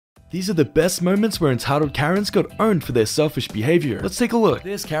These are the best moments where entitled Karens got owned for their selfish behavior. Let's take a look.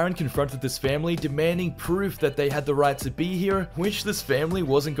 This Karen confronted this family, demanding proof that they had the right to be here, which this family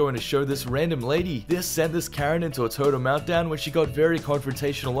wasn't going to show this random lady. This sent this Karen into a total meltdown when she got very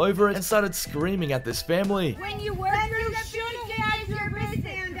confrontational over it and started screaming at this family. When you work for the big guys, you're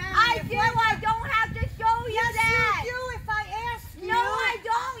missing. I don't have to show you that. You do if I ask you. No, I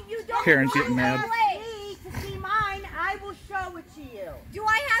don't. You don't. Karen's getting mad. To see mine, I will show it to you. Do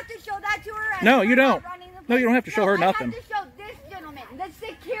I have to show that to her? No, you don't. No, you don't have to show her nothing. I have to show this gentleman, the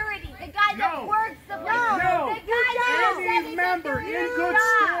security, the guy that works the the guy any member in good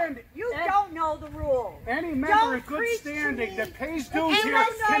standing. You don't know the rules. Any member in good standing that pays dues here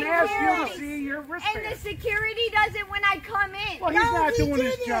can ask you to see your wristband. And the security does it when I come in. Well, he's not doing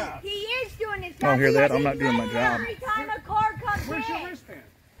his job. He is doing his job. I don't hear that. I'm not doing my job. Every time a car comes Where's in. your wristband?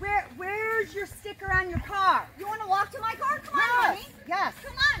 Where's your sticker on your car? You want to walk to my car? Come on, honey. Yes.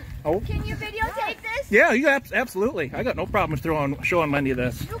 Come on. Oh. Can you videotape this? Yeah, you absolutely. I got no problem showing any of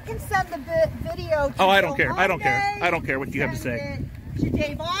this. You can send the video to Oh, I don't care. I don't care. I don't care what you have to say.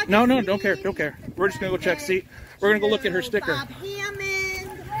 No, don't care. Don't care. We're just going to go check seat. We're going to go look at her sticker.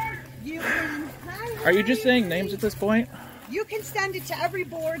 Are you just saying names at this point? You can send it to every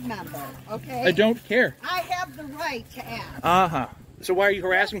board member, okay? I don't care. I have the right to ask. Uh-huh. So why are you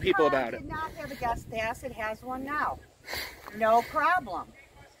harassing people about it? Did not have a guest pass. It has one now. No problem.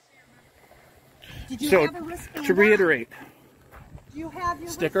 Did you have a wristband? To reiterate, Do you have your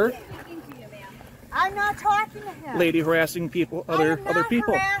sticker? wristband? I'm not talking to him. Lady harassing people, other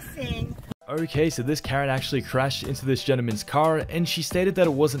people. Harassing. Okay, so this Karen actually crashed into this gentleman's car, and she stated that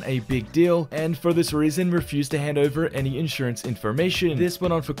it wasn't a big deal, and for this reason refused to hand over any insurance information. This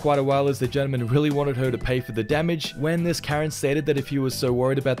went on for quite a while as the gentleman really wanted her to pay for the damage, when this Karen stated that if he was so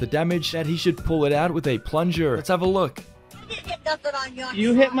worried about the damage, that he should pull it out with a plunger. Let's have a look.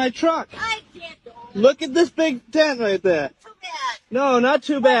 You hit my truck. I can't do it. Look at this big dent right there. Too bad. No, not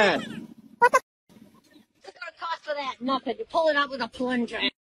too bad. What's it gonna cost for that? Nothing. You pull it out with a plunger.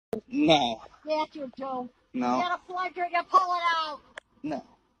 No. Yes, you do. No. You get a plunger, you pull it out. No.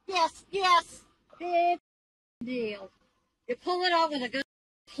 Yes. Big deal. You pull it out with a good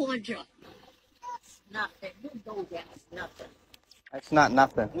plunger. That's nothing. You don't guess nothing. It's not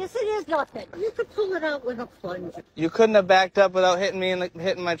nothing. Yes, it is nothing. You could pull it out with a plunger. You couldn't have backed up without hitting me and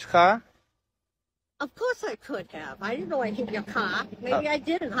hitting my car? Of course I could have. I didn't know I hit your car. Maybe I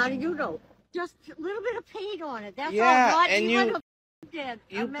didn't. How do you know? Just a little bit of paint on it. That's all. Not and even did.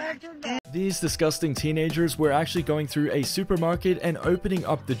 Imagine that. These disgusting teenagers were actually going through a supermarket and opening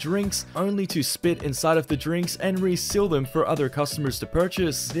up the drinks, only to spit inside of the drinks and reseal them for other customers to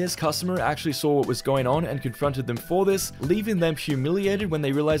purchase. This customer actually saw what was going on and confronted them for this, leaving them humiliated when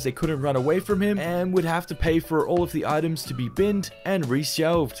they realized they couldn't run away from him and would have to pay for all of the items to be binned and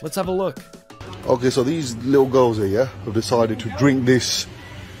reshelved. Let's have a look. Okay, so these little girls here, yeah, have decided to drink this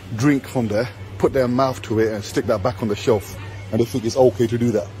drink from there, put their mouth to it and stick that back on the shelf. And they think it's okay to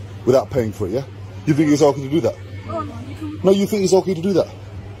do that without paying for it, yeah? You think it's okay to do that? No, you think it's okay to do that?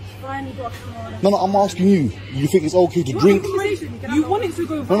 No, I'm asking you. You think it's okay to drink? You want it to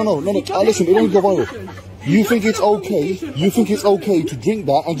go viral. No. Listen, it won't go viral. You think it's okay? You think it's okay to drink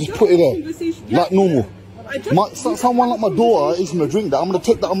that and just put it there like normal? Someone like my daughter is gonna drink that. I'm gonna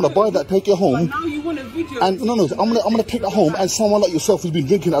take that. I'm gonna buy that. Take it home. Now you want a video. And no. I'm gonna take that home. And someone like yourself who's been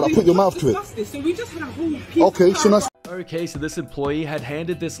drinking that, put your mouth to it. So we just had a whole okay, so that's. Okay, so this employee had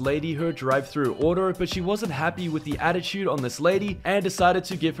handed this lady her drive-through order, but she wasn't happy with the attitude on this lady and decided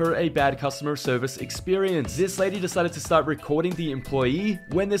to give her a bad customer service experience. This lady decided to start recording the employee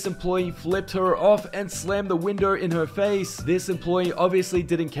when this employee flipped her off and slammed the window in her face. This employee obviously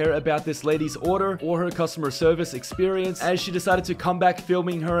didn't care about this lady's order or her customer service experience, as she decided to come back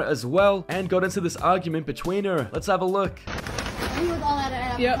filming her as well and got into this argument between her. Let's have a look.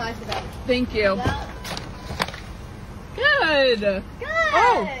 Yep. Thank you. Good. Good.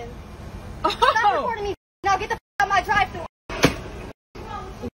 Oh. Stop recording me. Now get the out of my drive-thru.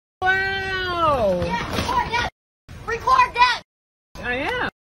 Wow. Yeah, record that. Record that. I am.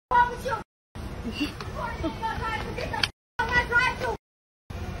 What's wrong with you? Recording me. Get the out of my drive-thru.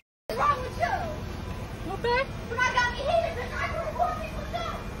 What's wrong with you? Okay. When I got me heated, I can record me with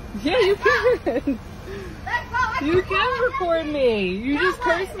them. Yeah, you can. Let's go. You can record me. You just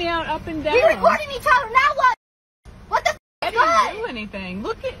curse me out up and down. You're recording me, Tyler. Now what? What the I didn't do anything.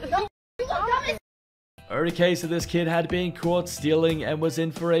 Look at. No, you look dumb as Okay, so this kid had been caught stealing and was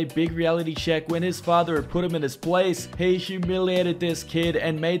in for a big reality check when his father had put him in his place. He humiliated this kid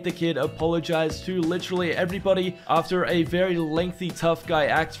and made the kid apologize to literally everybody. After a very lengthy tough guy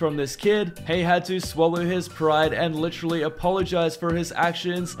act from this kid, he had to swallow his pride and literally apologize for his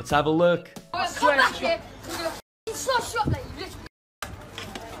actions. Let's have a look. Come back here. Slush up, like you.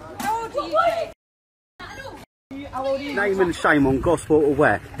 How old are you? Name and shame on Gospel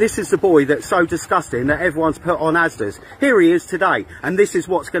Aware. This is the boy that's so disgusting that everyone's put on Asda's. Here he is today, and this is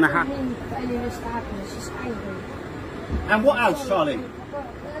what's going to happen. And what else, Charlie?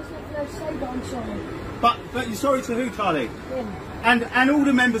 But you're sorry to who, Charlie? And all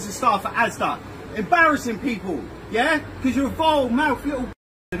the members of staff at Asda. Embarrassing people, yeah? Because you're a vile mouth little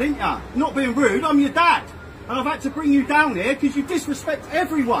didn't ya? Not being rude, I'm your dad. And I've had to bring you down here because you disrespect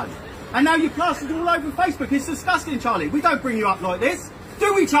everyone. And now you're plastered all over Facebook. It's disgusting, Charlie. We don't bring you up like this.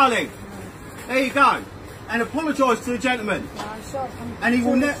 Do we, Charlie? There you go. And apologise to the gentleman. And he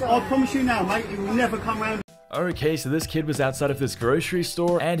will never, I promise you now, mate, he will never come round. Okay, so this kid was outside of this grocery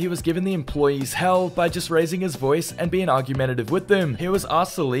store and he was giving the employees hell by just raising his voice and being argumentative with them. He was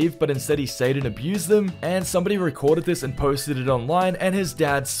asked to leave, but instead he stayed and abused them, and somebody recorded this and posted it online and his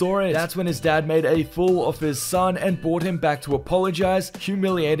dad saw it. That's when his dad made a fool of his son and brought him back to apologize,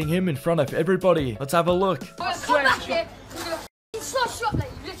 humiliating him in front of everybody. Let's have a look. Come back here. Slush up,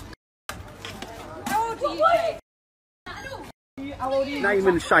 like you. How old are you? Name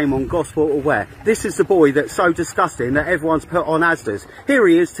and shame on Gospel Aware. This is the boy that's so disgusting that everyone's put on Asda's. Here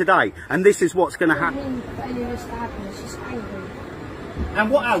he is today, and this is what's going to happen.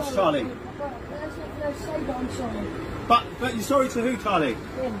 And what else, Charlie? But you're sorry to who, Charlie?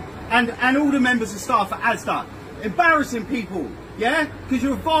 And all the members of staff at Asda. Embarrassing people, yeah? Because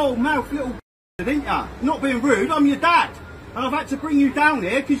you're a vile mouth little didn't ya? Not being rude, I'm your dad. And I've had to bring you down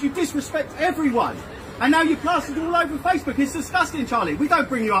here because you disrespect everyone. And now you're plastered all over Facebook. It's disgusting, Charlie. We don't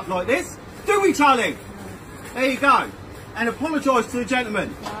bring you up like this. Do we, Charlie? There you go. And apologise to the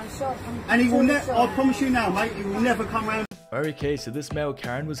gentleman. And he will never, I promise you now, mate, he will never come round. Okay, so this male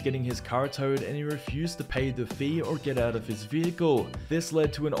Karen was getting his car towed and he refused to pay the fee or get out of his vehicle. This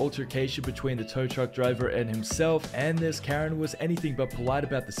led to an altercation between the tow truck driver and himself, and this Karen was anything but polite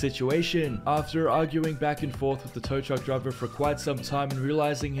about the situation. After arguing back and forth with the tow truck driver for quite some time and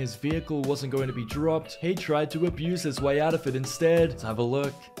realizing his vehicle wasn't going to be dropped, he tried to abuse his way out of it instead. Let's have a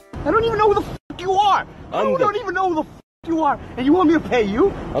look. I don't even know who the f you are. I don't even know who the f you are, and you want me to pay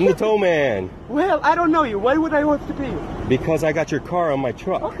you? I'm the tow man. Well, I don't know you. Why would I have to pay you? Because I got your car on my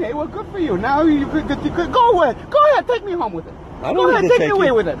truck. Okay, well, good for you. Now you could go ahead. Go ahead, take me home with it. I don't go ahead, need to take me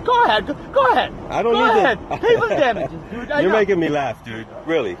away with it. Go ahead, go ahead. I don't go need ahead. to. Pay for the damages, dude. You're making me laugh, dude.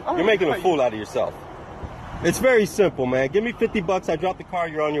 Really. You're making a fool out of yourself. It's very simple, man. Give me 50 bucks. I drop the car.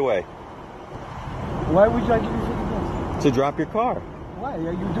 You're on your way. Why would I give you 50 bucks? To drop your car. Why?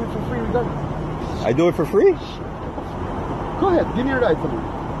 You do it for free regardless. I do it for free? Go ahead, give me a ride for me.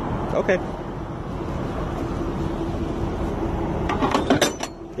 Okay.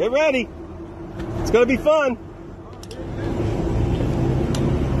 Get ready. It's gonna be fun.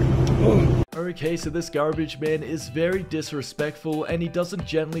 Okay, so this garbage man is very disrespectful and he doesn't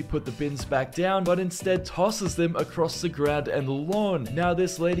gently put the bins back down, but instead tosses them across the ground and the lawn. Now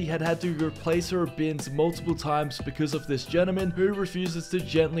this lady had to replace her bins multiple times because of this gentleman who refuses to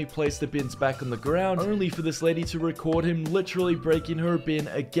gently place the bins back on the ground, only for this lady to record him literally breaking her bin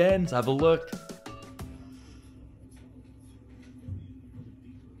again. Let's have a look.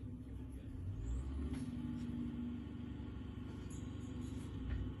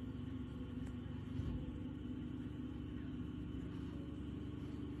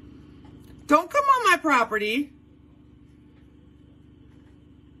 Don't come on my property.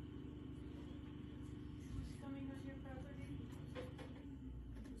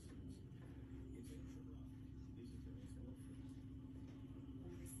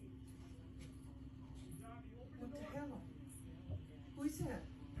 What the hell? Who is that?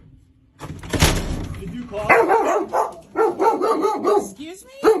 Did you call? Excuse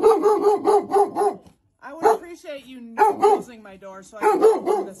me? I would appreciate you closing my door so I can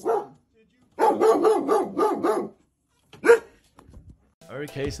open this one.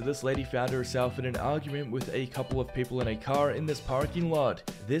 Okay, so this lady found herself in an argument with a couple of people in a car in this parking lot.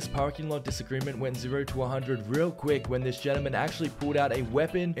 This parking lot disagreement went 0 to 100 real quick when this gentleman actually pulled out a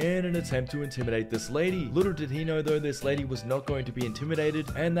weapon in an attempt to intimidate this lady. Little did he know though this lady was not going to be intimidated,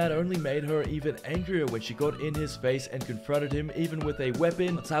 and that only made her even angrier when she got in his face and confronted him even with a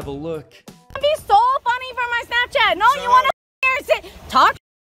weapon. Let's have a look. It'd be so funny for my Snapchat. No, you want to sit, talk.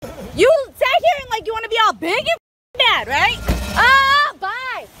 You sat here and like you want to be all big and bad, right?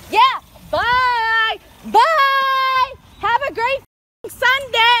 Bye. Yeah, bye. Bye! Have a great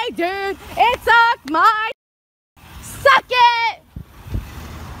Sunday, dude. It sucked my... Suck it!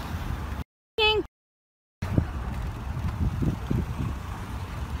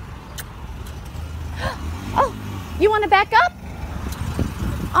 Oh, you want to back up?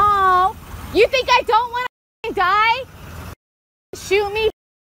 Oh, you think I don't want to die? Shoot me.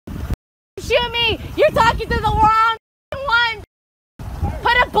 Shoot me. You're talking to the wrong one.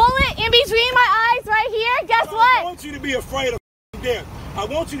 Put a bullet in between my eyes right here. Guess what? I want you to be afraid of death. I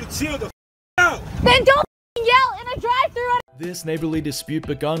want you to chill the out. Then don't yell in a drive-thru. This neighborly dispute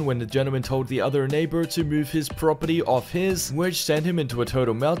began when the gentleman told the other neighbor to move his property off his, which sent him into a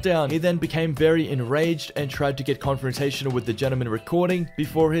total meltdown. He then became very enraged and tried to get confrontational with the gentleman recording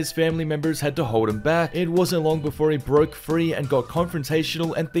before his family members had to hold him back. It wasn't long before he broke free and got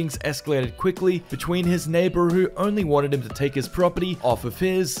confrontational, and things escalated quickly between his neighbor who only wanted him to take his property off of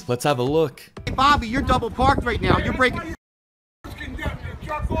his. Let's have a look. Hey Bobby, you're double parked right now. You're breaking...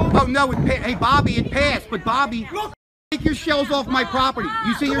 Oh no, hey Bobby, it passed, but Bobby... Take your shells off my property.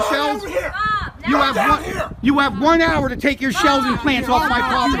 You see your shells? You have 1 hour to take your shells and plants off my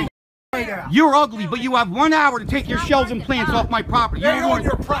property. You're ugly, but you have 1 hour to take your shells and plants off my property.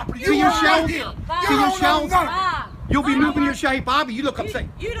 See your shells? See your shells? You'll be moving your shells. Hey, Bobby, you look upset.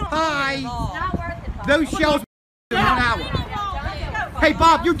 Hi. Those shells in 1 hour. Hey,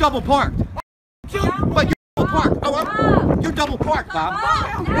 Bob, you're double parked. But you're double parked. Oh, you're double parked, Bob.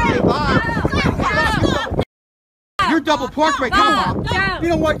 Hey, Bob. You're double parked right now, Bob. You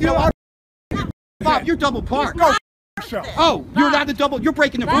know what? Bob, you're double parked. Oh, you're allowed to double. You're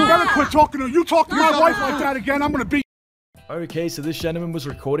breaking the rules. You gotta quit talking to you. Talk to my wife like that again, I'm gonna beat. Okay, so this gentleman was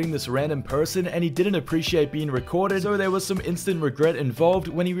recording this random person and he didn't appreciate being recorded, so there was some instant regret involved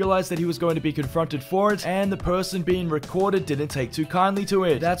when he realized that he was going to be confronted for it, and the person being recorded didn't take too kindly to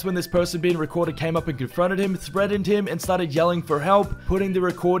it. That's when this person being recorded came up and confronted him, threatened him, and started yelling for help, putting the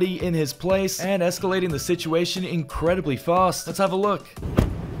recordee in his place and escalating the situation incredibly fast. Let's have a look.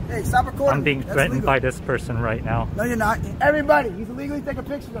 Hey, stop recording. I'm being threatened by this person right now. No, you're not. Everybody, he's illegally taking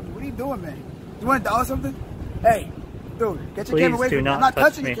pictures of me. What are you doing, man? You want to dollar something? Hey. Dude, get your camera away from me. I'm not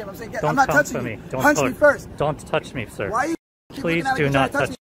touching your camera. I'm saying, I'm not touching you. Punch me first. Don't touch me, sir. Why are you Please do not touch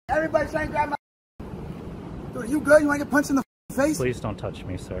me. Everybody's trying to grab my... Dude, are you good? You want to get punched in the face? Please don't touch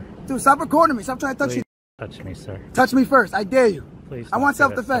me, sir. Dude, stop recording me. Stop trying to touch you. Touch me, sir. Touch me first. I dare you. Please. I want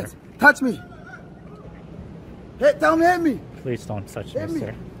self-defense. Touch me. Tell him to hit me. Please don't touch me,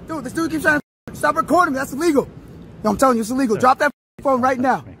 sir. Dude, this dude keeps trying to... Stop recording me. That's illegal. No, I'm telling you, it's illegal. Drop that phone right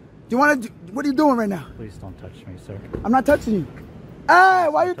now. Do you want to... What are you doing right now? Please don't touch me, sir. I'm not touching you. Hey,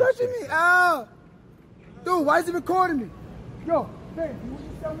 why are you touching me? Oh. Dude, why is he recording me? Yo, hey, you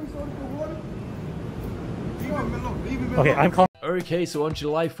want to tell me so to water? Okay, I'm calling. Okay, so on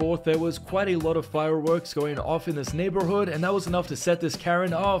July 4th, there was quite a lot of fireworks going off in this neighborhood, and that was enough to set this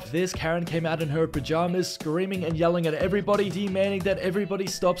Karen off. This Karen came out in her pajamas, screaming and yelling at everybody, demanding that everybody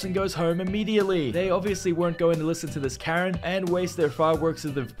stops and goes home immediately. They obviously weren't going to listen to this Karen and waste their fireworks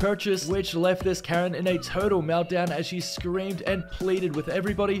that they've purchased, which left this Karen in a total meltdown as she screamed and pleaded with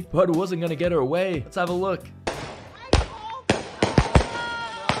everybody, but wasn't going to get her away. Let's have a look.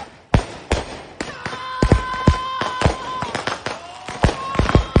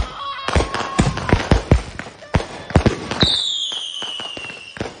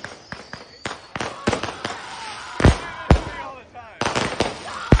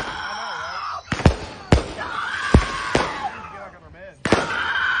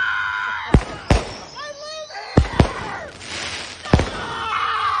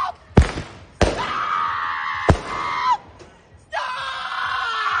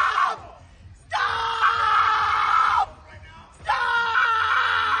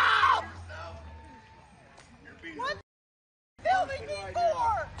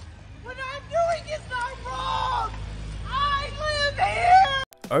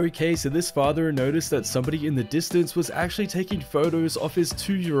 Okay, so this father noticed that somebody in the distance was actually taking photos of his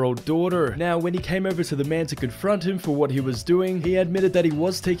 2-year-old daughter. Now, when he came over to the man to confront him for what he was doing, he admitted that he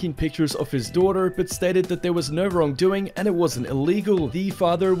was taking pictures of his daughter, but stated that there was no wrongdoing and it wasn't illegal. The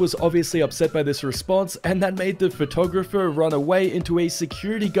father was obviously upset by this response, and that made the photographer run away into a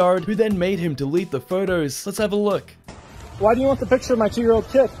security guard, who then made him delete the photos. Let's have a look. Why do you want the picture of my 2-year-old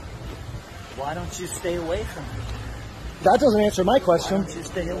kid? Why don't you stay away from me? That doesn't answer my question. Why don't you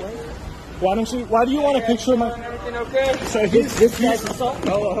stay away? Why do you want a picture of my... Everything okay? So this guy's assault?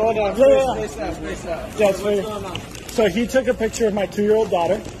 Oh, hold on. So he took a picture of my 2-year-old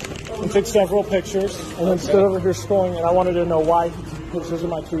daughter and took several pictures and then stood over here scrolling, and I wanted to know why he took pictures of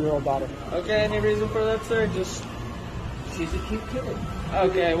my 2-year-old daughter. Okay, any reason for that, sir? Just, she's a cute kid.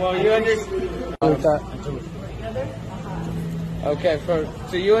 Okay, well, you understand. Okay,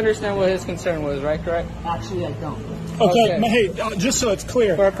 so you understand what his concern was, right? Correct? Actually, I don't. Okay, hey, just so it's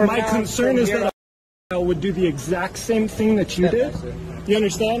clear, my concern is that I would do the exact same thing that you did. You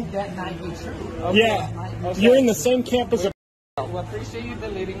understand? That might be true. Yeah, you're in the same camp as a. Well, appreciate you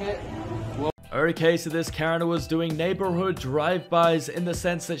deleting it. Okay, so this Karen was doing neighborhood drive-bys in the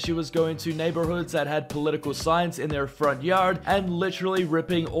sense that she was going to neighborhoods that had political signs in their front yard and literally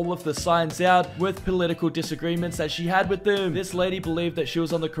ripping all of the signs out with political disagreements that she had with them. This lady believed that she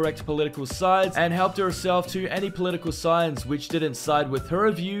was on the correct political sides and helped herself to any political signs which didn't side with her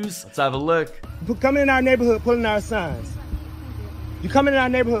views. Let's have a look. You come in our neighborhood pulling our signs. You come in our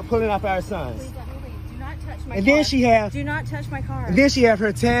neighborhood pulling up our signs. Do not touch my car. And then she have. Do not touch my car. And then she have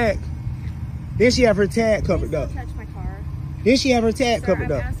her tag. Then she have her tag covered up. Please don't touch my car. Then she have her tag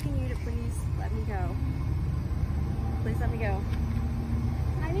covered up. I'm asking you to please let me go. Please let me go.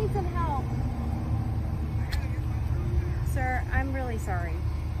 I need some help. Sir, I'm really sorry.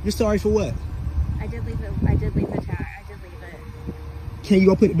 You're sorry for what? I did leave the tag. I did leave it. Can you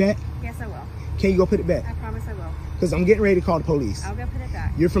go put it back? Yes, I will. Can you go put it back? I promise I will. Because I'm getting ready to call the police. I'll go put it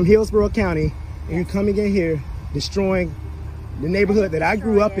back. You're from Hillsborough County, and you're coming in here destroying the neighborhood that I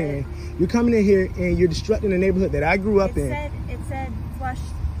grew up in. You're coming in here and you're destructing the neighborhood that I grew up in. It said flush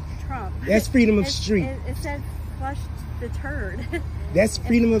Trump. That's freedom of street. It said flush the turd. That's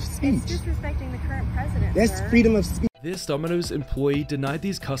freedom of speech. It's disrespecting the current president. That's sir. freedom of speech. This Domino's employee denied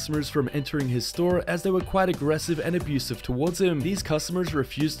these customers from entering his store as they were quite aggressive and abusive towards him. These customers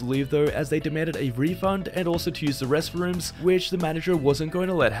refused to leave though, as they demanded a refund and also to use the restrooms, which the manager wasn't going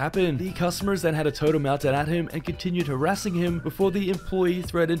to let happen. The customers then had a total meltdown at him and continued harassing him before the employee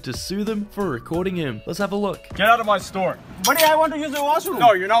threatened to sue them for recording him. Let's have a look. Get out of my store. Buddy, I want to use the washroom.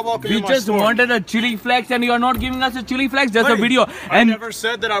 No, you're not welcome in my store. We just wanted a chili flakes and you are not giving us a chili flakes. There's a video. I never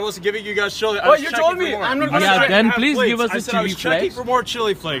said that I wasn't giving you guys chili. Well, you told me. I'm not going to Yeah, then please give us a chili checking for more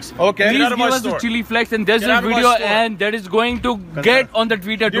chili flakes. Okay. Please give us a chili flakes and there's a video and that is going to get on the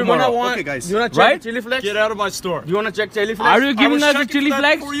Twitter tomorrow. Okay, guys. You want to check chili flakes? Get out of my store. You want to check chili flakes? Are you giving us a chili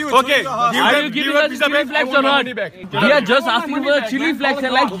flakes? Okay. Are you giving us a chili flakes or not? We are just asking for a chili flakes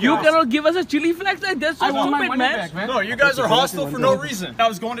and like you cannot give us a chili flakes. Like that's so stupid, man. No, you guys are hostile for no reason. I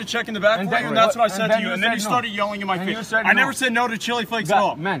was going to check in the back for you and that's what I said to you. And then you started yelling in my face. I never said no to chili flakes at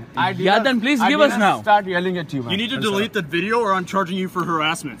all. Man, yeah, then please give us now. Start yelling at you, man. You need to delete that video or I'm charging you for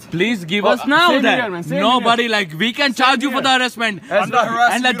harassment. Please give us now then. Nobody like we can charge you for the harassment. I'm not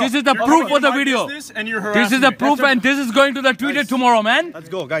harassing and like this is the proof for the video. This is the proof and this is going to the Twitter tomorrow, man. Let's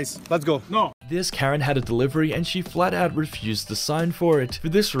go, guys. Let's go. No. This Karen had a delivery and she flat out refused to sign for it. For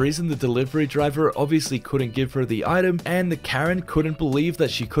this reason, the delivery driver obviously couldn't give her the item, and the Karen couldn't believe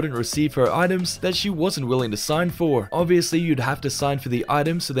that she couldn't receive her items that she wasn't willing to sign for. Obviously, you'd have to sign for the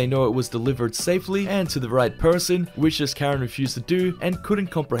item so they know it was delivered safely and to the right person, which this Karen refused to do and couldn't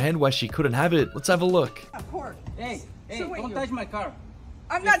comprehend why she couldn't have it. Let's have a look. Hey, don't touch my car.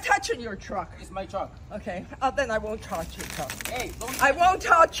 I'm not touching your truck. It's my truck. Okay, then I won't touch your truck. Hey, don't. I won't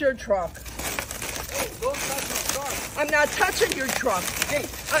touch your truck. Hey, don't touch my car. I'm not touching your truck. Hey,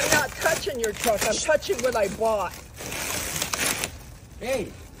 I'm not touching your truck. I'm touching what I bought. Hey,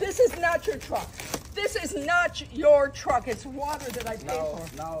 this is not your truck. This is not your truck. It's water that I paid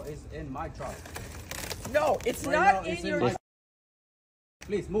for. Now it's in my truck. No, it's not in your.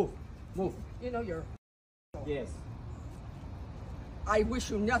 Please move, move. You know you're. Yes. I wish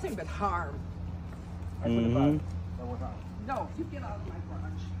you nothing but harm. Mm-hmm. No, you get out of my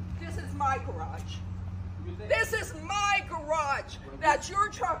garage. This is my garage. This is my garage. That's your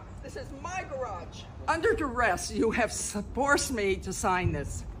truck. This is my garage. Under duress, you have forced me to sign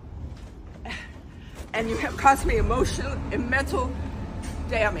this. And you have caused me emotional and mental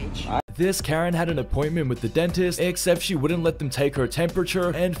damage. This Karen had an appointment with the dentist, except she wouldn't let them take her temperature,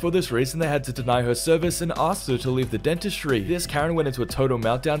 and for this reason they had to deny her service and asked her to leave the dentistry. This Karen went into a total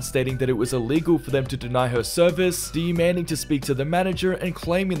meltdown, stating that it was illegal for them to deny her service, demanding to speak to the manager and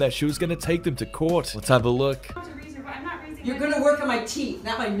claiming that she was going to take them to court. Let's have a look. You're going to work on my teeth,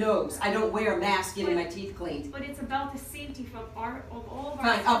 not my nose. I don't wear a mask getting my teeth cleaned. But it's about the safety of all of our...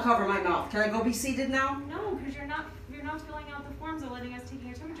 Fine, I'll cover my mouth. Can I go be seated now? No, because you're not filling out the forms or letting us take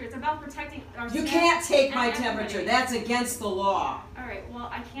your temperature. It's about protecting our You can't take my temperature. That's against the law. All right,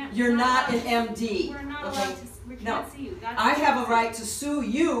 well, I can't... You're not an MD. We're not allowed to... We can't see you. I have a right to sue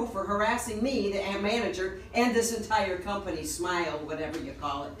you for harassing me, the manager, and this entire company, Smile, whatever you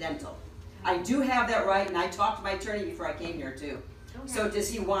call it, Dental. I do have that right, and I talked to my attorney before I came here, too. Okay. So does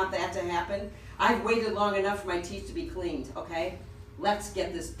he want that to happen? I've waited long enough for my teeth to be cleaned, okay? Let's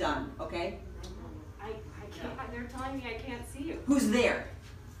get this done, okay? I They're telling me I can't see you. Who's there?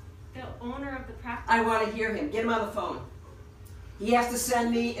 The owner of the practice. I want to hear him. Get him on the phone. He has to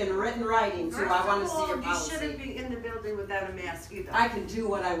send me in written writing, so I want to see your policy. You shouldn't be in the building without a mask either. I can do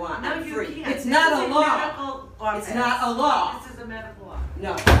what I want. No, I'm you free. can't. It's not a law. It's not a law. This is a medical law.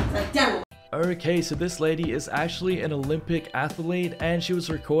 No, it's a dental. Okay, so this lady is actually an Olympic athlete and she was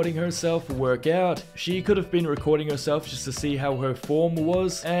recording herself work out. She could have been recording herself just to see how her form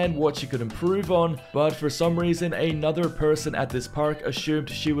was and what she could improve on, but for some reason another person at this park assumed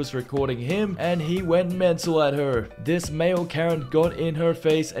she was recording him and he went mental at her. This male Karen got in her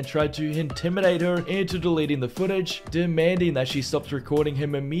face and tried to intimidate her into deleting the footage, demanding that she stops recording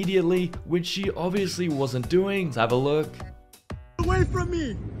him immediately, which she obviously wasn't doing. Let's have a look. Away from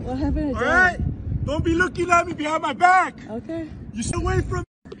me. What happened? All right? Don't be looking at me behind my back. Okay. You stay away from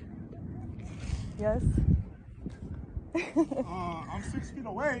me. Yes. I'm 6 feet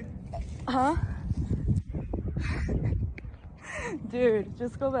away. Huh? Dude,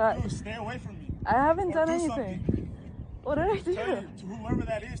 just go back. Dude, stay away from me. I haven't Or done do anything. something. What did I do? Tell you, to whoever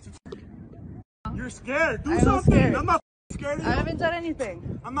that is. You're scared. Do I'm something. scared. I'm not scared of you. I haven't done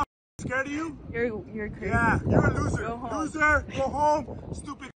anything. I'm not scared of you. You're crazy. Yeah, you're a loser. Go home. Loser, go home.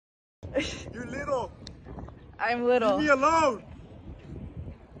 Stupid. You're little. I'm little. Leave me alone.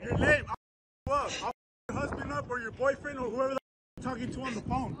 You're lame. I'll up. I'll your husband up or your boyfriend or whoever you're talking to on the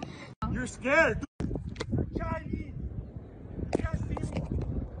phone. You're scared. Chinese. You can't see me.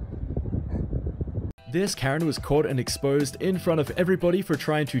 This Karen was caught and exposed in front of everybody for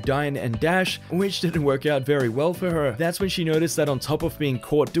trying to dine and dash, which didn't work out very well for her. That's when she noticed that on top of being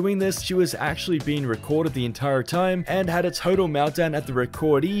caught doing this, she was actually being recorded the entire time and had a total meltdown at the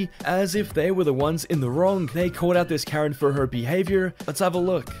recordee as if they were the ones in the wrong. They called out this Karen for her behavior. Let's have a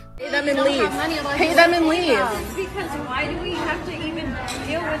look. Pay them and leave. Pay them and leave. Because why do we have to even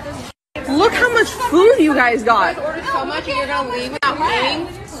deal with this? Look how much food you guys got. Ordered so much and you're gonna leave without paying?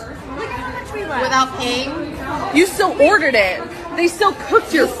 Without paying? You still ordered it. They still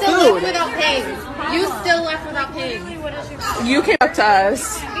cooked your You still left food. without paying. You still left without paying. You came up to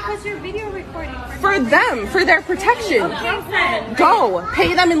us. Because you're video recording. For them, for their protection. Go.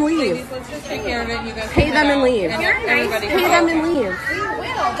 Pay them and leave. Take care of it. You guys Pay them and leave. Everybody Pay them and leave.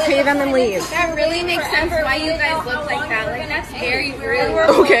 Pay them and leave. That really makes sense why you guys look like that. Like, that's very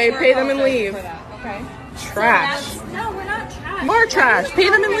rude. Okay, pay them and leave. Okay. Trash. No, we're not trash. More trash. Pay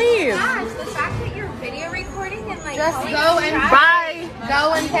them and leave. The fact that you're video recording and like Just go and Bye.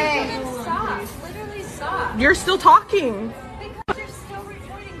 Go and pay. Stop. Literally stop. You're still talking. Because you're still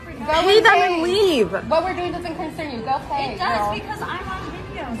recording for you. Pay them and leave. What we're doing doesn't concern you. Go pay. It does girl. because I'm on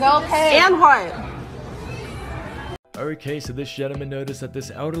video. Go pay. And what? Okay, so this gentleman noticed that this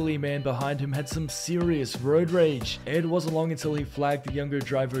elderly man behind him had some serious road rage. It wasn't long until he flagged the younger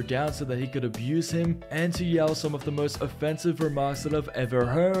driver down so that he could abuse him and to yell some of the most offensive remarks that I've ever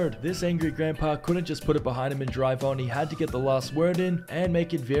heard. This angry grandpa couldn't just put it behind him and drive on. He had to get the last word in and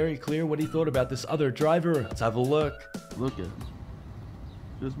make it very clear what he thought about this other driver. Let's have a look. Look at him.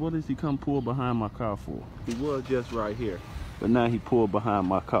 Just what does he come pull behind my car for? He was just right here, but now he pulled behind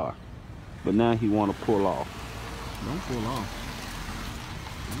my car. But now he want to pull off. Don't pull off.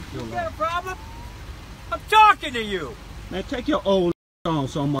 Don't pull You got a problem? I'm talking to you. Man, take your old on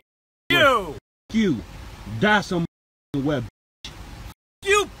some You. You. Die some web.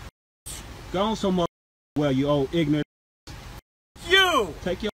 You. Go on some where you old ignorant. You.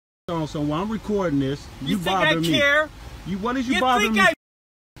 Take your on somewhere. I'm recording this. You think I bother me. care? You what is you You bothering think me?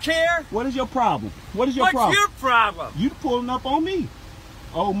 I care? What is your problem? What is your What's problem? your problem? You pulling up on me.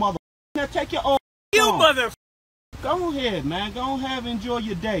 Old mother. Now take your old You on. mother. Go ahead, man. Go ahead and enjoy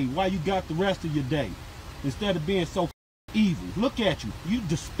your day while you got the rest of your day. Instead of being so evil. Look at you. You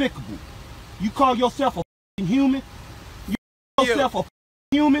despicable. You call yourself a human? You call yourself a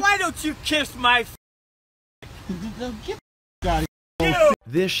human? Why don't you kiss my Get out of here.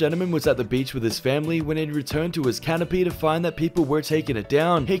 This gentleman was at the beach with his family when he returned to his canopy to find that people were taking it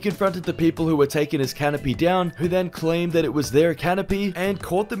down. He confronted the people who were taking his canopy down, who then claimed that it was their canopy and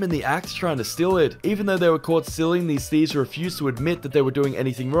caught them in the act trying to steal it. Even though they were caught stealing, these thieves refused to admit that they were doing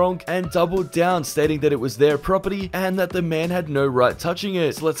anything wrong and doubled down, stating that it was their property and that the man had no right touching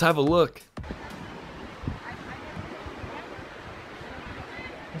it. So let's have a look.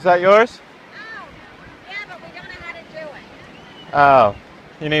 Is that yours? Yeah, but we don't know how to do it. Oh,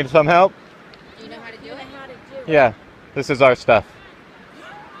 you need some help? Do you know how to do it? How to do it. Yeah, this is our stuff.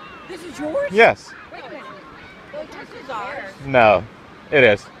 This is yours? Yes. Wait a minute. Well, this is ours. No, it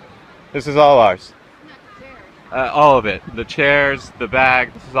is. This is all ours. All of it. The chairs, the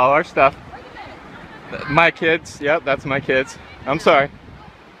bag, this is all our stuff. My kids, yep, that's my kids. I'm sorry.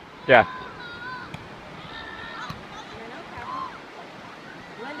 Yeah.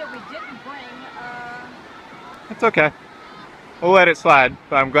 It's okay. We'll let it slide,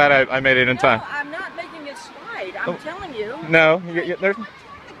 but I'm glad I made it in time. No, I'm not making it slide. I'm telling you. No, there's...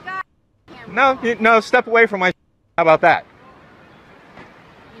 No, step away from my... How about that?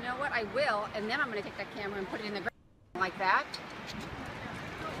 You know what? I will, and then I'm going to take that camera and put it in the ground like that.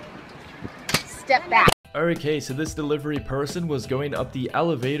 Step back. Okay, so this delivery person was going up the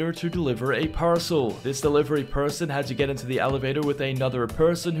elevator to deliver a parcel. This delivery person had to get into the elevator with another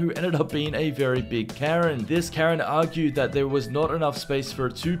person who ended up being a very big Karen. This Karen argued that there was not enough space for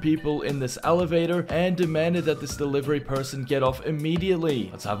 2 people in this elevator and demanded that this delivery person get off immediately.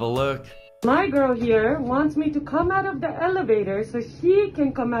 Let's have a look. My girl here wants me to come out of the elevator so she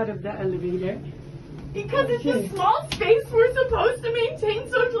can come out of the elevator. Because it's a small space, we're supposed to maintain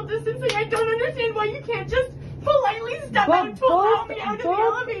social distancing. I don't understand why you can't just politely step out to allow me out of the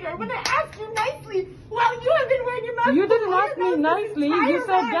elevator when I asked you nicely while you have been wearing your mask. You didn't ask me nicely. You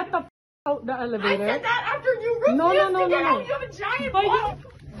said get the f out the elevator. I said that after you refused to get out. You have a giant bump.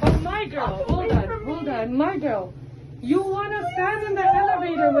 But my girl, hold on. My girl, you want to stand in the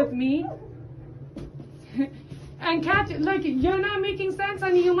elevator with me and catch it, like, you're not making sense,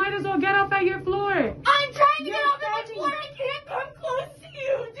 honey. You might as well get up at your floor. I'm trying to get off at my floor. I can't come close to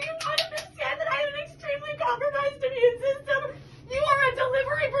you. Do you not understand that I have an extremely compromised immune system? You are a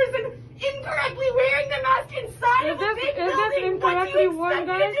delivery person incorrectly wearing the mask inside of a big building. Is this incorrectly worn,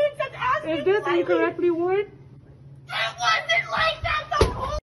 guys? Is this incorrectly worn? It wasn't like that the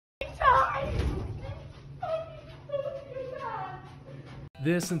whole time.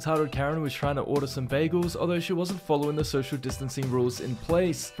 This entitled Karen was trying to order some bagels, although she wasn't following the social distancing rules in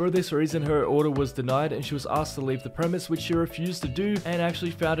place. For this reason, her order was denied and she was asked to leave the premise, which she refused to do, and actually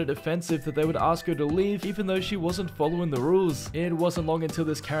found it offensive that they would ask her to leave even though she wasn't following the rules. It wasn't long until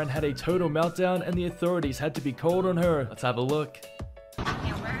this Karen had a total meltdown and the authorities had to be called on her. Let's have a look. I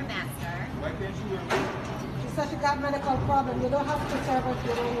can't wear a mask, sir. Why can't you wear a mask? She said she got medical problem. You don't have to serve her if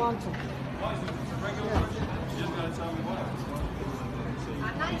you don't want to. Why? You just gotta tell me why.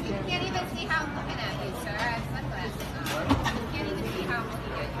 You can't even see how I'm looking at you, sir. I have sunglasses on. You can't even see how I'm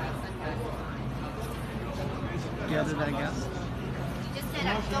looking at you. I have sunglasses on. Gathered, I guess. You just said I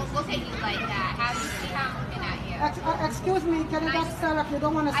don't look at you like that. How do you see how I'm looking at you? Excuse me, can you just serve her? If you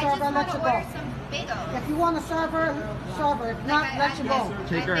don't want to serve her, let you go. If you want to serve her, serve her. If not, let you go.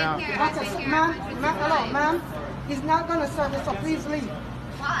 Take her out. Okay, ma'am. He's not going to serve her, so please leave.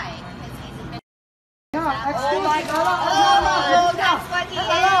 Why? No, excuse me. Hello, that's what he is.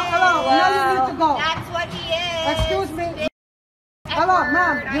 Hello. Now you need to go. That's what he is. Excuse me. Hello,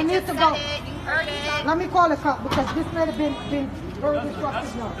 ma'am. You need to go. You heard it. Let me call the cop because this lady been very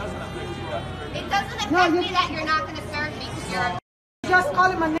disruptive now. It doesn't affect me that you're not going to serve me because you're a... Just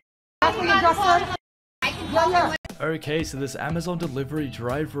call him a name. That's what you just said. Yeah. Okay, so this Amazon delivery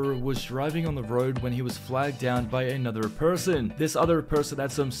driver was driving on the road when he was flagged down by another person. This other person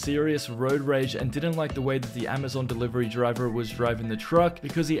had some serious road rage and didn't like the way that the Amazon delivery driver was driving the truck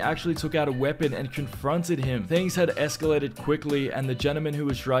because he actually took out a weapon and confronted him. Things had escalated quickly and the gentleman who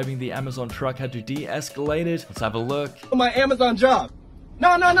was driving the Amazon truck had to de-escalate it. Let's have a look. My Amazon job.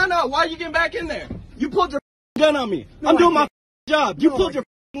 No. Why are you getting back in there? You pulled your gun on me. I'm doing my job. You pulled your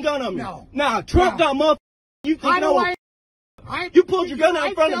gun on me. Nah, Trump got motherfuckers. You think you pulled your gun out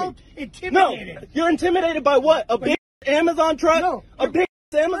in front of me. Intimidated. No, you're intimidated by what? A big Amazon truck? No, a big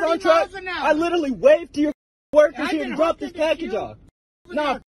Amazon truck? I literally waved to your workers here to drop this package off.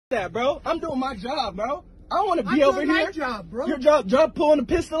 Nah, that, bro. I'm doing my job, bro. I don't want to be over here. Job, bro. Your job pulling a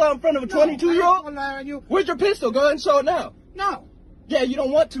pistol out in front of a 22-year-old? Where's your pistol? Go ahead and show it now. No. Yeah, you don't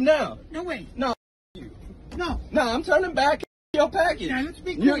want to now. No, wait. No. No. No, I'm turning back your package. Yeah, let's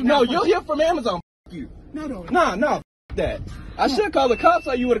be No, you'll hear from Amazon. You. No. Nah, that. I should have called the cops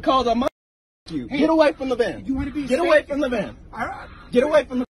or you would have called on my you. Hey, get away from the van. You want to be Get away from the van. Get away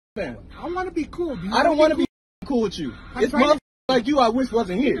from the van. I want to be cool. I don't want to be cool with you. It's motherfuckers like you I wish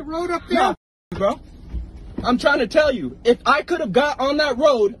wasn't here. The road up there. No, bro. I'm trying to tell you, if I could have got on that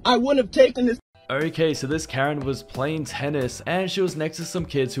road, I wouldn't have taken this. Okay, so this Karen was playing tennis and she was next to some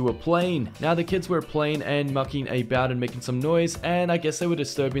kids who were playing. Now the kids were playing and mucking about and making some noise, and I guess they were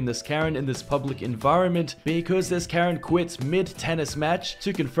disturbing this Karen in this public environment because this Karen quits mid-tennis match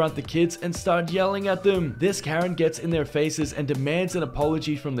to confront the kids and start yelling at them. This Karen gets in their faces and demands an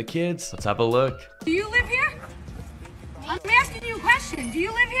apology from the kids. Let's have a look. Do you live here? I'm asking you a question. Do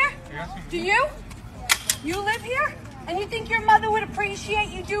you live here? Do you? You live here? And you think your mother would appreciate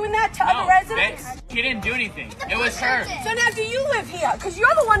you doing that to other residents? She didn't do anything. It was her. So now do you live here? Because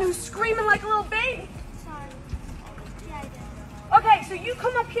you're the one who's screaming like a little baby. Sorry. Yeah, I did. Okay, so you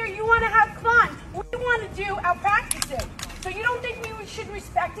come up here, you want to have fun. We want to do our practicing. So you don't think we should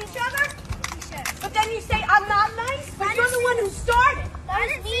respect each other? But then you say I'm not nice, but you're the one who started. That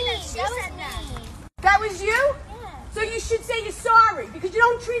was me. That was you? Yeah. So you should say you're sorry, because you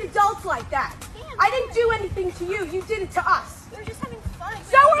don't treat adults like that. I didn't do anything to you. You did it to us. We were just having fun.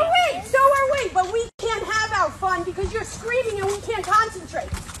 So are we. So are we. But we can't have our fun because you're screaming and we can't concentrate.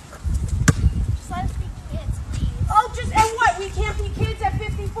 Just let us be kids, please. Oh, and what? We can't be kids at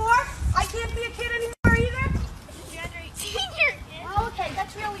 54? I can't be a kid anymore either? You're under 18. Oh, okay,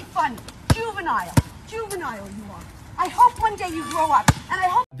 that's really funny. Juvenile you are. I hope one day you grow up, and I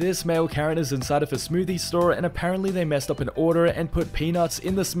hope— This male Karen is inside of a smoothie store, and apparently they messed up an order and put peanuts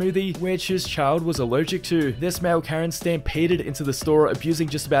in the smoothie, which his child was allergic to. This male Karen stampeded into the store, abusing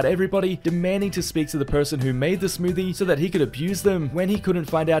just about everybody, demanding to speak to the person who made the smoothie so that he could abuse them. When he couldn't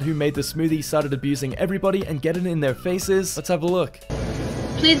find out who made the smoothie, he started abusing everybody and getting in their faces. Let's have a look.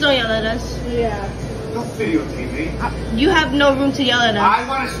 Please don't yell at us. Yeah. Don't videotape me. You have no room to yell at us. I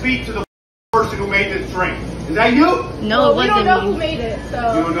want to speak to the person who made this drink. Is that you? No, it wasn't we don't know me. who made it,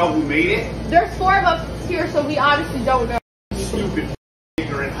 so— You don't know who made it? There's 4 of us here, so we obviously don't know. Stupid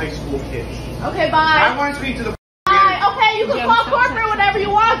ignorant high school kids. Okay, bye. I want to speak to the Bye. Okay, you can call corporate whatever you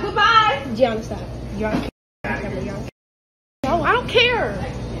want. Goodbye. Gianna, stop. Gianna. No, I don't care.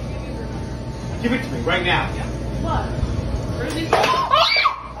 Give it to me right now. What?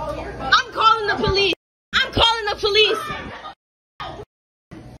 I'm calling the police. I'm calling the police.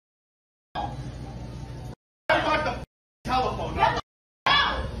 I want the telephone number.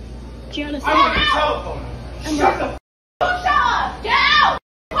 Gianna, I want the telephone number. Shut the Shut up. Get out.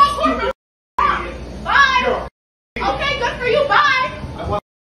 Call corporate. Bye. Okay, good for you. Bye. I want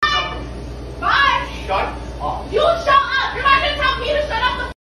the number. Bye. Shut up. You shut up. You're not going to tell me to shut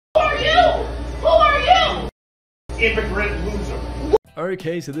up. Who are you? Who are you? Immigrant loser.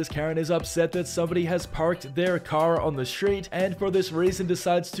 Okay, so this Karen is upset that somebody has parked their car on the street, and for this reason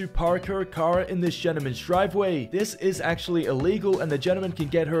decides to park her car in this gentleman's driveway. This is actually illegal, and the gentleman can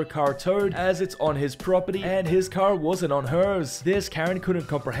get her car towed as it's on his property and his car wasn't on hers. This Karen couldn't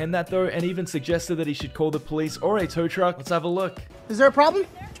comprehend that though, and even suggested that he should call the police or a tow truck. Let's have a look. Is there a problem?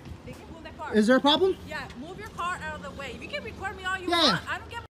 They can move the car. Is there a problem? Yeah, move your car out of the way. You can record me all you Yeah. want. I don't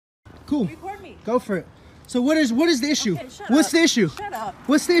give a— Cool. Record me. Go for it. So what is the issue? Okay, shut What's up. the issue? Shut up.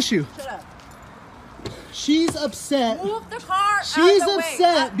 What's the issue? Shut up. She's upset. Move the car She's out of the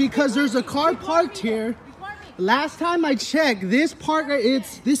upset way. because there's a car parked here. Last time I checked, this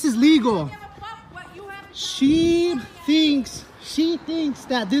this is legal. She thinks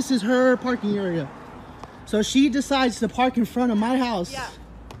that this is her parking area. So she decides to park in front of my house. Yeah.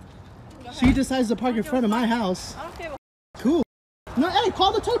 She decides to park in front of my house. I don't care. Cool. No, hey,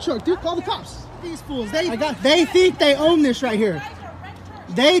 call the tow truck, dude. Call the cops. These fools, they think they own this right here.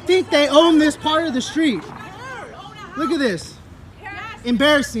 They think they own this part of the street. Look at this.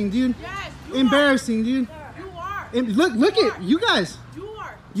 Embarrassing, dude. Embarrassing, dude. Look at you guys.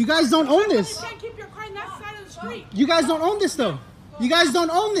 You guys don't own this. You can't keep your car on that side of the street. You guys don't own this though. You guys don't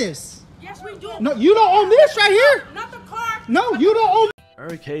own this. Yes, we do. No, you don't own this right here. Not the car. No, you don't own.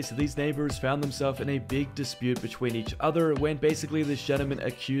 Okay, so these neighbors found themselves in a big dispute between each other when basically this gentleman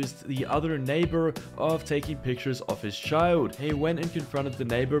accused the other neighbor of taking pictures of his child. He went and confronted the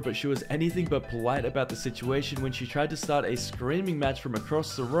neighbor, but she was anything but polite about the situation when she tried to start a screaming match from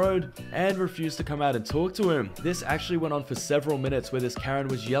across the road and refused to come out and talk to him. This actually went on for several minutes where this Karen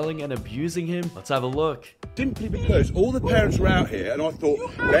was yelling and abusing him. Let's have a look. Simply because all the parents were out here and I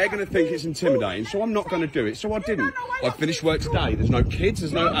thought they're going to think it's intimidating, so I'm not going to do it. So I didn't. I finished work today. There's no kids,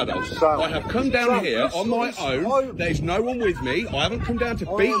 there's no adults. I have come down here on my own. There's no one with me. I haven't come down to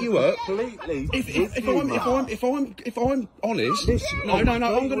beat you up. If I'm honest, no,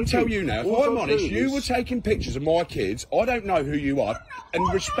 I'm going to tell you now. If I'm honest, you were taking pictures of my kids. I don't know who you are,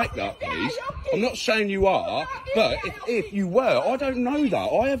 and respect that, please. I'm not saying you are, but if you were, I don't know that.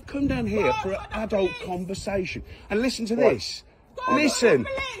 I have come down here for an adult conversation. And listen to this. Listen.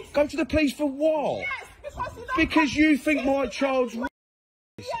 Go to the police for what? Because you think my child's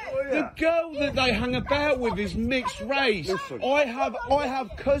the girl that they hang about with is mixed race. I have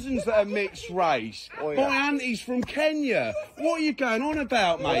cousins that are mixed race. My auntie's from Kenya. What are you going on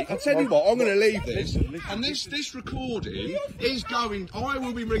about, mate? I tell you what, I'm going to leave this. And this recording is going. I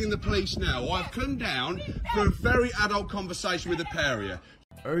will be ringing the police now. I've come down for a very adult conversation with a pair of you.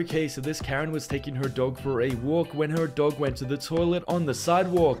 Okay, so this Karen was taking her dog for a walk when her dog went to the toilet on the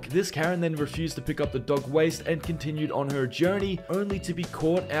sidewalk. This Karen then refused to pick up the dog waste and continued on her journey, only to be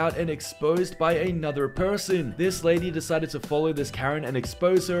caught out and exposed by another person. This lady decided to follow this Karen and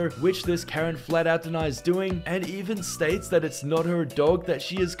expose her, which this Karen flat out denies doing, and even states that it's not her dog that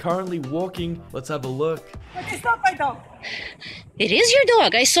she is currently walking. Let's have a look. Okay, stop my dog. It is your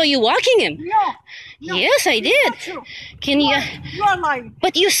dog. I saw you walking him. No. Yes, I did. Can you? You are lying.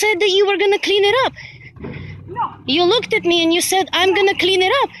 But you said that you were gonna clean it up. No. You looked at me and you said, I'm gonna clean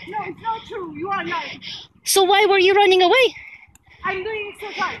it up. No, it's not true. You are lying. So why were you running away? I'm doing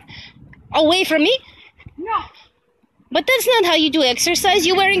exercise. Away from me? No. But that's not how you do exercise.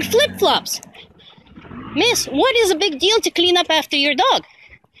 You're wearing flip-flops. Miss, what is a big deal to clean up after your dog?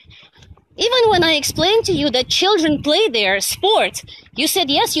 Even when I explained to you that children play their sport, you said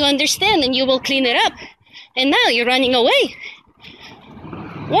yes, you understand and you will clean it up. And now you're running away.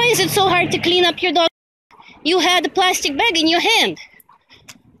 Why is it so hard to clean up your dog? You had a plastic bag in your hand.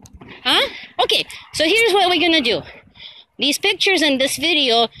 Huh? Okay, so here's what we're gonna do. These pictures and this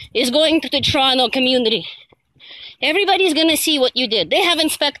video is going to the Toronto community. Everybody's gonna see what you did. They have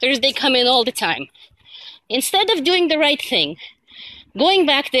inspectors, they come in all the time. Instead of doing the right thing, going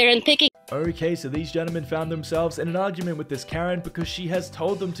back there and picking... Okay, so these gentlemen found themselves in an argument with this Karen because she has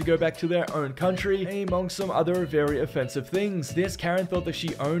told them to go back to their own country, among some other very offensive things. This Karen thought that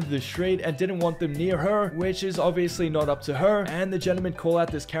she owned the street and didn't want them near her, which is obviously not up to her, and the gentlemen call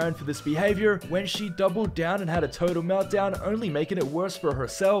out this Karen for this behavior when she doubled down and had a total meltdown, only making it worse for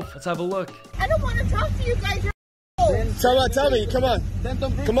herself. Let's have a look. I don't want to talk to you guys. Tell me, come on.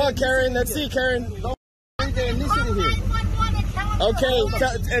 Come on, Karen, let's see, Karen. Okay,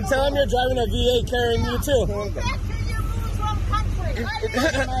 and tell him you're driving a V8, Karen, you too.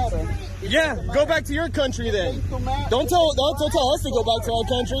 Yeah, go back to your country then. Don't tell us to go back to our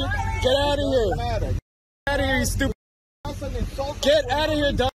country. Get out of here. Get out of here, you stupid. Get out of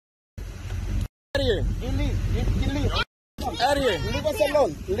here, dog. Out of here. Out of here. Leave us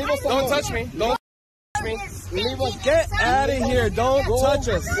alone. Leave us alone. Don't touch me. Don't touch me. Leave us. Get out of here. Don't touch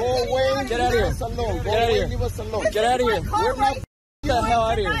us. Go away. Get out of here. Leave us alone. Get out of here. Leave us alone. Get out of here. We're not. Get the hell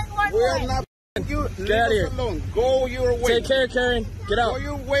out of here. We're not. You get out of here. Alone. Go your way. Take care, Karen. Get out. Go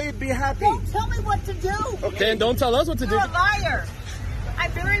your way. Be happy. Don't tell me what to do. Okay, and don't tell us what to do. You're a liar.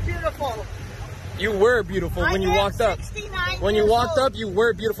 I'm very beautiful. You were beautiful when you walked up. When you walked up, you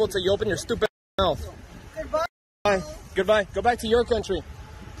were beautiful until you opened your stupid mouth. Goodbye. Bye. Goodbye. Go back to your country.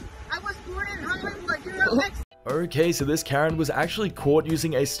 I was born in Hollywood. You're not Mexican. Okay, so this Karen was actually caught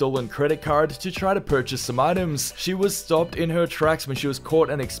using a stolen credit card to try to purchase some items. She was stopped in her tracks when she was caught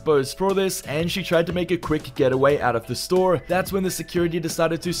and exposed for this, and she tried to make a quick getaway out of the store. That's when the security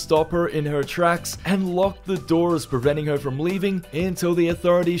decided to stop her in her tracks and lock the doors, preventing her from leaving until the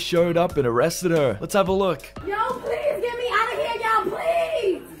authorities showed up and arrested her. Let's have a look. Yo, please get me out of here, y'all,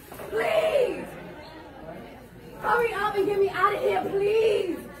 please! Please! Hurry up and get me out of here,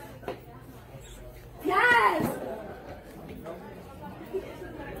 please! Yes!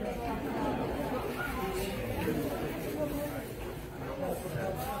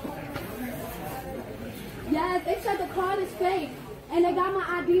 Yes, they said the card is fake. And they got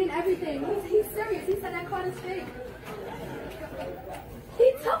my ID and everything. He's serious. He said that card is fake.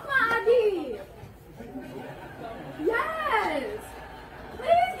 He took my ID. Yes!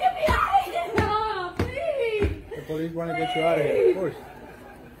 Please get me out of here! No, please! The police want to get you out of here, of course.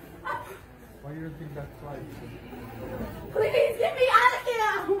 Why do you think that's right? Please get me out of here!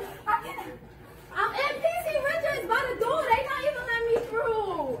 I'm in PC Richards by the door. They not even let me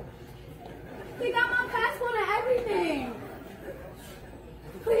through. They got my passport and everything.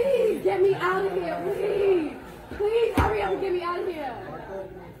 Please get me out of here, please. Please hurry up and get me out of here.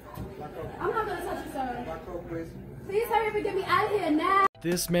 I'm not gonna touch you, sir. Please hurry up and get me out of here now.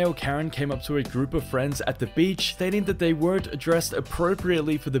 This male Karen came up to a group of friends at the beach, stating that they weren't dressed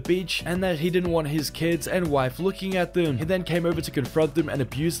appropriately for the beach and that he didn't want his kids and wife looking at them. He then came over to confront them and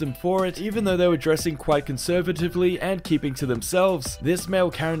abuse them for it, even though they were dressing quite conservatively and keeping to themselves. This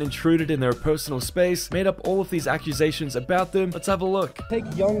male Karen intruded in their personal space, made up all of these accusations about them. Let's have a look.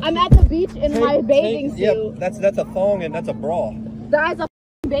 I'm at the beach in my bathing suit. Yep, that's a thong and that's a bra. That is a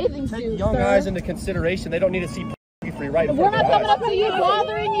bathing suit, Take young guys into consideration. They don't need to see free right. We're not coming up to you,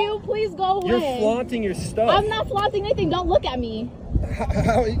 bothering you. Please go away. You're flaunting your stuff. I'm not flaunting anything. Don't look at me.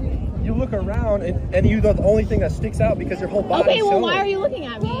 How, you look around and you're the only thing that sticks out because your whole body. Okay, well, why are you looking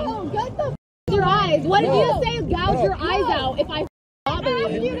at me? No, get the your eyes. What did you say is gouge your eyes out if I bother you? I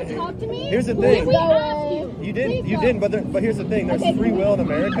asked you to talk to me. Here's the thing. We asked you. You didn't, but here's the thing. There's free will in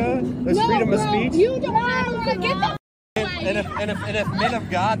America. There's freedom of speech. You don't get the And if men of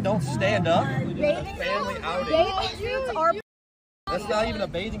God don't stand up, family outing. That's not even a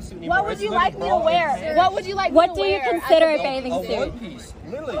bathing suit anymore. What would you like me to wear? What would you like? What do you consider a bathing suit? A one piece,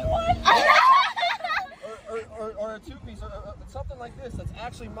 literally. or a two piece, or something like this. That's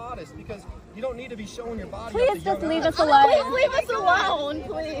actually modest because you don't need to be showing your body. Please just leave us alone. Please leave us alone,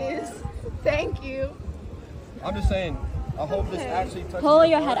 please. Thank you. I'm just saying. A homeless actually touches Pull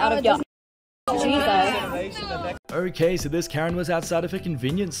your head out of your... Jesus. Okay, so this Karen was outside of a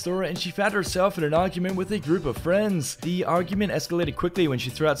convenience store and she found herself in an argument with a group of friends. The argument escalated quickly when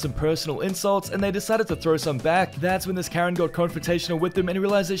she threw out some personal insults and they decided to throw some back. That's when this Karen got confrontational with them and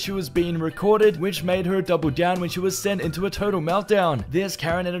realized that she was being recorded, which made her double down when she was sent into a total meltdown. This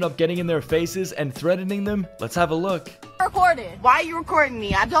Karen ended up getting in their faces and threatening them. Let's have a look. Recorded. Why are you recording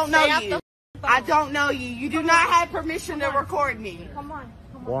me? I don't know you. I don't know you. You do not have permission to record me. Come on.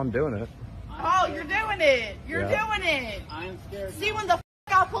 Well, I'm doing it. Oh, you're doing it. You're doing it. I am scared. See when the f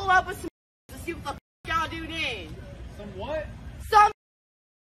I'll pull up with some to see what the f y'all do then. Some what? Some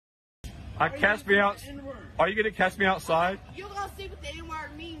Catch me out. Are you gonna catch me outside? You're gonna see what the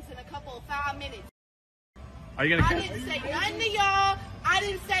N-word means in a couple of 5 minutes. Are you gonna I didn't say nothing to y'all. I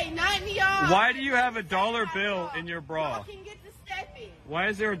didn't say nothing to y'all. Why do you have a dollar bill in your bra? Y'all can get to stepping. Why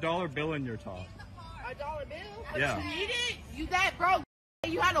is there a dollar bill in your top? A dollar bill? Yeah. You need it? You that broke?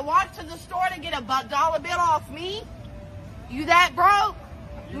 You had to walk to the store to get a dollar bill off me? You that broke?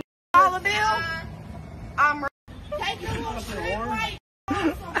 Dollar bill? I'm take your little shit right. You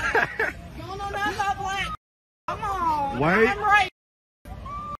don't know nothing about black. Come on. Why? I'm right.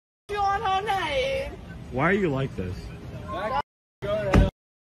 You on her name. Why are you like this?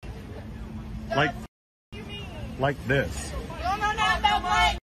 Like this. You don't know nothing about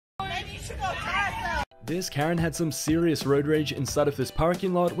black. Maybe you should go try some. This Karen had some serious road rage inside of this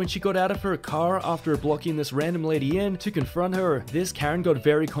parking lot when she got out of her car after blocking this random lady in to confront her. This Karen got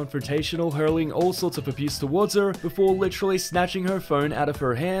very confrontational, hurling all sorts of abuse towards her before literally snatching her phone out of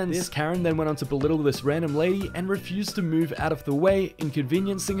her hands. This Karen then went on to belittle this random lady and refused to move out of the way,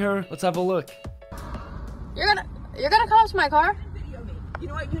 inconveniencing her. Let's have a look. You're gonna come to my car? You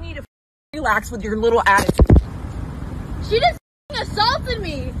know what? You need to relax with your little attitude. She just assaulted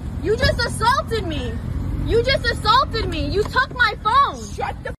me. You just assaulted me. You just assaulted me. You took my phone.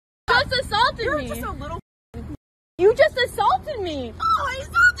 Shut the up. Just assaulted You're me. Just a little. You just assaulted me. Oh, I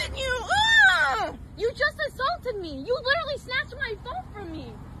assaulted you. You just assaulted me. You literally snatched my phone from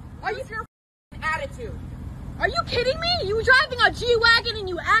me. Are you your attitude? Are you kidding me? You driving a G-Wagon and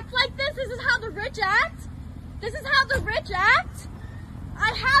you act like this? This is how the rich act? This is how the rich act?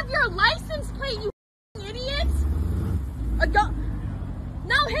 I have your license plate, you idiot.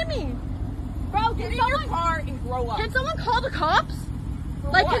 No, hit me. Bro, get in your car and grow up. Can someone call the cops?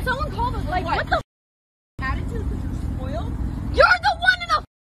 Like, can someone call the, like, what the attitude because you're spoiled? You're the one in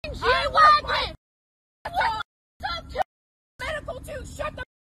a G-Wagon. Medical too. Shut the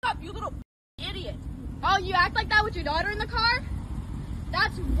up, you little idiot. Oh, you act like that with your daughter in the car?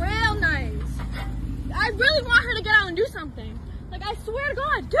 That's real nice. I really want her to get out and do something. Like, I swear to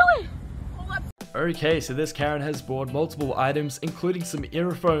God, do it. Okay, so this Karen has bought multiple items, including some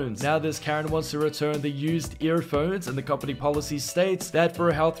earphones. Now this Karen wants to return the used earphones, and the company policy states that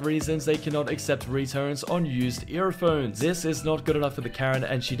for health reasons they cannot accept returns on used earphones. This is not good enough for the Karen,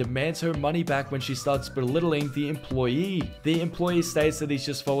 and she demands her money back when she starts belittling the employee. The employee states that he's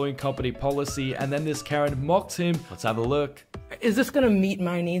just following company policy, and then this Karen mocked him. Let's have a look. Is this gonna meet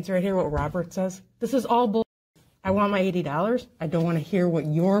my needs right here, what Robert says? This is all bull. I want my $80. I don't want to hear what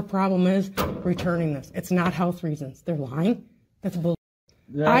your problem is returning this. It's not health reasons. They're lying. That's bull.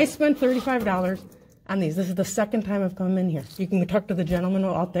 Yeah. I spent $35 on these. This is the second time I've come in here. You can talk to the gentleman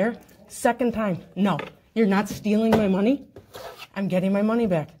out there. Second time. No, you're not stealing my money. I'm getting my money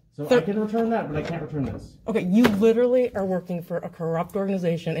back. So I can return that, but I can't return this. Okay, you literally are working for a corrupt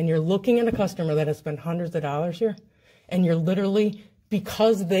organization, and you're looking at a customer that has spent hundreds of dollars here, and you're literally...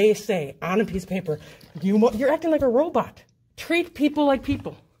 because they say on a piece of paper, you're acting like a robot. Treat people like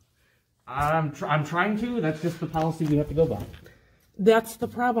people. I'm trying to. That's just the policy we have to go by. That's the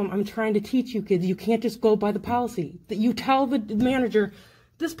problem. I'm trying to teach you kids. You can't just go by the policy. That you tell the manager,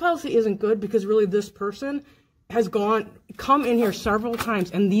 this policy isn't good because really this person has come in here several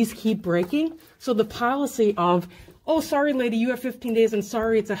times and these keep breaking. So the policy of, oh, sorry, lady, you have 15 days and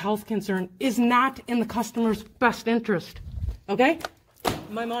sorry, it's a health concern is not in the customer's best interest. Okay?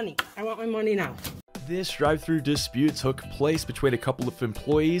 My money. I want my money now. This drive-thru dispute took place between a couple of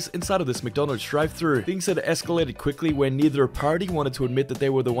employees inside of this McDonald's drive-thru. Things had escalated quickly when neither party wanted to admit that they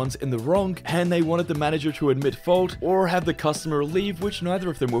were the ones in the wrong, and they wanted the manager to admit fault or have the customer leave, which neither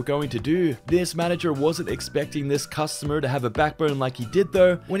of them were going to do. This manager wasn't expecting this customer to have a backbone like he did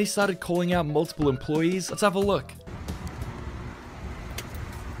though, when he started calling out multiple employees. Let's have a look.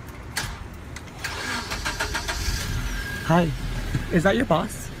 Hi, is that your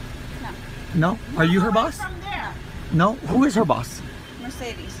boss? No. No? Are you her boss? From there. No? Who is her boss?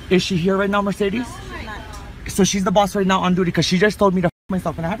 Mercedes. Is she here right now, Mercedes? No, she's not. So she's the boss right now on duty because she just told me to f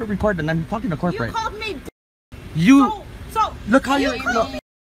myself and I have it recorded and I'm talking to corporate. You called me. You. So Look how you're...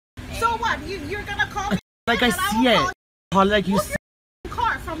 So what? You're gonna call me? Like I see it. Call like you see.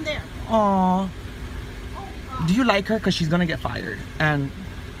 Car from there. Aww. Do you like her? Because she's gonna get fired. And...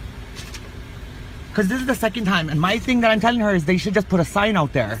 Because this is the second time. And my thing that I'm telling her is they should just put a sign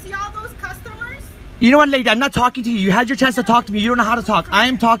out there. See all those customers? You know what, lady? I'm not talking to you. You had your chance to talk to me. You don't know how to talk. I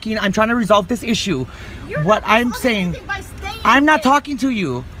am talking. I'm trying to resolve this issue. What I'm saying... I'm not talking to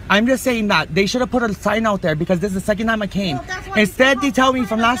you. I'm just saying that they should have put a sign out there because this is the second time I came. Instead, they tell me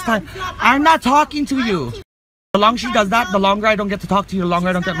from last time, I'm not talking to you. The longer she does that, the longer I don't get to talk to you, the longer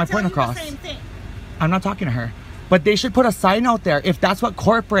I don't get my point across. I'm not talking to her. But they should put a sign out there if that's what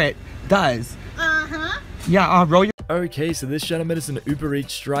corporate does. Yeah, roll your... Okay, so this gentleman is an Uber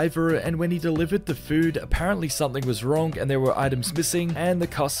Eats driver, and when he delivered the food, apparently something was wrong and there were items missing, and the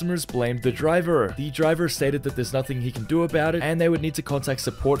customers blamed the driver. The driver stated that there's nothing he can do about it, and they would need to contact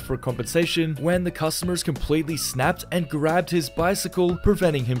support for compensation, when the customers completely snapped and grabbed his bicycle,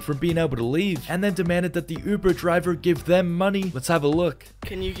 preventing him from being able to leave, and then demanded that the Uber driver give them money. Let's have a look.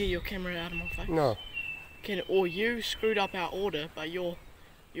 Can you get your camera out of my face? No. Or you screwed up our order, but you're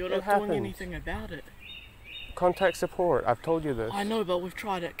not doing anything about it. Contact support. I've told you this. I know, but we've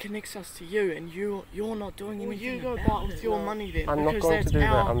tried. It connects us to you, and you're not doing anything about it. You go back with your money then. I'm not going to do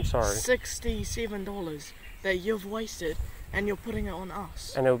that. I'm sorry. $67 that you've wasted, and you're putting it on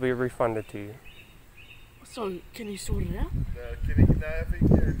us. And it'll be refunded to you. So, can you sort it out? Can you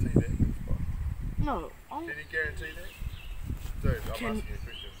guarantee that? No. Can you guarantee that? Dude, I'm asking you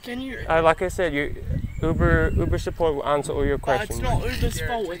questions. Can you? Like I said, Uber support will answer all your questions. It's not Uber's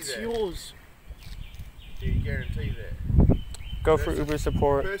fault. It's yours. Can you guarantee that? Go for Uber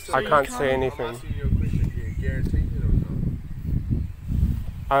support. I can't say anything. I'm asking you a question. Can you guarantee it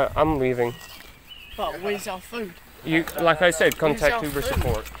or not? I'm leaving. But where's our food? You, like I said, contact Uber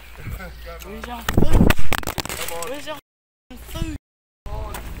support. Where's our food? Where's our food? I'm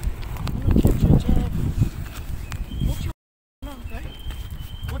gonna catch your job. What's your number, okay?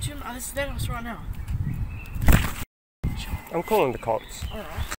 What's your number? It's us right now. I'm calling the cops.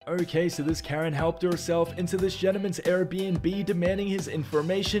 Okay, so this Karen helped herself into this gentleman's Airbnb, demanding his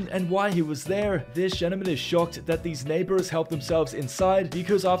information and why he was there. This gentleman is shocked that these neighbors helped themselves inside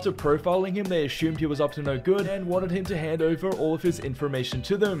because after profiling him, they assumed he was up to no good and wanted him to hand over all of his information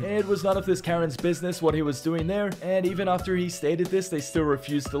to them. It was none of this Karen's business what he was doing there, and even after he stated this, they still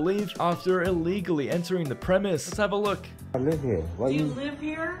refused to leave after illegally entering the premise. Let's have a look. I live here. Why you live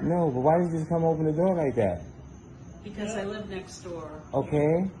here? No, but why did you just come open the door like that? Because I live next door.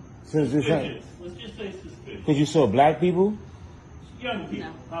 Okay. So is this Let's just say suspicious. because you saw black people? Young people.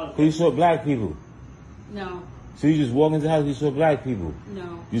 No. Because you saw black people? No. So you just walked into the house and you saw black people?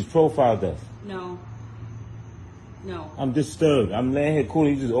 No. You just profiled us? No. No. I'm disturbed. I'm laying here cool.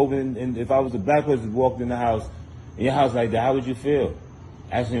 You just opened, and if I was a black person walked in the house, in your house like that, how would you feel?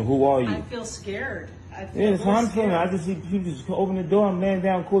 Asking who are you? I feel scared. Yeah, that's how I'm feeling. I just see people just open the door. I'm laying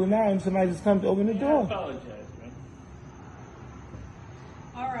down cooling out, and somebody just comes to open the door. I apologize, man.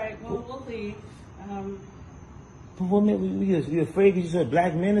 All right, well, we'll leave. But what made you afraid because you saw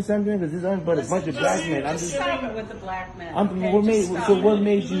black men or something? Because there's only but a bunch of black men. I'm just starting with the black men. What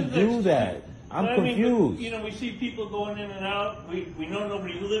made you do that? I'm confused. You know, we see people going in and out. We know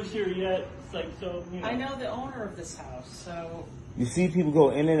nobody lives here yet. It's like, so, you know. I know the owner of this house, so. You see people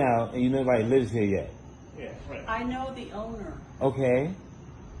go in and out, and you know nobody lives here yet. Yeah, right. I know the owner. Okay.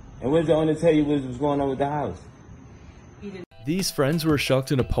 And when did the owner tell you what was going on with the house? These friends were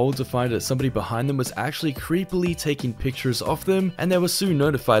shocked and appalled to find that somebody behind them was actually creepily taking pictures of them, and they were soon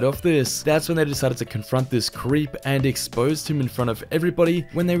notified of this. That's when they decided to confront this creep and exposed him in front of everybody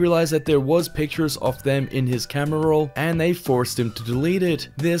when they realized that there was pictures of them in his camera roll, and they forced him to delete it.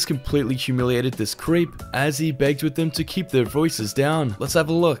 This completely humiliated this creep as he begged with them to keep their voices down. Let's have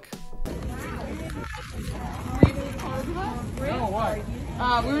a look.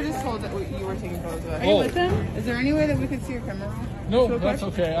 We were just told that you were taking photos of us. Are you with them? Is there any way that we could see your camera roll? No, that's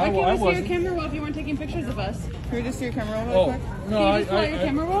okay. Why can't we see your camera roll if you weren't taking pictures of us? Can we just see your camera roll real quick? No, can you just pull out your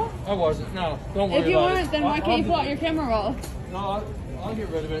camera roll? I wasn't. No, don't worry If you about want, it. then why can't you pull out your camera roll? No, I'll get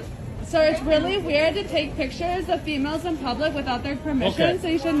rid of it. Sir, it's really weird to take pictures of females in public without their permission, Okay. so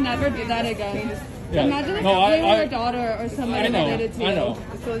you should never do that again. Yeah. Imagine if No, you were your daughter or somebody I know, related to you. I know.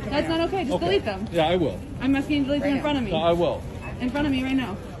 That's not okay. Just Okay. delete them. Yeah, I will. I'm asking you to delete them in front of me. No, I will. In front of me right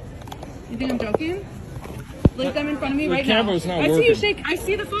now. You think I'm joking? Delete them in front of me The right now. camera's not I see you working. shake. I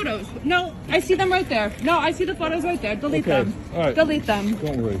see the photos. No, I see them right there. No, I see the photos right there. Delete Okay. them. All right. Delete them.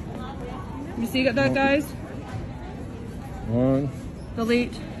 Don't worry. You see that, guys? One.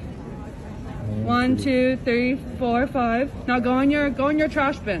 Delete. 1, 2, 3, 4, 5. Now go in your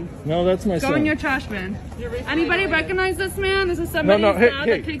trash bin. No, that's my son. Go in your trash bin. Anybody recognize this man? This is somebody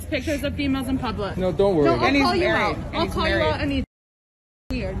that takes pictures of females in public. No, don't worry. No, I'll call you out. I'll call you out and he's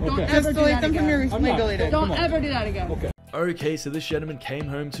weird. Don't ever delete them from your Don't ever do that again. Okay. Okay, so this gentleman came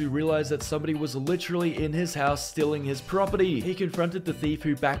home to realize that somebody was literally in his house stealing his property. He confronted the thief,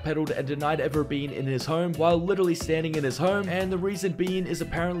 who backpedaled and denied ever being in his home while literally standing in his home, and the reason being is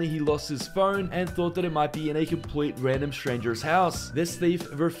apparently he lost his phone and thought that it might be in a complete random stranger's house. This thief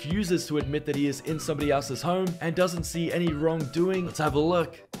refuses to admit that he is in somebody else's home and doesn't see any wrongdoing. Let's have a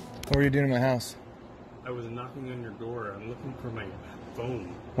look. What were you doing in my house? I was knocking on your door. I'm looking for my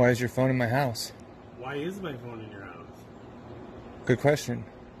phone. Why is your phone in my house? Why is my phone in your house? Good question.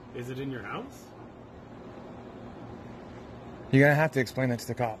 Is it in your house? You're gonna have to explain that to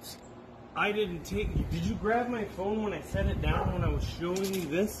the cops. I didn't take... Did you grab my phone when I set it down when I was showing you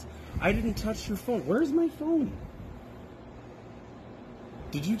this? I didn't touch your phone. Where's my phone?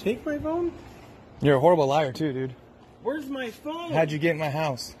 Did you take my phone? You're a horrible liar too, dude. Where's my phone? How'd you get in my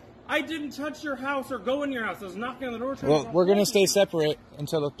house? I didn't touch your house or go in your house. I was knocking on the door. Well, we're gonna stay separate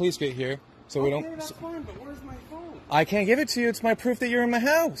until the police get here, so we don't... Okay, that's fine, but where's my phone? I can't give it to you. It's my proof that you're in my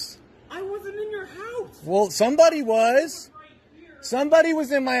house. I wasn't in your house. Well, somebody was. Somebody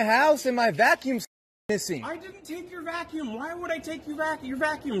was in my house and my vacuum's missing. I didn't take your vacuum. Why would I take your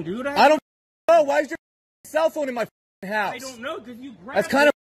vacuum, dude? I don't know. Why is your cell phone in my house? I don't know. Did you grab That's kind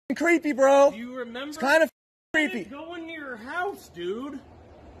of creepy, bro. Do you remember? It's kind of creepy. Go into your house, dude.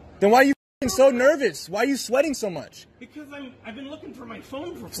 Then why are you so nervous? Why are you sweating so much? Because I've been looking for my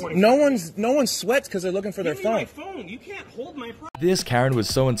phone for 40 No one sweats because they're looking for their phone. My phone. You can't hold my phone. This Karen was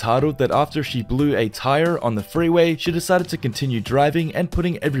so entitled that after she blew a tire on the freeway, she decided to continue driving and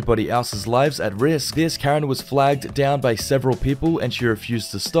putting everybody else's lives at risk. This Karen was flagged down by several people and she refused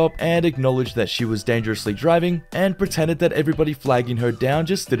to stop and acknowledged that she was dangerously driving and pretended that everybody flagging her down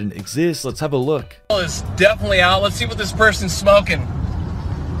just didn't exist. Let's have a look. It's definitely out. Let's see what this person's smoking.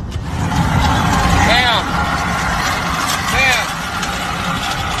 Damn.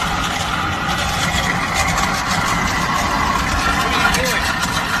 What are you doing?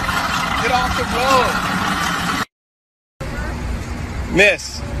 Get off the road.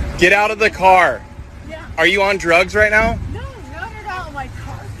 Miss, get out of the car. Yeah. Are you on drugs right now? No, not at all. My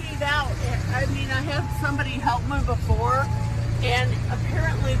car gave out. I mean, I had somebody help me before, and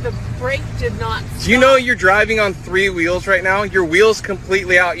apparently the brake did not stop. Do you know you're driving on 3 wheels right now? Your wheel's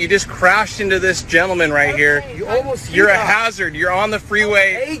completely out. You just crashed into this gentleman right here. You almost You're a hazard. You're on the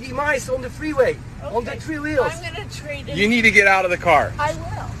freeway. 80 miles on the freeway. Okay. On the 3 wheels. I'm going to trade it. You need to get out of the car. I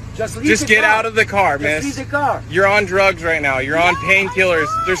will. Just get out of the car, miss. Leave the car. You're on drugs right now. You're on painkillers.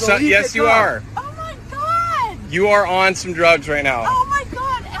 There's some. Yes, you are. Oh my God. You are on some drugs right now. Oh my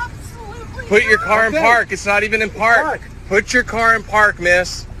God, absolutely. Put your car in park. It's not even in park. Put your car in park,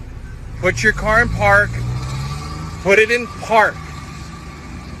 miss. Put your car in park. Put it in park.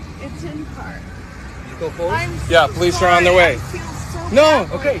 It's in park. You go forward? Yeah, police are on their way. No.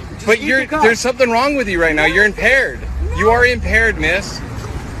 Okay. But there's something wrong with you right now. You're impaired. You are impaired, miss.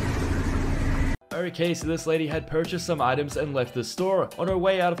 Okay, so this lady had purchased some items and left the store. On her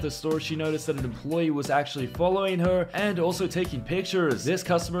way out of the store, she noticed that an employee was actually following her and also taking pictures. This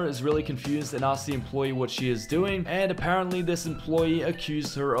customer is really confused and asked the employee what she is doing, and apparently this employee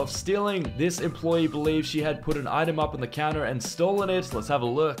accused her of stealing. This employee believes she had put an item up on the counter and stolen it. Let's have a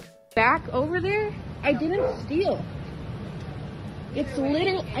look. Back over there, I didn't steal. It's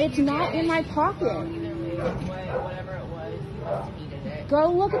literally, it's not in my pocket. Whatever it was, you must have needed it.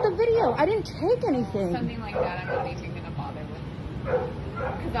 Go look at the video. I didn't take anything. Something like that, I'm not even going to bother with.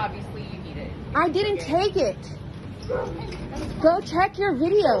 Because obviously you need it. I didn't take it. Go check your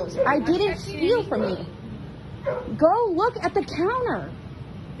videos. I didn't steal from you. Go look at the counter.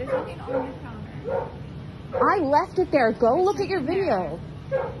 There's nothing on the counter. I left it there. Go look at your video.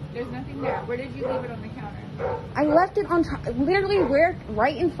 There's nothing there. Where did you leave it on the counter? I left it on literally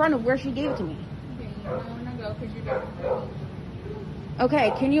right in front of where she gave it to me. Okay, you don't want to go because you're done.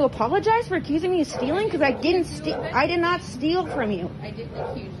 Okay, can you apologize for accusing me of stealing? Because I didn't steal. I did not steal from you. I didn't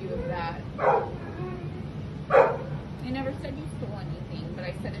accuse you of that. I never said you stole anything, but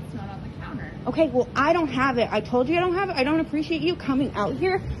I said it's not on the counter. Okay, well, I don't have it. I told you I don't have it. I don't appreciate you coming out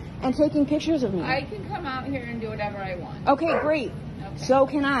here and taking pictures of me. I can come out here and do whatever I want. Okay, great. Okay. So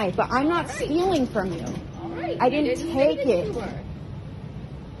can I, but I'm not stealing from you. All right. I didn't take it.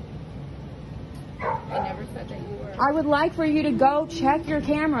 I never said that you were. I would like for you to go check your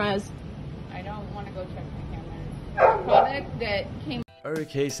cameras. I don't want to go check my cameras. Product that came.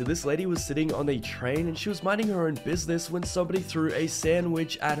 Okay, so this lady was sitting on a train and she was minding her own business when somebody threw a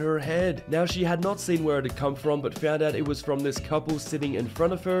sandwich at her head. Now, she had not seen where it had come from, but found out it was from this couple sitting in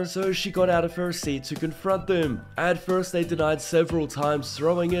front of her, so she got out of her seat to confront them. At first, they denied several times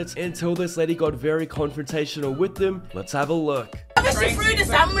throwing it, until this lady got very confrontational with them. Let's have a look. Obviously through the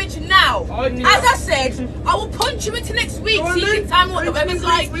sandwich now. As I said, I will punch you into next week so you can tell me what the weather's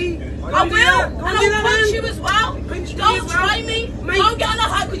like. I will, and I will punch you as well. Don't try me. Don't get on a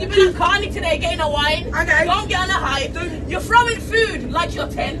high, because you've been at Carney today getting a wine. Okay. Don't get on a high. You're throwing food like you're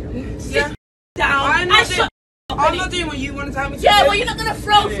 10. Sit down and shut. I'm not doing what you want to tell me to do. Yeah, well, you're not going to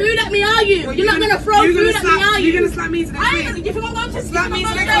throw food at me, are you? You're not going to throw food at me, are you? You're going to slap me to next week. You think I'm going to slap me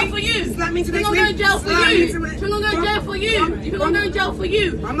to jail for you? Slap me to next week. I'm going to jail for you. You think I'm going to jail for you? You think I'm going to jail for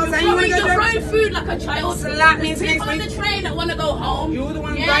you? I'm not saying you want to go jail. You're throwing food like a child. Slap me to next week. People on the train that want to go home. You're the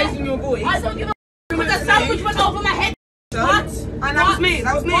one raising your voice. I don't give a but the sandwich went over my head. What? And that was me.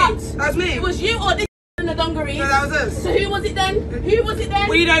 That was me. That was me. It was you or this in the dungaree? No, that was us. So who was it then? Who was it then?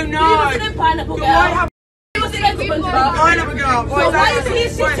 We don't know. Who was it then, Pineapple Girl? Pineapple Girl. So why is he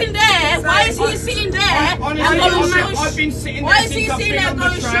sitting there? Why is he sitting there and going shush? I've been sitting there. Why is he sitting there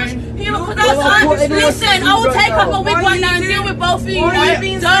going shush? Listen, I will take off my wig right now and deal with both of you. Don't let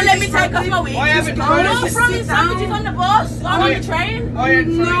me take off my wig. Don't throw me sandwiches on the bus, on the train. No,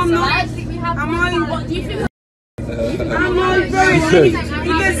 I'm not. What do you think? I'm not very.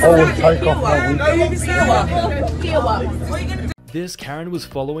 This Karen was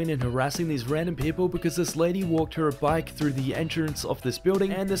following and harassing these random people because this lady walked her bike through the entrance of this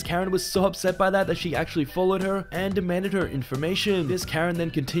building, and this Karen was so upset by that she actually followed her and demanded her information. This Karen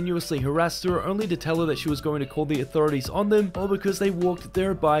then continuously harassed her, only to tell her that she was going to call the authorities on them, all because they walked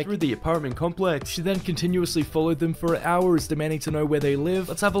their bike through the apartment complex. She then continuously followed them for hours, demanding to know where they live.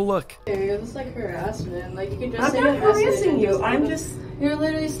 Let's have a look. It was like harassment. Like, you can just say I'm not harassing you. I'm just... You're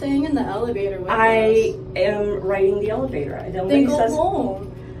literally staying in the elevator with us. I am riding the elevator. Then go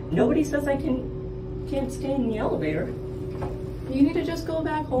home. Nobody says I can't stay in the elevator. You need to just go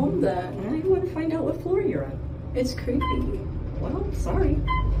back home then. I want to find out what floor you're on. It's creepy. Well, sorry.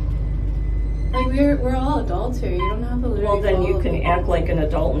 Like, we're all adults here. You don't have to literally. Well, then you can act like an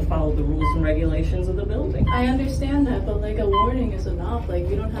adult and follow the rules and regulations of the building. I understand that, but like a warning is enough. Like,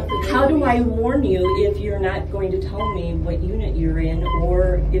 you don't have to. How do I warn you if you're not going to tell me what unit you're in,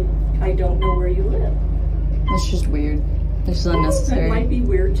 or if I don't know where you live? That's just weird. It's just unnecessary. It might be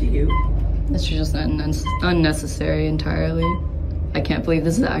weird to you. It's just unnecessary entirely. I can't believe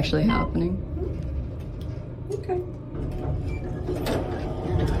this is actually happening. Okay.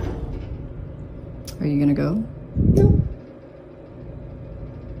 Are you gonna go? No.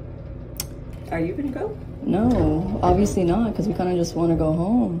 Are you gonna go? No, obviously not, because we kind of just want to go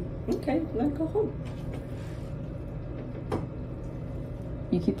home. Okay, let's go home.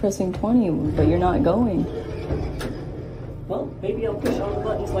 You keep pressing 20, but you're not going. Well, maybe I'll push all the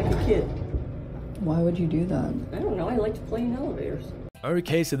buttons like a kid. Why would you do that? I don't know, I like to play in elevators.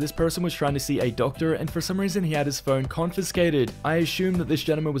 Okay, so this person was trying to see a doctor, and for some reason he had his phone confiscated. I assume that this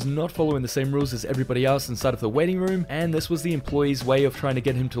gentleman was not following the same rules as everybody else inside of the waiting room, and this was the employee's way of trying to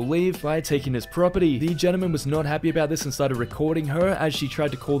get him to leave by taking his property. The gentleman was not happy about this and started recording her as she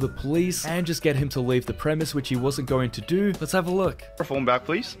tried to call the police and just get him to leave the premise, which he wasn't going to do. Let's have a look. Your phone back,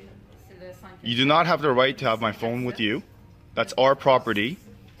 please. You do not have the right to have my phone with you. That's our property.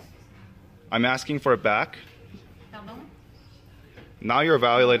 I'm asking for it back. Now you're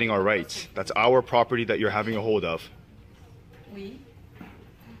violating our rights. That's our property that you're having a hold of. Oui.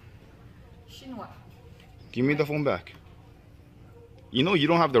 Chinois. Give me the phone back. You know you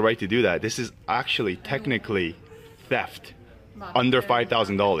don't have the right to do that. This is actually technically theft. Under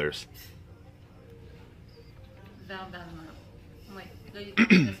 $5,000.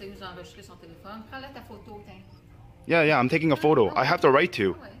 Yeah, I'm taking a photo. I have the right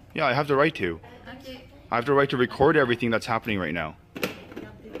to. Yeah, I have the right to. I have the right to record everything that's happening right now.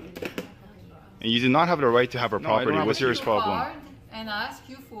 And you do not have the right to have our property. What's your problem? And ask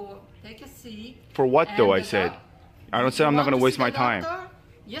you for take a seat. For what though, I said? I don't say I'm not going to waste my time.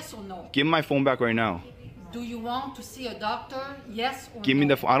 Yes or no? Give me my phone back right now. Do you want to see a doctor? Yes or no? Give me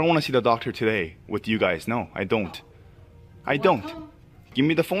the phone. I don't want to see the doctor today with you guys. No, I don't. I don't. Give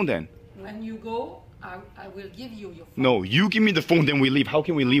me the phone then. When you go, I will give you your phone. No, you give me the phone, then we leave. How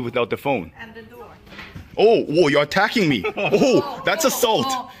can we leave without the phone? And the door. Oh, whoa, you're attacking me. Oh, that's assault.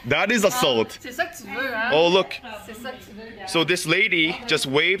 That is assault. C'est ça que tu veux, hein? Oh, look. C'est ça que tu veux. So this lady just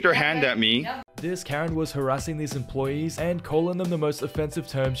waved her hand at me. This Karen was harassing these employees and calling them the most offensive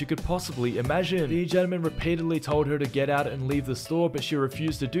terms you could possibly imagine. The gentleman repeatedly told her to get out and leave the store, but she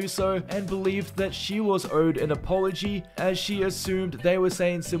refused to do so and believed that she was owed an apology, as she assumed they were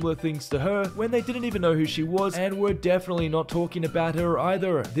saying similar things to her when they didn't even know who she was and were definitely not talking about her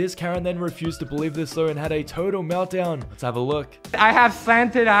either. This Karen then refused to believe this though and had a total meltdown. Let's have a look. I have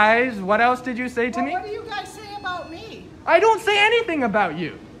slanted eyes. What else did you say to me? What do you guys say about me? I don't say anything about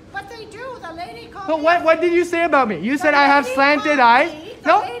you. But they do. The lady called So me. what did you say about me? You said I have slanted eyes.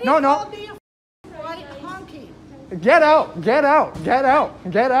 No. Get out, get out, get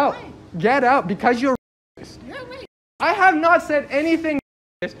out, get out, get out, because you're racist. I have not said anything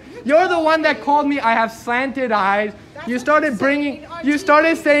racist. You're the one that called me I have slanted eyes. You started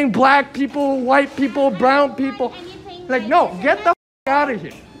saying black people, white people, brown people. Like, no, get the out of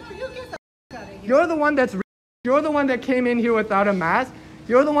here. You're the one that's racist. You're the one that came in here without a mask.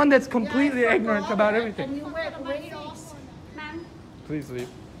 You're the one that's completely ignorant about everything. Please leave.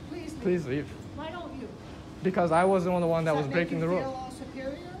 Please leave. Why don't you? Because I wasn't the one that was breaking the rules.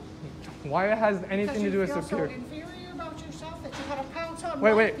 Why it has anything to do with superior? So inferior about yourself that you gotta pounce on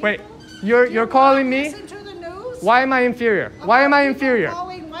Wait. You're calling me? Why am I inferior? Why am I inferior?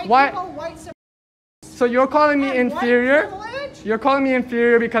 Why? So you're calling me inferior? You're calling me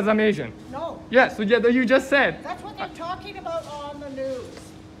inferior because I'm Asian? No. Yes, you just said. That's what they're talking about on the news.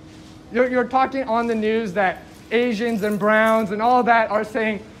 You're talking on the news that Asians and browns and all that are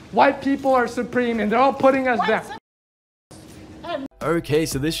saying white people are supreme and they're all putting us down. Okay,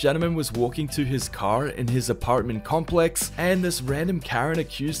 so this gentleman was walking to his car in his apartment complex, and this random Karen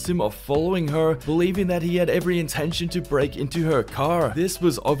accused him of following her, believing that he had every intention to break into her car. This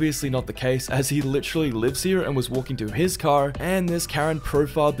was obviously not the case, as he literally lives here and was walking to his car, and this Karen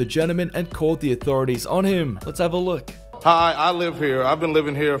profiled the gentleman and called the authorities on him. Let's have a look. Hi, I live here. I've been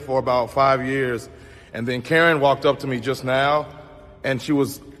living here for about 5 years, and then Karen walked up to me just now, and she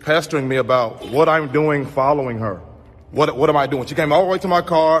was pestering me about what I'm doing following her. What am I doing? She came all the way to my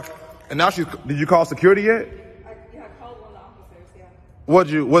car, and now she's. Did you call security yet? Yeah, I called one of the officers,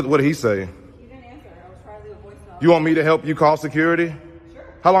 yeah. What did he say? He didn't answer. I was trying to leave a voicemail. You want me to help you call security? Sure.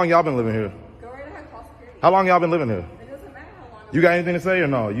 How long y'all been living here? Go right ahead, call security. How long y'all been living here? It doesn't matter how long. You got anything to say or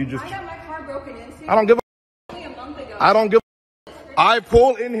no? You just. I got my car broken into. I don't give a. Only a month ago. I don't give a. I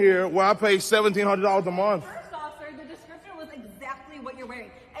pull in here where I pay $1,700 a month. First off, sir, the description was exactly what you're wearing,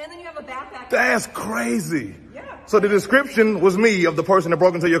 and then you have a backpack. That's crazy. So the description was me of the person that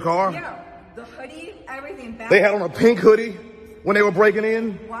broke into your car? Yeah, the hoodie, everything. They had on a pink hoodie when they were breaking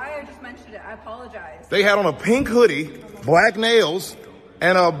in? Why I just mentioned it, I apologize. They had on a pink hoodie, black nails,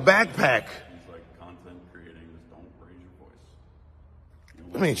 and a backpack.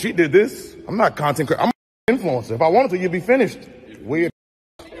 I mean, she did this. I'm not content creator. I'm an influencer. If I wanted to, you'd be finished. Weird.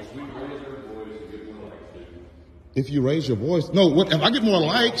 If you raise your voice. No, what if I get more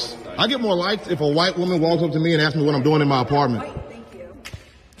likes? I get more likes if a white woman walks up to me and asks me what I'm doing in my apartment. White, thank you.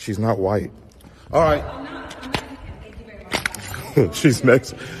 She's not white. All right. She's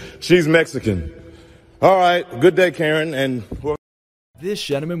Mexican. All right. Good day, Karen. And this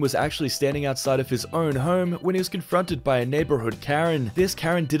gentleman was actually standing outside of his own home when he was confronted by a neighborhood Karen. This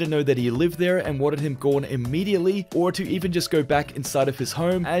Karen didn't know that he lived there and wanted him gone immediately, or to even just go back inside of his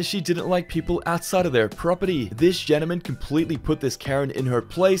home, as she didn't like people outside of their property. This gentleman completely put this Karen in her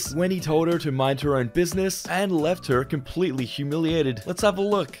place when he told her to mind her own business and left her completely humiliated. Let's have a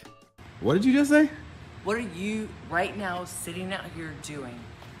look. What did you just say? What are you right now sitting out here doing?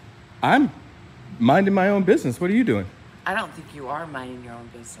 I'm minding my own business. What are you doing? I don't think you are minding your own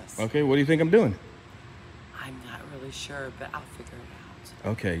business. Okay, what do you think I'm doing? I'm not really sure, but I'll figure it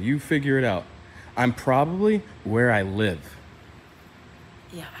out. Okay, you figure it out. I'm probably where I live.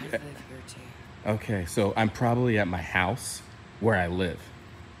 Yeah, I live here too. Okay, so I'm probably at my house where I live.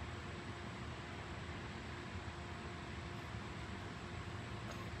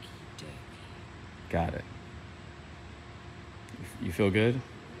 Got it. You feel good?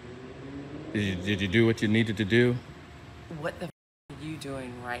 Did you do what you needed to do? What the are you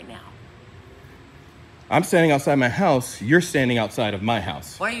doing right now? I'm standing outside my house. You're standing outside of my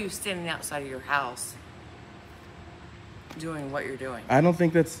house. Why are you standing outside of your house doing what you're doing? I don't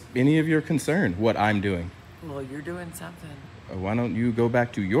think that's any of your concern, what I'm doing. Well, you're doing something. Why don't you go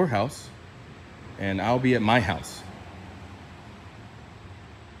back to your house and I'll be at my house?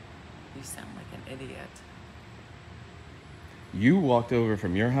 You sound like an idiot. You walked over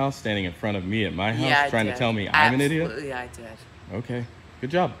from your house, standing in front of me at my house, trying to tell me I'm an idiot? Absolutely, I did. Okay, good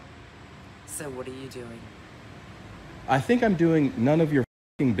job. So what are you doing? I think I'm doing none of your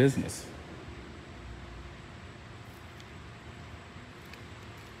f***ing business.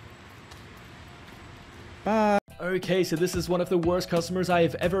 Bye. Okay, so this is one of the worst customers I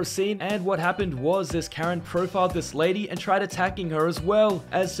have ever seen, and what happened was this Karen profiled this lady and tried attacking her as well.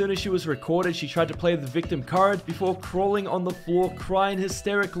 As soon as she was recorded, she tried to play the victim card before crawling on the floor, crying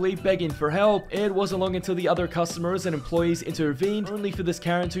hysterically, begging for help. It wasn't long until the other customers and employees intervened, only for this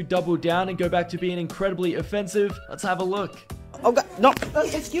Karen to double down and go back to being incredibly offensive. Let's have a look. Oh God, no,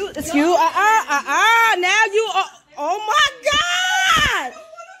 excuse, now you are, oh my God!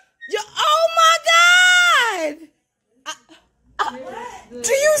 Oh my God!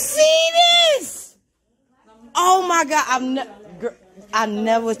 Do you see this? Oh my God, I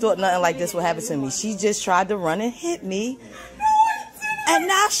never thought nothing like this would happen to me. She just tried to run and hit me. And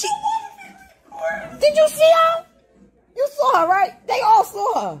now she, did you see her? You saw her, right? They all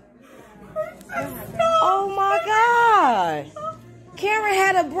saw her. Oh my God. Karen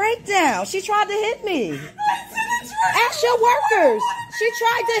had a breakdown. She tried to hit me. Ask your workers. She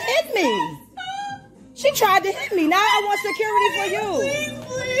tried to hit me. She tried to hit me. Now I want security for you.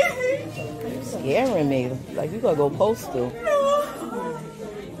 You're scaring me. Like you gotta go postal.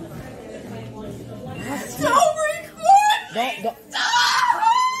 Don't record.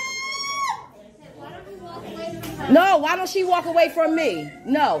 No, why don't she walk away from me?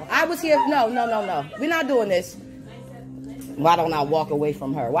 No, I was here. No. We're not doing this. Why don't I walk away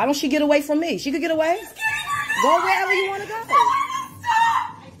from her? Why don't she get away from me? She could get away. Go wherever you want to go.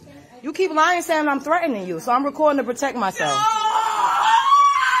 You keep lying saying I'm threatening you, so I'm recording to protect myself.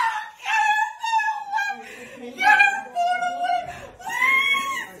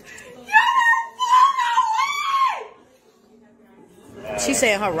 She's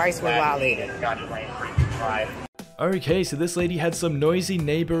saying her rights were violated. Okay, so this lady had some noisy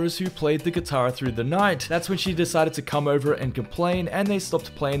neighbors who played the guitar through the night. That's when she decided to come over and complain, and they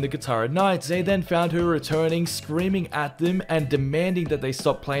stopped playing the guitar at night. They then found her returning, screaming at them and demanding that they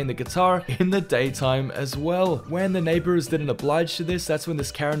stop playing the guitar in the daytime as well. When the neighbors didn't oblige to this, that's when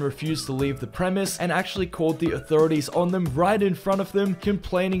this Karen refused to leave the premise and actually called the authorities on them right in front of them,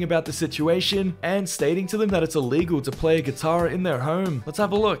 complaining about the situation and stating to them that it's illegal to play a guitar in their home. Let's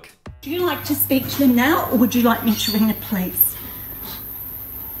have a look. Do you like to speak to them now, or would you like me to ring the police?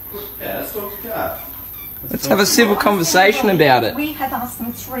 Yeah, let's talk to God. Let's have a civil conversation about it. We have asked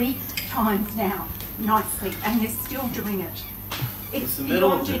them 3 times now, nicely, and they're still doing it. It's the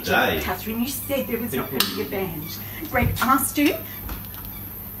middle of the day. Catherine, you said there was not going to be a band. Greg asked you,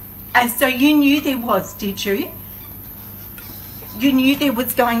 and so you knew there was, did you? You knew there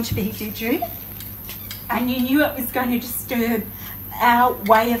was going to be, did you? And you knew it was going to disturb our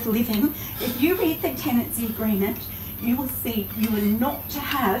way of living. If you read the tenancy agreement, you will see you are not to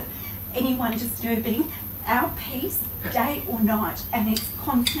have anyone disturbing our peace day or night, and it's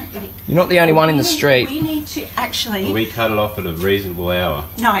constantly. You're not the only one in the street. We need to actually. We cut it off at a reasonable hour.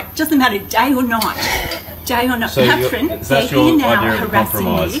 No, it doesn't matter day or night. Day or night. So Catherine, that's they're your here now idea of harassing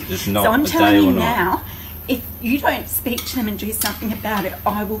compromise. you. It's not so I'm a telling day you or not. now, if you don't speak to them and do something about it,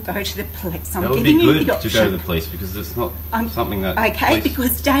 I will go to the police. I'm That would giving be you good the to option. go to the police because it's not something that. Okay, police...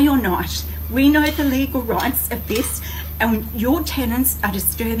 because day or night, we know the legal rights of this, and your tenants are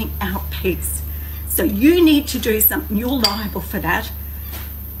disturbing our peace. So you need to do something. You're liable for that.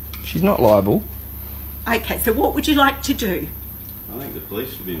 She's not liable. Okay, so what would you like to do? I think the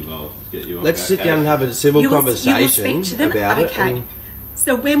police should be involved. Get you. Let's sit down and have a civil conversation about it. Okay.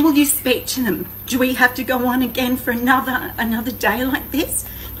 So when will you speak to them? Do we have to go on again for another day like this?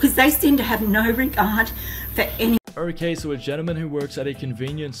 Because they seem to have no regard for any. Okay, so a gentleman who works at a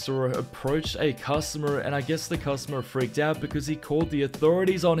convenience store approached a customer, and I guess the customer freaked out because he called the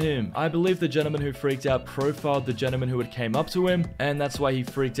authorities on him. I believe the gentleman who freaked out profiled the gentleman who had came up to him, and that's why he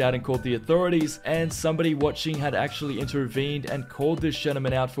freaked out and called the authorities, and somebody watching had actually intervened and called this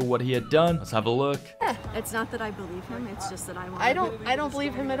gentleman out for what he had done. Let's have a look. Yeah, it's not that I believe him, it's just that I want I don't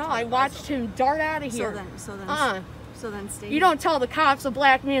believe him at all. I watched him dart out of here. So then stay You don't tell the cops a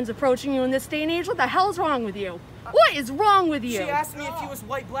black man's approaching you in this day and age. What the hell's wrong with you? What is wrong with you? She asked me if he was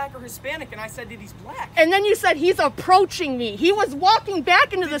white, black, or Hispanic, and I said that he's black. And then you said he's approaching me. He was walking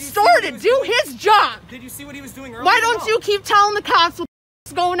back into the store to do his job. Did you see what he was doing earlier? Why don't you keep telling the cops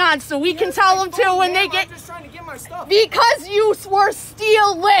what's going on so we can tell them too when they get... I'm just trying to get my stuff. Because you were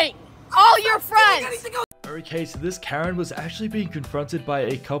stealing all your friends. Okay, so this Karen was actually being confronted by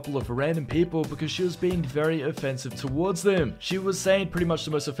a couple of random people because she was being very offensive towards them. She was saying pretty much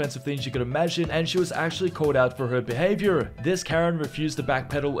the most offensive things you could imagine, and she was actually called out for her behavior. This Karen refused to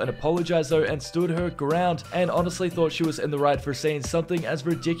backpedal and apologize though, and stood her ground, and honestly thought she was in the right for saying something as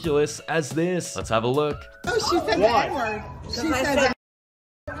ridiculous as this. Let's have a look. Oh, she said the N-word. She said that.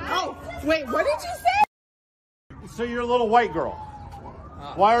 Oh, wait, what did you say? So you're a little white girl.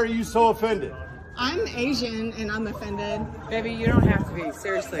 Why are you so offended? I'm Asian and I'm offended. Baby, you don't have to be,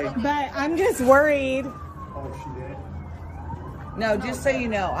 seriously. But I'm just worried. No, just so you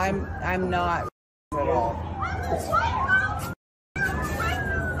know, I'm not at all.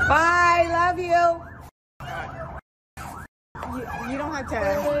 Bye, love you. You don't have to.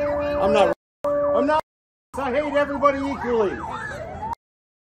 I'm not. I hate everybody equally.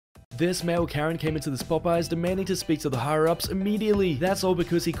 This male Karen came into this Popeyes demanding to speak to the higher-ups immediately. That's all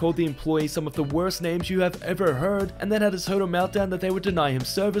because he called the employees some of the worst names you have ever heard, and then had a total meltdown that they would deny him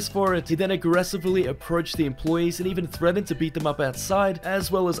service for it. He then aggressively approached the employees and even threatened to beat them up outside,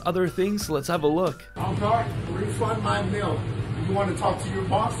 as well as other things. Let's have a look. I'm sorry, refund my meal. You want to talk to your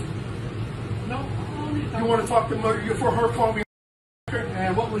boss? No. You want to talk to her for her calling me?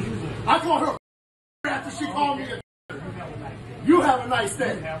 And what was you doing? I called her after she called me. You have a nice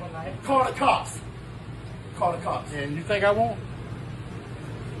day. Call the cops. Call the cops. And you think I won't?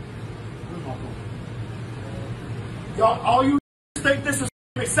 Y'all, all you think this is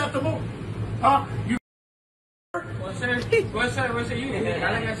acceptable? Huh? You. Well, sir, you like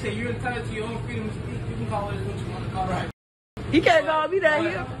I said, you're entitled to your own freedom to speak. You can call it what you want to call it. He can't call me that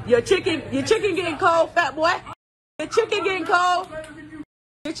here. Your chicken getting cold, fat boy. Your chicken getting cold.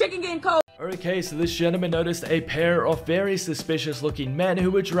 Your chicken getting cold. Okay, so this gentleman noticed a pair of very suspicious looking men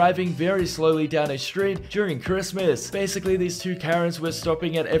who were driving very slowly down a street during Christmas. Basically, these two Karens were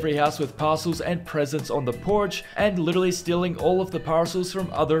stopping at every house with parcels and presents on the porch and literally stealing all of the parcels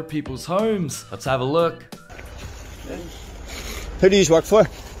from other people's homes. Let's have a look. Who do you work for?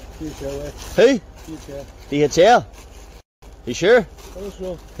 Who? DHL. You sure?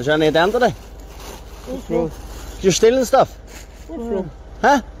 Is there any identity? You're stealing stuff?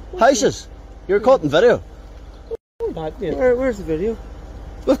 Huh? Houses? You're caught in video. Where's the video?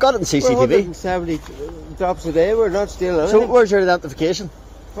 We've got it in CCTV. 170 drops a day, we're not stealing anything. So where's your identification?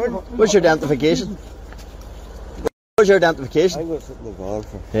 Where's your identification? Where's your identification? I'm going to sit in the van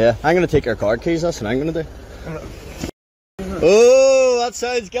for... Yeah, I'm going to take your card keys, that's what I'm going to do. Oh, that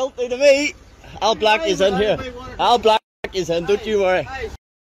sounds guilty to me. I'll black you in here. I'll black you in, don't you worry.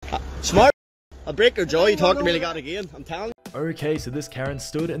 Smart. I'll break your jaw, you talk to me like that again, I'm telling you. Okay, so this Karen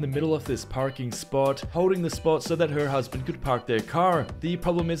stood in the middle of this parking spot, holding the spot so that her husband could park their car. The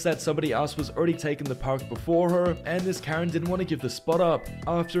problem is that somebody else was already taking the park before her, and this Karen didn't want to give the spot up.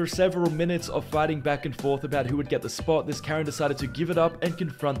 After several minutes of fighting back and forth about who would get the spot, this Karen decided to give it up and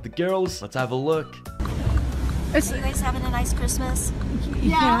confront the girls. Let's have a look. Are you guys having a nice Christmas?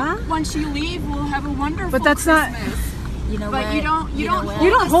 Yeah. Once you leave, we'll have a wonderful But that's Christmas. You know but what? you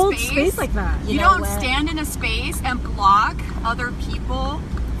don't hold space like that. You don't stand in a space and block other people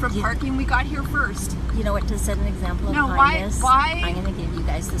from parking. We got here first. You know what? To set an example of kindness, I'm going to give you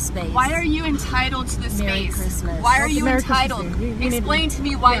guys the space. Why are you entitled to the space? Merry Christmas. Why are you entitled? Explain to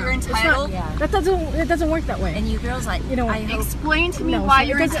me why you're entitled. That doesn't work that way. And you girls, explain to me why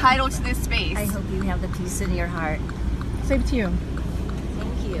you're entitled to this space. I hope you have the peace in your heart. Same to you.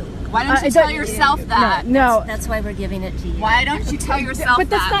 Why don't you tell yourself that? No. That's why we're giving it to you. Why don't you tell yourself that? But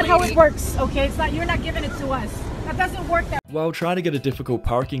that's not how it works, okay? It's not. You're not giving it to us. That doesn't work that way. While trying to get a difficult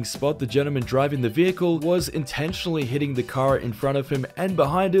parking spot, the gentleman driving the vehicle was intentionally hitting the car in front of him and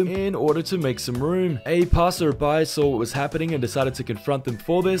behind him in order to make some room. A passerby saw what was happening and decided to confront them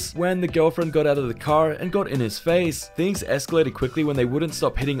for this when the girlfriend got out of the car and got in his face. Things escalated quickly when they wouldn't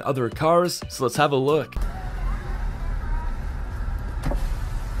stop hitting other cars, so let's have a look.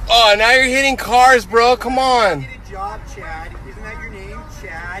 Oh, now you're hitting cars, bro. Come on. Get a job, Chad. Isn't that your name,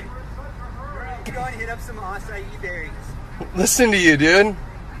 Chad? You go and hit up some acai berries. Listen to you, dude.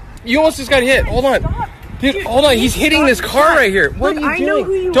 You almost just got hit. Hold on. Dude, hold on. He's hitting this car right here. What are you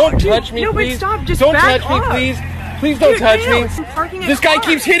doing? Don't touch me, please. Don't touch me, please. Please don't touch me. This guy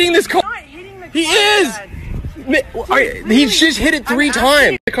keeps hitting this car. He is. He's just hit it 3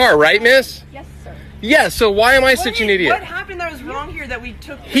 times. The car, right, miss? Yes, sir. Yeah, so why am I such an idiot? What happened that was wrong here that we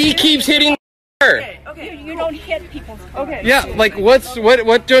took? He keeps hitting the car. Okay. You don't hit people's cars. Okay. Yeah, like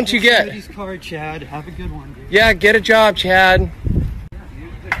what don't you get? Somebody's car, Chad. Have a good one, dude. Yeah, get a job, Chad.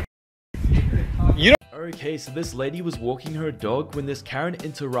 Okay, so this lady was walking her dog when this Karen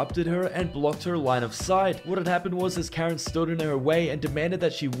interrupted her and blocked her line of sight. What had happened was this Karen stood in her way and demanded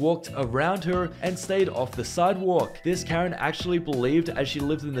that she walked around her and stayed off the sidewalk. This Karen actually believed, as she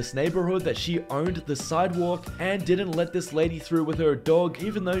lived in this neighborhood, that she owned the sidewalk and didn't let this lady through with her dog,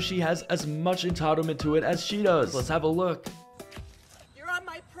 even though she has as much entitlement to it as she does. Let's have a look. You're on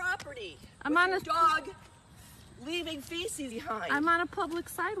my property. I'm on a dog. Leaving feces behind. I'm on a public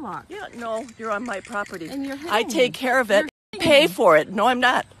sidewalk. Yeah, no, you're on my property. And you're hitting I take me. care of it. Pay for it. No, I'm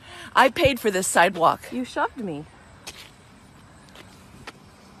not. I paid for this sidewalk. You shoved me.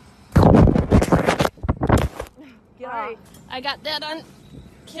 Sorry. I got that on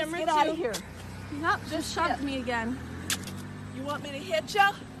camera too. Get out of here. Nope, just shoved me again. You want me to hit you?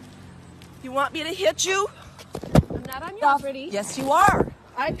 You want me to hit you? I'm not on your property. Yes, you are.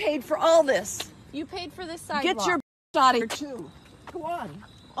 I paid for all this. You paid for this sidewalk. Get your out of here too. Come on.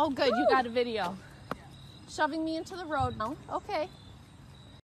 Oh, good. You got a video. Shoving me into the road. No? Okay.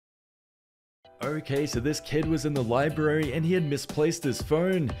 Okay, so this kid was in the library and he had misplaced his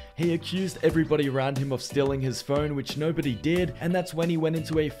phone. He accused everybody around him of stealing his phone, which nobody did, and that's when he went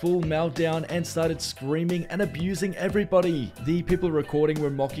into a full meltdown and started screaming and abusing everybody. The people recording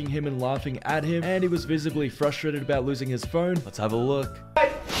were mocking him and laughing at him, and he was visibly frustrated about losing his phone. Let's have a look.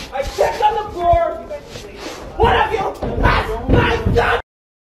 I checked on the floor. What have you done?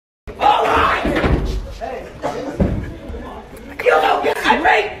 All right. Hey. You don't get. I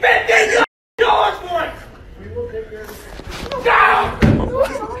paid $50 for it. We will take care of it. No!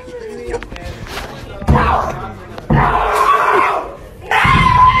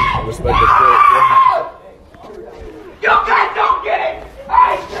 You guys don't get it.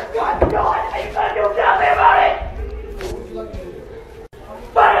 I just got to know it. Are you gonna do something about it?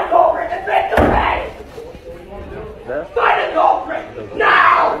 Find a culprit and take the pay. Find a culprit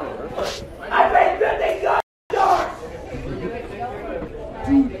now. I paid $50.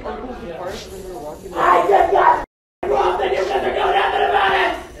 I just got robbed and you guys are doing nothing about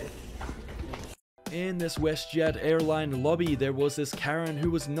it! In this WestJet airline lobby, there was this Karen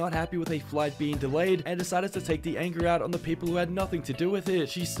who was not happy with a flight being delayed and decided to take the anger out on the people who had nothing to do with it.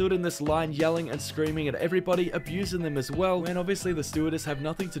 She stood in this line yelling and screaming at everybody, abusing them as well, and obviously the stewardess have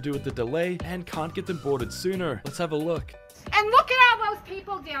nothing to do with the delay and can't get them boarded sooner. Let's have a look. And look at all those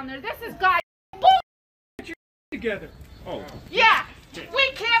people down there. This is God bull Together. Oh. Yeah.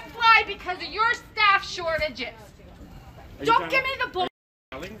 We can't fly because of your staff shortages. Don't give me the bull.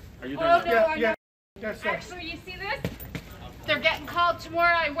 Are you Oh, no, I'm yeah. not. Actually, you see this? They're getting called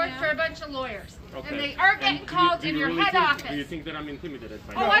tomorrow. I work for a bunch of lawyers. Okay. And they are getting called in your head office. Do you think that I'm intimidated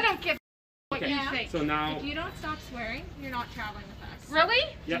by Oh, I don't give what you Okay. think. So now... If you don't stop swearing, you're not traveling with us. Really?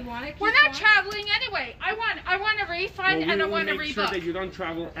 Yeah. Do you want to We're not traveling anyway. I want a refund and I want a We'll make sure rebook. that you don't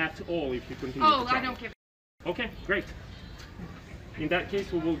travel at all if you continue Oh, to travel. I don't give a Okay, great. In that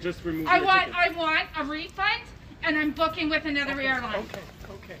case, we will just remove I your want ticket. a refund, and I'm booking with another airline.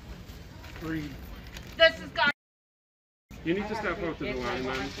 Okay. Breathe. This is God. You need to step out to the line,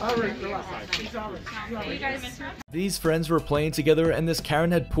 man. These friends were playing together and this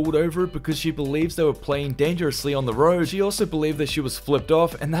Karen had pulled over because she believes they were playing dangerously on the road. She also believed that she was flipped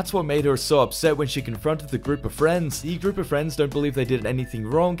off, and that's what made her so upset when she confronted the group of friends. The group of friends don't believe they did anything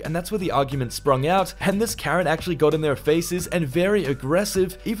wrong, and that's where the argument sprung out, and this Karen actually got in their faces and very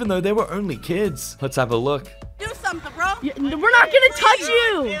aggressive, even though they were only kids. Let's have a look. Do something, bro. We're not gonna touch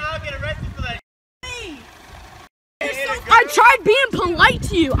you. I'll get arrested for that. I tried being polite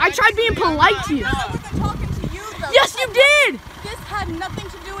to you. I tried being polite to you. I wasn't talking to you, though. Yes, you did. This had nothing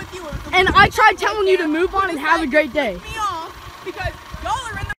to do with you. And I tried telling you to move on and have a great day. Me off because y'all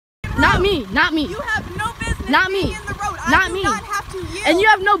are in the road. Not me. Not me. You have no business Not me. being in the road. Not I do me. not have to yield. And you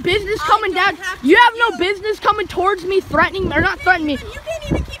have no business coming down. You have no business coming towards me, threatening me, or not threatening me. You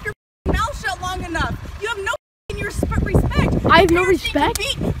can't even keep your mouth shut long enough. You have no respect. I have no respect.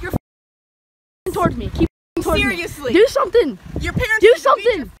 You're towards me. Keep towards seriously. me. Do something. Your parents do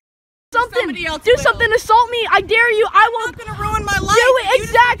something. Something. Do something. Assault me. I dare you. I will. You're not gonna ruin my life. Do it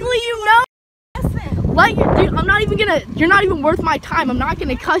exactly. You know. Like, dude, I'm not even gonna. You're not even worth my time. I'm not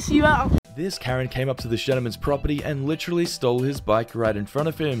gonna cuss you out. This Karen came up to this gentleman's property and literally stole his bike right in front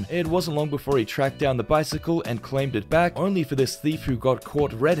of him. It wasn't long before he tracked down the bicycle and claimed it back, only for this thief who got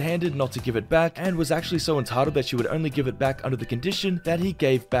caught red-handed not to give it back, and was actually so entitled that she would only give it back under the condition that he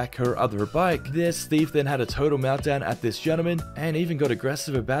gave back her other bike. This thief then had a total meltdown at this gentleman and even got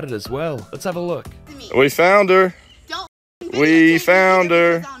aggressive about it as well. Let's have a look. We found her. We found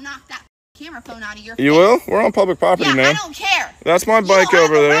her. I'll knock that camera phone out of your You will? We're on public property, yeah, man. I don't care. That's my bike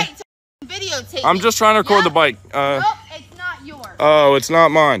over there. Right to videotape I'm just trying to record the bike. Nope, it's not yours. Oh, it's not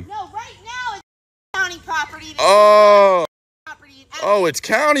mine. No, right now it's county property. Oh. Oh, it's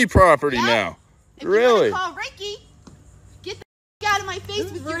county property now. If Really? You call Ricky, get the out of my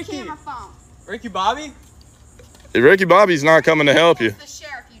face with your camera phone. Ricky Bobby? Ricky Bobby's not coming to help you. The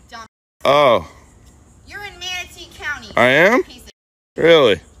sheriff, you dumb. Oh. You're in Manatee County. I am?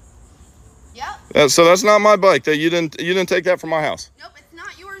 Really? Yep. So that's not my bike. That you didn't take that from my house. Nope, it's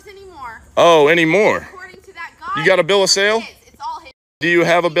not yours anymore. Oh, anymore. According to that guy, You got a bill of sale? it's all his. Do you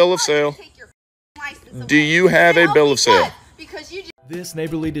have a bill of sale? Do you have a bill of sale? Because you just This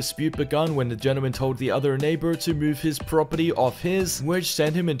neighborly dispute began when the gentleman told the other neighbor to move his property off his, which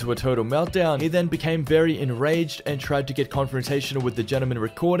sent him into a total meltdown. He then became very enraged and tried to get confrontational with the gentleman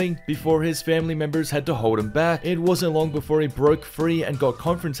recording before his family members had to hold him back. It wasn't long before he broke free and got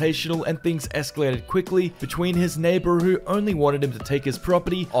confrontational, and things escalated quickly between his neighbor, who only wanted him to take his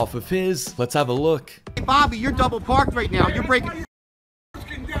property off of his. Let's have a look. Hey Bobby, you're double parked right now. You're breaking.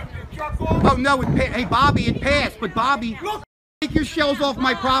 Oh no, hey Bobby, it passed. But Bobby, take your shells off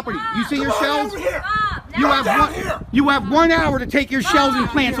my property. You see your shells? You have 1 hour to take your shells and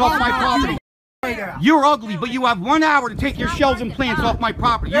plants off my property. You're ugly, but you have 1 hour to take your shells and plants off my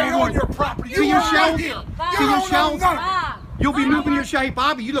property. See your shells? See your shells? You'll be moving your shells. Hey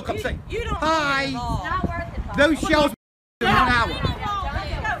Bobby, you look upset. Hi. Those shells in 1 hour.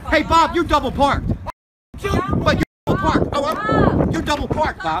 Hey Bob, you're double parked. But you're double parked. Oh, you're double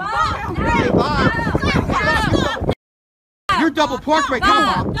parked, Bob. Hey Bob. You're double parked right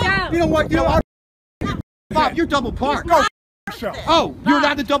now, Bob. You know what? Bob, you're double parked. Oh, you're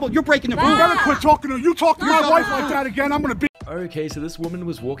allowed to double. You're breaking the rules. You gotta quit talking to you. Talk to my wife like that again, I'm gonna be. Okay, so this woman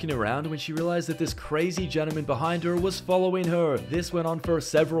was walking around when she realized that this crazy gentleman behind her was following her. This went on for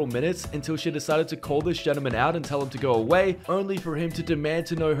several minutes until she decided to call this gentleman out and tell him to go away, only for him to demand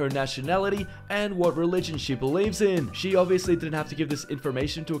to know her nationality and what religion she believes in. She obviously didn't have to give this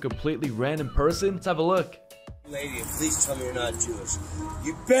information to a completely random person. Let's have a look. Lady, please tell me you're not Jewish.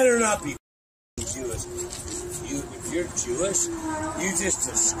 You better not be Jewish. If you're Jewish, you just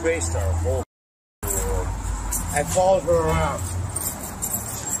disgraced our whole world. I followed her around.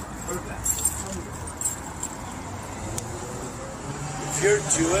 If you're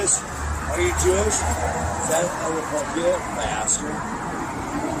Jewish, are you Jewish? Is that inappropriate? I asked her.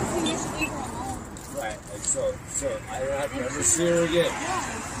 Right, and so I don't have to ever see her again.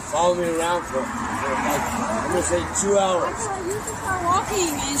 Follow me around for like, I'm gonna say 2 hours. You just start walking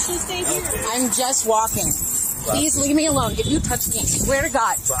and she stays here. I'm just walking. Please leave me alone. If you touch me, I swear to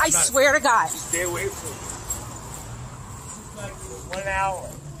God. I swear to God. Stay away from me. Like 1 hour.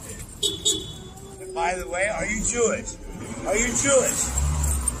 And by the way, are you Jewish? Are you Jewish?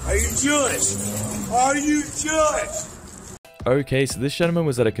 Are you Jewish? Are you Jewish? Okay, so this gentleman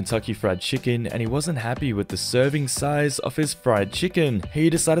was at a Kentucky Fried Chicken and he wasn't happy with the serving size of his fried chicken. He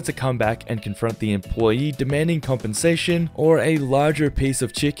decided to come back and confront the employee, demanding compensation or a larger piece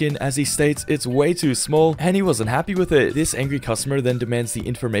of chicken, as he states it's way too small and he wasn't happy with it. This angry customer then demands the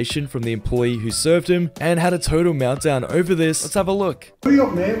information from the employee who served him and had a total meltdown over this. Let's have a look.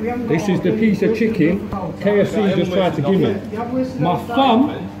 This is the piece of chicken KFC just tried to give me. My thumb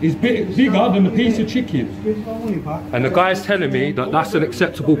is bigger than the piece of chicken. And the guy's telling me that that's an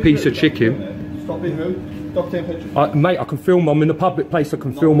acceptable piece of chicken. Stop being rude. Stop taking pictures. Mate, I can film. I'm in a public place. I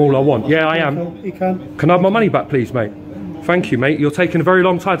can film all I want. Yeah, I am. You can. Can I have my money back, please, mate? Thank you, mate. You're taking a very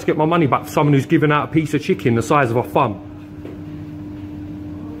long time to get my money back for someone who's given out a piece of chicken the size of a thumb.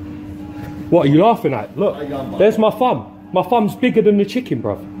 What are you laughing at? Look, there's my thumb. My thumb's bigger than the chicken,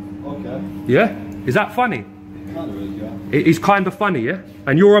 bruv. Okay. Yeah? Is that funny? Kind of is, yeah. It is kind of funny, yeah?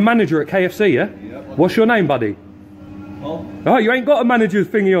 And you're a manager at KFC, yeah? Yeah. What's your name, buddy? Oh, you ain't got a manager's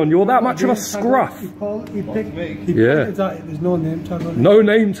thingy on. You're that much of a scruff. Yeah. There's no name tag on it. No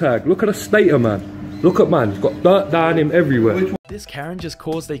name tag. Look at the state of man. Look at man. He's got dirt down him everywhere. This Karen just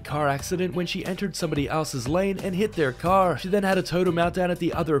caused a car accident when she entered somebody else's lane and hit their car. She then had a total meltdown at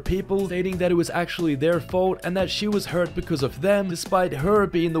the other people, stating that it was actually their fault and that she was hurt because of them, despite her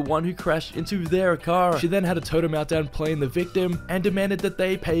being the one who crashed into their car. She then had a total meltdown playing the victim and demanded that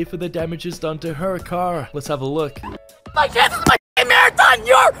they pay for the damages done to her car. Let's have a look. My chances of my marathon,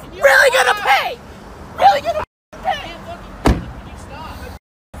 you're really gonna pay! Really gonna pay!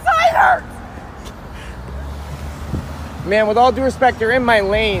 Side hurts! Man, with all due respect, you're in my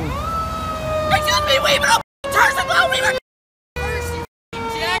lane. Excuse me, wait, but I'll turn some low, wait, First, you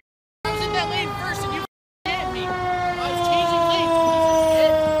jack. I was in that lane first and you hit me. I was changing lanes.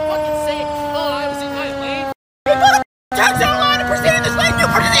 Fucking say it. Oh, I was in my lane. You put a turn down line and proceed in this lane, you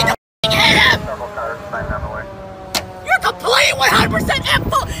proceed to hit him! You're complete 100% at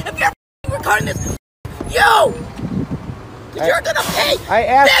fault if you're recording this. Yo! You're gonna pay! I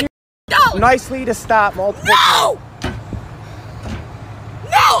asked you nicely to stop multiple times.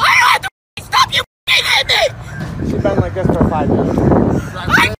 No, I don't have to stop you hit me! She's been like this for 5 minutes. I'm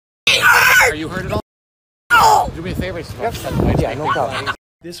hurt! Are you hurt at all? No! Do me a favor. Yeah, no problem.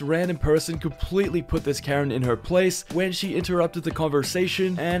 This random person completely put this Karen in her place when she interrupted the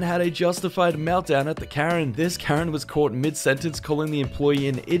conversation and had a justified meltdown at the Karen. This Karen was caught mid-sentence calling the employee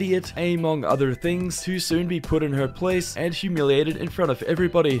an idiot, among other things, to soon be put in her place and humiliated in front of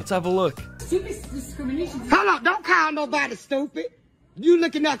everybody. Let's have a look. Stupid discrimination. Hold on, don't call nobody stupid. You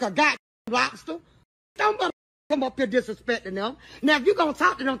looking like a goddamn lobster. Don't come up here disrespecting them. Now, if you gonna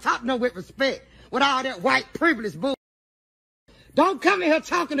talk to them with respect, with all that white privilege bull. Don't come in here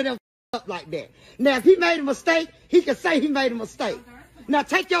talking to them up like that. Now, if he made a mistake, he can say he made a mistake. Now,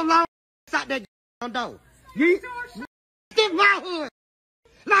 take your long out that door. You in my hood.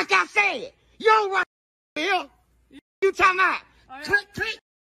 Like I said, you don't run here. You talking about? Click.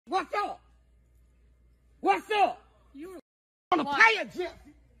 What's up? What's up? You want to pay a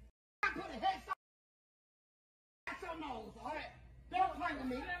gypsy? I put a head on your nose, all right? Don't play with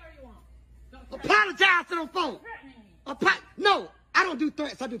me. Apologize to them folks. No, I don't do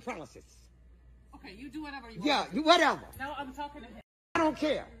threats. I do promises. Okay, you do whatever you want. Yeah, you whatever. No, I'm talking to him. I don't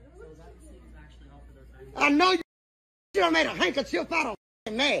care. I know you done made a handkerchief out of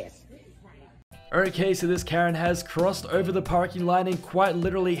an ass. Okay, so this Karen has crossed over the parking line and quite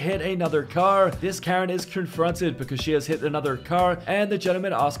literally hit another car. This Karen is confronted because she has hit another car, and the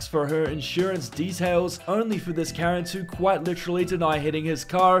gentleman asks for her insurance details, only for this Karen to quite literally deny hitting his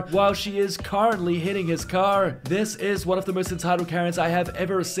car while she is currently hitting his car. This is one of the most entitled Karens I have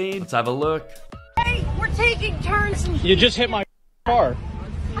ever seen. Let's have a look. Hey, we're taking turns. You just hit my car.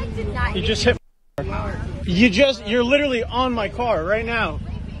 I did not. You just hit my car. You're literally on my car right now.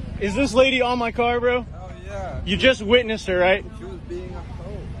 Is this lady on my car, bro? Oh, yeah. You just witnessed her, right? She was being a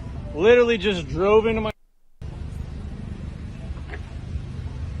hoe. Literally just drove into my...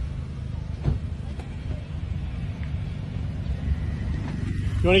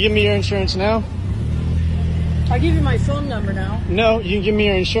 You want to give me your insurance now? I'll give you my phone number now. No, you can give me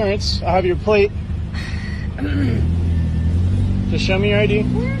your insurance. I'll have your plate. Just show me your ID.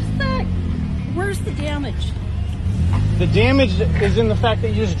 Where's the damage? The damage is in the fact that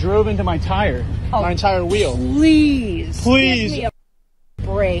you just drove into my tire, my entire wheel. Please. Give me a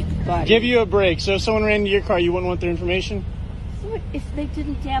break, buddy. Give you a break. So if someone ran into your car, you wouldn't want their information? So if they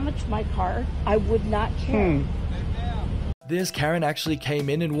didn't damage my car, I would not care. This Karen actually came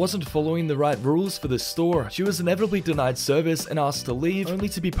in and wasn't following the right rules for the store. She was inevitably denied service and asked to leave, only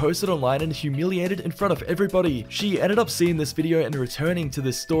to be posted online and humiliated in front of everybody. She ended up seeing this video and returning to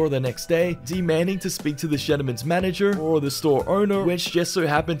the store the next day, demanding to speak to the gentleman's manager or the store owner, which just so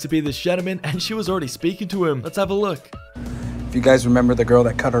happened to be this gentleman, and she was already speaking to him. Let's have a look. If you guys remember the girl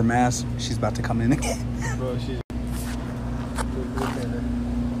that cut her mask, she's about to come in again. Bro,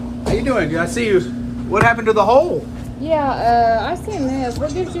 How you doing? I see you. What happened to the hole? Yeah, I seen this.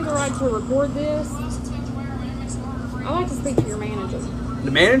 What gives you the right to record this? I'd like to speak to your manager.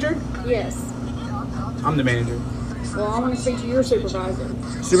 The manager? Yes. I'm the manager. Well, I want to speak to your supervisor.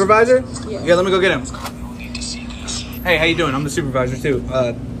 Supervisor? Yes. Yeah, let me go get him. Hey, how you doing? I'm the supervisor too.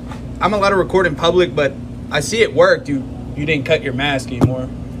 I'm allowed to record in public, but I see it worked. You didn't cut your mask anymore,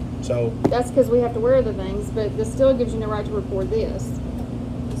 so. That's because we have to wear the things, but this still gives you the right to record this.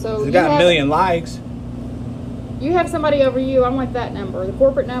 So you got a million likes. You have somebody over you. I'm like that number, the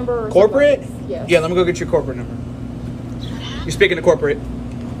corporate number. Or corporate? Yes. Yeah, let me go get your corporate number. You're speaking to corporate.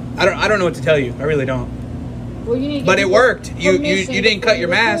 I don't know what to tell you. I really don't. Well, you need. But it worked. You didn't cut your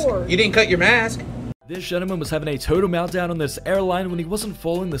mask. You didn't cut your mask. This gentleman was having a total meltdown on this airline when he wasn't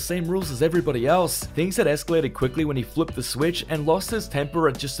following the same rules as everybody else. Things had escalated quickly when he flipped the switch and lost his temper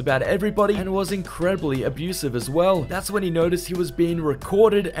at just about everybody and was incredibly abusive as well. That's when he noticed he was being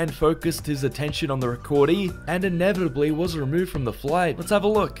recorded and focused his attention on the recordee and inevitably was removed from the flight. Let's have a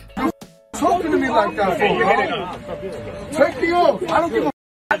look. Talking to me like that for? Take me off. I don't give a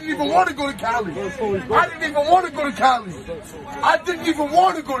I didn't even want to go to Cali. I didn't even want to go to Cali. I didn't even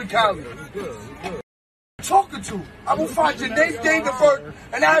want to go to Cali. Talking to. I will find your name, date of birth,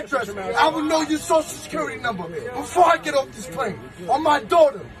 and address. I will know your social security number before I get off this plane. On my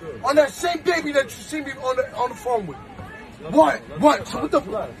daughter, on that same baby that you see me on the phone with. What? So what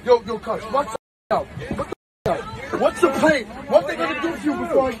the yo, cuz, what's out? What's the plane? What they gonna do for you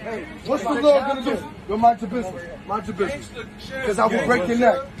before I pay? What's the law gonna do? Yo, mind your business. Mind your business. Because I will break your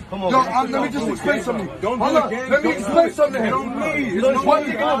neck. Yo, let me just explain something. Hold on. Let me explain something to him. What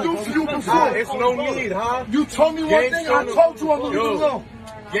they gonna do for you before? It's no need, huh? You told me one thing, I told you I'm gonna leave it alone.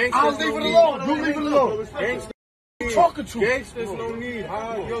 I'll leave it alone. You leave it alone. Talking to. There's no need,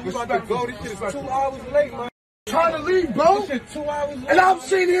 huh? Yo, you about to go. This shit is 2 hours late, man. Trying to leave, bro. 2 hours late. And I'm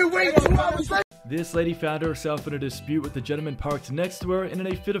sitting here waiting 2 hours late. This lady found herself in a dispute with the gentleman parked next to her and in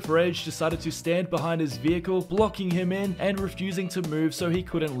a fit of rage decided to stand behind his vehicle, blocking him in and refusing to move so he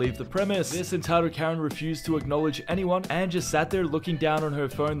couldn't leave the premise. This entitled Karen refused to acknowledge anyone and just sat there looking down on her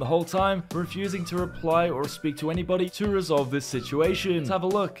phone the whole time, refusing to reply or speak to anybody to resolve this situation. Let's have a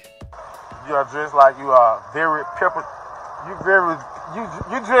look. You are dressed like you are very pepper. You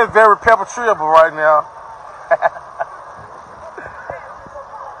dress very pepper treeable right now.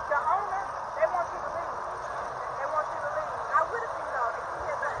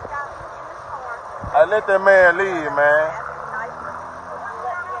 I let that man leave, man.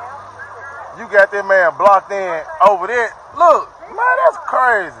 You got that man blocked in over there. Look, man, that's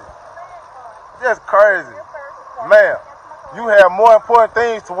crazy. That's crazy. Ma'am, you have more important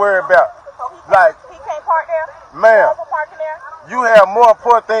things to worry about. Like, He can't park there? ma'am, Parking there? you have more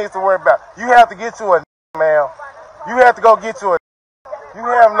important things to worry about. You have to get you a ma'am. You have to go get you a You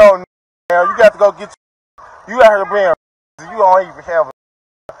have no ma'am. You got to go get you out here being you don't even have a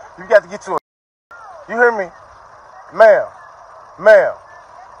you got to get you a you hear me? Ma'am, ma'am,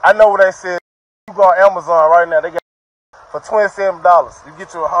 I know what they said. You go on Amazon right now, they got for $27. You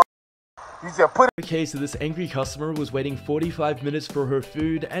get you a home. You just put it. Okay, so this angry customer was waiting 45 minutes for her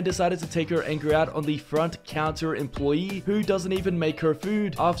food and decided to take her anger out on the front counter employee who doesn't even make her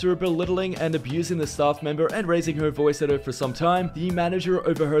food. After belittling and abusing the staff member and raising her voice at her for some time, the manager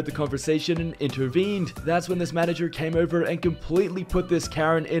overheard the conversation and intervened. That's when this manager came over and completely put this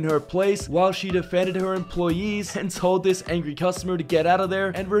Karen in her place while she defended her employees and told this angry customer to get out of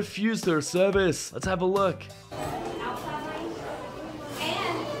there and refused her service. Let's have a look.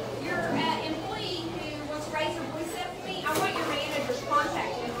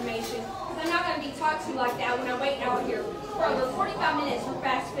 Like that when I'm waiting out here for over 45 minutes for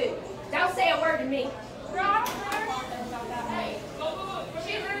fast food. Don't say a word to me.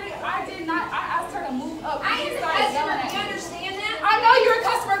 She literally, I did not, I asked her to move up. I am a customer, do you understand that? I know you're a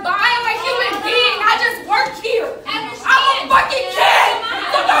customer, but I am a human being. I just work here. I'm a fucking kid.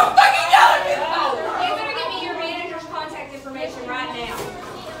 So don't fucking yell at me. You better give me your manager's contact information right now.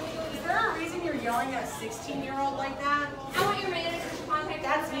 Is there a reason you're yelling at a 16-year-old like that? I want your manager's contact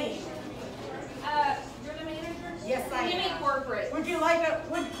information. You're the manager? Yes, I am. Give me corporate. Would you like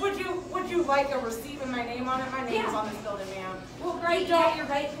a receipt with my name on it? My name's on this building, ma'am. Well, great. You got your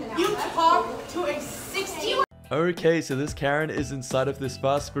right to You talk to a 16-year-old. Okay, so this Karen is inside of this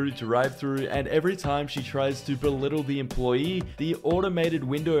fast food drive-thru, and every time she tries to belittle the employee, the automated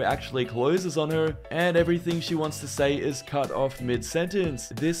window actually closes on her, and everything she wants to say is cut off mid-sentence.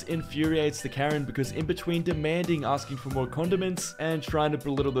 This infuriates the Karen because in between demanding asking for more condiments and trying to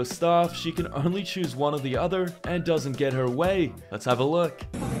belittle the staff, she can only choose one or the other and doesn't get her way. Let's have a look.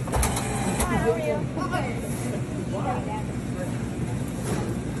 How are you?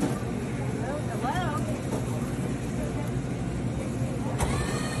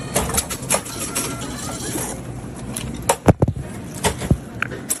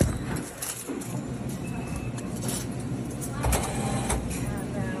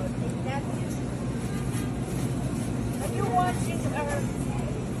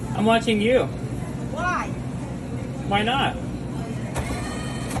 I'm watching you. Why? Why not?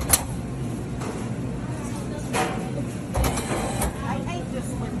 I hate this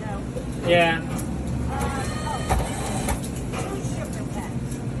window. Yeah.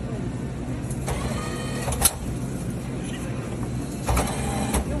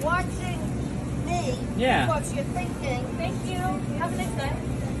 You're watching me. Yeah. What you're thinking. Thank you. Have a nice day.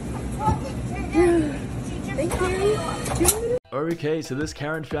 I'm talking to you. Thank you. Okay, so this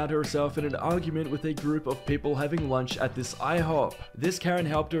Karen found herself in an argument with a group of people having lunch at this IHOP. This Karen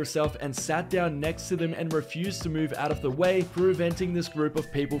helped herself and sat down next to them and refused to move out of the way, preventing this group of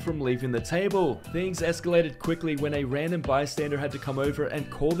people from leaving the table. Things escalated quickly when a random bystander had to come over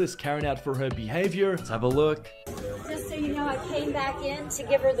and call this Karen out for her behavior. Let's have a look. Just so you know, I came back in to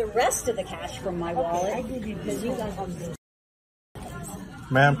give her the rest of the cash from my wallet. Because you guys have.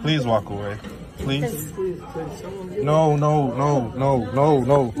 Ma'am, please walk away. Please. No.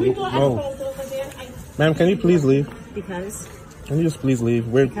 Ma'am, can you please leave? Because? Can you just please leave?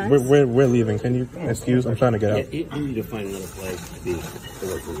 We're leaving. Can you excuse? I'm trying to get out. You need to find another place to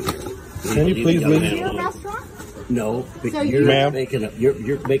work with you. Can you please leave? Is your restaurant? No, but So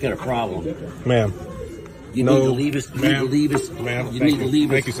you're making a problem. Ma'am. You need to leave us. You need to leave us. Ma'am, you need to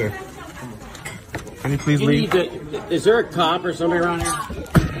leave us. Thank you, sir. Can you please leave? Is there a cop or somebody around here?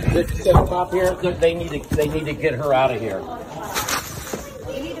 There's a cop here. They need to get her out of here.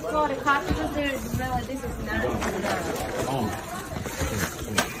 You need to call the cops because this is not. This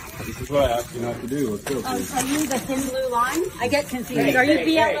is what I asked you not to do. Let's go. Oh, so you the thin blue line? I get confused. Are you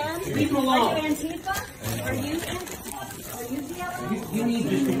BLM? Leave him alone. Are you Antifa? Are you BLM? You need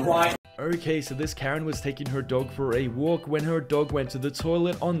to be quiet. Okay, so this Karen was taking her dog for a walk when her dog went to the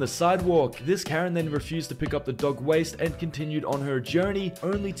toilet on the sidewalk. This Karen then refused to pick up the dog waste and continued on her journey,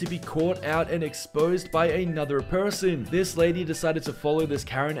 only to be caught out and exposed by another person. This lady decided to follow this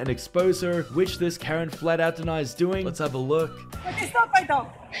Karen and expose her, which this Karen flat out denies doing. Let's have a look. It's not my dog.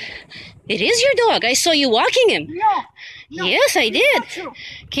 It is your dog. I saw you walking him. No. Yes, I did. Not true.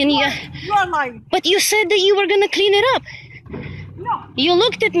 Can you? You are lying. But you said that you were gonna clean it up. No. You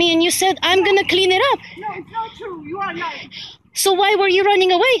looked at me and you said, I'm gonna clean it up. No, it's not true. You are lying. So why were you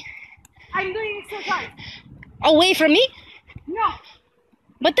running away? I'm doing exercise. Away from me? No.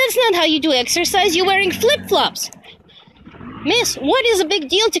 But that's not how you do exercise. You're wearing flip-flops. Miss, what is a big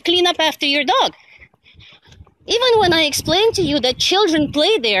deal to clean up after your dog? Even when I explained to you that children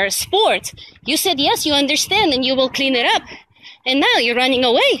play their sport, you said yes, you understand and you will clean it up. And now you're running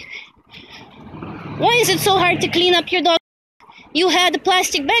away. Why is it so hard to clean up your dog? You had a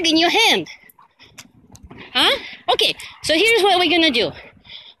plastic bag in your hand. Huh? Okay, so here's what we're gonna do.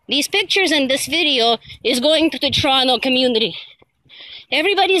 These pictures and this video is going to the Toronto community.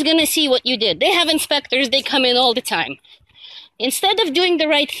 Everybody's gonna see what you did. They have inspectors, they come in all the time. Instead of doing the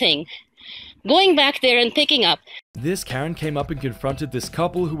right thing, going back there and picking up. This Karen came up and confronted this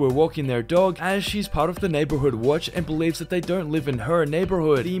couple who were walking their dog, as she's part of the neighborhood watch and believes that they don't live in her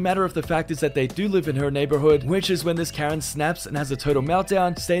neighborhood. The matter of the fact is that they do live in her neighborhood, which is when this Karen snaps and has a total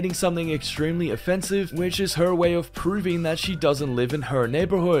meltdown, stating something extremely offensive, which is her way of proving that she doesn't live in her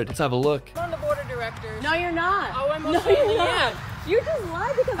neighborhood. Let's have a look. I'm on the board of directors. No, you're not. Oh, I'm no, you're not. You just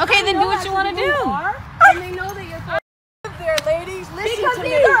lied because Okay, then do what you want to do. And they know that you're there, ladies. Listen because to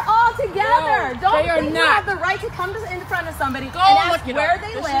these me. are all together. No, Don't they are think you not. have the right to come in front of somebody Go and ask look it where up.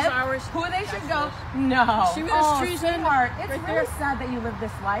 they This live, is ours. who they should go. No. See where those trees in? sweetheart, it's Right really there? sad that you live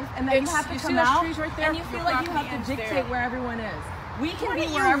this life and that you have to You see come those out trees right there? and you feel Your like you property have to ends dictate there. where everyone is. We can Why be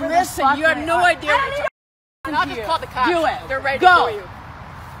don't wherever you the listen? fuck You have we no are. idea. I don't need And I'll just call the cops. Do it. They're ready Go. for you.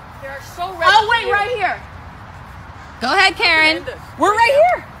 They're so ready. I'll for wait you. right here. Go ahead, Karen. We're right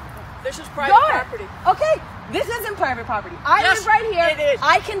here. This is private property. Okay. This isn't private property. I Yes, live right here. it is.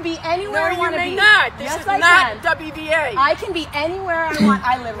 I can be anywhere I No, want you to may be. not. This yes, is I not can. WVA. I can be anywhere I want.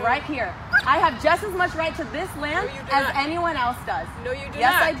 I live right here. I have just as much right to this land as not. anyone else does. No, you do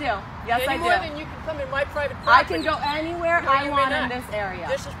yes, not. I do. Yes, Any I do. more than you can come in my private I property. can go anywhere No, I you may want in not. this area.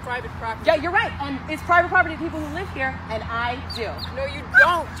 This is private property. Yeah, you're right. And it's private property to people who live here, and I do. No, you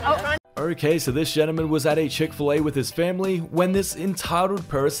don't. Okay, so this gentleman was at a Chick-fil-A with his family when this entitled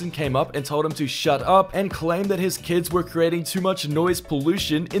person came up and told him to shut up and claimed that his kids were creating too much noise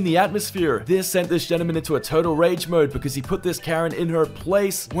pollution in the atmosphere. This sent this gentleman into a total rage mode because he put this Karen in her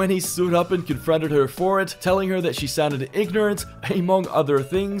place when he stood up and confronted her for it, telling her that she sounded ignorant, among other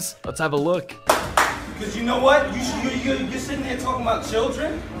things. Let's have a look. Because you know what? You're sitting there talking about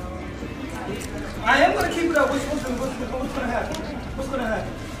children. I am going to keep it up. What's going to happen? What's going to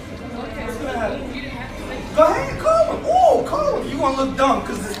happen? What's going to happen? Go ahead, call him. Oh, call him. You want to look dumb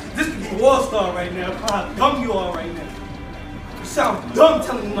because this is a war star right now. How dumb you are right now. You sound dumb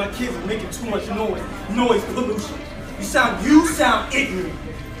telling me my kids are making too much noise pollution. You sound ignorant.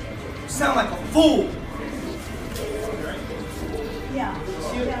 You sound like a fool. Yeah.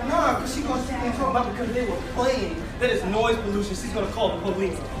 Nah, because she's going to talk about because they were playing that is noise pollution. She's going to call the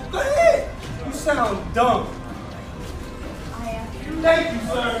police. Go ahead. You sound dumb. Thank you,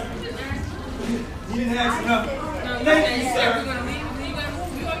 sir. You didn't ask enough. Thank you,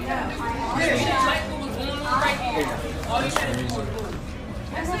 sir.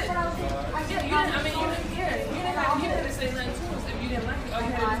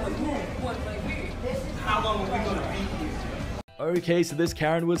 How long are we going to be here? Okay, so this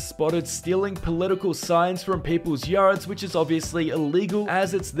Karen was spotted stealing political signs from people's yards, which is obviously illegal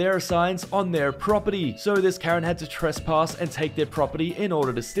as it's their signs on their property. So this Karen had to trespass and take their property in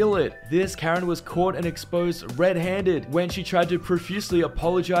order to steal it. This Karen was caught and exposed red-handed when she tried to profusely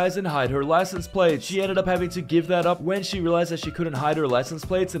apologize and hide her license plate. She ended up having to give that up when she realized that she couldn't hide her license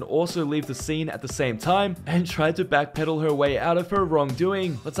plates and also leave the scene at the same time, and tried to backpedal her way out of her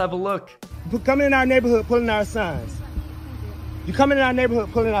wrongdoing. Let's have a look. Coming in our neighborhood, pulling our signs. You come in our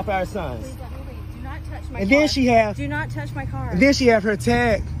neighborhood pulling off our signs. Do not touch my And car. then she have. Do not touch my car. And then she have her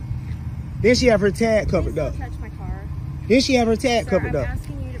tag. Then she have her tag covered up. Touch my car. Then she have her tag Sir, covered I'm up.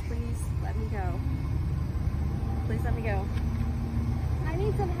 asking you to please let me go. Please let me go. I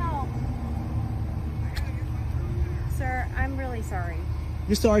need some help. Sir, I'm really sorry.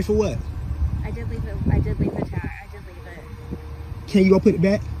 You're sorry for what? I did leave the tag. I did leave it. Can you go put it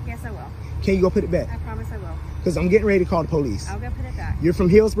back? Yes, I will. Can you go put it back? I promise I will. Because I'm getting ready to call the police. I'll go put it back. You're from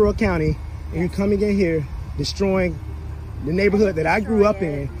Hillsborough County, and you're coming in here destroying the neighborhood that I grew up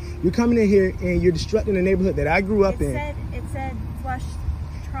in. You're coming in here and you're destructing the neighborhood that I grew up in. It said flush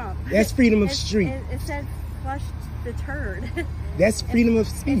Trump. That's freedom of street. It said flush the turd. That's freedom of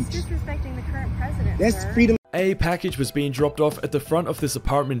speech. It's disrespecting the current president. That's sir. freedom. A package was being dropped off at the front of this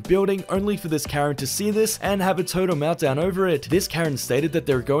apartment building, only for this Karen to see this and have a total meltdown over it. This Karen stated that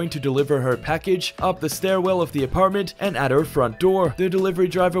they're going to deliver her package up the stairwell of the apartment and at her front door. The delivery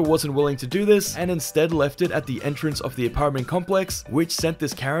driver wasn't willing to do this and instead left it at the entrance of the apartment complex, which sent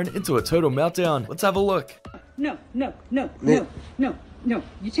this Karen into a total meltdown. Let's have a look. No.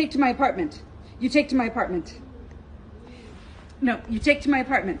 You take to my apartment. You take to my apartment. No, you take to my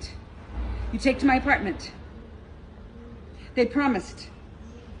apartment. You take to my apartment. They promised.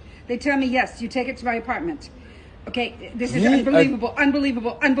 They tell me, yes, you take it to my apartment. Okay, this is unbelievable,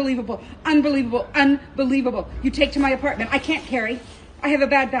 unbelievable. You take to my apartment. I can't carry. I have a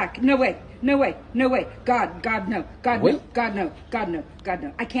bad back. No way. God, no. God, no.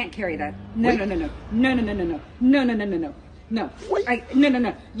 I can't carry that. No.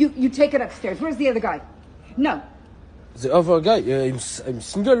 You take it upstairs. Where's the other guy? No. The other guy, I'm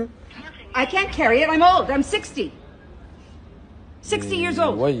single. I can't carry it. I'm old. I'm 60. 60 years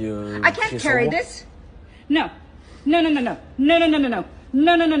old. Why, I can't carry this. No.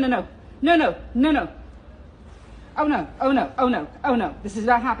 Oh no. This is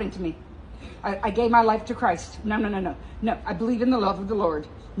not happening to me. I gave my life to Christ. No. I believe in the love of the Lord.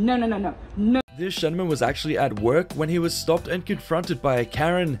 No. This gentleman was actually at work when he was stopped and confronted by a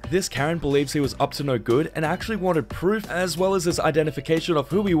Karen. This Karen believes he was up to no good and actually wanted proof as well as his identification of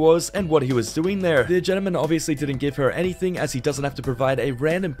who he was and what he was doing there. The gentleman obviously didn't give her anything as he doesn't have to provide a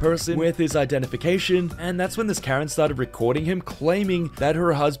random person with his identification, and that's when this Karen started recording him claiming that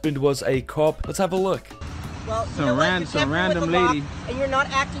her husband was a cop. Let's have a look. Well, Some random lady. And you're not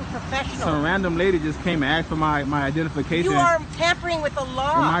acting professional. Some random lady just came and asked for my identification. You are tampering with the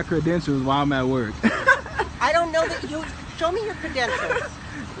law. And my credentials while I'm at work. I don't know that you... Show me your credentials.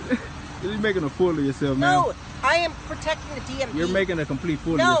 You're making a fool of yourself, man. No, I am protecting the DMV. You're making a complete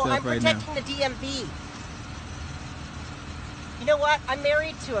fool of yourself right now. No, I'm protecting the DMV. You know what? I'm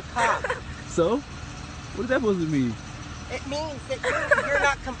married to a cop. So? What is that supposed to mean? It means that you're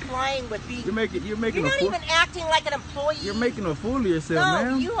not complying with being... You're making You're a not fool. even acting like an employee. You're making a fool of yourself, no,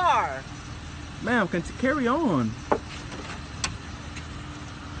 ma'am. you are. Ma'am, carry on.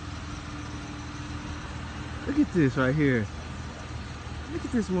 Look at this right here. Look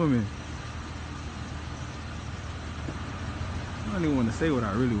at this woman. I don't even want to say what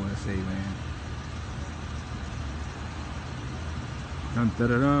I really want to say, man. Dun, dun,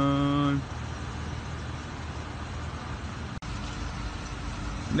 dun, dun.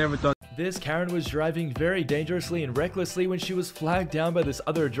 Never thought. This Karen was driving very dangerously and recklessly when she was flagged down by this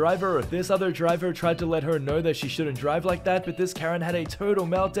other driver. This other driver tried to let her know that she shouldn't drive like that, but this Karen had a total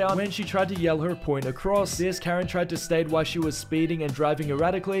meltdown when she tried to yell her point across. This Karen tried to state why she was speeding and driving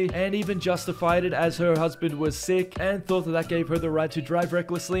erratically, and even justified it as her husband was sick, and thought that gave her the right to drive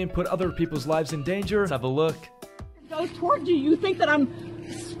recklessly and put other people's lives in danger. Let's have a look. Goes toward you. You think that I'm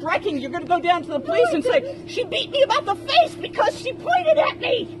striking? You're going to go down to the police and say, she beat me about the face because she pointed at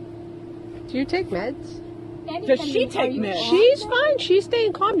me. Do you take meds? Does she take meds? She's fine. She's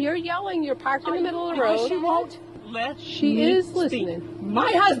staying calm. You're yelling. You're parked in the middle of the road. She won't let She is listening.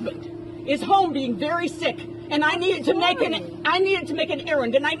 My husband is home being very sick, and I needed to make an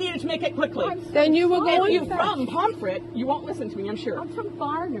errand, and I needed to make it quickly. Then you were going. If you're from Pomfret, you won't listen to me, I'm sure. I'm from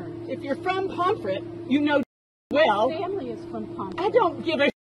Barnard. If you're from Pomfret, you know well. My family is from Pomfret. I don't give a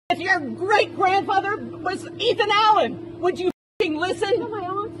if your great-grandfather was Ethan Allen. Would you listen? You know, my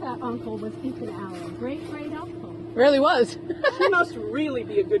aunt's uncle was Ethan Allen. Great-great-uncle. Really was. She must really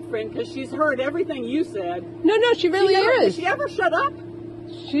be a good friend because she's heard everything you said. No, she really is. Did she ever shut up?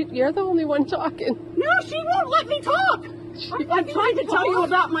 You're the only one talking. No, she won't let me talk. I'm trying to tell you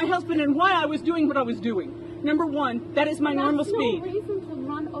about my husband and why I was doing what I was doing. Number one, that is my normal speed. No reason to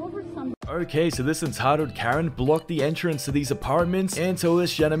run over somebody. Okay, so this entitled Karen blocked the entrance to these apartments until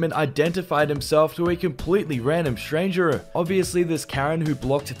this gentleman identified himself to a completely random stranger. Obviously, this Karen who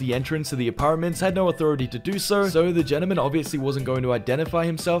blocked the entrance to the apartments had no authority to do so, so the gentleman obviously wasn't going to identify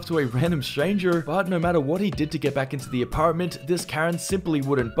himself to a random stranger, but no matter what he did to get back into the apartment, this Karen simply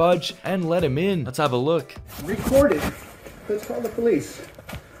wouldn't budge and let him in. Let's have a look. Recorded. Let's call the police.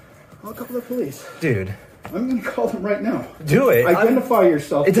 I'll call the police. Dude. I'm going to call them right now. Do it. Identify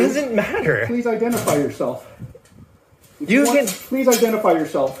yourself. It doesn't matter. Please identify yourself. Please identify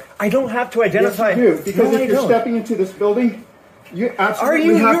yourself. I don't have to identify. Yes, you do. Because if you're stepping into this building, you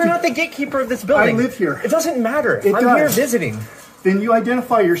absolutely have to. You're not the gatekeeper of this building. I live here. It doesn't matter. I'm here visiting. Then you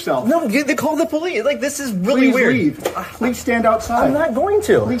identify yourself. No, they call the police. Like, this is really weird. Please leave. Please stand outside. I'm not going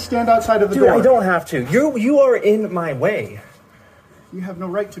to. Please stand outside of the door. door. I don't have to. You are in my way. You have no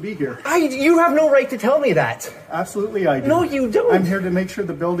right to be here. You have no right to tell me that. Absolutely I do. No, you don't. I'm here to make sure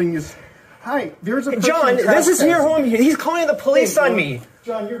the building is Hi, there's a John, this is your home. He's calling the police on me.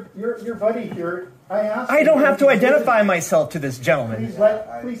 John, your buddy here. I don't have to identify myself to this gentleman.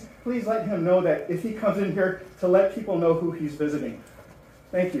 Please let him know that if he comes in here to let people know who he's visiting.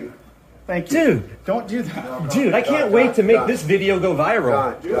 Thank you. Thank you. Dude. Don't do that. Dude, I can't wait to make this video go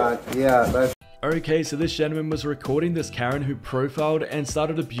viral. Okay, so this gentleman was recording this Karen who profiled and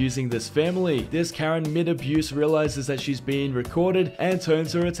started abusing this family. This Karen mid-abuse realizes that she's being recorded and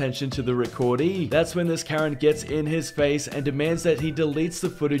turns her attention to the recordee. That's when this Karen gets in his face and demands that he deletes the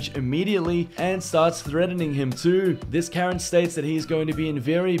footage immediately and starts threatening him too. This Karen states that he's going to be in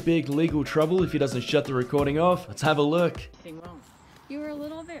very big legal trouble if he doesn't shut the recording off. Let's have a look. You were a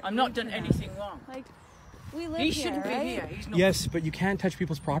little bit. I'm not done anything wrong. Like, we live he here, shouldn't right? be here. He's not. Yes, but you can't touch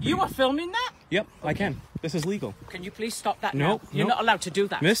people's property. You are filming that? Yep, I can. This is legal. Can you please stop that No, now? You're no. not allowed to do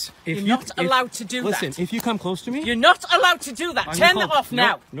that. Miss, if you're you, not allowed to do that. Listen, if you come close to me... You're not allowed to do that. Turn it off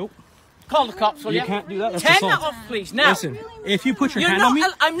now. Nope. Call the cops, will you? You can't do that. That's Turn assault. that off, please, now. Listen, if you put your You're hand not, on me,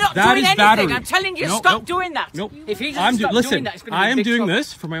 I'm not that doing is anything. battery. I'm telling you, Nope, stop nope. doing that. Nope. If he doesn't stop doing that, it's going to be I am big doing trouble.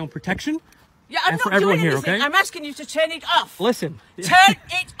 this for my own protection. Yeah, I'm and not for everyone doing here, anything. okay? I'm asking you to turn it off. Listen. Turn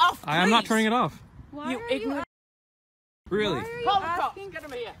it off, please. I am not turning it off. Why You are ignorant. Really? Why are you Call the cops. asking? Get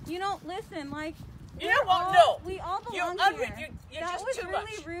him here. You know, listen, like... You know what? No. We all belong here. You're that just was too really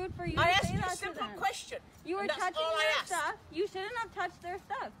much. rude for you I to asked say you a that to simple them. question. You were and that's touching all I their asked. stuff. You shouldn't have touched their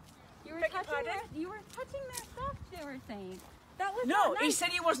stuff. You were Beg your touching pardon? their. You were touching their stuff. They were saying. That was No, not nice. he said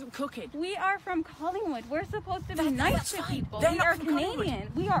he wasn't cooking. We are from Collingwood. We're supposed to be nice to people. They're We not are from Collingwood.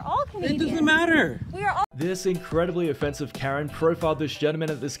 Canadian. We are all Canadian. It doesn't matter. We are all. This incredibly offensive Karen profiled this gentleman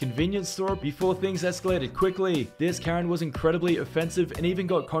at this convenience store before things escalated quickly. This Karen was incredibly offensive and even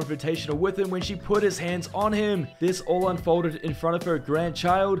got confrontational with him when she put his hands on him. This all unfolded in front of her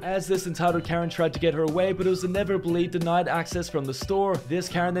grandchild as this entitled Karen tried to get her away, but it was inevitably denied access from the store. This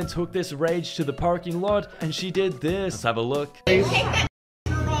Karen then took this rage to the parking lot and she did this. Let's have a look.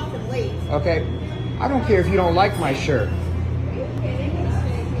 Okay, I don't care if you don't like my shirt.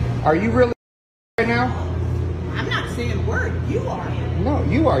 Are you really right now? I'm not saying a word. You are. No,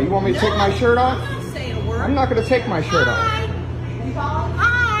 you are. You want me to take my shirt off? I'm not saying a word. I'm not going to take my shirt off. Hi.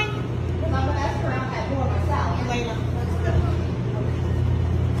 Hi. Because I'm going to ask around that door myself. Later.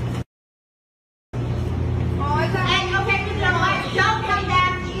 And okay, don't come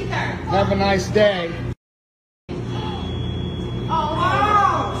back either. Have a nice day.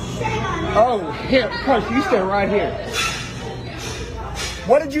 Oh, here, Push, you stay right here.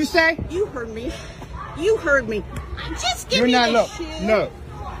 What did you say? You heard me. You heard me. Just give You're me not, the look, shit. no.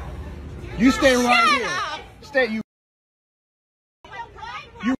 You stay right Shut here. up. Stay, you.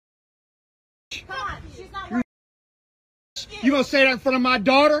 You gonna say that in front of my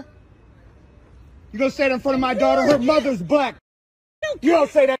daughter? You gonna say that in front of my daughter? Her mother's black. You don't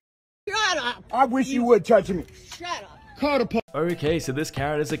say that. Shut up. I wish you would touch me. Shut up. Okay, so this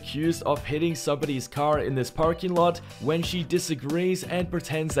Karen is accused of hitting somebody's car in this parking lot when she disagrees and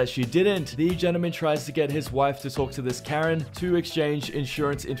pretends that she didn't. The gentleman tries to get his wife to talk to this Karen to exchange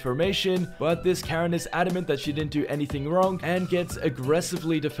insurance information, but this Karen is adamant that she didn't do anything wrong and gets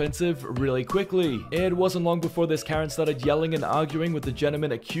aggressively defensive really quickly. It wasn't long before this Karen started yelling and arguing with the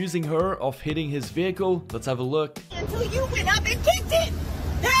gentleman accusing her of hitting his vehicle. Let's have a look. Until you went up and kicked it.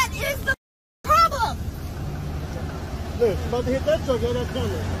 That is the problem. Look, about to hit that truck, yeah, that's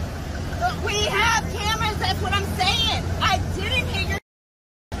coming. We have cameras, that's what I'm saying. I didn't hit your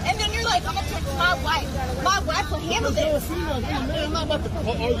and then you're like, I'm gonna text my wife. My wife will handle this. I'm not about to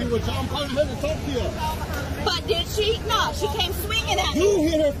argue with you. I'm calling her to talk to you. But did she? No, she came swinging at me. You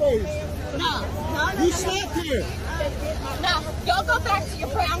hit her first. No. You slapped her. No, y'all go back to your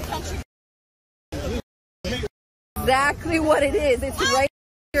brown country. Exactly what it is. It's right.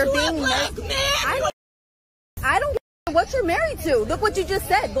 You're being I don't care what you're married to. Look what you just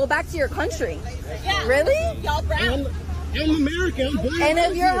said. Go back to your country. Yeah. Really? Y'all brown. I'm American. I'm black. And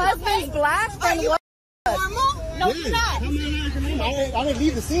if your husband's black, then what? Normal? No, you're not. I'm American. I didn't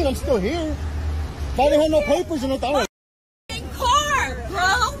leave the scene. I'm still here. If I didn't have no papers or nothing, I would. Car,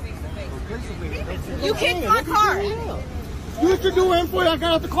 bro. You kicked my car. You hit your door in for you. I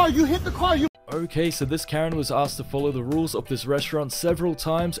got out the car. You hit the car. Okay, so this Karen was asked to follow the rules of this restaurant several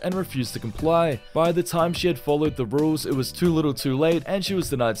times and refused to comply. By the time she had followed the rules, it was too little too late and she was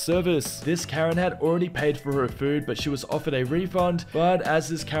denied service. This Karen had already paid for her food, but she was offered a refund. But as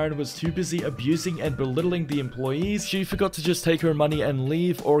this Karen was too busy abusing and belittling the employees, she forgot to just take her money and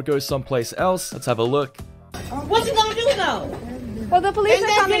leave or go someplace else. Let's have a look. What you gonna do though? Well, the police And are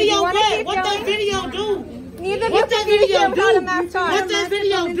that coming. video You want to what? keep What going? that video do? Neither of What you that can video video do? about a mask on. What that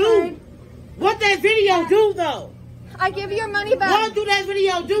video do? What that video do though? I give you your money back. What do that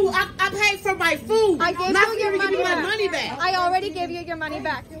video do? I paid for my food. I gave Not you your for you to money give me back. my money back. I already gave you your money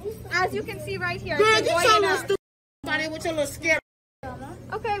back. As you can see right here. Girl, it's you void so in little out. stupid about it with your little scary.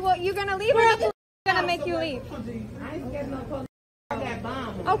 Okay, well, you're gonna leave or the police are gonna make you leave?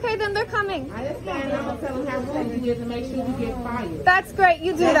 Okay, then they're coming. I understand. I'm gonna tell them how rude you is and make sure you get fired. That's great.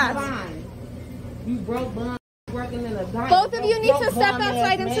 You do that. Fine. You broke bun working in a diner. Both of you need to step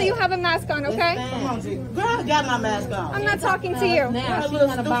outside until you have a mask on, okay? Girl, I got my mask on. I'm not talking to you. Now she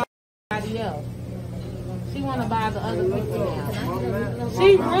wanna buy somebody else. She wanna buy the other people now.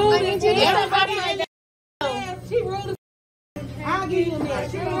 She rude. I need you to step outside. She rude. I'll give you a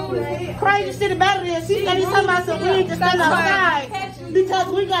minute. She rude. Crazy shit about it is she said he's talking about some we need to stand outside because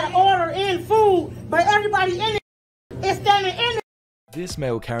we gotta order in food, but everybody in it is standing in it. This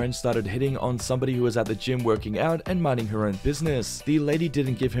male Karen started hitting on somebody who was at the gym working out and minding her own business. The lady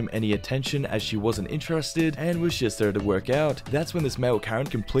didn't give him any attention as she wasn't interested and was just there to work out. That's when this male Karen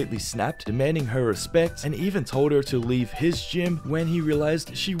completely snapped, demanding her respect and even told her to leave his gym when he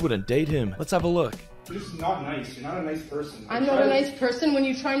realized she wouldn't date him. Let's have a look. You're just not nice. You're not a nice person. I'm not a nice person when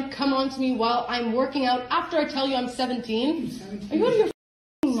you try and come on to me while I'm working out after I tell you I'm 17. Are you out of your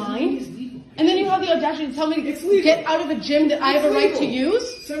f***ing mind? And then you have the audacity to tell me to get out of a gym that I have a right to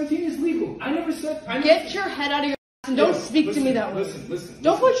use? 17 is legal. I never said... Get your head out of your ass and don't speak to me that way. Listen.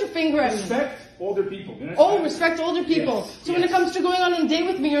 Don't point your finger at me. Respect older people. Oh, respect older people. Yes, so when it comes to going on a date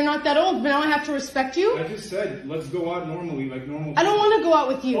with me, you're not that old, but now I have to respect you? I just said, let's go out normally, like normal. I don't want to go out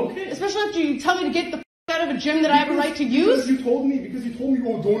with you. Okay. Especially after you tell me to get the out of a gym that I have a right to use? Because you told me,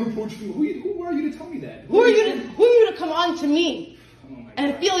 oh, don't approach me. Who are you to tell me that? Who are you to come on to me?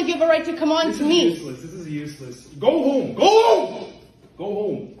 And I feel like you have a right to come on to me. This is useless. Go home. Go home. Go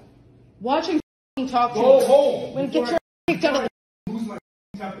home. Watching talk to you. Go home. I'm gonna get your kicked out of the... Lose my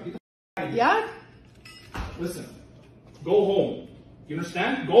temper. Yeah? Listen. Go home. You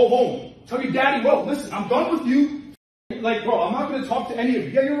understand? Go home. Tell your daddy, well, listen, I'm done with you. Like, bro, I'm not going to talk to any of you.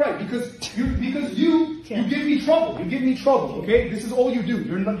 Yeah, you're right, because you give me trouble. You give me trouble, okay? This is all you do.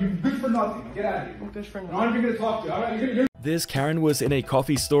 You're good for nothing. Get out of here. I'm good for nothing. I'm not even going to talk to you. All right? This Karen was in a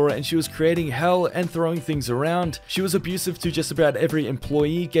coffee store and she was creating hell and throwing things around. She was abusive to just about every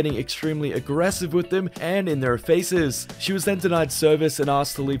employee, getting extremely aggressive with them and in their faces. She was then denied service and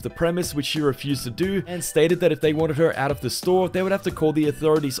asked to leave the premise, which she refused to do, and stated that if they wanted her out of the store, they would have to call the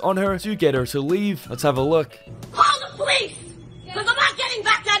authorities on her to get her to leave. Let's have a look. Call the police! Because I'm not getting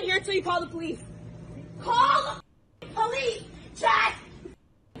back down here until you call the police. Call the police! Jack!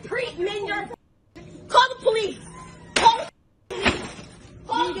 Minder! Call the police! Call the police!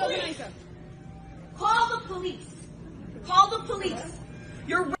 Call the police! Call the police! Call the police!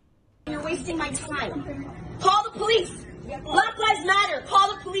 You're wasting my time. Call the police! Black Lives Matter!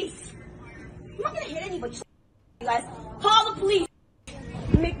 Call the police! I'm not gonna hit anybody, you guys. Call the police!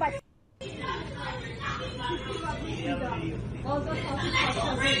 Make my...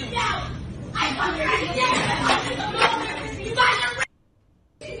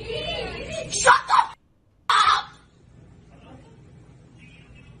 Shut the f up!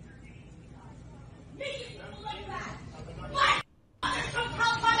 What?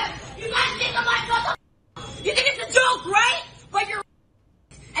 You think it's a joke, right? But you're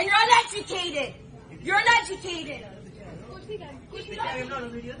uneducated. You're uneducated.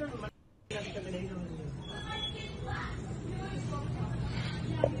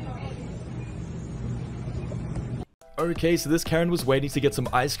 Okay, so this Karen was waiting to get some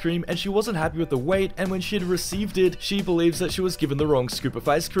ice cream and she wasn't happy with the wait, and when she had received it, she believes that she was given the wrong scoop of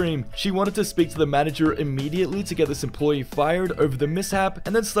ice cream. She wanted to speak to the manager immediately to get this employee fired over the mishap,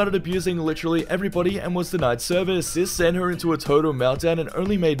 and then started abusing literally everybody and was denied service. This sent her into a total meltdown and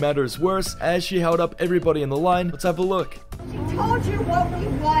only made matters worse as she held up everybody in the line. Let's have a look. She told you what we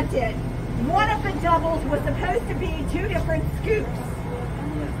wanted. One of the doubles was supposed to be 2 different scoops.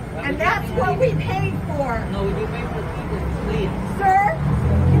 And that's what we paid for. No, we didn't pay for the please. Sir,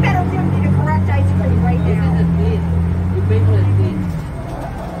 you better give me the correct ice cream right now. This is please. You pay for the please.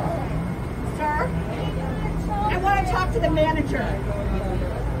 Sir, I want to talk to the manager.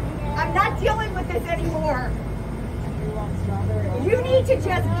 I'm not dealing with this anymore. You need to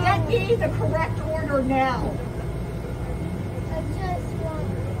just get me the correct order now.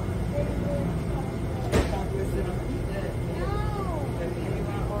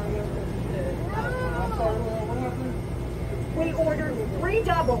 We ordered 3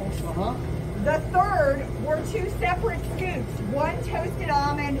 doubles. The third were 2 separate scoops. 1 toasted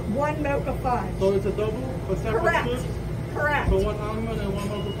almond, 1 mocha fudge. So it's a double for separate Correct. scoops? Correct. So 1 almond and 1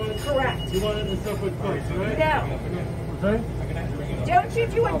 mocha fudge? Correct. You want it in separate cups, right? No. Okay. Don't you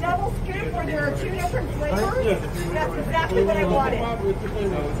do a double scoop where there are 2 different flavors? That's exactly what I wanted.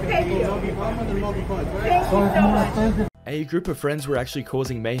 Thank you. Thank you so much. A group of friends were actually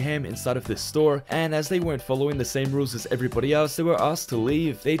causing mayhem inside of this store, and as they weren't following the same rules as everybody else, they were asked to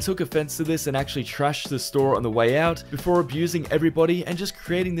leave. They took offense to this and actually trashed the store on the way out before abusing everybody and just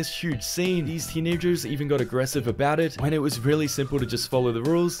creating this huge scene. These teenagers even got aggressive about it when it was really simple to just follow the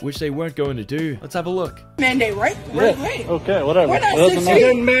rules, which they weren't going to do. Let's have a look. Mandate, right? Yeah. Right. Okay, whatever. We're not It doesn't 6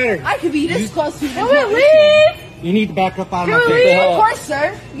 feet. matter. I could be this close to you. Can we leave? You need to back up on my Can we face. leave? Of course,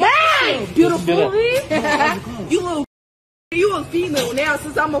 sir. Hey, beautiful. You little. You a female now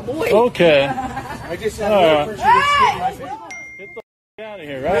since I'm a boy. Okay. I just said, All right. Hey! Get the out of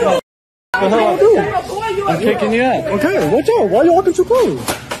here, right? What the hell I do? I'm a boy, you a I'm kicking you out. okay, watch out. Why you walking too close?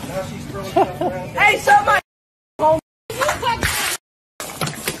 Hey, somebody.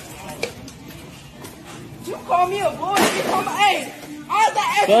 You call me a boy. You call me. Hey, all that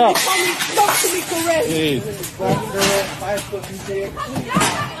extra you call me. Talk to me correct. Jeez.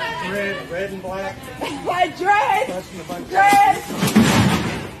 Red and black. My dread. Dread.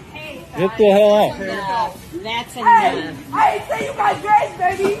 Get the hell out. That's Hey, enough. I ain't say you got dreads,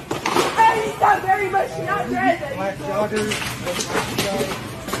 baby. Hey, you got very much not dreads, baby. Black joggers.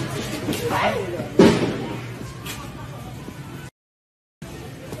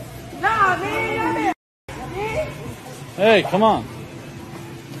 Nah, man, I'm in. Hey, come on.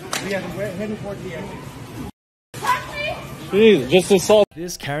 We have heading towards the exit. Jeez, just assault.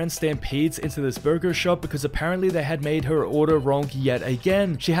 This Karen stampedes into this burger shop because apparently they had made her order wrong yet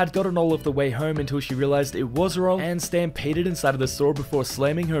again. She had gotten all of the way home until she realized it was wrong and stampeded inside of the store before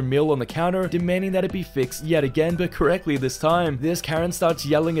slamming her meal on the counter, demanding that it be fixed yet again, but correctly this time. This Karen starts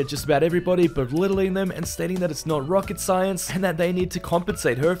yelling at just about everybody, belittling them and stating that it's not rocket science and that they need to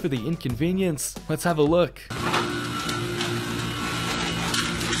compensate her for the inconvenience. Let's have a look.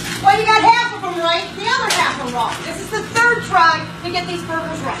 Well, you got half of them right, the other half are wrong. This is the 3rd try to get these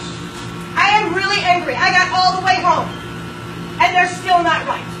burgers right. I am really angry. I got all the way home, and they're still not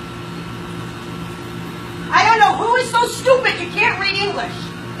right. I don't know who is so stupid you can't read English.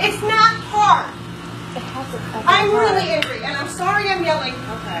 It's not hard. I'm really angry, and I'm sorry I'm yelling.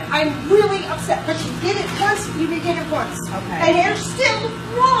 Okay. I'm really upset, because you did it once, you did it once. Okay. And you're still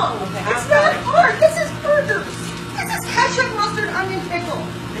wrong. Okay. It's not hard. This is burgers. This is ketchup, mustard, onion, pickle.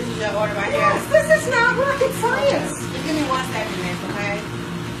 This is your order right here. Yes, this is not rocket science. Just give me 1 second, miss, okay?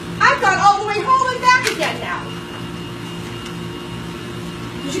 I've got all the way home and back again now.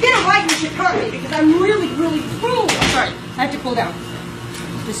 If you get it right, you should hurt me because I'm really, really cruel. I'm sorry. I have to cool down.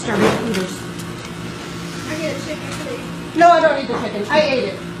 Disturbing eaters. I get a chicken, please. No, I don't eat the chicken. I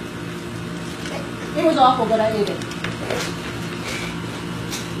ate it. It was awful, but I ate it.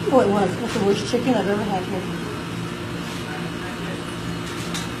 Oh, it was. That's the worst chicken I've ever had here.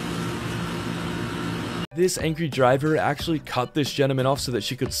 This angry driver actually cut this gentleman off so that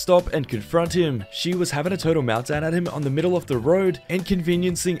she could stop and confront him. She was having a total meltdown at him on the middle of the road,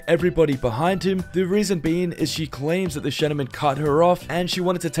 inconveniencing everybody behind him. The reason being is she claims that this gentleman cut her off and she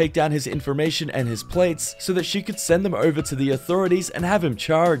wanted to take down his information and his plates so that she could send them over to the authorities and have him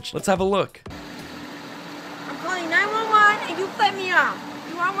charged. Let's have a look. I'm calling 911 and you flip me off.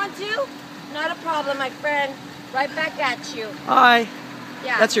 You want one too? Not a problem, my friend. Right back at you. Hi.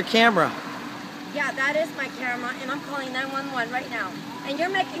 Yeah. That's your camera. Yeah, that is my camera, and I'm calling 911 right now. And you're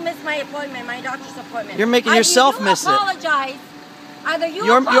making miss my appointment, my doctor's appointment. You're making yourself miss it. Apologize. Either you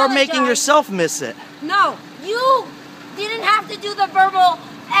You're apologize. making yourself miss it. No, you didn't have to do the verbal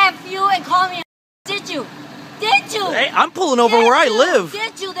F you and call me. Did you? Did you? Hey, I'm pulling over where I live.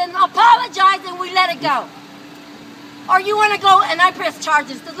 Did you? Then apologize and we let it go. Or you want to go and I press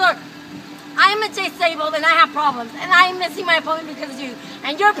charges. Because look, I'm a disabled and I have problems. And I'm missing my appointment because of you.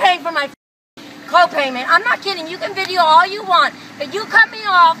 And you're paying for my co-payment. I'm not kidding. You can video all you want. But you cut me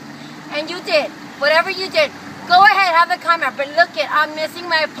off and you did. Whatever you did. Go ahead, have the camera. But look it, I'm missing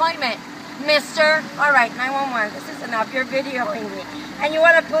my appointment. Mister. All right, 911. This is enough. You're videoing me. And you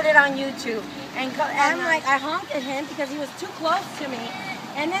want to put it on YouTube. And I'm like, I honked at him because he was too close to me.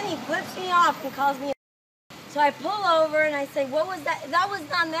 And then he flips me off and calls me a. So I pull over and I say, what was that? That was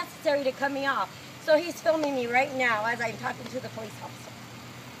not necessary to cut me off. So he's filming me right now as I'm talking to the police officer.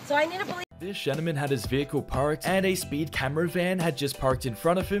 So I need a police. This gentleman had his vehicle parked and a speed camera van had just parked in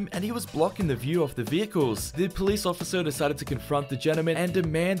front of him and he was blocking the view of the vehicles. The police officer decided to confront the gentleman and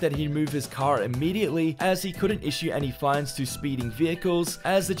demand that he move his car immediately as he couldn't issue any fines to speeding vehicles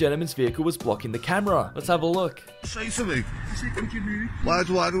as the gentleman's vehicle was blocking the camera. Let's have a look. Say to me. Why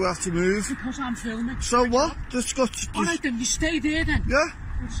do I have to move? Because I'm filming. So what? Alright then, you stay there then. Yeah?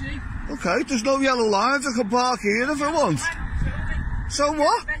 We'll see. Okay, there's no yellow lines. I can park here if I want. So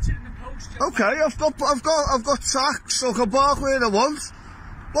what? Okay, I've got tax, so I can park where I want.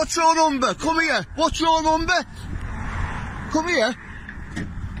 What's your number? Come here. What's your number? Come here.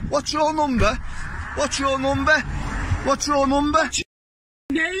 What's your number? What's your number? What's your number?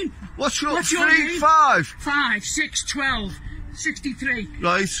 Name? What's your name? 5? 5, 6, 12, 63.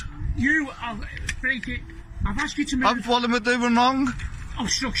 Right. You are freaking. I've asked you to move. What am I doing wrong?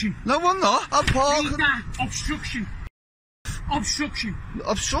 Obstruction. No, I'm not. I'm parking. Read that. Obstruction. Obstruction.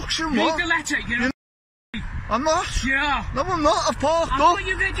 Obstruction what? Read the letter. You're I'm not. Yeah. No, I'm not. I've parked I've up. got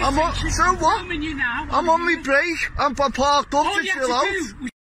your registration. I'm on. So what? You now. I'm on my break. I'm parked up All to you chill have out. to do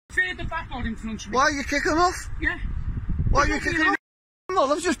was further back out in front of me. Why are you kicking off? Yeah. Why are you kicking off?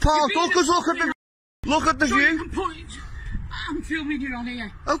 No, I've just parked up because look at the view. I'm filming you on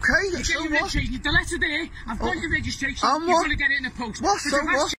here. Okay, so what? The letter there, I've got your registration. And You're what? going to get it in the post. What? So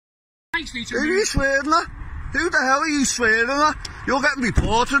what? Nicely Who are you swearing at? Who the hell are you swearing at? You're getting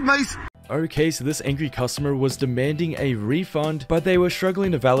reported, mate. Okay, so this angry customer was demanding a refund, but they were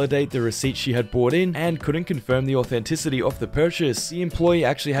struggling to validate the receipt she had bought in and couldn't confirm the authenticity of the purchase. The employee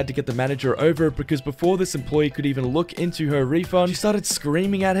actually had to get the manager over because before this employee could even look into her refund, she started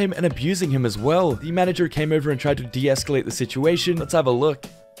screaming at him and abusing him as well. The manager came over and tried to de-escalate the situation. Let's have a look.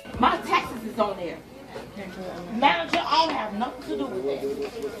 My taxes is on there. Manager, I don't have nothing to do with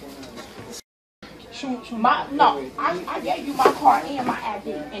that. I gave you my card and my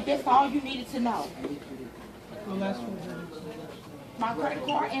ID, and that's all you needed to know. My credit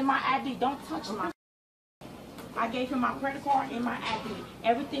card and my ID, don't touch my. I gave him my credit card and my ID.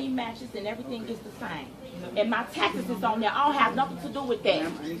 Everything matches and everything is the same. And my taxes is on there. I don't have nothing to do with that.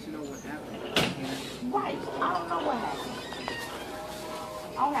 I need to know what happened. Right. I don't know what happened.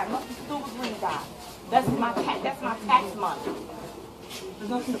 I don't have nothing to do with Green Dot. That's my tax money. There's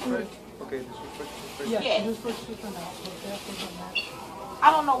nothing to it. Okay, this was purchased. I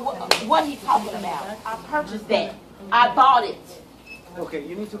don't know what he's talking about. I purchased that. I bought it. Okay,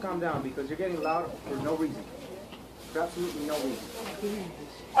 you need to calm down because you're getting loud for no reason. For absolutely no reason.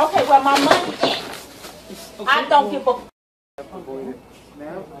 Okay, well my money is. I don't give a.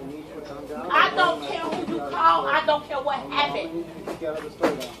 Ma'am, I need you to calm down. I don't care who you call. I don't care what happened. Get out of the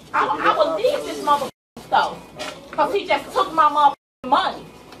store now. I will leave this motherfucker store. Because he just took my motherfucking money.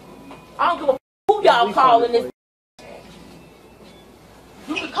 I don't give a who y'all calling this.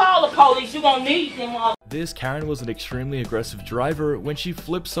 You can call the police, you're gonna need them. This Karen was an extremely aggressive driver when she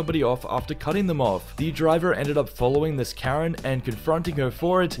flipped somebody off after cutting them off. The driver ended up following this Karen and confronting her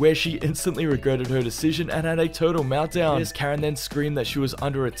for it, where she instantly regretted her decision and had a total meltdown. This Karen then screamed that she was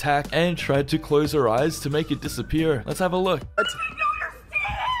under attack and tried to close her eyes to make it disappear. Let's have a look.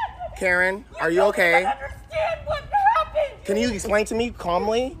 Karen, are you okay? I understand what happened. Can you explain to me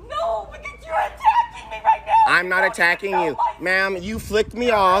calmly? No, because you're attacking me right now. I'm not attacking you. Ma'am, you flicked me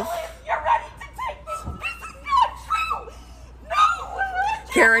off. You're ready to take this. This is not true. No.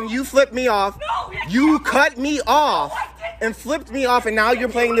 Karen, you flipped me off. No, you cut me off and flipped me off, and now you're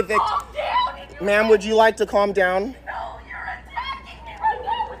playing the victim. Ma'am, would you like to calm down? No, you're attacking me right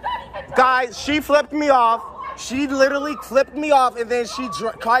now without even. Guys, she flipped me off. She literally flipped me off, and then she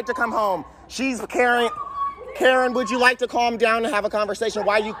tried to come home. She's Karen. Karen, would you like to calm down and have a conversation?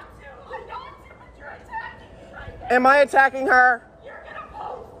 Why you? Am I attacking her?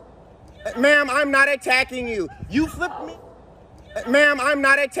 Ma'am, I'm not attacking you. You flipped me. Ma'am, I'm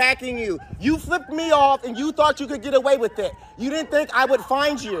not attacking you. You flipped me off and you thought you could get away with it. You didn't think I would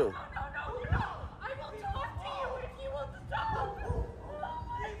find you.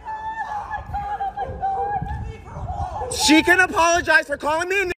 She can apologize for calling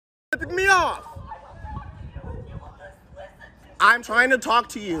me and flipping me off. I'm trying to talk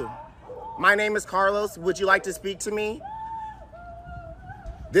to you. My name is Carlos. Would you like to speak to me?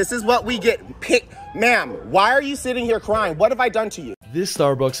 This is what we get picked. Ma'am, why are you sitting here crying? What have I done to you? This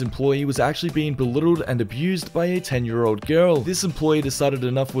Starbucks employee was actually being belittled and abused by a 10-year-old girl. This employee decided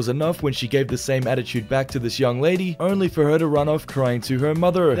enough was enough when she gave the same attitude back to this young lady, only for her to run off crying to her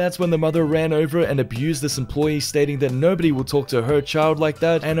mother. That's when the mother ran over and abused this employee, stating that nobody will talk to her child like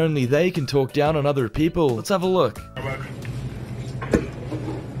that and only they can talk down on other people. Let's have a look.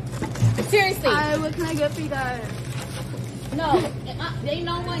 Seriously. What can I get for you guys? No, they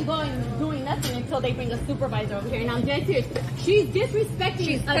no one doing nothing until they bring a supervisor over here. And I'm dead serious. She's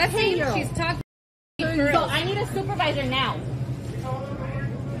disrespecting a 10-year-old. She's talking. So I need a supervisor now.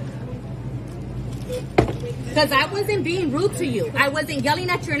 Because I wasn't being rude to you. I wasn't yelling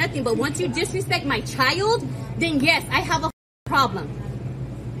at you or nothing. But once you disrespect my child, then yes, I have a problem.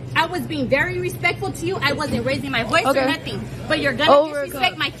 I was being very respectful to you. I wasn't raising my voice or nothing. But you're gonna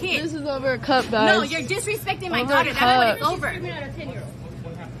disrespect my kid. This is over a cup, guys. No, you're disrespecting my daughter. That's what it's over.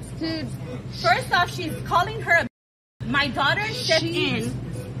 Dude, first off, she's calling her a my daughter stepped in.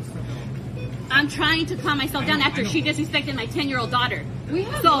 I'm trying to calm myself down after she disrespected my 10-year-old daughter. We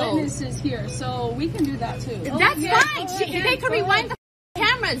have witnesses here, so we can do that too. That's fine. They could rewind the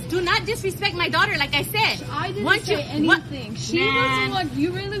cameras. Do not disrespect my daughter, like I said. I didn't say anything. She was the one.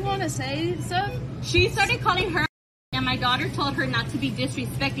 You really want to say stuff? She started calling her, and my daughter told her not to be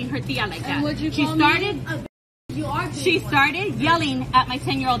disrespecting her tia like that. And would you she call started. Me? You are. She started yelling at my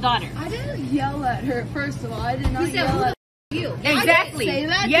 10-year-old daughter. I didn't yell at her. First of all, I did not yell at you. Exactly. I didn't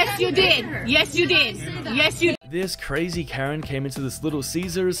say that. Yes, you did. Yes, you did. Yes, you did. This crazy Karen came into this Little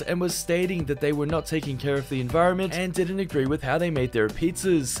Caesars and was stating that they were not taking care of the environment and didn't agree with how they made their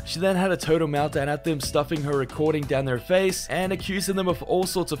pizzas. She then had a total meltdown at them, stuffing her recording down their face and accusing them of all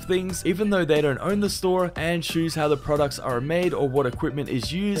sorts of things, even though they don't own the store and choose how the products are made or what equipment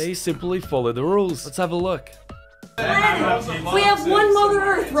is used. They simply follow the rules. Let's have a look. We have one Mother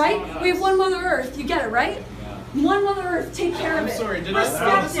Earth, right? We have one Mother Earth. You get it, right? One Mother Earth. Take care of it.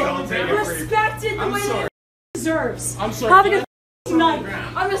 Respect it. Respect it the way it deserves. I'm sorry. Have a good night.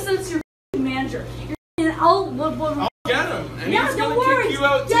 I'm gonna send it to your manager. I'll get him. And yeah, he's no gonna worries. kick you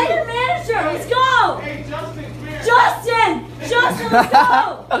out Get too. your manager. Let's go. Hey, Justin, come here. Justin, let's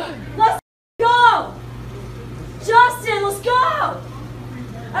go. Let's go. Justin, let's go.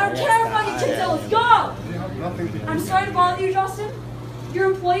 I don't care about your kids. Let's go. I'm sorry to bother you, Justin.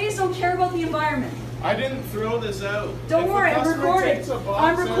 Your employees don't care about the environment. I didn't throw this out. Don't worry, I'm recording.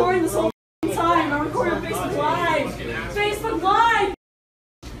 I'm recording this whole time. I'm recording on Facebook Live. Facebook Live.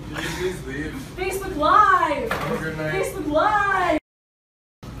 Facebook Live. Facebook Live.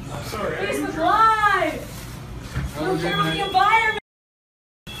 I'm sorry. Facebook Live. You don't care about the environment.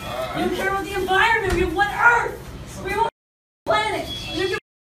 You don't care about the environment. We have one Earth. We have one planet. You don't give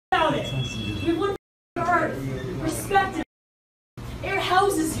about it. We have one Earth. Respect it. It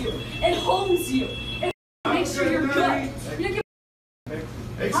houses you. It homes you. It makes sure you're good. You don't give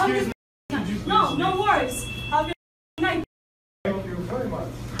Excuse me. No worries. Have a good night. Thank you very much.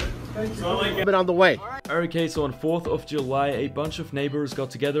 Been on the way. Okay, so on 4th of July, a bunch of neighbors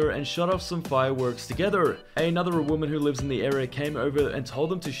got together and shut off some fireworks together. Another woman who lives in the area came over and told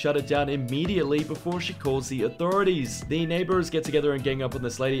them to shut it down immediately before she calls the authorities. The neighbors get together and gang up on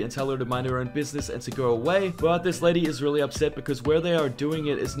this lady and tell her to mind her own business and to go away, but this lady is really upset because where they are doing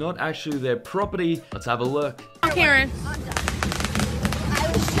it is not actually their property. Let's have a look. Karen.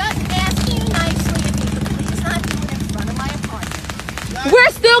 I was just asking you nicely if you could please not do it in front of my apartment.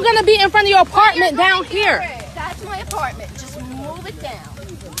 We're still gonna be in front of your apartment down here. That's my apartment. Just move it down.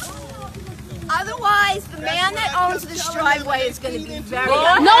 Otherwise, the man that owns this driveway is going to be very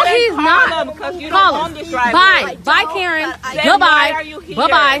upset. No, he's not. Call him. Bye. Bye, Karen. Goodbye.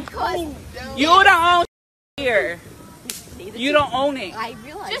 Bye-bye. You don't own here. You don't own it. I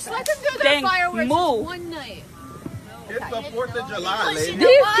realize just let them do their fireworks one night. It's the 4th of July, lady.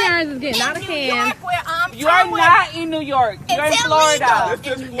 These Karens is getting out of hand. You are not in New York. You're in Florida.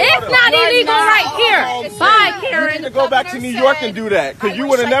 It's not illegal right here. Bye, Karen. You need to go back to New York and do that, because you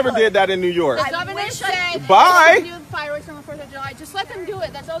would have never did that in New York. The governor said Bye. do fireworks on the 4th of July. Just let them do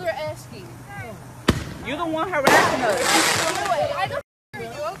it. That's all they're asking. You don't want harassing us. I don't are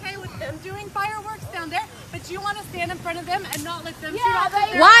you okay with them doing fireworks down there, but you want to stand in front of them and not let them shoot off.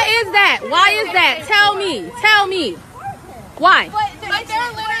 Why is that? Why is that? Tell me. Tell me. Why? But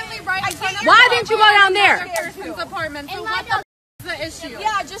they're literally right in front of Why didn't you go down there? Person's apartment. So what the the issue?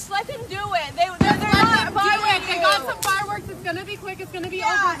 Yeah, just let them do it. They're not doing it. They got some fireworks. It's gonna be quick. It's gonna be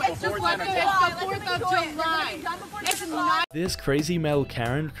over with. Just let them. It's the 4th of July. It's not. This crazy male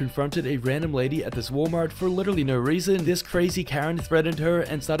Karen confronted a random lady at this Walmart for literally no reason. This crazy Karen threatened her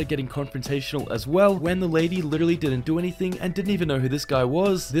and started getting confrontational as well when the lady literally didn't do anything and didn't even know who this guy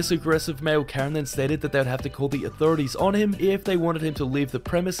was. This aggressive male Karen then stated that they would have to call the authorities on him if they wanted him to leave the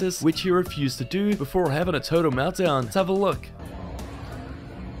premises, which he refused to do before having a total meltdown. Let's have a look.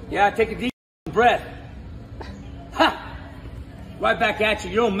 Yeah, take a deep breath. Ha! Right back at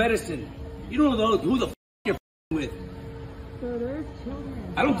you, your own medicine. You don't know who the f you're with.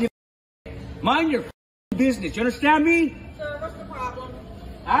 I don't give a mind your business. You understand me? Sir, what's the problem?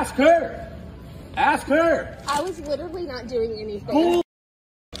 Ask her. Ask her. I was literally not doing anything. Bull.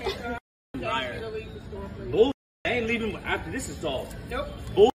 Bull. I ain't leaving after this is solved. Nope.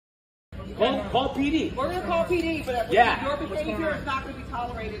 Bull. Call PD. We're gonna call PD, but yeah. your behavior is not gonna be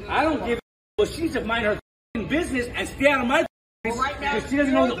tolerated. I don't give a well, she should mind her business and stay out of my business right now, because she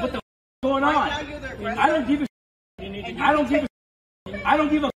doesn't know what the going on. I don't give a I don't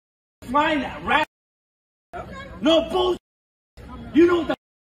give a flying rat. No bullshit. You know what the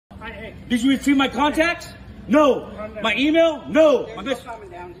Did you retrieve my contacts? No. My email? No. My message.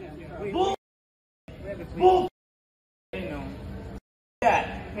 Bull. Bull. That.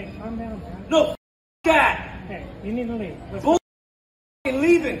 Hey, calm down. No. That. Hey, you need to leave. Bull.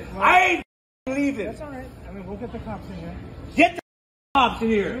 Leaving. I ain't leaving. That's all right. I mean, we'll get the cops in here. Get the cops in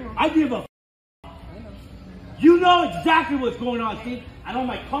here. I give a. You know exactly what's going on, Steve. I know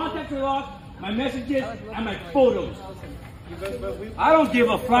my contacts are locked, my messages, and my photos. I don't give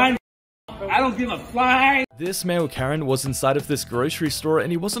a flying. I don't give a fly. This male Karen was inside of this grocery store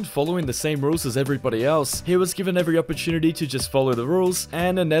and he wasn't following the same rules as everybody else. He was given every opportunity to just follow the rules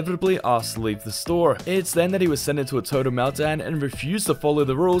and inevitably asked to leave the store. It's then that he was sent into a total meltdown and refused to follow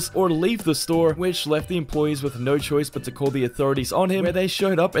the rules or leave the store, which left the employees with no choice but to call the authorities on him, where they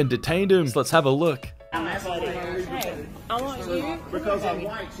showed up and detained him. So let's have a look. Hey, I want you. Because I'm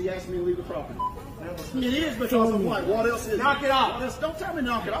white, she asked me to leave the property. It is because I'm white. What else is it? Knock it off. Don't tell me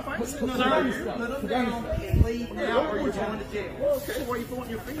knock it off. I ain't sitting there. Put them down and leave now or you're going to jail. Well, okay, why are you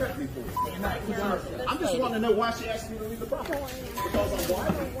pointing your finger at me for? I'm just wanting to know why she asked me to leave the property. Because I'm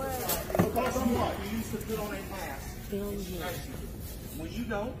white. Because I'm white. You used to put on a mask. Well, you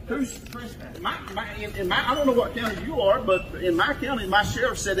don't. Who's trespassing? I don't know what county you are, but in my county, my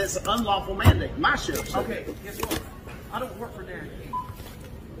sheriff said it's an unlawful mandate. My sheriff said. Okay, guess what? I don't work for Darren King.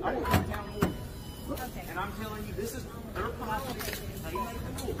 I work for the county board. And I'm telling you, this is their policy. They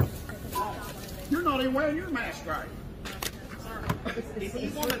make the rules. You're not even wearing your mask right. If you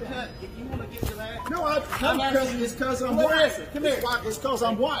want to get to that. No, it's because I'm white. Come here. It's because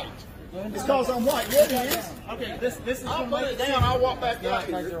I'm white. It's because I'm white. Yeah, it is. Okay, this is. I'll put it down. I'll walk back out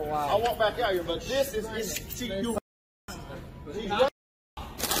here. I'll walk back out here. But this is you.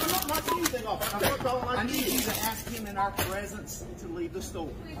 I'm not knocking anything off. I need you to ask him in our presence to leave the store.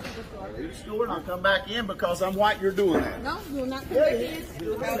 Leave the store and I'll come back in because I'm white. You're doing that. No, you're not coming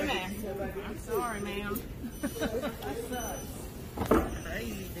back in. I'm sorry, ma'am.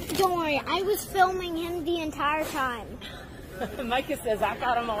 Don't worry, I was filming him the entire time. Micah says I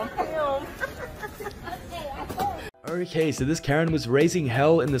got him on film. Okay, so this Karen was raising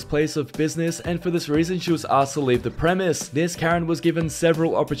hell in this place of business, and for this reason she was asked to leave the premise. This Karen was given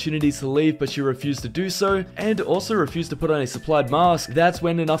several opportunities to leave, but she refused to do so, and also refused to put on a supplied mask. That's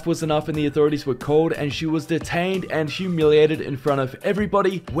when enough was enough and the authorities were called, and she was detained and humiliated in front of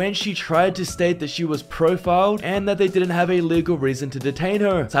everybody when she tried to state that she was profiled and that they didn't have a legal reason to detain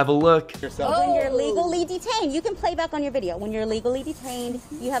her. Let's have a look. When you're legally detained, you can play back on your video. When you're legally detained,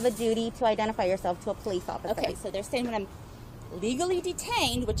 you have a duty to identify yourself to a police officer. Okay, so they're saying when I'm legally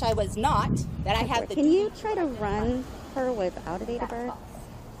detained, which I was not, that I have the... Can you try to run her without a date of birth?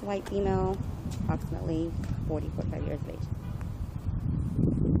 White female, approximately 40, 45 years of age.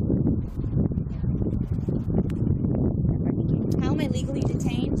 How am I legally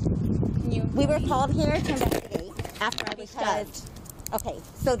detained? Can you... We were called here to investigate after I was judged. Okay,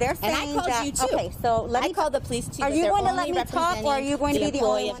 so they're saying and I called that, you too. Okay, so let me... I called the police too. Are you going to let me talk, or are you going to be the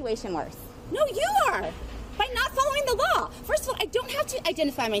only situation worse? No, you are. By not following the law. First of all, I don't have to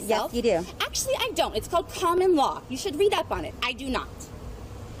identify myself. Yes, you do. Actually, I don't. It's called common law. You should read up on it. I do not.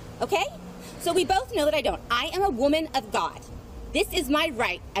 Okay? So we both know that I don't. I am a woman of God. This is my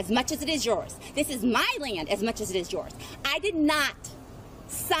right as much as it is yours. This is my land as much as it is yours. I did not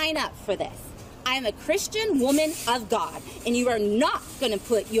sign up for this. I am a Christian woman of God, and you are not going to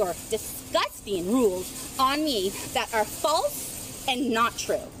put your disgusting rules on me that are false and not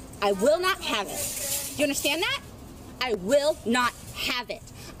true. I will not have it. Do you understand that? I will not have it.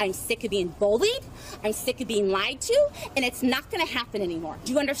 I'm sick of being bullied. I'm sick of being lied to, and it's not going to happen anymore.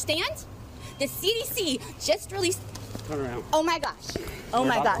 Do you understand? The CDC just released... Turn around. Oh my gosh. Oh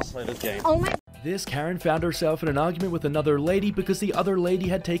my gosh. Play this game. Oh my... This Karen found herself in an argument with another lady because the other lady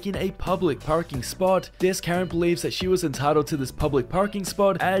had taken a public parking spot. This Karen believes that she was entitled to this public parking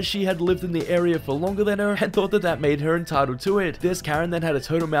spot as she had lived in the area for longer than her and thought that that made her entitled to it. This Karen then had a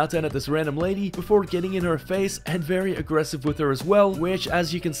total meltdown at this random lady before getting in her face and very aggressive with her as well, which,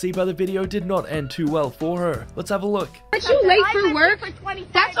 as you can see by the video, did not end too well for her. Let's have a look. Aren't you late for work?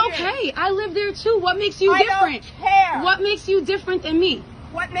 That's okay. I live there too. What makes you different? I don't care. What makes you different than me?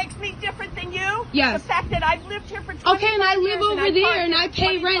 What makes me different than you? Yes. The fact that I've lived here for 25 Okay, and I live years over there and I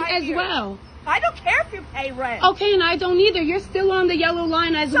pay rent as well. I don't care if you pay rent. Okay, and I don't either. You're still on the yellow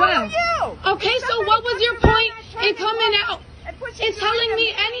line as well. So are you. Okay, so what was your point in coming out and telling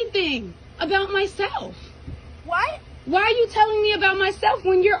me anything about myself? What? Why are you telling me about myself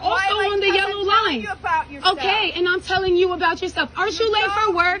when you're also on the yellow line? You about yourself. Okay, and I'm telling you about yourself. Aren't you late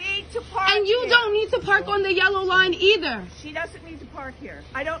for work? And you don't need to park on the yellow line either. She doesn't need to park here.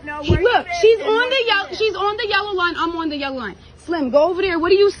 I don't know where Look, she's on the yellow line. I'm on the yellow line. Slim, go over there. What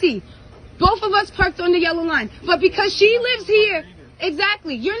do you see? Both of us parked on the yellow line. But because she lives here,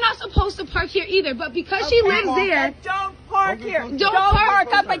 exactly, you're not supposed to park here either. But because she lives there, don't park here. Don't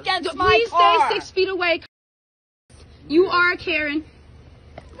park up against my please car. stay 6 feet away. You are Karen.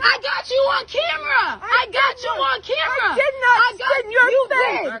 I got you on camera. I got you on camera. I did not spit in your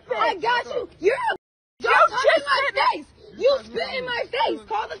face. I got you. You're a don't touch in my face. You spit in my face.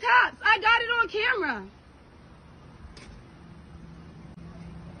 Call the cops. I got it on camera.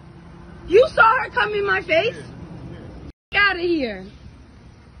 You saw her come in my face. Get out of here.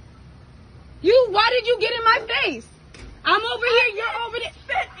 Why did you get in my face? I'm over here. You're over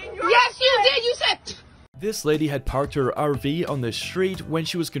there. Yes, you did. You said. This lady had parked her RV on the street when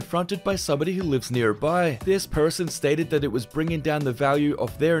she was confronted by somebody who lives nearby. This person stated that it was bringing down the value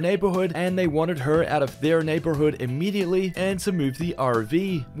of their neighborhood and they wanted her out of their neighborhood immediately and to move the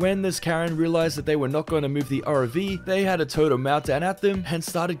RV. When this Karen realized that they were not going to move the RV, they had a total meltdown at them and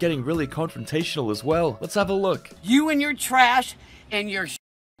started getting really confrontational as well. Let's have a look. You and your trash and your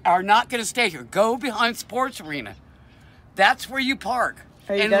are not going to stay here. Go behind Sports Arena. That's where you park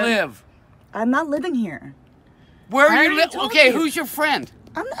and live. I'm not living here. Where are you living? Okay, who's your friend?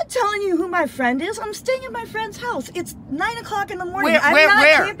 I'm not telling you who my friend is. I'm staying at my friend's house. It's 9 o'clock in the morning.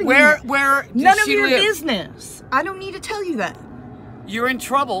 Where None of your business. I don't need to tell you that. You're in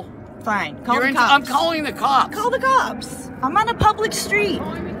trouble. Fine. Call the cops. I'm calling the cops. Call the cops. I'm on a public street.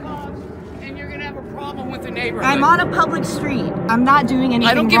 And you're gonna have a problem with the neighborhood. I'm on a public street. I'm not doing anything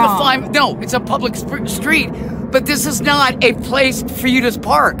wrong. I don't give a fine. No, it's a public street, but this is not a place for you to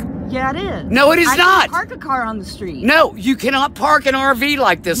park. Yeah, it is. No, it is not. I can park a car on the street. No, you cannot park an RV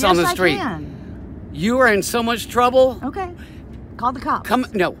like this on the street. Yes, I can. You are in so much trouble. Okay. Call the cops.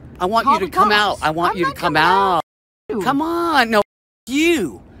 No, I want you to come out. I want you to come out. Come on. No,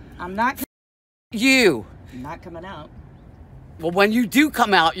 you. I'm not. You. I'm not coming out. Well, when you do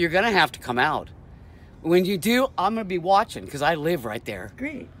come out, you're going to have to come out. When you do, I'm going to be watching because I live right there.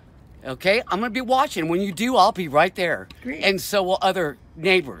 Great. Okay? I'm going to be watching. When you do, I'll be right there. Great. And so will other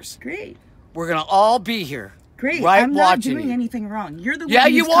neighbors. Great. We're going to all be here. Great. Right, I'm not doing anything wrong. You're the one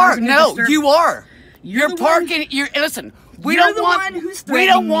who's you are. No, you are. You're parking. Listen, we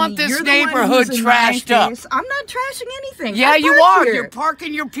don't want this neighborhood trashed up. I'm not trashing anything. Yeah, you are. You're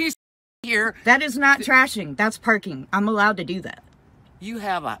parking your piece here. That is not trashing. That's parking. I'm allowed to do that. You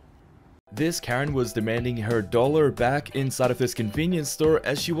have a... This Karen was demanding her dollar back inside of this convenience store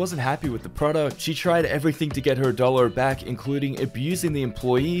as she wasn't happy with the product. She tried everything to get her dollar back, including abusing the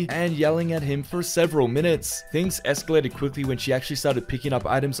employee and yelling at him for several minutes. Things escalated quickly when she actually started picking up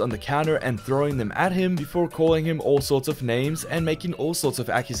items on the counter and throwing them at him before calling him all sorts of names and making all sorts of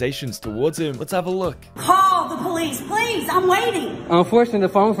accusations towards him. Let's have a look. Call the police, please. I'm waiting. Unfortunately, the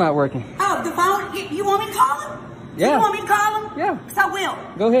phone's not working. Oh, the phone? You want me to call him? Yeah. You want me to call him? Yeah. Because I will.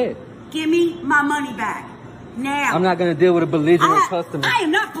 Go ahead. Give me my money back. Now. I'm not going to deal with a belligerent customer. I am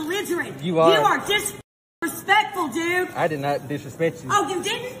not belligerent. You are. You are disrespectful, dude. I did not disrespect you. Oh, you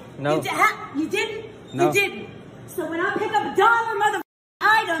didn't? No. You didn't? No. You didn't. So when I pick up a dollar mother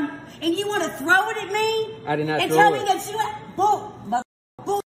item and you want to throw it at me? I did not and throw tell it. me that you bull.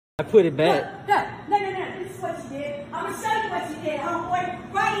 I put it back. No. This is what you did. I'm going to show you what you did,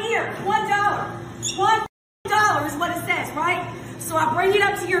 homeboy. Right here. $1. $1 is what it says, right? So I bring it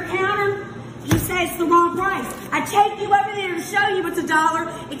up to your counter. You say it's the wrong price. I take you over there to show you it's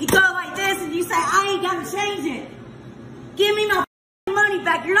 $1. If you go like this and you say, I ain't got to change it. Give me my money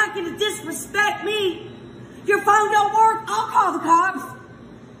back. You're not going to disrespect me. Your phone don't work. I'll call the cops.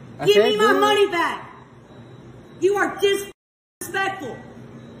 Give me my money back. You are disrespectful.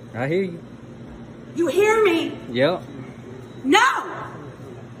 I hear you. You hear me? Yep. No.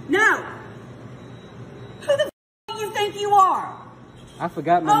 Who the you think you are? I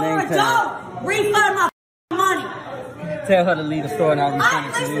forgot my name tag. Refund my money. Tell her to leave the store and I'll refund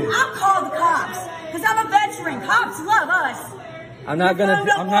it to you. I'll call the cops because I'm a veteran. Cops love us. I'm not gonna.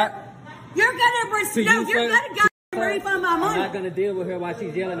 I'm not. You're gonna refund my money. I'm not gonna deal with her while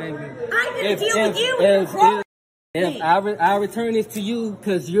she's yelling at me. I'm gonna deal with you. If I return this to you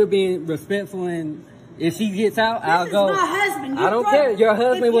because you're being respectful and if she gets out, I'll go. This is my husband. I don't care. Your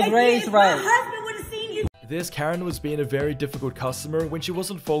husband was raised right. My husband would have seen you. This Karen was being a very difficult customer when she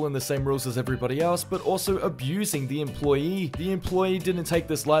wasn't following the same rules as everybody else, but also abusing the employee. The employee didn't take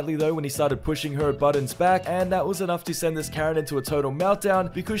this lightly though when he started pushing her buttons back, and that was enough to send this Karen into a total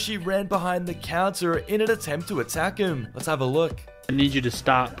meltdown because she ran behind the counter in an attempt to attack him. Let's have a look. I need you to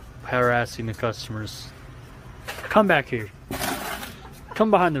stop harassing the customers. Come back here. Come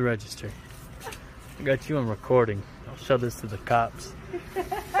behind the register. I got you on recording. I'll show this to the cops.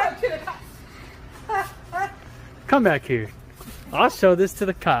 Come back here. I'll show this to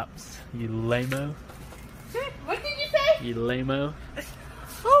the cops. You lame-o. What did you say? You lame-o.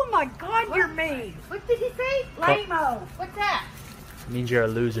 Oh my God, you're mean. What did he say? Lame-o. What's that? Means you're a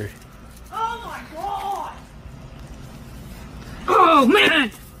loser. Oh my God. Oh man!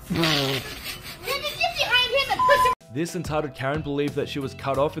 Get behind him and push him. This entitled Karen believed that she was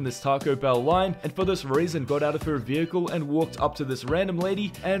cut off in this Taco Bell line, and for this reason got out of her vehicle and walked up to this random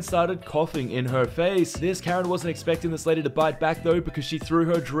lady and started coughing in her face. This Karen wasn't expecting this lady to bite back though, because she threw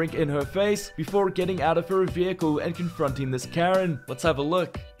her drink in her face before getting out of her vehicle and confronting this Karen. Let's have a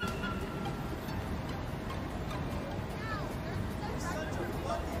look.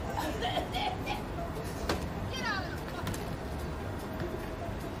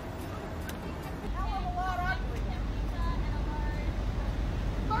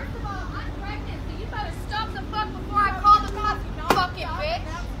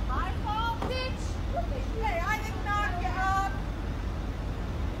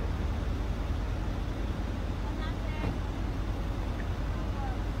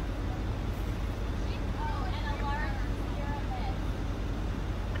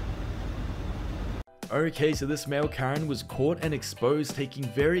 Okay, so this male Karen was caught and exposed taking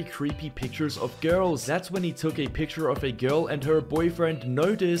very creepy pictures of girls. That's when he took a picture of a girl and her boyfriend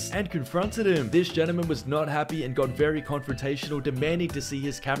noticed and confronted him. This gentleman was not happy and got very confrontational, demanding to see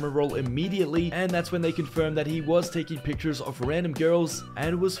his camera roll immediately, and that's when they confirmed that he was taking pictures of random girls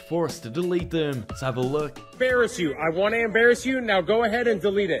and was forced to delete them. Let's have a look. Embarrass you. I want to embarrass you. Now go ahead and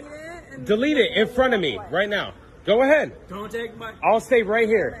delete it. Delete it in front of me right now. Go ahead. Don't take my... I'll stay right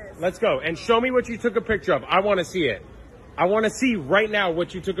here. Let's go. And show me what you took a picture of. I want to see it. I want to see right now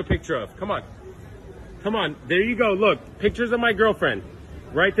what you took a picture of. Come on. Come on. There you go. Look. Pictures of my girlfriend.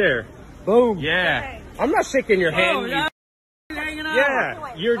 Right there. Boom. Yeah. I'm not shaking your hand. Oh, yeah. Hanging out.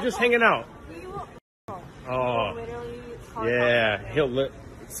 Yeah. You're just hanging out. Oh. Yeah. He'll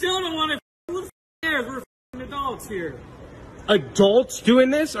Still don't want to... Who the cares? We're adults here. Adults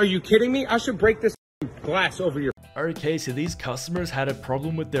doing this? Are you kidding me? I should break this glass over your... Okay, so these customers had a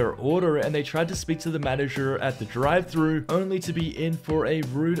problem with their order and they tried to speak to the manager at the drive-thru, only to be in for a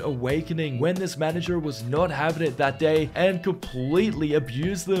rude awakening when this manager was not having it that day and completely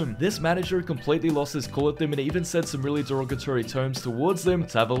abused them. This manager completely lost his cool at them and even said some really derogatory terms towards them.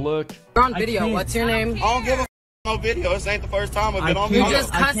 Let's have a look. You're on video. What's your name? I don't give a no video. This ain't the first time I've been on video. You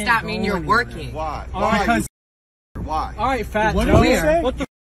just cussed at me and you're working. Why? Why? Why? All right, fat What Joe. did you say? What the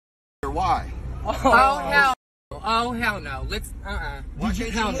Why? Oh hell. Oh hell no. Let's Why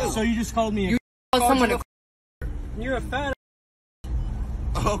can't you move? So you just called me a... You called someone a... You're a fat...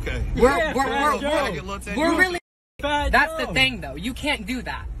 Okay. We're really... Fat That's Joe. the thing though. You can't do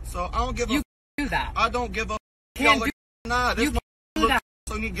that. So I don't give a... You do that. I don't give a... Can't do Nah, this you can't do that.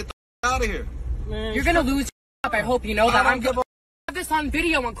 so you need to get the out of here. Man, you're gonna lose your up. I hope you know that. I'm gonna have this on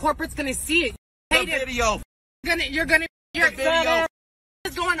video and corporate's gonna see it. The video. You're gonna video.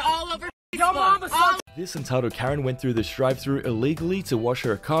 It's going all over Facebook. This entitled Karen went through this drive-thru illegally to wash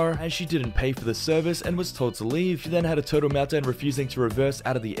her car, and she didn't pay for the service and was told to leave. She then had a total meltdown, refusing to reverse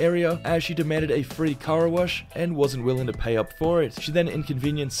out of the area as she demanded a free car wash and wasn't willing to pay up for it. She then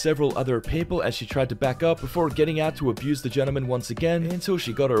inconvenienced several other people as she tried to back up before getting out to abuse the gentleman once again until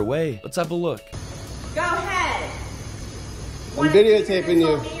she got her way. Let's have a look. Go ahead. I'm videotaping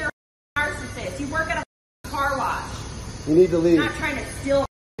you. You work at a car wash. You need to leave. I'm not trying to steal.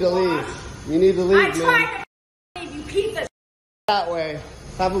 You need to leave. You need to leave, I'm man. trying to leave, you piece of... That way.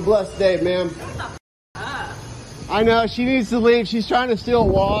 Have a blessed day, ma'am. I know, she needs to leave. She's trying to steal a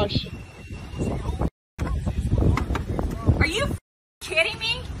wash. Are you kidding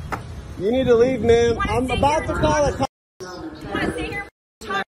me? You need to leave, ma'am. I'm about to call the cops. You want to stay here?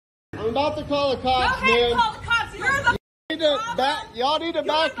 I'm about to call the cops, Go ahead and ma'am. call the cops. You're the Y'all need to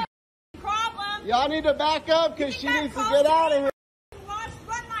back. problem. Y'all need to back up because she needs to get out of here.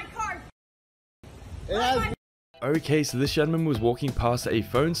 Run my car. It has Okay, so this gentleman was walking past a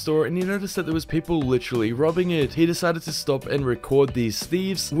phone store and he noticed that there was people literally robbing it. He decided to stop and record these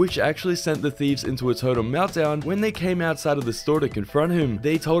thieves, which actually sent the thieves into a total meltdown when they came outside of the store to confront him.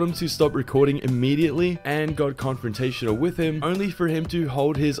 They told him to stop recording immediately and got confrontational with him, only for him to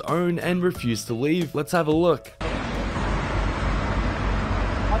hold his own and refuse to leave. Let's have a look. What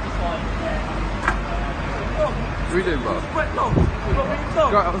are you doing, bro?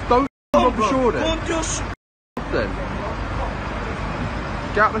 Don't rob the shore then.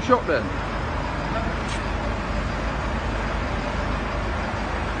 Get out the shop then.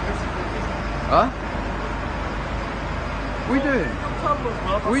 Huh? What are you doing?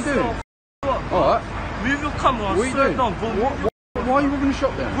 What are you doing? Alright. Move your camera. What are you doing? Down, bro. Why are you robbing the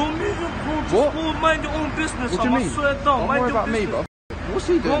shop then? Bro, move your just what? Go mind your own business. What do you mean? I swear down. Don't worry about me, bro. What's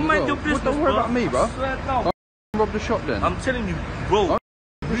he doing? Don't mind your business, Don't worry about me, bro. I swear down. Don't rob the shop then. I'm telling you, bro. Don't rob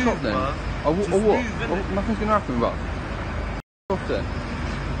the shop then. Or what? Nothing's gonna happen, bro. Off then.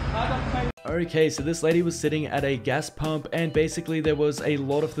 Okay, so this lady was sitting at a gas pump and basically there was a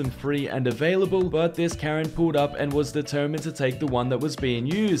lot of them free and available, but this Karen pulled up and was determined to take the one that was being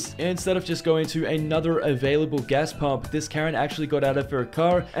used. Instead of just going to another available gas pump, this Karen actually got out of her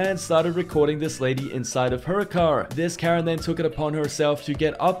car and started recording this lady inside of her car. This Karen then took it upon herself to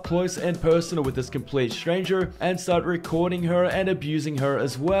get up close and personal with this complete stranger and start recording her and abusing her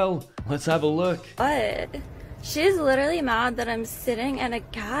as well. Let's have a look. What? She's literally mad that I'm sitting at a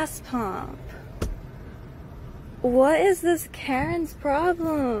gas pump. What is this Karen's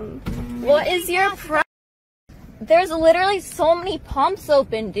problem? What is your problem? There's literally so many pumps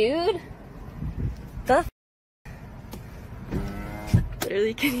open, dude. The f.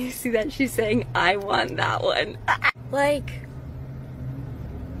 Literally, can you see that? She's saying, I want that one. Like,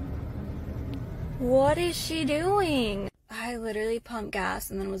 what is she doing? I literally pumped gas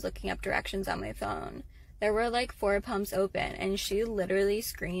and then was looking up directions on my phone. There were like 4 pumps open and she literally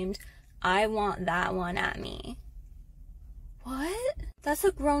screamed, I want that one at me. What? That's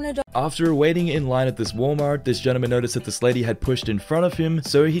a grown adult. After waiting in line at this Walmart, this gentleman noticed that this lady had pushed in front of him,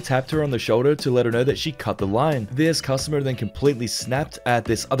 so he tapped her on the shoulder to let her know that she cut the line. This customer then completely snapped at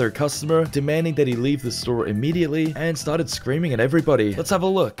this other customer, demanding that he leave the store immediately and started screaming at everybody. Let's have a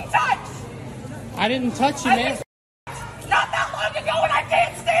look. I didn't touch you, man. Not that long ago and I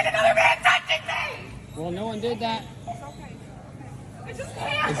can't stand another man touching me! Well, no one did that. I just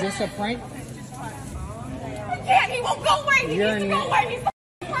can't. Is this a prank? I can't. He won't go away. He needs to go away. He's the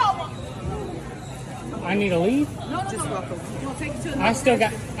problem. I need to leave? No, just welcome. We'll take you to I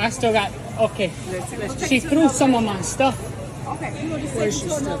still got, okay. She threw some of my stuff. Okay, you want to take you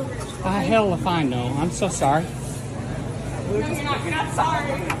to another one. Hell if I know. I'm so sorry. You're not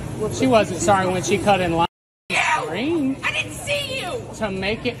sorry. She wasn't sorry when she cut in line. I didn't see you. To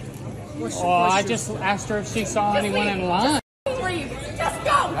make it. Oh, I just asked her if she saw anyone in line. Just leave. Just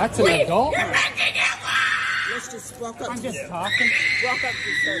go. That's an leave. adult. You're making it loud. Let's just walk up. I'm just talking. Walk up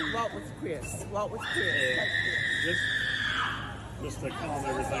to her. Walk with Chris. Walk with Chris. Just to calm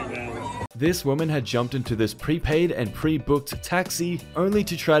everything down. This woman had jumped into this prepaid and pre-booked taxi only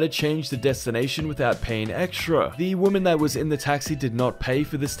to try to change the destination without paying extra. The woman that was in the taxi did not pay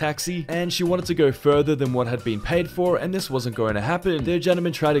for this taxi and she wanted to go further than what had been paid for, and this wasn't going to happen. The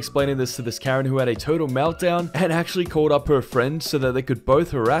gentleman tried explaining this to this Karen, who had a total meltdown and actually called up her friend so that they could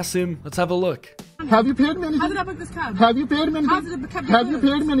both harass him. Let's have a look. Have you paid me anything? How did I book this cab? Have you paid me anything? How did the cab Have you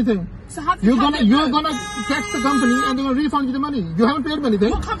paid me anything? So how did you're gonna text the company and they're gonna refund you the money. You haven't paid me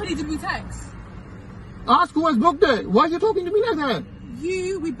anything. What company did we text? Ask who has booked it. Why are you talking to me like that?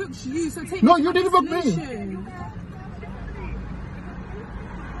 We booked you, so take No, you didn't book me.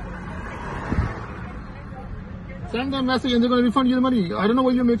 Send them a message and they're gonna refund you the money. I don't know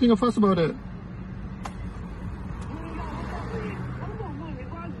why you're making a fuss about it.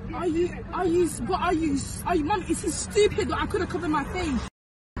 Mom, is he stupid? I could have covered my face.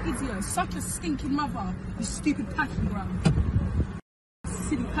 Idiot, such a stinking mother. You stupid packing ground.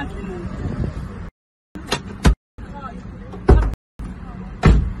 Silly packing ground.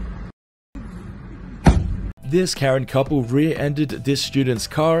 This Karen couple rear-ended this student's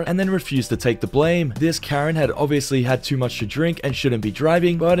car and then refused to take the blame. This Karen had obviously had too much to drink and shouldn't be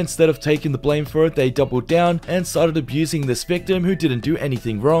driving, but instead of taking the blame for it, they doubled down and started abusing this victim who didn't do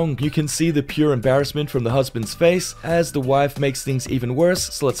anything wrong. You can see the pure embarrassment from the husband's face as the wife makes things even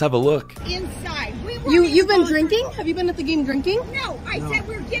worse, so let's have a look. Inside. You've been drinking? Have you been at the game drinking? No, I said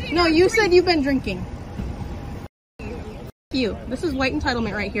we're getting. No, you said you've been drinking. You. This is white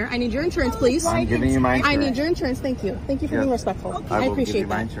entitlement right here. I need your insurance, please. I'm giving you my insurance. I need your insurance. Thank you. Thank you for being respectful. Okay. I appreciate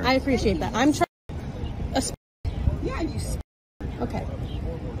that. I appreciate that. I'm trying. Yeah, you. Okay.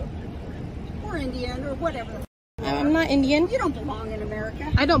 Or Indian or whatever. I'm not Indian. You don't belong in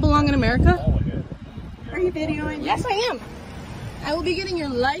America. I don't belong in America. Are you videoing? Yes, I am. I will be getting your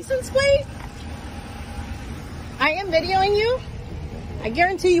license plate. I am videoing you. I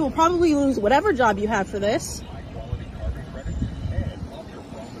guarantee you will probably lose whatever job you have for this.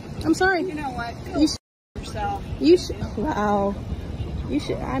 I'm sorry. You know what? You yourself. You should. Wow. You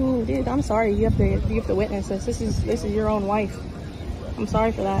should. I mean, dude, I'm sorry. You have to witness this. This is your own wife. I'm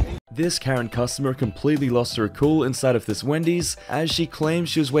sorry for that. This Karen customer completely lost her cool inside of this Wendy's, as she claimed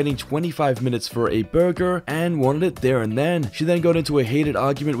she was waiting 25 minutes for a burger and wanted it there and then. She then got into a heated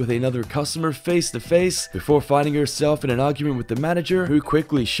argument with another customer face to face before finding herself in an argument with the manager, who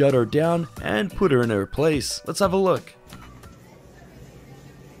quickly shut her down and put her in her place. Let's have a look.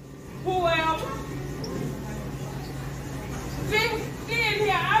 Whoever. Get in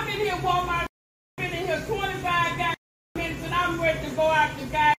here. I've been here Walmart. Been in here 25 minutes and I'm ready to go out the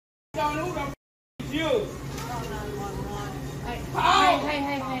guy. Don't know who the is you. Hey.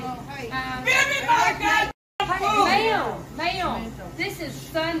 Give me my goddamn food. Ma'am, this is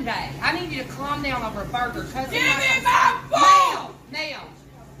Sunday. I need you to calm down over a burger. Give me my food. Ma'am,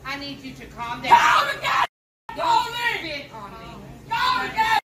 I need you to calm down. Call the goddamn Don't police. spit on me. Call the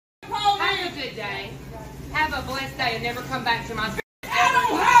goddamn police. Have a good day. Have a blessed day and never come back to my I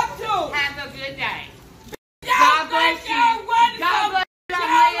don't have to. Have a good day. Y'all God bless think you. y'all wonderful. God bless you.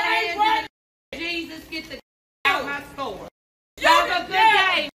 I'm laying hands in Jesus, get the out of my store. Have a good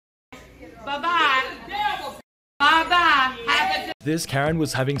day. Bye-bye. Bye-bye. Have a good This Karen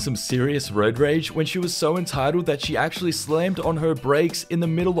was having some serious road rage when she was so entitled that she actually slammed on her brakes in the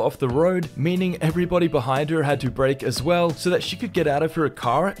middle of the road, meaning everybody behind her had to brake as well so that she could get out of her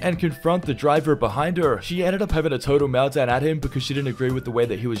car and confront the driver behind her. She ended up having a total meltdown at him because she didn't agree with the way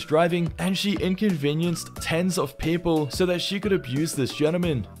that he was driving, and she inconvenienced tens of people so that she could abuse this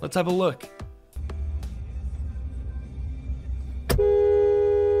gentleman. Let's have a look.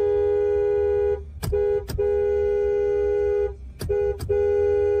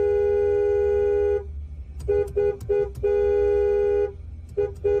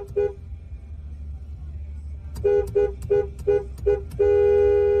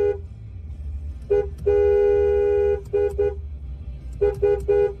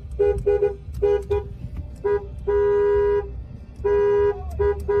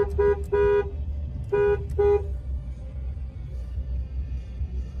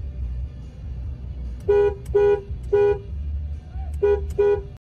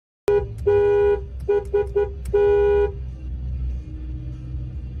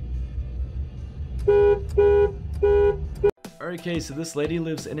 Okay, so this lady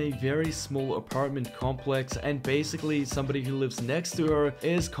lives in a very small apartment complex, and basically somebody who lives next to her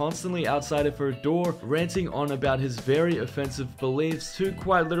is constantly outside of her door ranting on about his very offensive beliefs to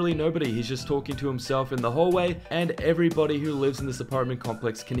quite literally nobody. He's just talking to himself in the hallway, and everybody who lives in this apartment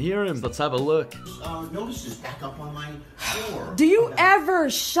complex can hear him. Let's have a look. Notices back up on my door. Do you ever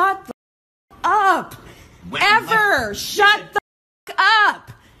shut the up? Ever shut the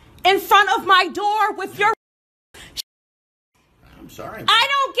up in front of my door with your I'm sorry. I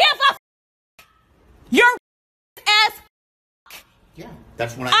don't give a your ass. Yeah,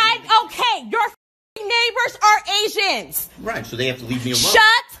 that's when okay, your neighbors are Asians. Right, so they have to leave me alone.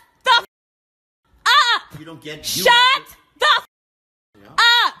 Shut the up. You don't get. Shut the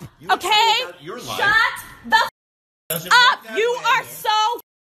up. Okay? Your life. Shut the up. You are so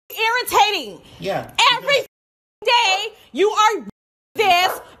irritating. Yeah. Every day you are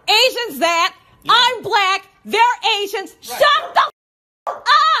this, Asians that, I'm black, they're Asians. Right. Shut the up.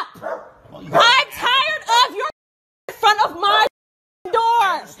 I'm tired of your in front of my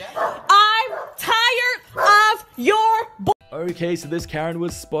door. I'm tired of your Okay, so this Karen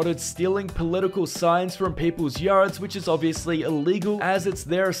was spotted stealing political signs from people's yards, which is obviously illegal as it's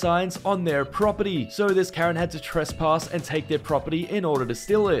their signs on their property. So this Karen had to trespass and take their property in order to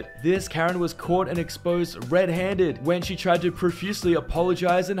steal it. This Karen was caught and exposed red-handed when she tried to profusely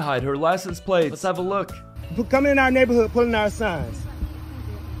apologize and hide her license plate. Let's have a look. You come in our neighborhood pulling our signs.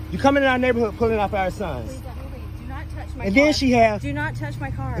 You come in our neighborhood pulling up our signs. Do not touch my and car. then she have. Do not touch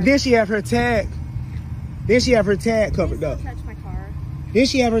my car. And then she have her tag. Then she have her tag covered up. Please don't touch my car. Then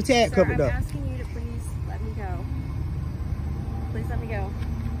she have her tag Sir, covered up. I'm asking you to please let me go. Please let me go.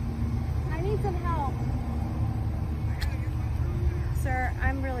 I need some help. Sir,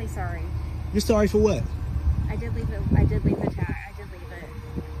 I'm really sorry. You're sorry for what? I did leave the tag. I did leave it.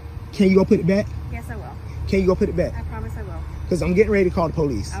 Can you go put it back? Yes, I will. Can you go put it back? I promise I will. Because I'm getting ready to call the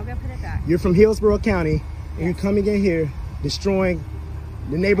police. I'll go put it back. You're from Hillsborough County, and you're coming in here destroying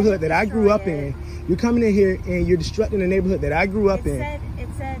the neighborhood that I grew up in. You're coming in here and you're destructing the neighborhood that I grew up in. It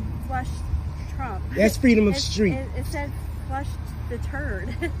said flush prompt. That's freedom of street. It says flushed the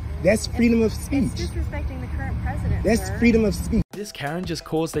turd. That's freedom of speech. It's disrespecting the current president. That's sir. freedom of speech. This Karen just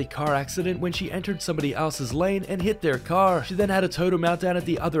caused a car accident when she entered somebody else's lane and hit their car. She then had a total meltdown at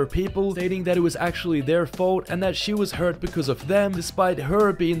the other people, stating that it was actually their fault and that she was hurt because of them, despite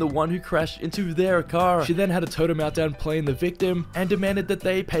her being the one who crashed into their car. She then had a total meltdown playing the victim and demanded that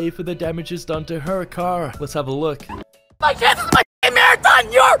they pay for the damages done to her car. Let's have a look. My chances of my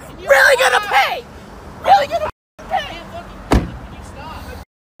marathon, you're really gonna pay! Really gonna pay!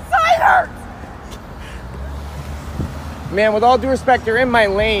 Side hurts! Man, with all due respect, you're in my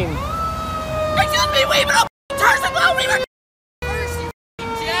lane. Excuse me, wait, but I'll turn some low, wait, First, you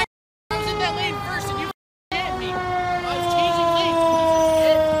jack. I was in that lane first and you hit me. I was changing lanes.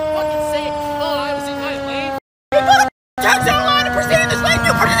 Fucking say, oh, I was in my lane. You put a turn some line and proceed in this lane,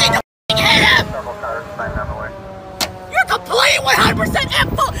 you proceed to hit him! You're complete 100% at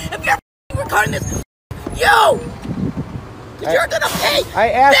fault if you're recording this. You! Because you're gonna pay.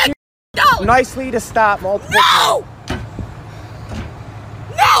 I asked you $50. nicely to stop multiple times.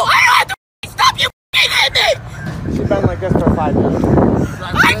 No, I don't have to stop you hit me! She's been like this for 5 minutes.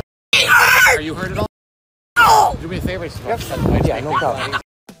 I'm hurt! Are you hurt at all? No! Do me a favor. Yeah, no problem.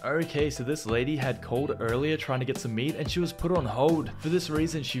 Okay, so this lady had called earlier trying to get some meat and she was put on hold. For this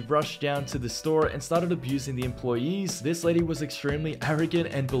reason, she rushed down to the store and started abusing the employees. This lady was extremely arrogant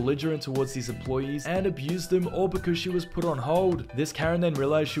and belligerent towards these employees and abused them all because she was put on hold. This Karen then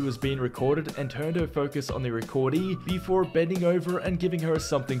realized she was being recorded and turned her focus on the recordee before bending over and giving her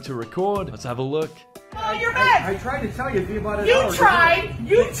something to record. Let's have a look. Your bag. I tried to tell you, be about it. You tried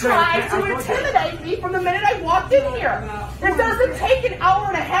to intimidate me from the minute I walked in here. It doesn't take an hour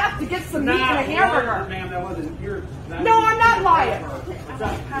and a half to get some meat and a hamburger. Ma'am, that wasn't your... No, I'm not lying.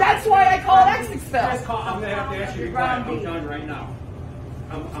 That's why I call it exit spill. I'm going to have to ask you to quiet. I'm done right now.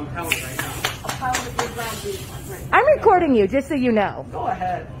 I'm held right now. I'm recording you, just so you know. Go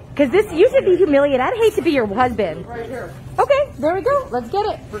ahead. Because this, you should be humiliated. I'd hate to be your husband. Right here. Okay, there we go. Let's get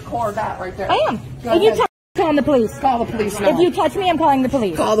it. Record that right there. I am. If you touch me, I'm calling the police. Call the police now. If you touch me, I'm calling the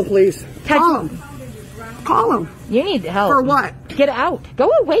police. Call the police. Touch me. Call him. You need help. For what? Get out. Go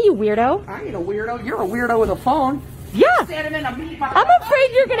away, you weirdo. I ain't a weirdo. You're a weirdo with a phone. Yeah. Standing in a meat box. I'm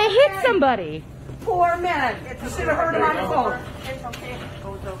afraid you're going to hit somebody. Poor man. You should have heard him on the phone. It's okay. It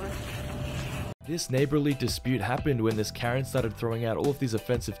goes over. This neighborly dispute happened when this Karen started throwing out all of these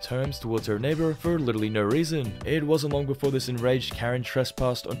offensive terms towards her neighbor for literally no reason. It wasn't long before this enraged Karen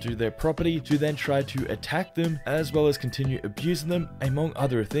trespassed onto their property to then try to attack them, as well as continue abusing them, among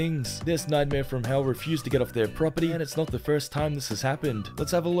other things. This nightmare from hell refused to get off their property, and it's not the first time this has happened.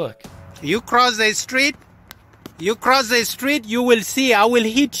 Let's have a look. You cross the street, you will see I will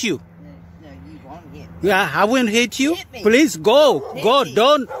hit you. Yeah, I won't hit you. Please go.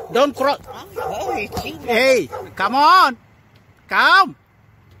 Don't cross. Hey, come on. Come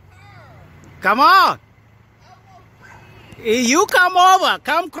on. You come over.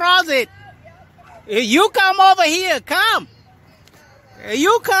 Come cross it. You come over here. Come.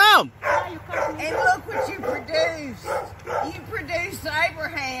 You come. And look what you produced. You produced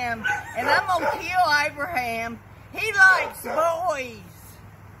Abraham. And I'm going to kill Abraham. He likes boys.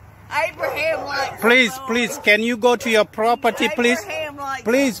 Abraham likes Please, can you go to your property, please?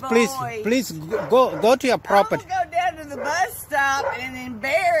 Please, go to your property. I'm going to go down to the bus stop and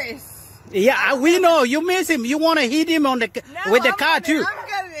embarrass. Yeah, we know. You miss him. You want to hit him on with the car, too. I'm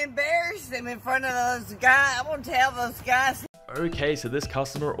going to embarrass him in front of those guys. I want to tell those guys. Okay, so this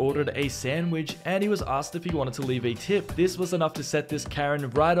customer ordered a sandwich and he was asked if he wanted to leave a tip. This was enough to set this Karen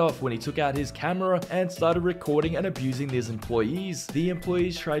right off when he took out his camera and started recording and abusing these employees. The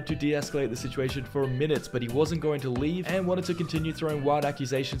employees tried to de-escalate the situation for minutes, but he wasn't going to leave and wanted to continue throwing wild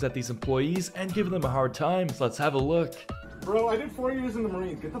accusations at these employees and giving them a hard time. So let's have a look. Bro, I did 4 years in the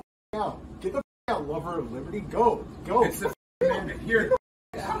Marines. Get the out. Get the out, lover of liberty. Go. It's the amendment. Here.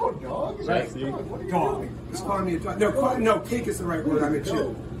 How, dog? Right. Dog. Just calling me a dog. No, cake is the right word. I'm a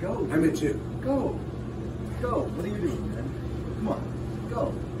Jew. Go. I'm a Jew. Go. What are you doing, man? Come on.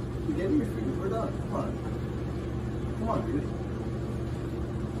 Go. You gave me your food. We're done. Come on, dude.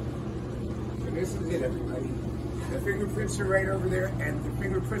 And this is it, everybody. The fingerprints are right over there, and the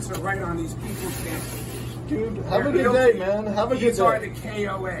fingerprints are right on these people's stamps. Dude, have a good day, man. Have a good day. These are the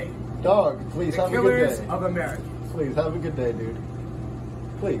KOA. Dog, please have a good day. The killers of America. Please have a good day, dude.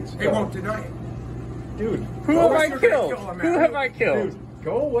 Please. They won't deny it. Dude. Who have I killed? Who have I killed? Dude,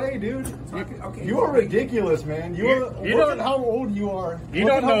 go away, dude. Okay, you are ridiculous, man. Look at how old you are. You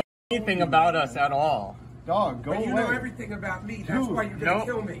don't know anything about us at all. Dog, go away. away. You know everything about me. That's why you're going to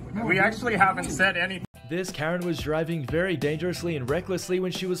kill me. We actually haven't said anything. This Karen was driving very dangerously and recklessly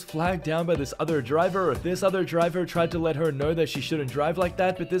when she was flagged down by this other driver. This other driver tried to let her know that she shouldn't drive like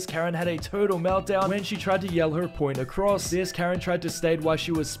that, but this Karen had a total meltdown when she tried to yell her point across. This Karen tried to state why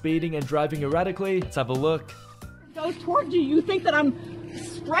she was speeding and driving erratically. Let's have a look. Goes towards you, you think that I'm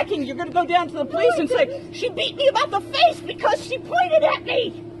striking, you're gonna go down to the police and say, she beat me about the face because she pointed at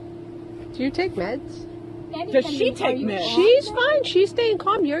me! Do you take meds? Does she take meds? She's fine, she's staying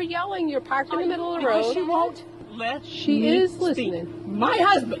calm. You're yelling, you're parked in the middle of the road. She won't let She me is speak. listening. My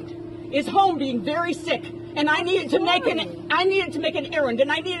husband is home being very sick, and I needed to make an errand, and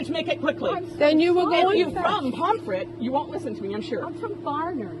I needed to make it quickly. Then you were going. If you're from Pomfret, you won't listen to me, I'm sure. I'm from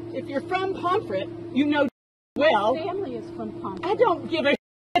Barnard. If you're from Pomfret, you know well. My family is from Pomfret. I don't give a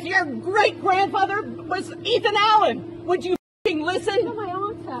if your great-grandfather was Ethan Allen. Would you listen? No, my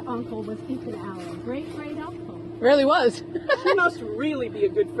aunt's uncle was Ethan Allen. Great-great-uncle. Really was. She must really be a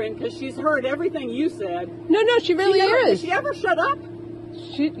good friend because she's heard everything you said. No, she really is. Did she ever shut up?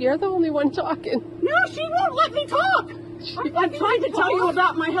 You're the only one talking. No, she won't let me talk. I'm trying to tell you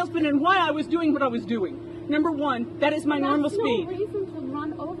about my husband and why I was doing what I was doing. Number one, that is my normal speed. That's no reason to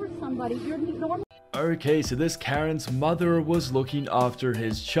run over somebody. You're normal. Okay, so this Karen's mother was looking after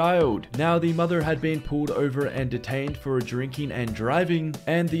his child. Now, the mother had been pulled over and detained for drinking and driving,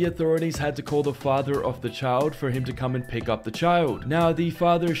 and the authorities had to call the father of the child for him to come and pick up the child. Now, the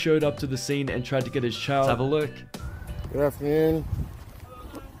father showed up to the scene and tried to get his child. Let's have a look. Good afternoon.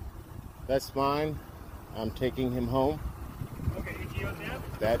 That's mine. I'm taking him home. Okay, EGO's now?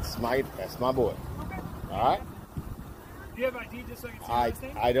 That's my boy. Okay. All right? Do you have ID just so I can see your last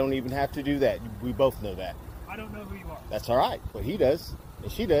name? I don't even have to do that. We both know that. I don't know who you are. That's all right. But he does,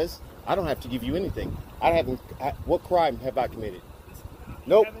 and she does. I don't have to give you anything. What crime have I committed?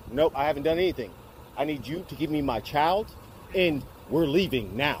 Nope, I haven't done anything. I need you to give me my child, and we're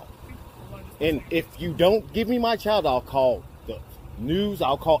leaving now. And if you don't give me my child, I'll call the news.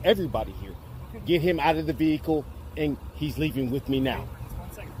 I'll call everybody here. Get him out of the vehicle, and he's leaving with me now.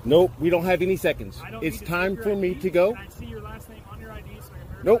 Nope, we don't have any seconds. It's time for me to go. Can I see your last name on your ID so I can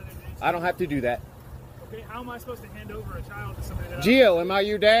verify Nope, that I don't have to do that. Okay, how am I supposed to hand over a child to somebody that Gio, am I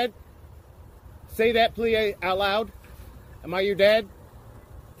your dad? Say that please out loud. Am I your dad?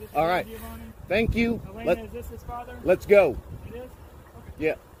 All right. Thank you. Elena, is this his father? Let's go. It is? Okay.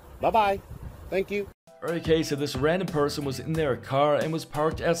 Yeah. Bye-bye. Thank you. Okay, so this random person was in their car and was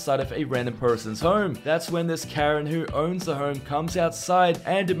parked outside of a random person's home. That's when this Karen who owns the home comes outside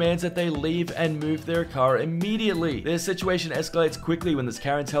and demands that they leave and move their car immediately. This situation escalates quickly when this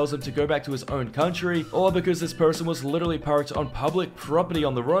Karen tells him to go back to his own country, all because this person was literally parked on public property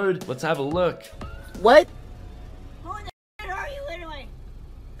on the road. Let's have a look. What? Who the shit are you anyway?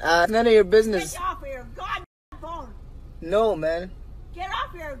 None of your business. Get off your goddamn phone. No, man. Get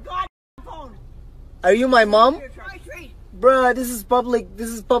off your goddamn phone. Are you my mom? My street. Bruh, this is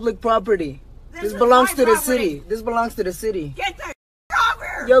public property. This belongs to the city. This belongs to the city. Get the off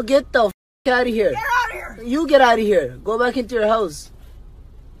here. Yo, get the out of here. Get out of here. You get out of here. Go back into your house.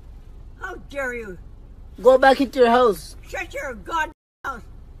 How dare you? Go back into your house. Shut your goddamn house.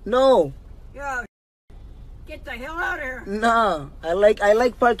 No. Yo, get the hell out of here. Nah. I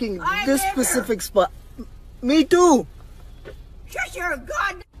like parking this specific spot. Me too. Shut your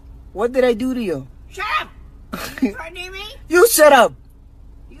goddamn. What did I do to you? Shut up. You threatening me? You shut up.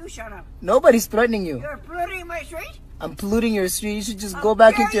 You shut up. Nobody's threatening you. You're polluting my street? I'm polluting your street. You should just go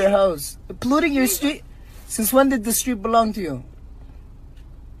back into your house. Polluting your street? Since when did the street belong to you?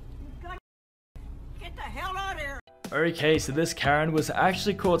 Get the hell out of here. Okay, so this Karen was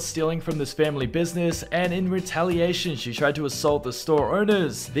actually caught stealing from this family business, and in retaliation, she tried to assault the store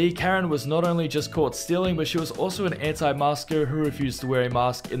owners. The Karen was not only just caught stealing, but she was also an anti-masker who refused to wear a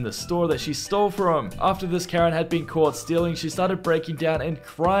mask in the store that she stole from. After this Karen had been caught stealing, she started breaking down and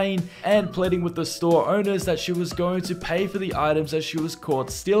crying and pleading with the store owners that she was going to pay for the items that she was caught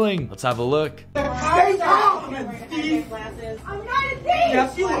stealing. Let's have a look. I'm not a thief.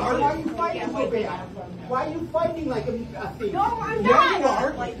 Yes, you are. Why are you fighting so bad? Why are you fighting like a thief? No, I'm Yeah, not. you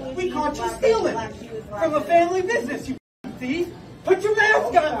are. We caught you stealing from a family business, you thief. Put your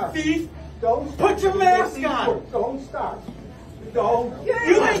mask on, thief. Don't put your mask on. Don't start. Don't.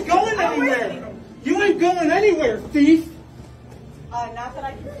 You ain't going anywhere. You ain't going anywhere, thief. Not that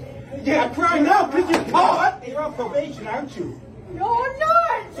I can. Yeah, crying out because you're caught. You're on probation, aren't you? No, I'm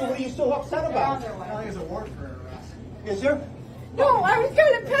not. So what are you so upset about? There's a warrant for arrest. Is there? No, I was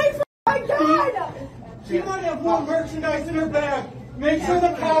going to pay for my God. She might have more merchandise in her bag. Make sure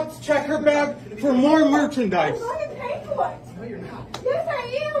the cops check her bag for more merchandise. I'm going to pay for it. No, you're not. Yes, I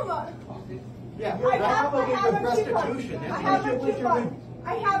am. Yeah, I have a coupon. restitution. I have a coupon.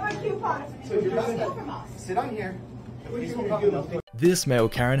 I have a coupon. So you're gonna sit on here. This male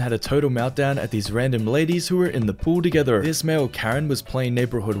Karen had a total meltdown at these random ladies who were in the pool together. This male Karen was playing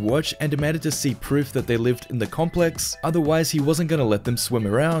neighborhood watch and demanded to see proof that they lived in the complex, otherwise he wasn't gonna let them swim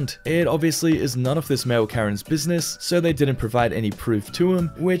around. It obviously is none of this male Karen's business, so they didn't provide any proof to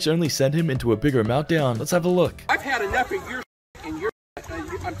him, which only sent him into a bigger meltdown. Let's have a look. I've had enough of your and your.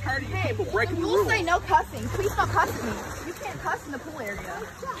 I'm tired of you people breaking the rules. Say no cussing. Please don't cuss me. You can't cuss in the pool area.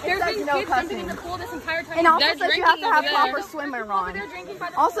 There's been no kids cussing jumping in the pool this entire time. And also They're says you have to have drinking proper over swimwear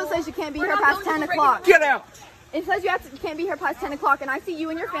on. Also says you can't be here past 10 there. o'clock. Get out. It says you can't be here past 10 o'clock, and I see you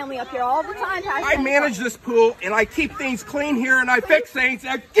and your family up here all the time past 10 I manage this pool, and I keep things clean here, and I fix things.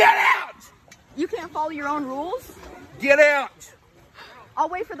 Now get out! You can't follow your own rules? Get out! I'll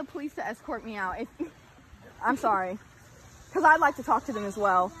wait for the police to escort me out. I'm sorry. Because I'd like to talk to them as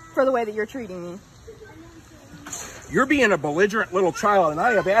well, for the way that you're treating me. You're being a belligerent little child, and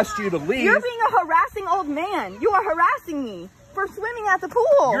I have asked you to leave. You're being a harassing old man. You are harassing me for swimming at the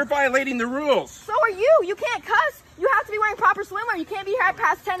pool. You're violating the rules. So are you. You can't cuss. You have to be wearing proper swimwear. You can't be here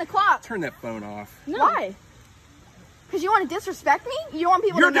past 10 o'clock. Turn that phone off. No. Why? Because you want to disrespect me? You don't want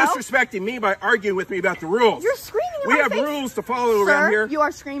people to know? You're disrespecting me by arguing with me about the rules. You're screaming in my face. We have rules to follow around here. You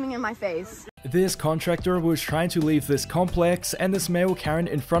are screaming in my face. This contractor was trying to leave this complex, and this male Karen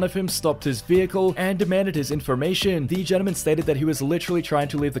in front of him stopped his vehicle and demanded his information. The gentleman stated that he was literally trying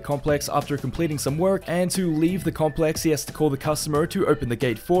to leave the complex after completing some work, and to leave the complex he has to call the customer to open the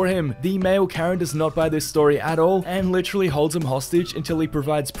gate for him. The male Karen does not buy this story at all and literally holds him hostage until he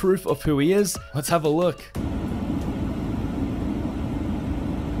provides proof of who he is. Let's have a look.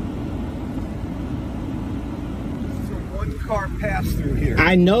 Car pass through here.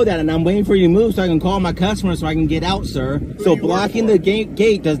 I know that, and I'm waiting for you to move so I can call my customer so I can get out, sir. So blocking the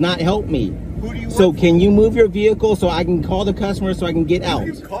gate does not help me. Who do you So can you move your vehicle so I can call the customer so I can get out?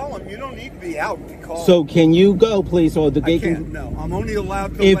 You call him. You don't need to be out to call. So can you go, please, so the gate can... No, I'm only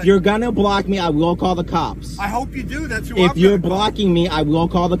allowed to If you're gonna block me, I will call the cops. I hope you do. That's who If I'm you're gonna call. blocking me, I will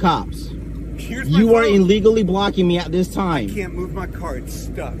call the cops. Here's my You are phone. illegally blocking me at this time. I can't move my car. It's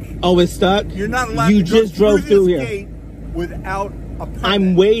stuck. Oh, it's stuck? You're not allowed You to just go drove through this here. gate without a permit.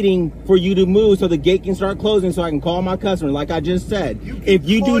 I'm waiting for you to move so the gate can start closing so I can call my customer, like I just said. If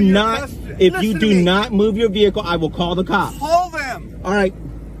you do not, not move your vehicle, I will call the cops. Call them. All right,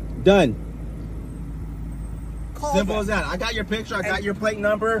 done. Call Simple them. as that. I got your picture. I got your plate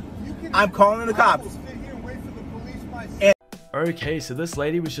number. I'm calling the cops. Okay, so this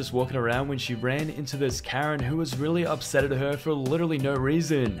lady was just walking around when she ran into this Karen who was really upset at her for literally no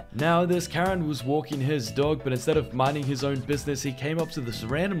reason. Now, this Karen was walking his dog, but instead of minding his own business, he came up to this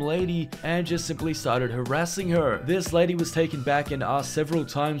random lady and just simply started harassing her. This lady was taken back and asked several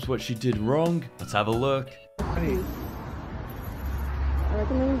times what she did wrong. Let's have a look. I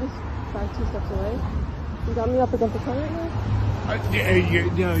recommend you just drive 2 steps away. You got me up against the car right now?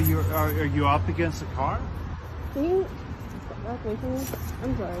 Are you up against the car? Can you back away from me?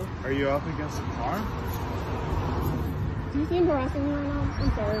 I'm sorry. Are you up against the car? Do you seem harassing me right now?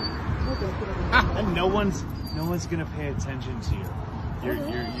 I'm sorry. Okay, No one's gonna pay attention to you.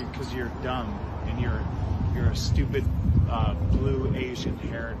 Because you're dumb and you're a stupid blue Asian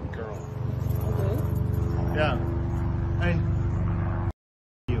haired girl. Okay. Yeah. Hey.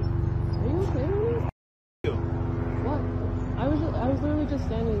 You. Are you okay with me? You. What? I was literally just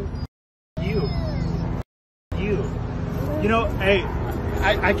standing. You. You know, hey,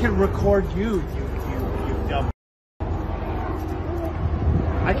 I can record you dumb.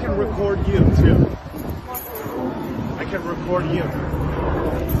 I can record you too. I can record you.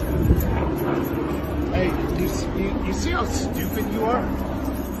 Hey, you see how stupid you are?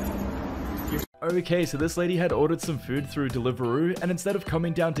 Okay, so this lady had ordered some food through Deliveroo, and instead of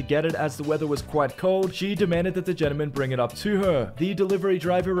coming down to get it as the weather was quite cold, she demanded that the gentleman bring it up to her. The delivery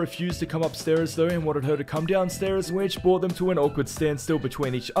driver refused to come upstairs though and wanted her to come downstairs, which brought them to an awkward standstill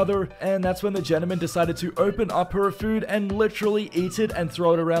between each other, and that's when the gentleman decided to open up her food and literally eat it and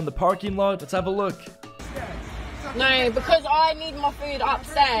throw it around the parking lot. Let's have a look. No, because I need my food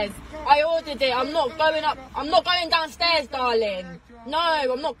upstairs. I ordered it. I'm not going up. I'm not going downstairs, darling. No,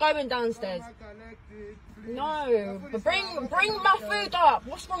 I'm not going downstairs. No, but bring my food up.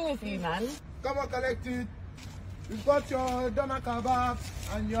 What's wrong with you, man? Come on, collect it. You've got your doner kebab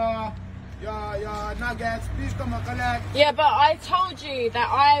and your nuggets. Please come and collect. Yeah, but I told you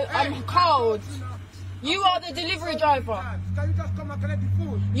that I'm cold. You are the delivery driver. Can you just come and collect the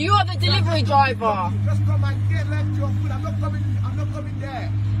food? You are the delivery driver. Just come and collect your food. I'm not coming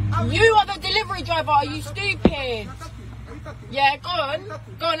there. You are the delivery driver. Are you stupid? Yeah, go on.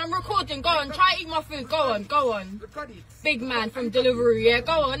 Go on, I'm recording. Go on, try to eat my food. Go on, go on. Big man from Deliveroo. Yeah,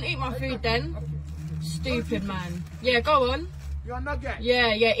 go on, eat my food then. Stupid man. Yeah, go on.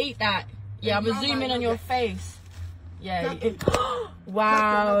 Yeah, yeah, eat that. Yeah, I'm gonna zoom in on your face. Yeah.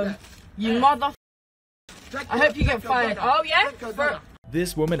 Wow. You mother. I hope you get fired. Oh, yeah?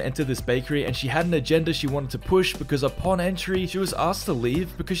 This woman entered this bakery and she had an agenda she wanted to push because upon entry, she was asked to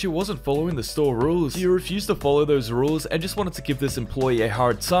leave because she wasn't following the store rules. She refused to follow those rules and just wanted to give this employee a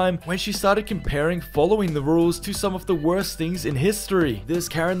hard time when she started comparing following the rules to some of the worst things in history. This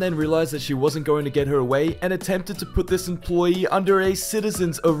Karen then realized that she wasn't going to get her way and attempted to put this employee under a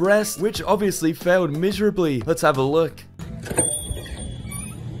citizen's arrest, which obviously failed miserably. Let's have a look.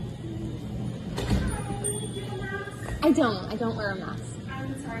 I don't wear a mask.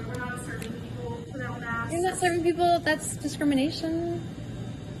 I'm sorry, we're not serving people without masks. You're not serving people, that's discrimination.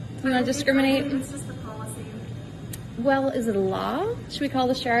 You want to discriminate? It's just the policy. Well, is it a law? Should we call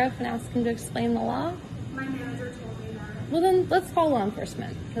the sheriff and ask him to explain the law? My manager told me that. Well then, let's call law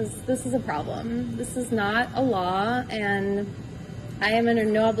enforcement, because this is a problem. This is not a law, and I am under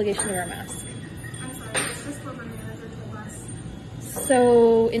no obligation to wear a mask. I'm sorry, it's just what my manager told us.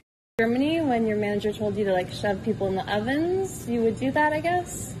 So, in Germany, when your manager told you to like shove people in the ovens, you would do that, I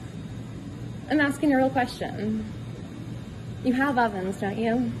guess? I'm asking a real question. You have ovens, don't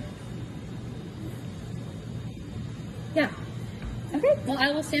you? Yeah. Okay, well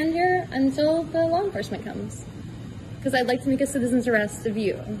I will stand here until the law enforcement comes. Because I'd like to make a citizen's arrest of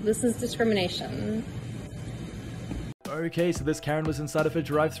you. This is discrimination. Okay, so this Karen was inside of her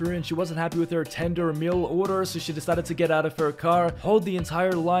drive-thru and she wasn't happy with her tender meal order, so she decided to get out of her car, hold the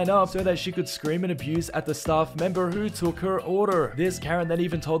entire line up so that she could scream and abuse at the staff member who took her order. This Karen then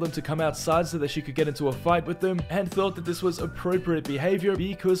even told them to come outside so that she could get into a fight with them and thought that this was appropriate behavior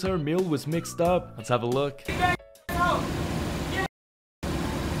because her meal was mixed up. Let's have a look. All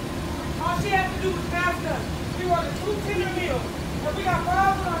she has to do is ask us. We want a 2 tender meal. If we got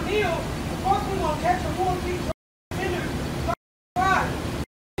problems with our meal, of course we want to catch a 4 piece.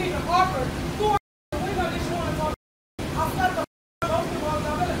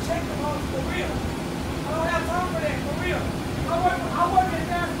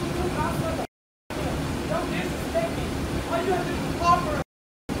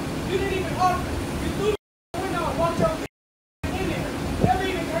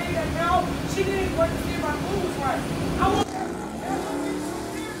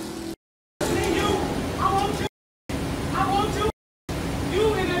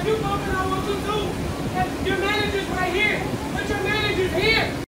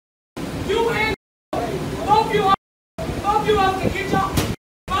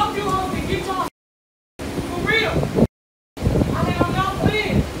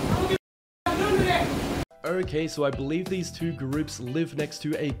 Okay, so I believe these two groups live next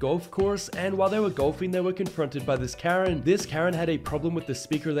to a golf course, and while they were golfing, they were confronted by this Karen. This Karen had a problem with the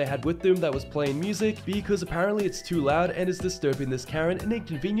speaker they had with them that was playing music, because apparently it's too loud and is disturbing this Karen and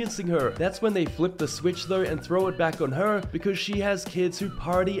inconveniencing her. That's when they flip the switch though and throw it back on her, because she has kids who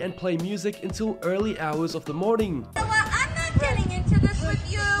party and play music until early hours of the morning. You know what? I'm not getting into this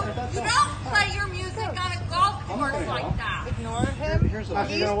with you. You don't play your music on a golf course like that. Ignore him.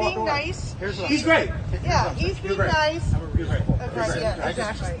 He's being nice. He's great. Yeah, he's being nice. You're great. Okay, yeah,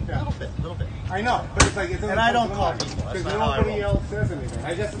 exactly. A little bit. I know, but it's like it's and I don't call people. Because nobody else says anything.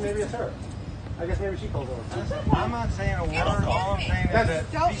 I guess maybe it's her. I guess maybe she calls over. I'm not saying a word. All I'm saying is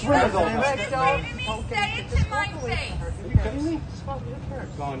that don't these say Say it to my face. Are you kidding me?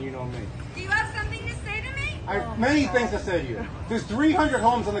 Gone, you know me. Do you have something to say to me? I have many things to say to you. There's 300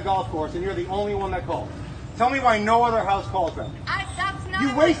 homes on the golf course, and you're the only one that calls. Tell me why no other house calls them. That's not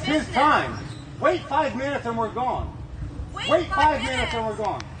You waste his time. Wait 5 minutes and we're gone. Wait 5 minutes and we're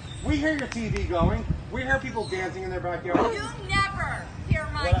gone. We hear your TV going. We hear people dancing in their backyard. You never hear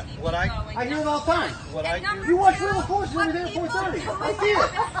my TV going. I hear it all the time. You watch Little Course every day at 4:30. I see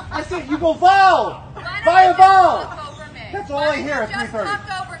it. I see it. You go foul. Fire ball. That's all I hear at 3:30.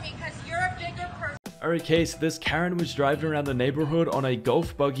 Look over me because you're a bigger person. Okay, so this Karen was driving around the neighborhood on a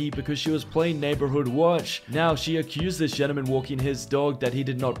golf buggy because she was playing Neighborhood Watch. Now, she accused this gentleman walking his dog that he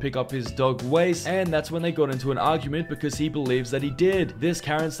did not pick up his dog waste, and that's when they got into an argument because he believes that he did. This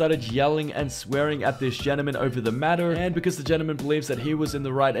Karen started yelling and swearing at this gentleman over the matter, and because the gentleman believes that he was in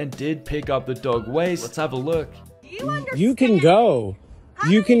the right and did pick up the dog waste, let's have a look. You can go.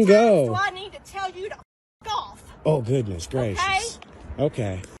 You can go. Do I need to tell you to f off? Oh, goodness gracious.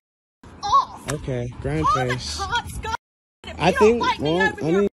 Okay. Off. Okay, grind Call face. the cops, go. If I you think, don't like me well, over I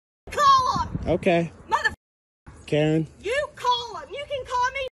here, mean, call them. okay. Mother, Karen, you call them. You can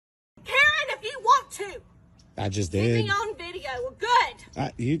call me Karen if you want to. I just Get did. me on video. How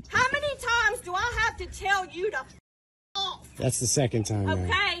many times do I have to tell you to off? That's the second time now.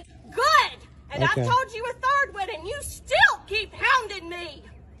 Okay, good. And Okay. I've told you a third one, and you still keep hounding me.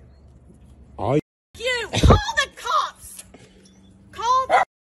 All You call the cops. Call the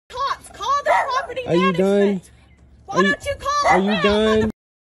cops. Call the property Are you done? management. Why don't you call Are them you now? done?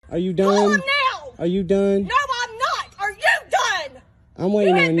 Are you done? Call them now. Are you done? No, I'm not. Are you done? I'm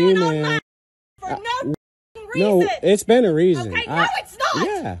waiting on you, man. For no No, reason. it's been a reason. Okay, no, it's not.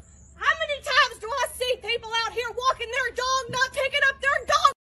 Yeah. How many times do I see people out here walking their dog, not picking up their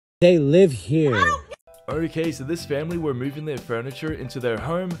dog? They live here. Okay, so this family were moving their furniture into their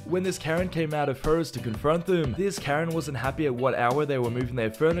home when this Karen came out of hers to confront them. This Karen wasn't happy at what hour they were moving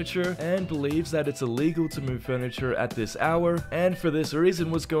their furniture and believes that it's illegal to move furniture at this hour, and for this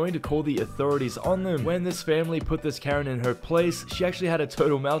reason was going to call the authorities on them. When this family put this Karen in her place, she actually had a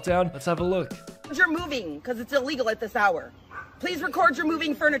total meltdown. Let's have a look. You're moving because it's illegal at this hour. Please record your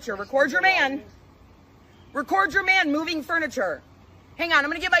moving furniture. Record your man. Record your man moving furniture. Hang on, I'm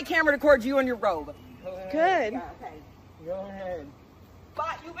gonna get my camera to record you in your robe. Good. Yeah, okay. Go ahead.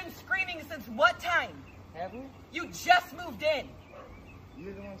 But you've been screaming since what time? Have we? You just moved in.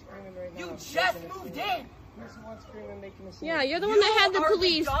 You're the one screaming right now. You just moved in. Who's the one screaming, making a scene? Yeah, you're the one that had the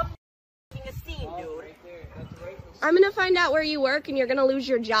police. Making a scene, dude. I'm gonna find out where you work and you're gonna lose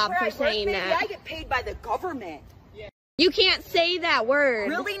your job for Right, saying maybe that. I get paid by the government. You can't say that word.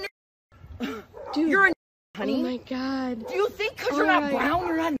 Really? Dude, you're a honey. Oh my god. Do you think because you're not brown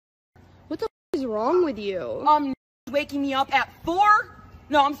or not? What the is wrong with you? Waking me up at 4?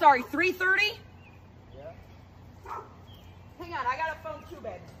 No, I'm sorry, 3:30? Yeah. Hang on, I got a phone too,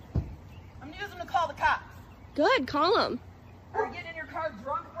 babe. I'm gonna use them to call the cops. Good, call him. Are you getting in your car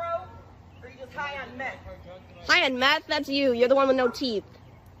drunk, bro? Or are you just high on meth? Hi, and Matt, that's you. You're the one with no teeth.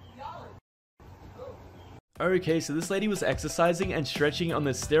 Okay, so this lady was exercising and stretching on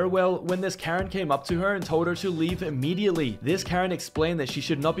the stairwell when this Karen came up to her and told her to leave immediately. This Karen explained that she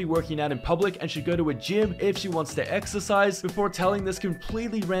should not be working out in public and should go to a gym if she wants to exercise before telling this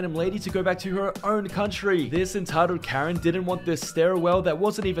completely random lady to go back to her own country. This entitled Karen didn't want this stairwell that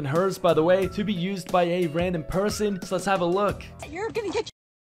wasn't even hers, by the way, to be used by a random person, so let's have a look. You're gonna get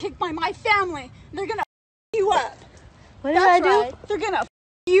kicked by my family. They're gonna you up. What did I do? Right. They're gonna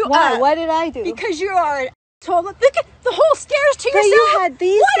you Why? up. What did I do? Because you are an asshole. Look at the whole stairs to But yourself. you had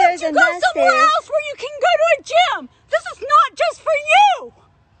these Why stairs don't and you go that somewhere stairs. else where you can go to a gym? This is not just for you.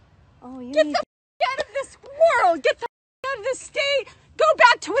 Oh, you Get need the out of this world. Get the out of this state. Go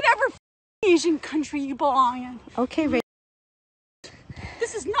back to whatever Asian country you belong in. Okay, Ray.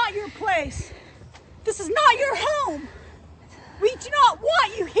 This is not your place. This is not your home. We do not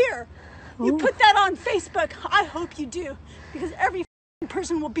want you here. You put that on Facebook. I hope you do, because every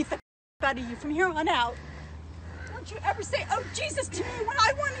person will beat the out of you from here on out. Don't you ever say, "Oh Jesus," to me when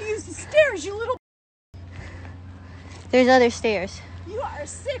I want to use the stairs, you little. There's other stairs. You are a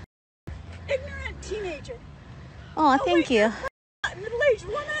sick, ignorant teenager. Oh, thank you. Middle-aged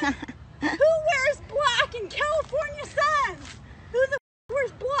woman. Who wears black in California sun? Who the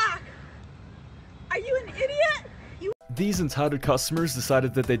wears black? Are you an idiot? These entitled customers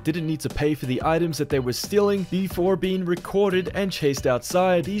decided that they didn't need to pay for the items that they were stealing before being recorded and chased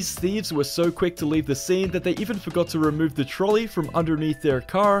outside. These thieves were so quick to leave the scene that they even forgot to remove the trolley from underneath their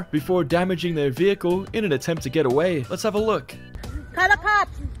car before damaging their vehicle in an attempt to get away. Let's have a look. Call the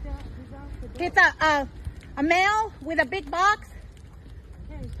cops. It's a male with a big box.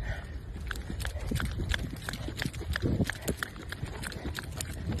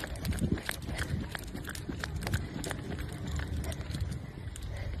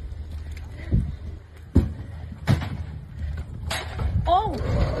 Oh!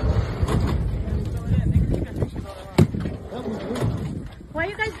 Why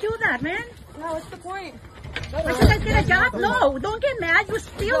you guys do that, man? No, what's the point? Why you guys get a job? No, don't get mad. You're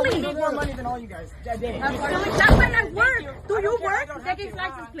stealing. I made more money than all you guys. I did. That's why I work. Do you work? Take his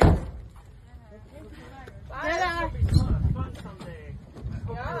license, please.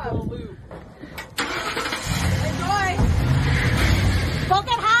 Enjoy. Go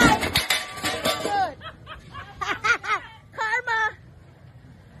get high. Good. Karma.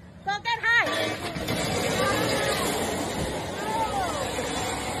 Go get high.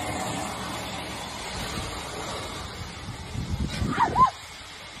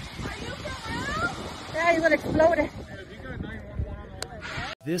 Yeah, he's gonna explode it.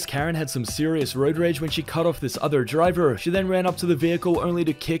 This Karen had some serious road rage when she cut off this other driver. She then ran up to the vehicle only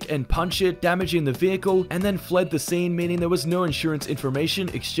to kick and punch it, damaging the vehicle, and then fled the scene, meaning there was no insurance information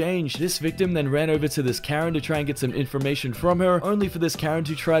exchanged. This victim then ran over to this Karen to try and get some information from her, only for this Karen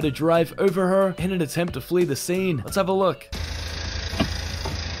to try to drive over her in an attempt to flee the scene. Let's have a look.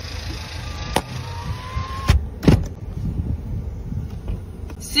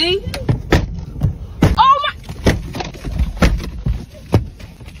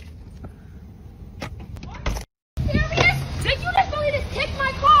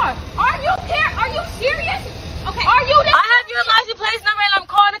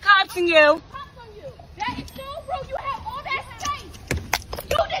 you. That is so rude. You have all that space.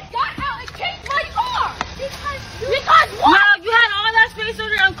 You just got out and changed my car. Because what? No, you had all that space over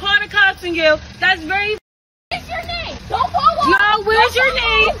there. I'm calling the cops on you. That's very. What's your name? Don't pull up. No, where's your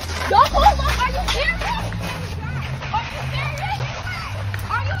name? Don't pull up. Are you serious? Are you serious?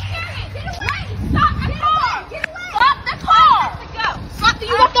 Are you serious? Get away. Stop the car. Get away. Stop the car. Go. Stop. Do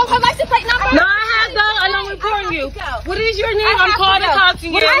you want her license plate number? No, I have that, and I'm reporting you. What is your name? I'm calling the cops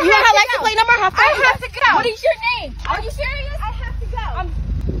on you. You have her license plate number? I have to go. What is your name? Are you serious? I have to go.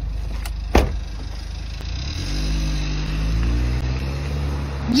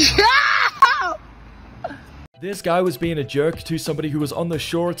 This guy was being a jerk to somebody who was on the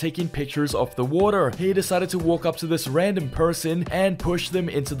shore taking pictures of the water. He decided to walk up to this random person and push them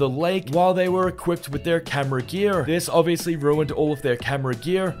into the lake while they were equipped with their camera gear. This obviously ruined all of their camera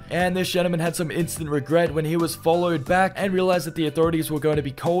gear, and this gentleman had some instant regret when he was followed back and realized that the authorities were going to be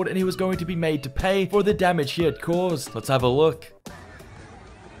called and he was going to be made to pay for the damage he had caused. Let's have a look.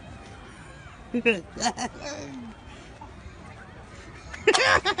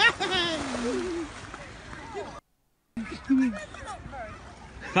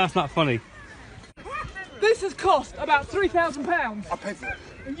 That's not funny. This has cost about £3,000. I paid for it.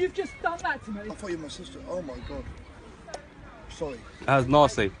 And you've just done that to me. I thought you were my sister. Oh my god. Sorry. That is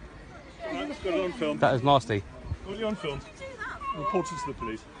nasty. Alright, let's got it on film. That is nasty. Got it on film. Reported to the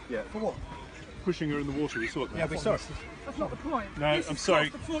police. Yeah. For what? Pushing her in the water, we saw it. Yeah, we saw it. That's not the point. No, I'm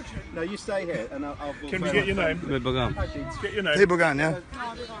sorry. No, you stay here and I'll Can we get your name? Bogan. Get your name. Hey, Bogan, yeah?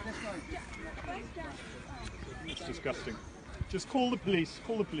 It's disgusting. Just call the police.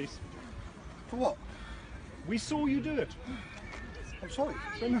 Call the police. For what? We saw you do it. I'm sorry.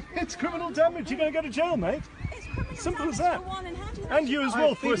 It's criminal damage. You're going to go to jail, mate. Simple as that. And you as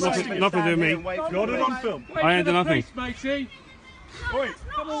well for assisting. Nothing to do with me. Got it on film. I ain't done nothing. Matey. Wait.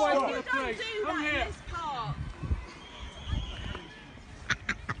 Come away from the police. Come here.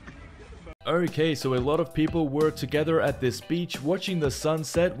 Okay, so a lot of people were together at this beach watching the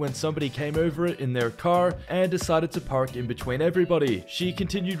sunset when somebody came over it in their car and decided to park in between everybody. She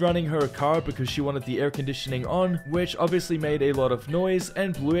continued running her car because she wanted the air conditioning on, which obviously made a lot of noise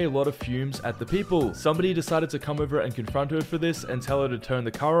and blew a lot of fumes at the people. Somebody decided to come over and confront her for this and tell her to turn the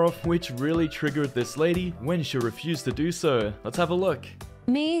car off, which really triggered this lady when she refused to do so. Let's have a look.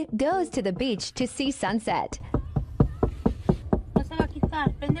 Me goes to the beach to see sunset.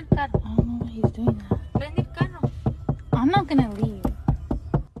 I'm not gonna leave.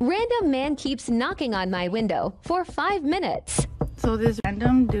 Random man keeps knocking on my window for 5 minutes. So this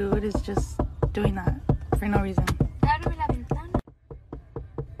random dude is just doing that for no reason.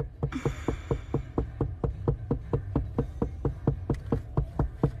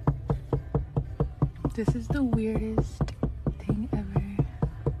 This is the weirdest thing ever.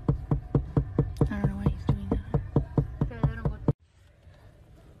 I don't know why he's doing that.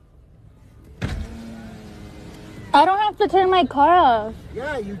 I don't have to turn my car off.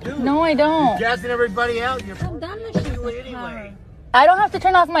 Yeah, you do. No, I don't. You're gassing everybody out. You're anyway. I don't have to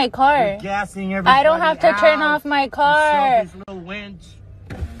turn off my car. You're gassing everybody I don't have to turn out. off my car. Selfish little wench.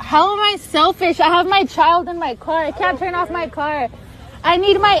 How am I selfish? I have my child in my car. I can't turn off my car. I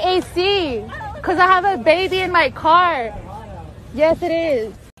need my AC because I have a baby in my car. Yes, it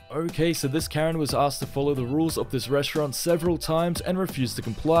is. Okay, so this Karen was asked to follow the rules of this restaurant several times and refused to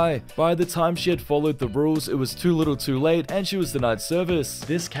comply. By the time she had followed the rules, it was too little too late and she was denied service.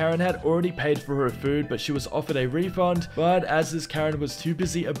 This Karen had already paid for her food, but she was offered a refund, but as this Karen was too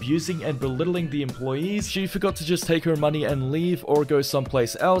busy abusing and belittling the employees, she forgot to just take her money and leave or go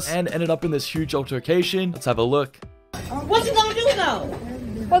someplace else and ended up in this huge altercation. Let's have a look. What you gonna do though?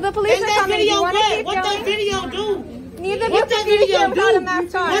 Well, the police And are that coming. video You want to what? keep What going? that video do? Neither of What you that can video without a do?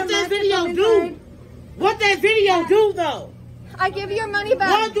 mask on. What that video do? What that video do though? I give you your money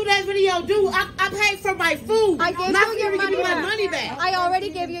back. What do that video do? I paid for my food. I gave Not you your for to money give me back. my money back. I already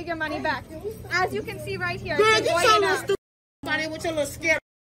gave you your money back. As you can see right here. Girl, it's get void your enough. little stupid body with your little scary.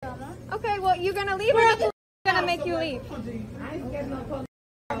 Okay, well, you're gonna leave or the police are gonna make you leave?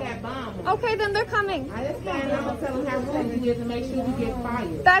 Okay, then they're coming. I understand. I'm gonna tell them how rude you is to make sure you get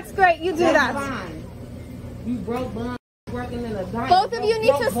fired. That's great. You do that. Fine. You broke bun working in a diet. Both of you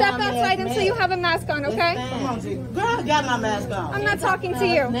need to step outside until you have a mask on, okay? Girl, I got my mask on. I'm not talking to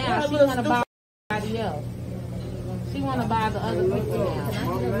you. Now she wanna buy somebody else. She wanna buy the other people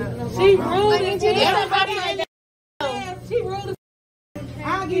now. She rude. I need you to step outside. She rude.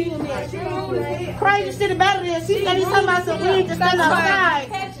 I'll give you that. She rude. Crazy shit about it is she said he's talking about some weed to stand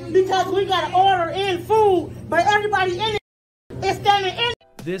outside because we gotta order in food, but everybody in it is standing in.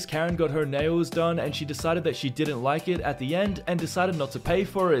 This Karen got her nails done and she decided that she didn't like it at the end and decided not to pay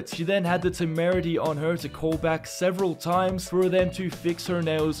for it. She then had the temerity on her to call back several times for them to fix her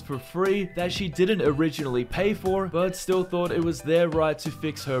nails for free that she didn't originally pay for, but still thought it was their right to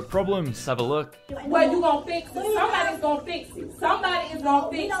fix her problems. Have a look. Well, you gonna fix it. Somebody's gonna fix it. Somebody is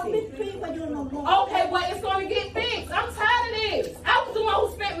gonna fix it. Okay, well, it's gonna get fixed. I'm tired of this. I was the one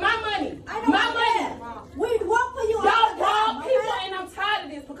who spent my money. My money. We work for you. Y'all wrong people, and I'm tired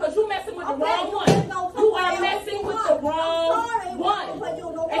of this because you messing with the wrong one. You are messing with the wrong one.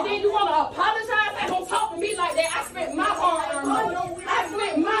 And then you want to apologize and don't talk to me like that. I spent my hard-earned money. I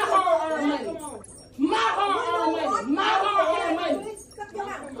spent my hard-earned money. My hard-earned money. My hard-earned money.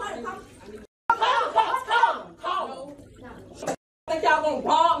 Come. Think y'all gonna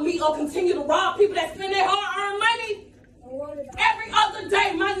rob me or continue to rob people that spend their hard-earned money? Every other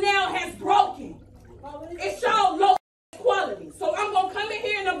day, my nail has broken. It's y'all low quality. So I'm gonna come in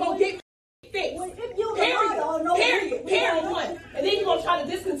here and I'm gonna get fixed. Period one. And then you're gonna try to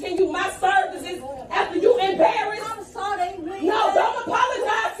discontinue my services after you embarrassed. No, don't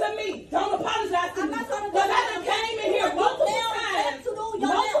apologize to me. Don't apologize to me. Because I done came in here multiple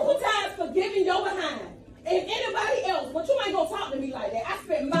times for giving your behind. And anybody else, but you ain't gonna talk to me like that. I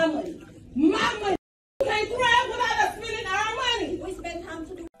spent my money. My money. You can't thrive without us spending our money. We spend time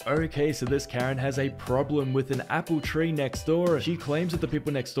to do. Okay, so this Karen has a problem with an apple tree next door. She claims that the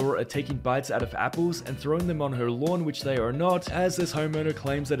people next door are taking bites out of apples and throwing them on her lawn, which they are not, as this homeowner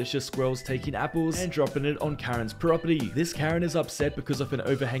claims that it's just squirrels taking apples and dropping it on Karen's property. This Karen is upset because of an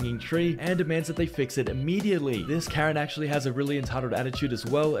overhanging tree and demands that they fix it immediately. This Karen actually has a really entitled attitude as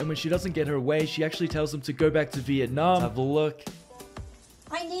well, and when she doesn't get her way, she actually tells them to go back to Vietnam. Let's have a look.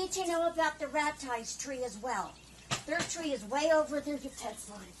 I need to know about the rat ties tree as well. Their tree is way over there. Your pet's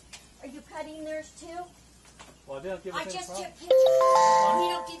line. Are you cutting theirs too? Well, they don't give us I any just problems. took pictures. We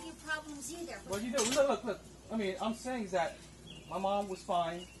don't give you problems either. Well, you do. Look. I mean, I'm saying is that my mom was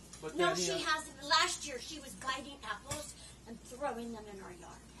fine, but No, then, she hasn't. Last year, she was biting apples and throwing them in our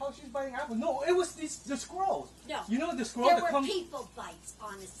yard. How she's biting apples? No, it was the squirrels. No. You know the squirrel there that were comes... people bites,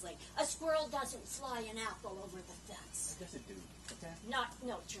 honestly. A squirrel doesn't fly an apple over the fence. I guess it do. Okay. No,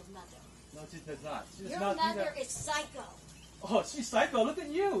 it's your mother. No, she does not. She does Your not mother do that. is psycho. Oh, she's psycho. Look at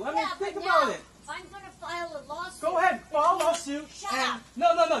you. I mean, Yeah, think but about now, it. I'm going to file a lawsuit. Go ahead, file a lawsuit. Shut and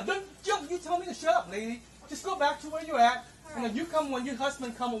up. No. Don't you tell me to shut up, lady. Just go back to where you're at. And then you come when your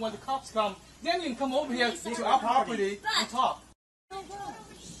husband come or when the cops come. Then you can come over here to our property and talk.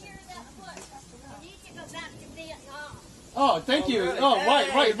 Oh, thank you. Oh,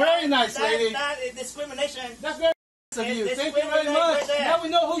 right. Very nice, lady. That is discrimination. That's very nice of you. Thank you very much. Now we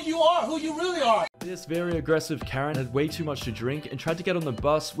know who you are, who you really are. This very aggressive Karen had way too much to drink and tried to get on the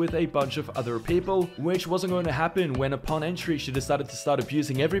bus with a bunch of other people, which wasn't going to happen when upon entry she decided to start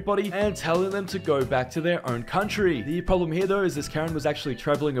abusing everybody and telling them to go back to their own country. The problem here though is this Karen was actually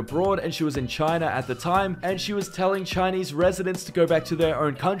traveling abroad and she was in China at the time, and she was telling Chinese residents to go back to their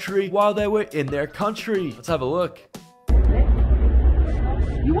own country while they were in their country. Let's have a look.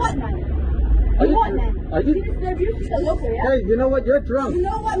 You want money? You want money? Hey, you know what? You're drunk. You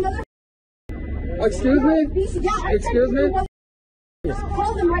know what, mother? Excuse me? Yeah, Excuse me?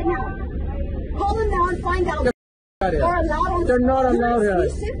 Call them right now. Call them now and find out. They're allowed on. They're not allowed here.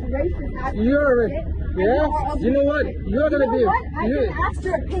 You're, Yeah? You know what? You're going to be... I can ask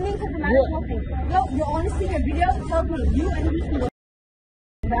your opinion because I'm not smoking. No, you're honestly your video tells me you and you can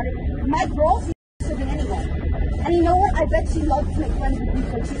about it. My girl sees it anyway. And you know what? I bet she loves to make friends with you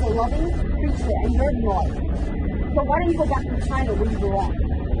because she's a loving creature and you're not. So why don't you go back to China where you grew up?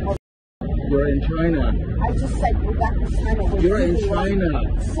 You're in China. I just said go back to China where You're you in grew up. China.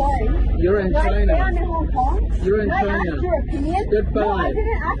 Sorry. You're in Right China. there, I'm in Hong Kong. You're in Did I China. ask your opinion? Goodbye. No, I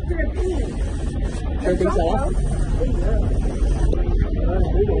didn't ask your opinion. Turn things off.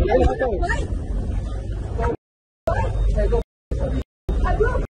 Let's go. Hey, go.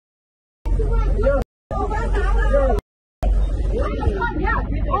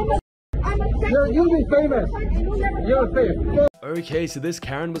 You'll be famous. You're famous. Okay, so this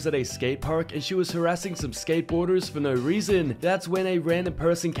Karen was at a skate park and she was harassing some skateboarders for no reason. That's when a random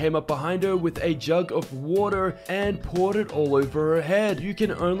person came up behind her with a jug of water and poured it all over her head. You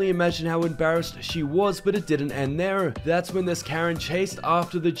can only imagine how embarrassed she was, but it didn't end there. That's when this Karen chased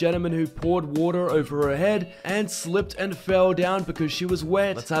after the gentleman who poured water over her head and slipped and fell down because she was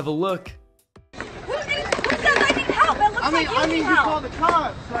wet. Let's have a look. I mean, you call the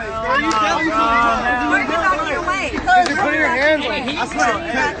cops. Like, you put your hands on me.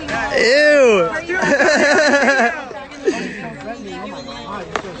 Ew.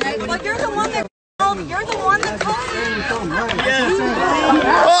 Well, you're the one that called me.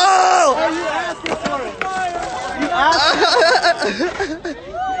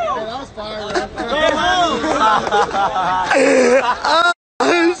 That was fire.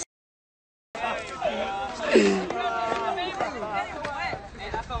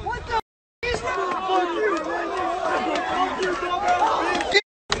 What the is wrong?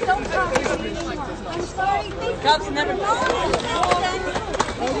 Cops never.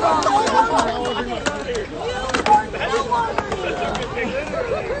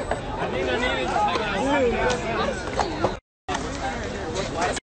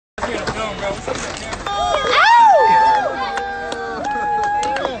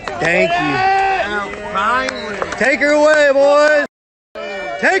 Thank you. Take her away, boys.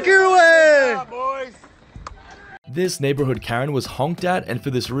 Take her away. This neighborhood Karen was honked at, and for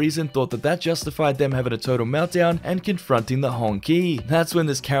this reason thought that justified them having a total meltdown and confronting the honky. That's when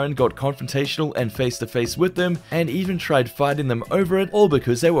this Karen got confrontational and face to face with them, and even tried fighting them over it, all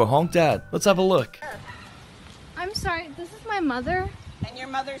because they were honked at. Let's have a look. I'm sorry, this is my mother. And your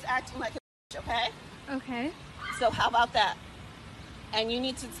mother's acting like a bitch, okay? Okay. So how about that? And you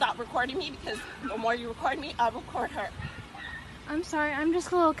need to stop recording me, because the more you record me, I'll record her. I'm sorry, I'm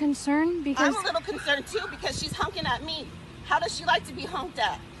just a little concerned because... I'm a little concerned too, because she's honking at me. How does she like to be honked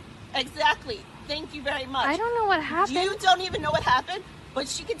at? Exactly. Thank you very much. I don't know what happened. You don't even know what happened, but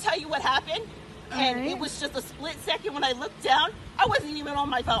she can tell you what happened. And Right. it was just a split second when I looked down. I wasn't even on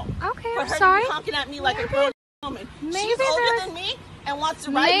my phone. Okay, For I'm her sorry. to be honking at me like a grown woman. Maybe She's older there's- than me and wants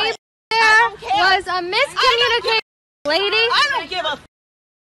to ride Maybe my... there I don't care. was a miscommunication, lady. I don't give a...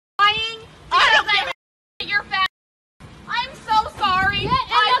 Lying. I don't give a... You're fat. I'm so sorry. Get in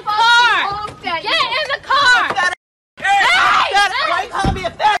the car. Get in the car. Hey! Why you calling me a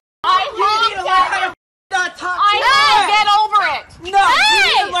fat? I You need to learn how to not talk to I her. get over it. No, you Hey!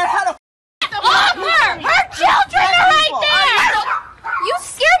 need to learn how to... Look her. Her children are right there. You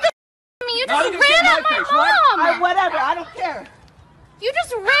scared the of me. You Now just you can ran get at my my face, right? mom. Whatever, I don't care. You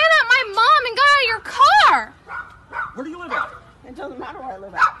just ran at my mom and got out of your car. Where do you live at? It doesn't matter where I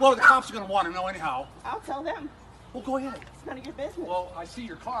live at. Well, the cops are going to want to know anyhow. I'll tell them. Well, go ahead. It's none of your business. Well, I see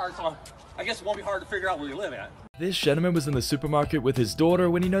your car, so I guess it won't be hard to figure out where you live at. This gentleman was in the supermarket with his daughter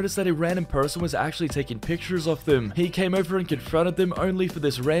when he noticed that a random person was actually taking pictures of them. He came over and confronted them, only for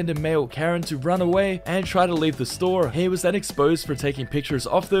this random male Karen to run away and try to leave the store. He was then exposed for taking pictures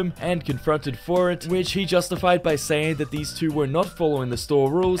of them and confronted for it, which he justified by saying that these two were not following the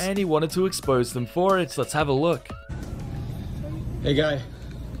store rules and he wanted to expose them for it. Let's have a look. Hey guy,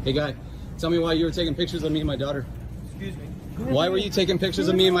 tell me why you were taking pictures of me and my daughter. Excuse me. Why were you taking pictures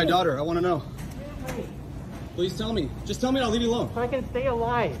of me and my daughter? I want to know. Please tell me. Just tell me and I'll leave you alone. So I can stay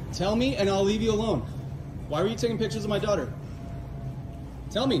alive. Tell me and I'll leave you alone. Why were you taking pictures of my daughter?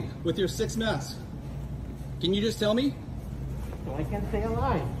 Tell me, with your 6 masks. Can you just tell me? So I can stay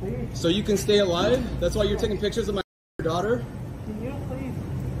alive, please. So you can stay alive? That's why you're taking pictures of my daughter? Can you please?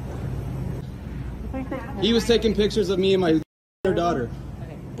 Please take He was taking pictures of me and my daughter.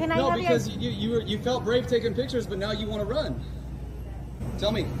 Can I No, have because you felt brave taking pictures, but now you want to run.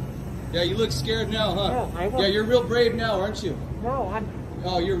 Tell me. Yeah, you look scared now, huh? No, I won't. Yeah, you're real brave now, aren't you? No, I'm...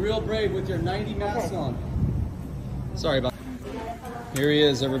 Oh, you're real brave with your 90 masks on. Sorry about that. Here he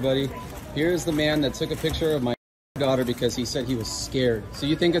is, everybody. Here's the man that took a picture of my daughter because he said he was scared. So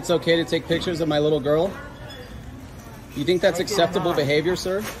you think it's okay to take pictures of my little girl? You think that's acceptable behavior,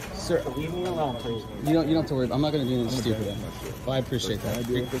 sir? Sir, leave me alone, please. You don't have to worry. I'm not going to do anything stupid. Well, I appreciate that.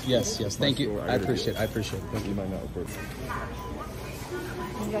 Yes. Thank you. I appreciate it. Thank you, might not approach.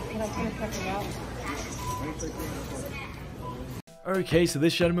 Can I check it out? Okay, so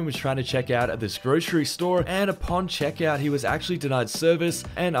this gentleman was trying to check out at this grocery store, and upon checkout, he was actually denied service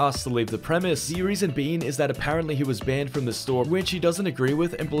and asked to leave the premise. The reason being is that apparently he was banned from the store, which he doesn't agree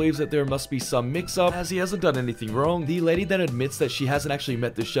with and believes that there must be some mix-up as he hasn't done anything wrong. The lady then admits that she hasn't actually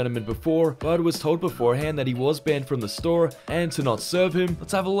met this gentleman before, but was told beforehand that he was banned from the store and to not serve him.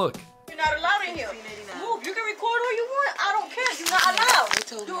 Let's have a look. You're not allowed in here. Move. You can record all you want. I don't care. You're not allowed.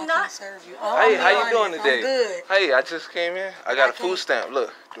 Do not serve you. Hey, how you doing today? I'm good. Hey, I just came in. I got a food stamp.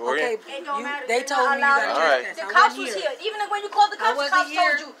 Look, Dorian. Okay, it don't matter. They told me you got All right. The cops was here. Even when you called the cops told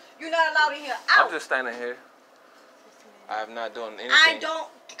you you're not allowed in here. Out. I'm just standing here. I have not done anything.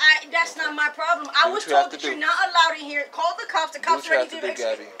 That's not my problem. I was told that you're not allowed in here. Call the cops. The cops are ready to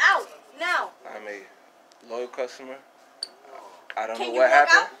execute. Out now. I'm a loyal customer. I don't Can know you what walk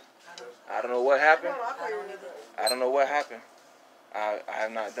happened. out? I don't know what happened. I don't know what happened. I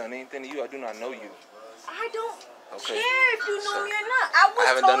have not done anything to you. I do not know you. I don't Okay. care if you know me or not. I was I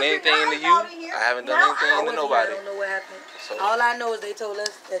haven't told done anything you're not to you. allowed in here. I haven't done Now anything to nobody. I don't know what happened. So, All I know is they told us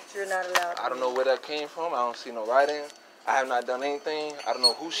that you're not allowed. I don't know where that came from. I don't see no writing. I have not done anything. I don't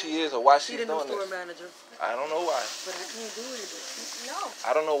know who she is or why she's doing this. Store manager. I don't know why. But I can't do anything. No.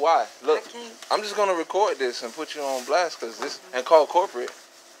 I don't know why. Look, I'm just gonna record this and put you on blast and call corporate.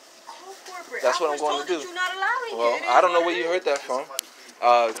 Call corporate. That's what I'm going to do. You're not allowing well, it. I don't know where you heard that from.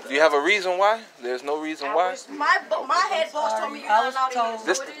 Do you have a reason why? There's no reason why. My head boss told me you're not allowed to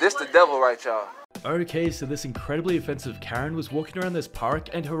use it. This the devil, right, y'all? Okay, so this incredibly offensive Karen was walking around this park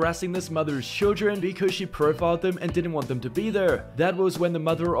and harassing this mother's children because she profiled them and didn't want them to be there. That was when the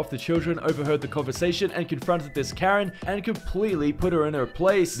mother of the children overheard the conversation and confronted this Karen and completely put her in her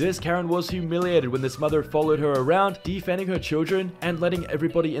place. This Karen was humiliated when this mother followed her around, defending her children and letting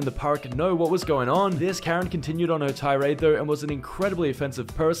everybody in the park know what was going on. This Karen continued on her tirade though and was an incredibly offensive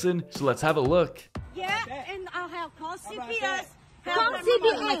person, so let's have a look. Yeah, and I'll have call CPS. Call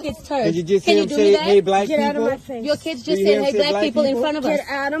CPS. It's turd. Did you just hear him say, hey, black people? Get out of my face. Your kids just said, hey, black people in front of us. Get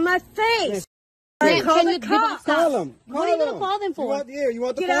out of my face. Can you Call them. What are you going to call them for? You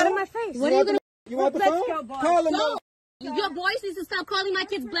want the phone? Get out of my face. What are you going to You want the phone? Go, boy. Call them. No. Your boys need to stop calling my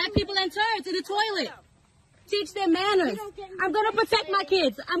kids black people and turds in the toilet. Teach them manners. I'm going to protect my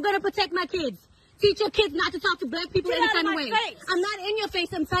kids. I'm going to protect my kids. Teach your kids not to talk to black people any kind of way. I'm not in your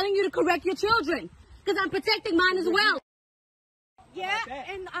face. I'm telling you to correct your children because I'm protecting mine as well. Yeah,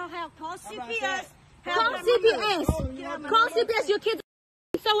 and I'll have call CPS. Call CPS. Call CPS. Your kids,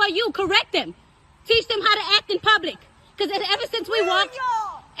 so are you. Correct them. Teach them how to act in public. Because ever since we walked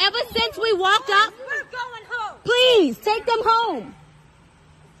up, we're going home. Please take them home.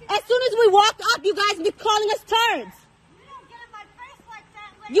 As soon as we walked up, you guys be calling us turds. You don't get in my face like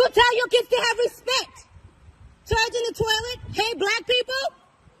that. You tell your kids to have respect. Turds in the toilet. Hey, black people.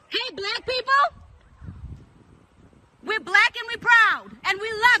 Hey, black people. We're black and we're proud, and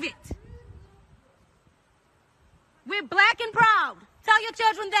we love it. We're black and proud. Tell your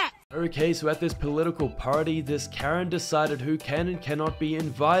children that. Okay, so at this political party, this Karen decided who can and cannot be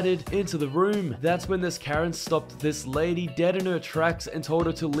invited into the room. That's when this Karen stopped this lady dead in her tracks and told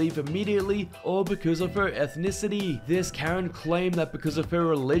her to leave immediately, all because of her ethnicity. This Karen claimed that because of her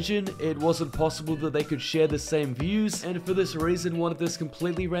religion, it wasn't possible that they could share the same views, and for this reason wanted this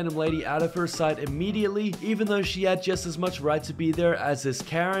completely random lady out of her sight immediately, even though she had just as much right to be there as this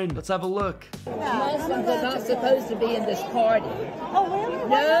Karen. Let's have a look. Muslims are not supposed to be in this party. Oh, really?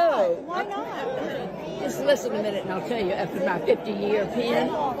 No. Why not? Just listen a minute and I'll tell you after my 50-year pen.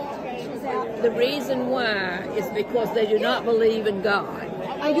 The reason why is because they do not believe in God.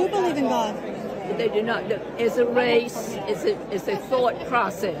 I do believe in God. But they do not. It's a race. It's a thought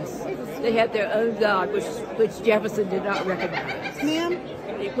process. They have their own God, which Jefferson did not recognize. Ma'am?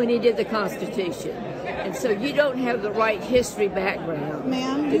 When he did the Constitution. And so you don't have the right history background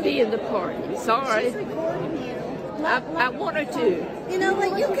to be in the party. Sorry. I want her to. You know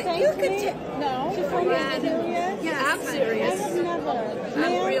what? You could no. Yeah, I'm serious.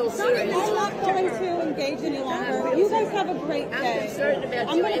 I'm real serious. I'm not going to engage any longer. You guys have a great day. I'm concerned about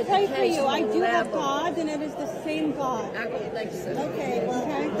I'm going to pray for you. I do have level. God, and it is the same God. I don't think so. Okay, well,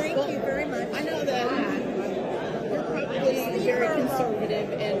 thank you very much. I know that you're probably very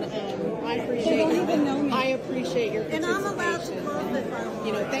conservative, and I appreciate. They don't even know me. I appreciate your participation. And I'm allowed to cough if I want.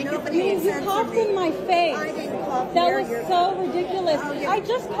 You know, thank you for You being coughed in my face. I didn't cough. That was so ridiculous. I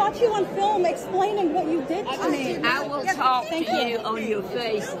just caught you on film explaining what you did to me. I will talk to you on your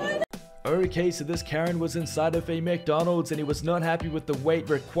face. Okay, so this Karen was inside of a McDonald's and he was not happy with the wait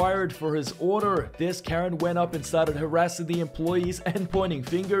required for his order. This Karen went up and started harassing the employees and pointing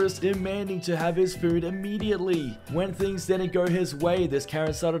fingers, demanding to have his food immediately. When things didn't go his way, this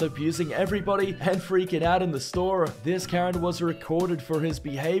Karen started abusing everybody and freaking out in the store. This Karen was recorded for his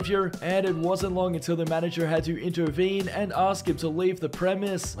behavior, and it wasn't long until the manager had to intervene and ask him to leave the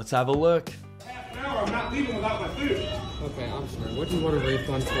premise. Let's have a look. I'm not leaving without my food. Okay, I'm sorry. What do you want a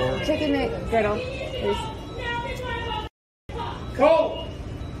refund for? Chicken McGriddle, please. Cole!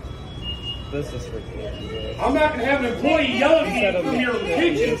 This is ridiculous. I'm not going to have an employee yelling at me from here in the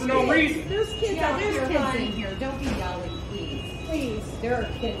kitchen for no reason. There's kids out here, kids in here. Don't be yelling, please. Please, there are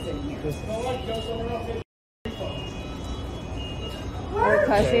kids in here. Or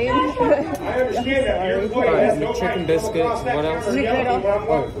cussing. I understand that. Your employee has no chicken biscuits. What else? There's a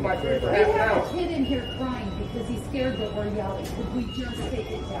kid in here crying because he's scared that we're yelling. Could we just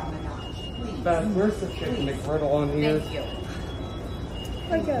take it down a notch, please? Beth, where's the chicken McGriddle on here?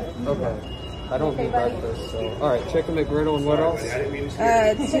 Thank you. Okay. I don't do breakfast, so. Alright, chicken McGriddle and what else? 2 hash browns.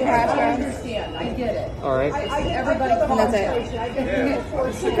 I understand. I get it. Alright. Everybody calls That's it.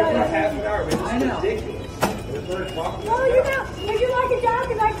 I know. Well, you know, if you like a job,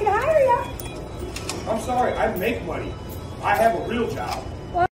 I can hire you. I'm sorry, I make money. I have a real job.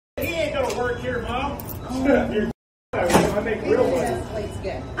 He ain't gonna work here, Mom. You're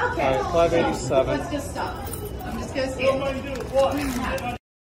 587. Let's just stop. I'm just gonna stand.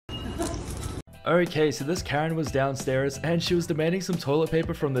 Okay, so this Karen was downstairs and she was demanding some toilet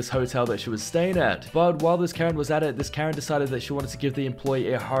paper from this hotel that she was staying at. But while this Karen was at it, this Karen decided that she wanted to give the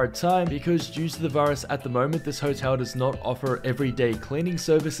employee a hard time because due to the virus at the moment, this hotel does not offer everyday cleaning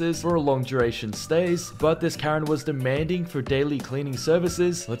services for long duration stays. But this Karen was demanding for daily cleaning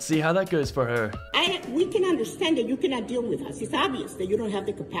services. Let's see how that goes for her. We can understand that you cannot deal with us. It's obvious that you don't have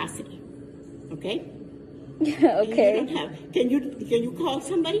the capacity. Okay? Okay. Can you call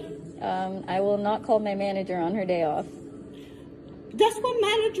somebody? I will not call my manager on her day off. That's what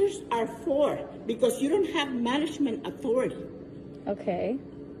managers are for, because you don't have management authority. Okay.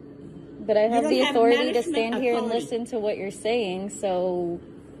 But I have the authority to stand here and listen to what you're saying, so,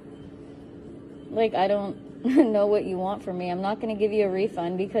 like, I don't know what you want from me. I'm not going to give you a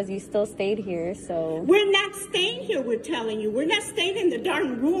refund because you still stayed here, so. We're not staying here, we're telling you. We're not staying in the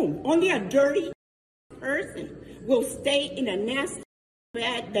darn room. Only a dirty person will stay in a nasty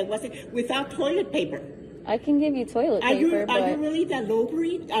bed that wasn't without toilet paper. I can give you toilet paper, Are you really that low,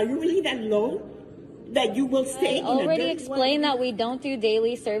 Bree? Are you really that low that you will stay in a dirty? I already explained that we don't do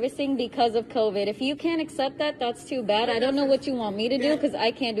daily servicing because of COVID. If you can't accept that, that's too bad. I don't know what you want me to do because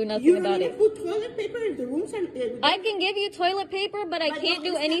I can't do nothing about it. You put toilet paper in the rooms and I can give you toilet paper, but I can't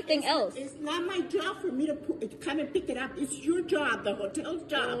do anything else. It's not my job for me to come and pick it up. It's your job, the hotel's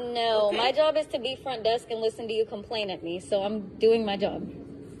job. No, okay? my job is to be front desk and listen to you complain at me. So I'm doing my job.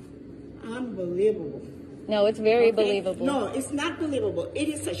 Unbelievable. No, it's very believable. No, it's not believable. It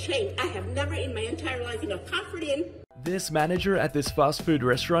is a shame. I have never in my entire life, comfort in. This manager at this fast food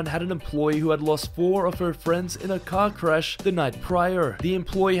restaurant had an employee who had lost 4 of her friends in a car crash the night prior. The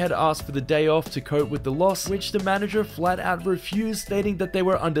employee had asked for the day off to cope with the loss, which the manager flat out refused, stating that they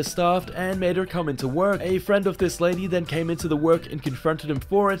were understaffed and made her come into work. A friend of this lady then came into the work and confronted him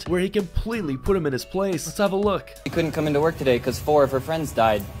for it, where he completely put him in his place. Let's have a look. She couldn't come into work today because 4 of her friends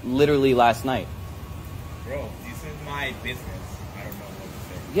died literally last night. Bro, this is my business. I don't know what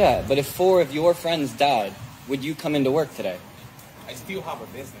to say. Yeah, but if 4 of your friends died, would you come into work today? I still have a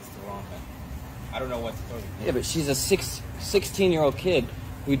business to run, man. I don't know what to tell you. Yeah, but she's a 16-year-old kid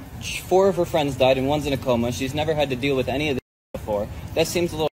who 4 of her friends died and one's in a coma. She's never had to deal with any of this before. That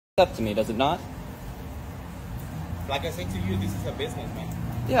seems a little up to me, does it not? Like I said to you, this is a business, man.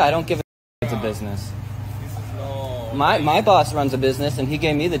 Yeah, I don't give a it's a business. This is no... My boss runs a business and he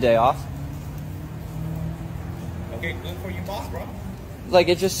gave me the day off. Okay, good for you, boss, bro. Like,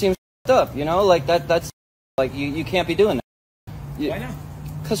 it just seems up, Like, that's... Like, you can't be doing that. Why not?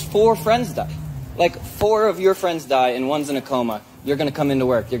 Because 4 friends die. Like, 4 of your friends die and one's in a coma. You're going to come into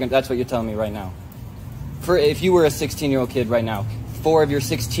work. That's what you're telling me right now. If you were a 16-year-old kid right now, 4 of your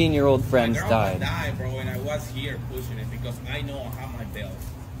 16-year-old friends died. Die, bro, and I was here pushing it because I know I have my bills.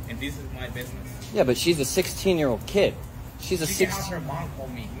 And this is my business. Yeah, but she's a 16-year-old kid. She can have her mom call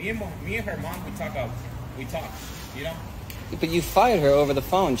me. Me and her mom, we talk, But you fired her over the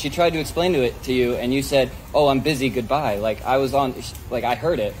phone. She tried to explain it to you, and you said, "Oh, I'm busy. Goodbye." Like I was on, like I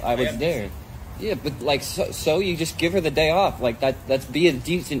heard it. I was there. Yeah, but like so you just give her the day off. Like that's be a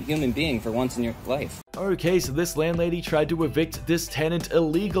decent human being for once in your life. Okay, so this landlady tried to evict this tenant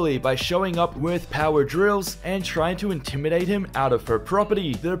illegally by showing up with power drills and trying to intimidate him out of her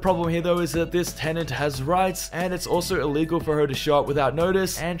property. The problem here though is that this tenant has rights, and it's also illegal for her to show up without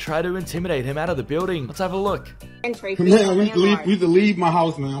notice and try to intimidate him out of the building. Let's have a look. Ma'am, you to leave my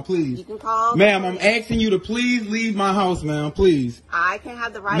house, ma'am, please. You can call. Ma'am, I'm asking you to please leave my house, ma'am, please. I can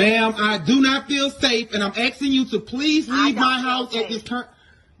have the right. Ma'am, I do not feel safe, and I'm asking you to please leave my house at this current.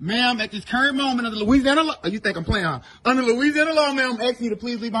 Ma'am, at this current moment under Louisiana law, you think I'm playing, huh? Under Louisiana law, ma'am, I'm asking you to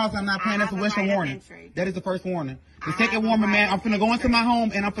please leave my house. I'm not playing. That's the Western warning. That is the first warning. The second warning, ma'am, I'm finna go into my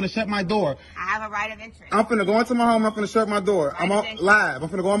home and I'm finna shut my door. I have a right of entry. I'm finna go into my home. I'm finna shut my door. I'm on live. I'm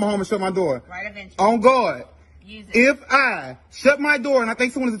finna go in my home and shut my door. Right of entry. On guard. If I shut my door and I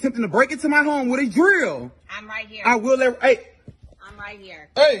think someone is attempting to break into my home with a drill, I'm right here. I will let. Hey, I'm right here.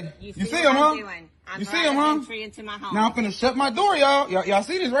 Hey, you see him, huh? You see him, huh? Into my home. Now I'm finna shut my door, y'all. Y'all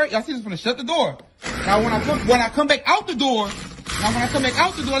see this, right? Y'all see this? I'm finna shut the door. Now when I come back out the door, listen, I'm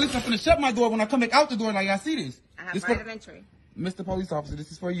finna shut my door. When I come back out the door, like y'all see this? I have right of entry. Mr. Police Officer,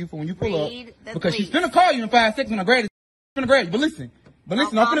 this is for you for when you pull up. Because she's finna call you in 5 seconds when I grab it. She's finna grab you. But listen, I'm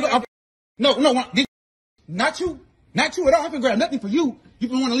finna go. No, not you at all. I'm finna grab nothing for you. You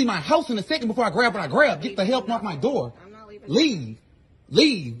finna want to leave my house in a second before I grab what I grab. Get the hell off my door. I'm not leaving.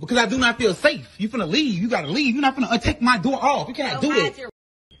 Leave, because I do not feel safe. You finna leave. You gotta leave. You're not finna take my door off. You cannot do that.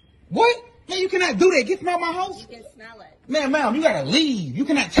 What? Man, you cannot do that. Get from out my house. You can smell it. Ma'am, you gotta leave. You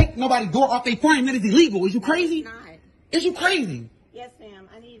cannot take nobody's door off their frame. That is illegal. Is you crazy? It's not. Is you crazy? Yes, ma'am.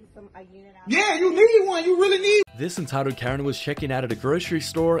 I need a unit out. Yeah, you need one. You really need. This entitled Karen was checking out at a grocery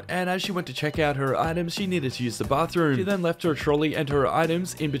store, and as she went to check out her items, she needed to use the bathroom. She then left her trolley and her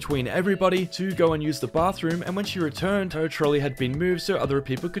items in between everybody to go and use the bathroom, and when she returned, her trolley had been moved so other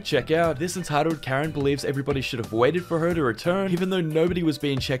people could check out. This entitled Karen believes everybody should have waited for her to return, even though nobody was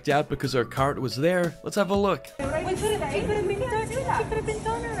being checked out because her cart was there. Let's have a look. She could have been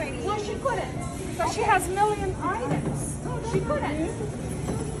done already. No, she couldn't. Because she has million items. She couldn't.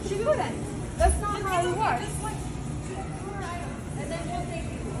 She couldn't. That's not how it works. And then we'll take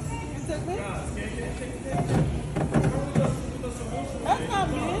it. That's not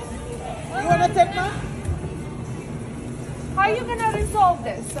me. You want to take mine? How are you going to resolve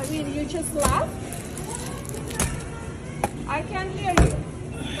this? I mean, you just laugh? I can't hear you.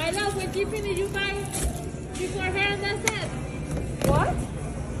 I know, when she finished, you buy before her and that's it. What?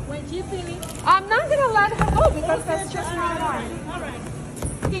 When she finished. I'm not going to let her go because that's just not right. All right.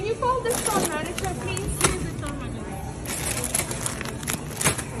 Can you call the store manager, please? Here's the store manager.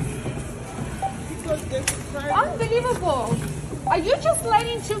 Unbelievable. Are you just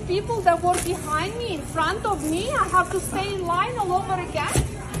letting two people that were behind me in front of me? I have to stay in line all over again?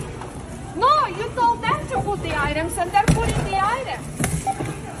 No, you told them to put the items and they're putting the items.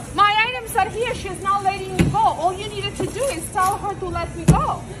 My items are here. She's not letting me go. All you needed to do is tell her to let me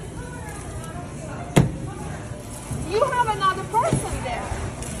go. You have another person there.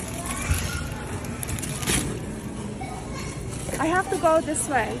 I have to go this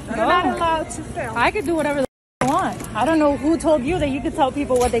way. You're not allowed to film. I could do whatever I want. I don't know who told you that you could tell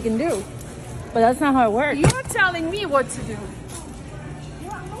people what they can do. But that's not how it works. You're telling me what to do. You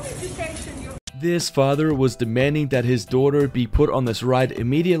have no education. This father was demanding that his daughter be put on this ride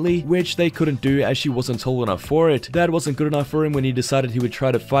immediately, which they couldn't do as she wasn't tall enough for it. That wasn't good enough for him when he decided he would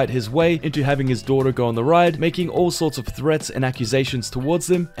try to fight his way into having his daughter go on the ride, making all sorts of threats and accusations towards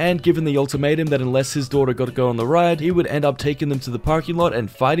them, and given the ultimatum that unless his daughter got to go on the ride, he would end up taking them to the parking lot and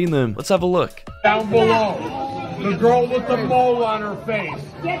fighting them. Let's have a look. Down below, the girl with the mole on her face.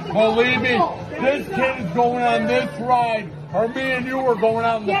 Believe me, this kid is going on this ride. Or me and you are going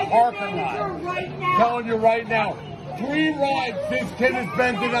out in the parking lot. Telling you right now. 3 rides this kid has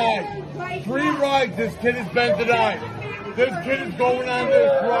been denied. 3 rides this kid has been denied. This kid is going on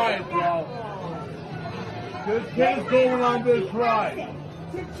this ride, bro. This kid is going on this ride.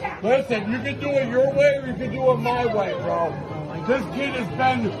 Listen, you can do it your way or you can do it my way, bro. This kid has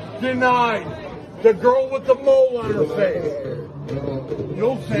been denied. The girl with the mole on her face.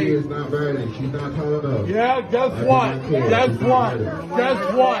 You'll see. She is not ready. She's not tall enough. Yeah, guess what? Guess what?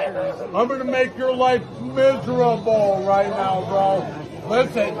 Guess what? I'm going to make your life miserable right now, bro.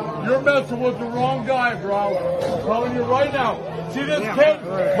 Listen, you're messing with the wrong guy, bro. I'm telling you right now. See this kid?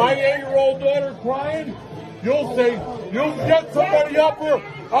 My 8-year-old daughter crying? You'll see. You'll get somebody up here.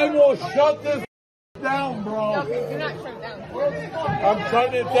 I will shut this down, bro. Okay, do not shut down. I'm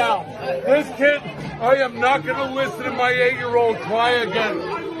shutting it down. This kid, I am not going to listen to my 8-year-old cry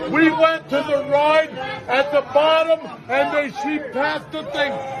again. We went to the ride at the bottom and she passed the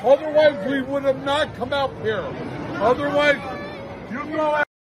thing. Otherwise, we would have not come out here. Otherwise, you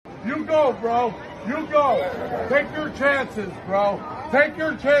go, bro. You go. Take your chances, bro. Take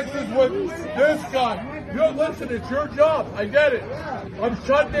your chances with this guy. You listen, it's your job. I get it. I'm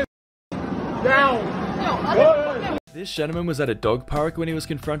shutting it down. This gentleman was at a dog park when he was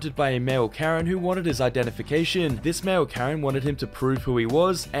confronted by a male Karen who wanted his identification. This male Karen wanted him to prove who he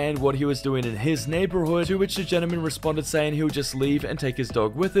was and what he was doing in his neighborhood, to which the gentleman responded saying he would just leave and take his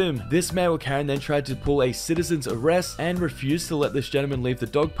dog with him. This male Karen then tried to pull a citizen's arrest and refused to let this gentleman leave the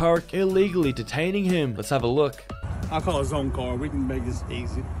dog park, illegally detaining him. Let's have a look. I'll call his own car. We can make this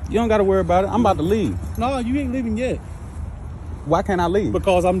easy. You don't got to worry about it. I'm about to leave. No, you ain't leaving yet. Why can't I leave?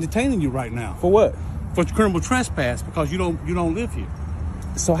 Because I'm detaining you right now. For what? For criminal trespass, because you don't live here.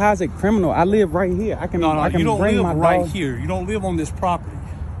 So how's it criminal? I live right here. I can you don't bring live my right dog. here. You don't live on this property.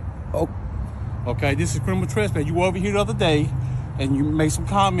 Oh. Okay, this is criminal trespass. You were over here the other day and you made some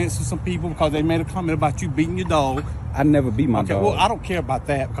comments to some people because they made a comment about you beating your dog. I never beat my dog. Well, I don't care about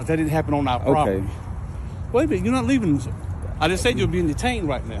that because that didn't happen on our property. Okay. Wait a minute, you're not leaving. I just said you're being detained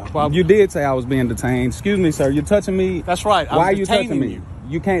right now. Well, you did say I was being detained. Excuse me, sir. You're touching me. That's right. Why are you touching me?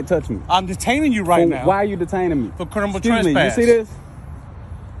 You can't touch me. I'm detaining you right now. Why are you detaining me? For criminal trespass. trespass. You see this?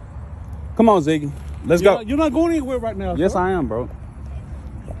 Come on, Ziggy. Let's go. You're not going anywhere right now. Yes, I am, bro.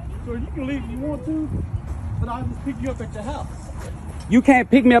 So you can leave if you want to, but I'll just pick you up at your house. You can't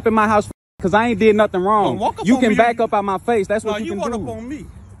pick me up in my house because I ain't did nothing wrong. You can back up out my face. That's what you can do. No, you walk up on me.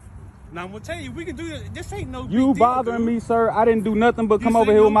 Now, I'm going to tell you, we can do this. This ain't no big You deal, bothering me, sir. I didn't do nothing but come over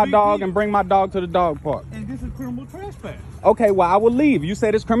here with my dog and bring my dog to the dog park. And this is criminal trespass. Okay, well, I will leave. You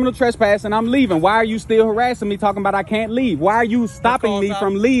said it's criminal trespass and I'm leaving. Why are you still harassing me talking about I can't leave? Why are you stopping me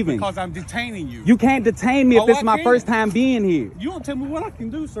from leaving? Because I'm detaining you. You can't detain me if this is my first time being here. You don't tell me what I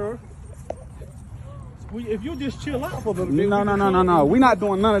can do, sir. If you just chill out for a little bit. No. We're not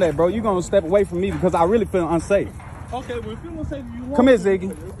doing none of that, bro. You're going to step away from me because I really feel unsafe. Okay, well, if you don't say you want Come here, to,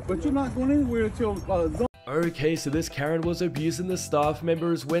 Ziggy. But you're not going anywhere until... Okay, so this Karen was abusing the staff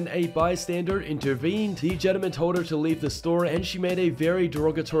members when a bystander intervened. The gentleman told her to leave the store and she made a very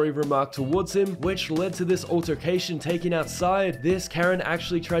derogatory remark towards him, which led to this altercation taken outside. This Karen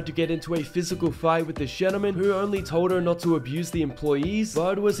actually tried to get into a physical fight with this gentleman, who only told her not to abuse the employees,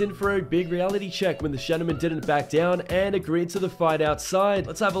 but was in for a big reality check when the gentleman didn't back down and agreed to the fight outside.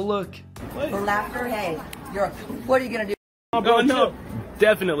 Let's have a look. For laughter, hey, what are you gonna do? Oh, no,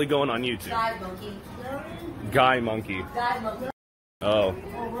 definitely going on YouTube. Guy monkey. Guy monkey. Guy monkey. Oh.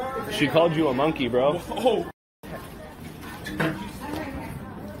 She called you a monkey, bro. Oh.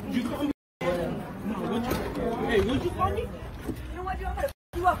 Hey, would you call me? You know what, dude? I'm gonna f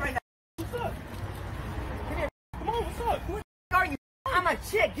you up right now. What's up? Come here. Come on, what's up? Who the f are you? I'm a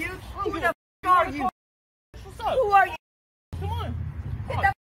chick, dude. Who the f are you? What's up? Who are you? Come on. Get the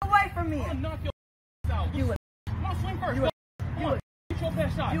f away from me. I'm gonna knock your out. You a Come on, swing first. You a Get your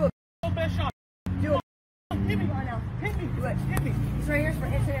best shot. You a Your best shot. You a Hit me right now. Hit me. Hit me. It's right here. It's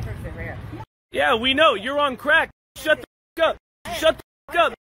right here. Yeah, we know. You're on crack. Shut the f up. Shut the f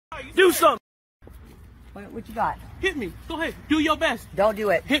up. Do something. What you got? Hit me. Go ahead. Do your best. Don't do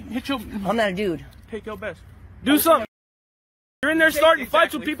it. Hit your... I'm not a dude. Take your best. Do something. You're in there starting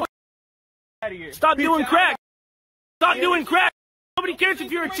fights with people. Stop doing crack. Stop doing crack. Nobody cares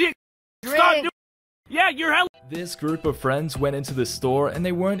if you're a chick. Stop doing... Yeah, you're hell. This group of friends went into the store and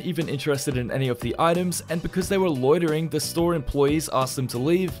they weren't even interested in any of the items, and because they were loitering, the store employees asked them to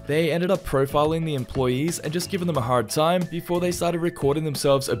leave. They ended up profiling the employees and just giving them a hard time before they started recording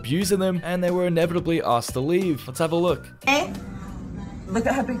themselves abusing them, and they were inevitably asked to leave. Let's have a look. Hey, look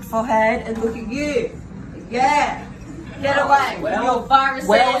at her big forehead and look at you. Yeah. Get away. Well, viruses.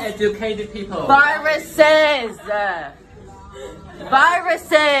 Well-educated people. Viruses.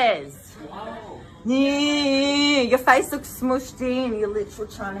 Viruses. Yeah, your face looks smushed in, you literal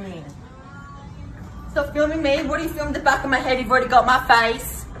Chinaman. Stop filming me. What are you filming the back of my head? You've already got my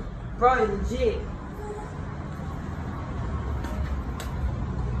face. Bro, legit.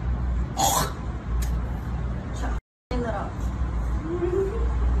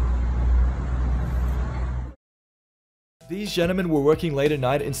 These gentlemen were working late at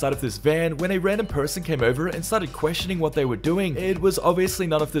night inside of this van when a random person came over and started questioning what they were doing. It was obviously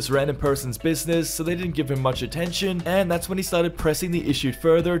none of this random person's business, so they didn't give him much attention, and that's when he started pressing the issue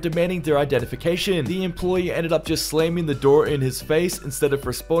further, demanding their identification. The employee ended up just slamming the door in his face instead of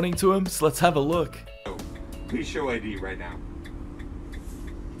responding to him, so let's have a look. Please show ID right now.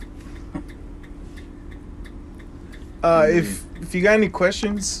 If you got any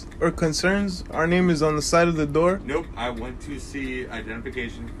questions or concerns, our name is on the side of the door. Nope, I want to see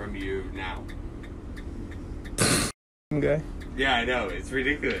identification from you now. Okay. Yeah, I know, it's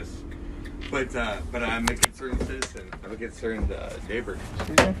ridiculous. But I'm a concerned citizen. I'm a concerned neighbor.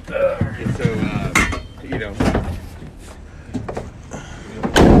 And so, you know.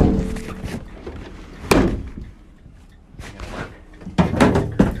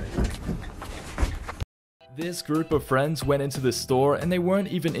 This group of friends went into the store and they weren't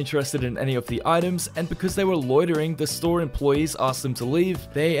even interested in any of the items, and because they were loitering, the store employees asked them to leave.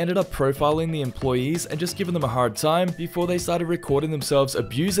 They ended up profiling the employees and just giving them a hard time before they started recording themselves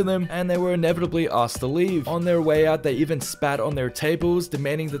abusing them, and they were inevitably asked to leave. On their way out, they even spat on their tables,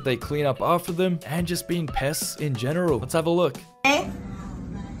 demanding that they clean up after them, and just being pests in general. Let's have a look. Hey,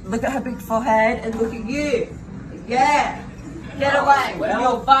 look at her big forehead and look at you. Yeah. Get away.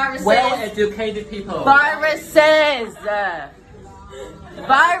 Well, viruses. Well-educated people. Viruses.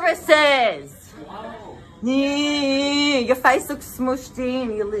 Viruses. Yeah, your face looks smushed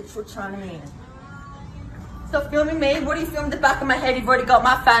in, you literal Chinaman. Stop filming me. What are you filming the back of my head? You've already got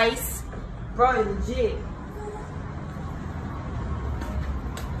my face. Bro, legit.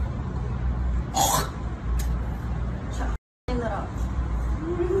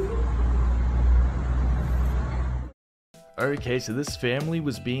 Okay, so this family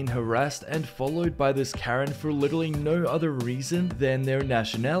was being harassed and followed by this Karen for literally no other reason than their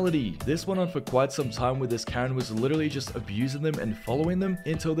nationality. This went on for quite some time where this Karen was literally just abusing them and following them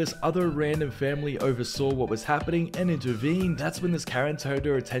until this other random family oversaw what was happening and intervened. That's when this Karen turned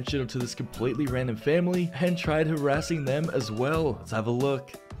her attention to this completely random family and tried harassing them as well. Let's have a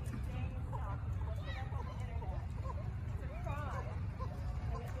look.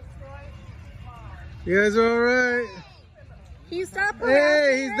 You guys are alright. You stop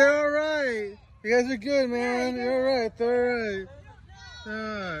Hey, they're alright. You guys are good, man. You're alright. They're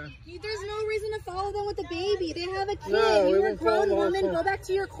alright. There's no reason to follow them with the baby. They have a kid. No, You're a grown woman. Go back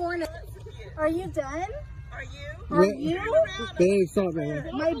to your corner. Are you done? Are you? Babe, stop, man.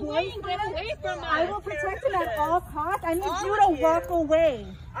 My boyfriend, get away from us. I will protect him at all costs. I need you to walk away.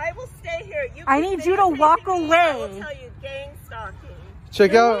 I will stay here. I need you to walk away. I will tell you gang stalking.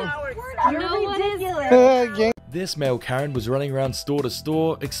 Check out. You're ridiculous. This male Karen was running around store to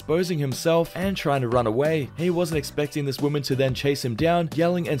store, exposing himself and trying to run away. He wasn't expecting this woman to then chase him down,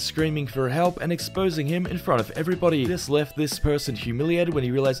 yelling and screaming for help and exposing him in front of everybody. This left this person humiliated when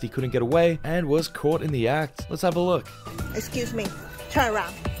he realized he couldn't get away and was caught in the act. Let's have a look. Excuse me. Turn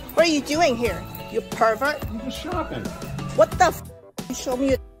around. What are you doing here? You pervert? I'm just shopping. What the f? You show me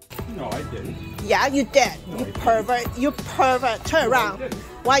your... No, I didn't. Yeah, you did. You pervert. You pervert. Turn around.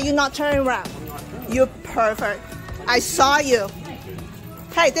 Why are you not turning around? You pervert. I saw you.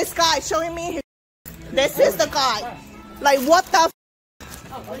 Hey, this guy showing me his... This is the guy. Like, what the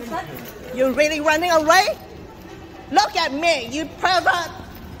f? You really running away? Look at me, you pervert.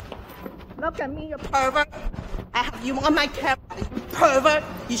 Look at me, you pervert. I have you on my camera, you pervert.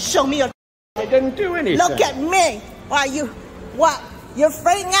 You show me your... I didn't do anything. Look at me. Why you... What? You're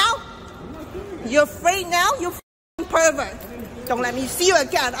afraid now? You're afraid now? You pervert. Don't let me see you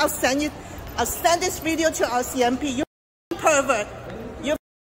again. I'll send this video to our CMP. You pervert. You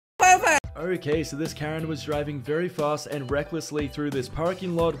pervert. Okay, so this Karen was driving very fast and recklessly through this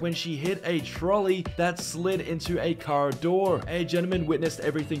parking lot when she hit a trolley that slid into a car door. A gentleman witnessed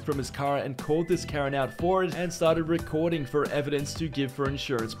everything from his car and called this Karen out for it and started recording for evidence to give for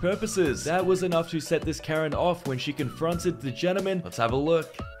insurance purposes. That was enough to set this Karen off when she confronted the gentleman. Let's have a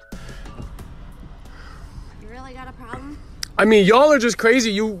look. You really got a problem? I mean, y'all are just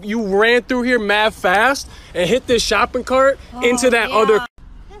crazy. You ran through here mad fast and hit this shopping cart into that other...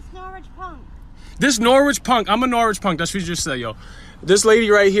 This Norwich punk, I'm a Norwich punk, that's what you just said, yo. This lady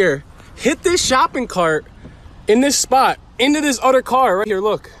right here hit this shopping cart in this spot, into this other car right here,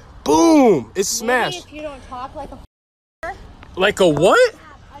 look. Boom, it's smashed. Maybe if you don't talk like a Like a what?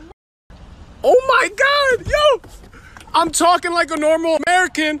 Oh my God, yo. I'm talking like a normal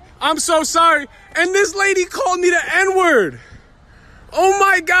American, I'm so sorry. And this lady called me the N-word. Oh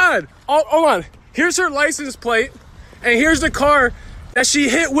my God. Oh, hold on, here's her license plate, and here's the car that she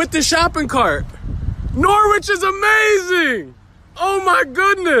hit with the shopping cart. Norwich is amazing! Oh my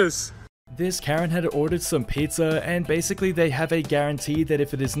goodness! This Karen had ordered some pizza, and basically they have a guarantee that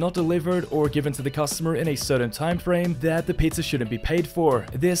if it is not delivered or given to the customer in a certain time frame, that the pizza shouldn't be paid for.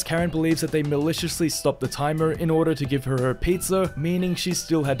 This Karen believes that they maliciously stopped the timer in order to give her pizza, meaning she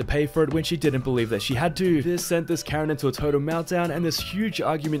still had to pay for it when she didn't believe that she had to. This sent this Karen into a total meltdown, and this huge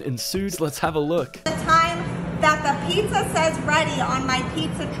argument ensued. Let's have a look. The time that the pizza says ready on my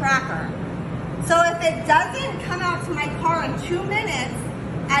pizza tracker. So if it doesn't come out to my car in 2 minutes,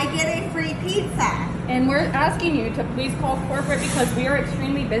 I get a free pizza. And we're asking you to please call corporate because we are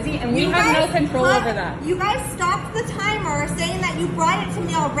extremely busy and we have no control over that. You guys stopped the timer saying that you brought it to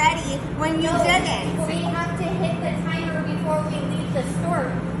me already when you didn't. We have to hit the timer before we leave the store.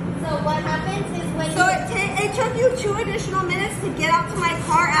 So what happens is when it took you 2 additional minutes to get out to my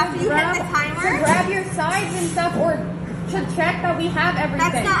car after you hit the timer? To grab your sides and stuff or to check that we have everything.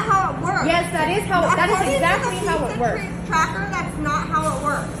 That's not how it works. Yes, that is how. That is exactly how it works. Tracker, that's not how it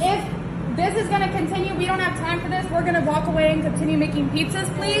works. If this is going to continue, we don't have time for this. We're going to walk away and continue making pizzas,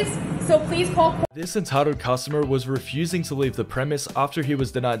 please. So please call. This entitled customer was refusing to leave the premise after he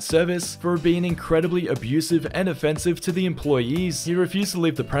was denied service for being incredibly abusive and offensive to the employees. He refused to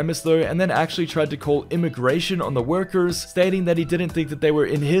leave the premise though, and then actually tried to call immigration on the workers, stating that he didn't think that they were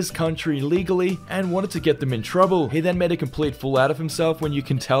in his country legally and wanted to get them in trouble. He then made a complete fool out of himself when you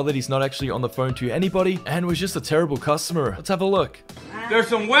can tell that he's not actually on the phone to anybody and was just a terrible customer. Let's have a look. There's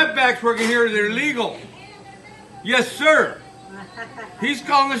some wetbacks working here that are illegal. Yes, sir. He's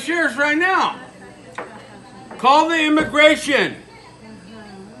calling the sheriff right now. Call the immigration.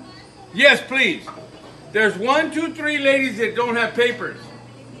 Yes, please. There's 1, 2, 3 ladies that don't have papers.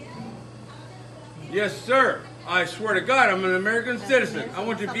 Yes, sir. I swear to God, I'm an American citizen. I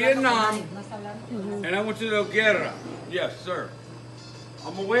went to Vietnam and I went to the guerra. Yes, sir.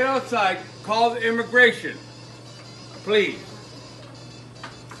 I'm gonna wait outside. Call the immigration. Please.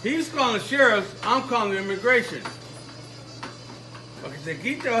 He's calling the sheriff. I'm calling the immigration. Para que se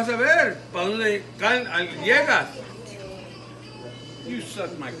quite, vas a ver para dónde llegas. You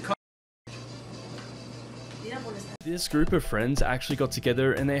suck my cock. This group of friends actually got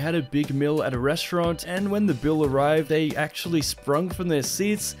together and they had a big meal at a restaurant, and when the bill arrived, they actually sprung from their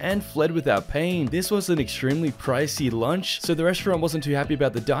seats and fled without paying. This was an extremely pricey lunch, so the restaurant wasn't too happy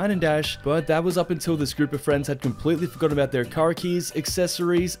about the dine and dash, but that was up until this group of friends had completely forgotten about their car keys,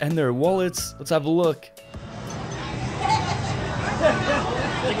 accessories, and their wallets. Let's have a look.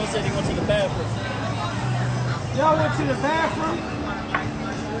 They gonna say they went to the bathroom. Y'all went to the bathroom?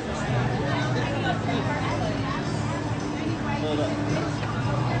 Hold up.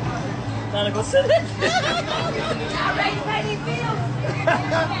 Now to go sit it. Y'all ready to pay these bills?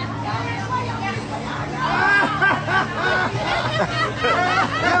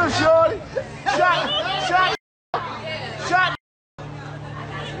 Get him, shorty. Shot.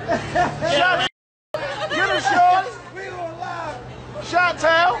 Get him, shorty. Shot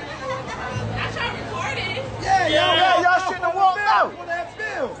town. Yeah, y'all shouldn't have walked out.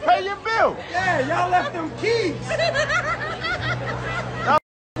 Pay your bill. Yeah, y'all left them keys. Y'all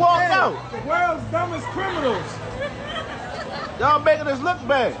walked out. The world's dumbest criminals. Y'all making us look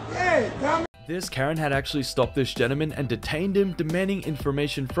bad. Yeah, dumb. This Karen had actually stopped this gentleman and detained him, demanding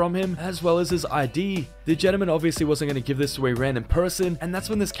information from him as well as his ID. The gentleman obviously wasn't going to give this to a random person, and that's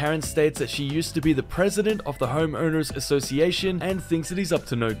when this Karen states that she used to be the president of the Homeowners Association and thinks that he's up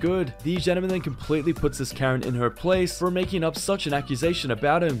to no good. The gentleman then completely puts this Karen in her place for making up such an accusation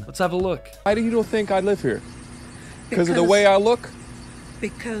about him. Let's have a look. Why do you don't think I live here? Because of the way I look?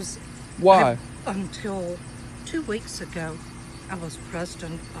 Because why? Until 2 weeks ago, I was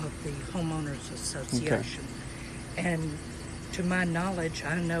president of the Homeowners Association. Okay. And to my knowledge,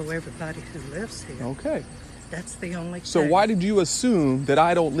 I know everybody who lives here. Okay. That's the only thing. So why did you assume that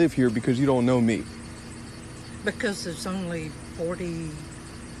I don't live here because you don't know me? Because there's only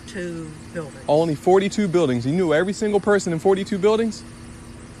 42 buildings. Only 42 buildings. You knew every single person in 42 buildings?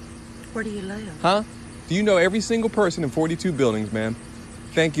 Where do you live? Huh? Do you know every single person in 42 buildings, ma'am?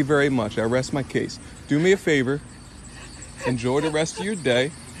 Thank you very much. I rest my case. Do me a favor. Enjoy the rest of your day.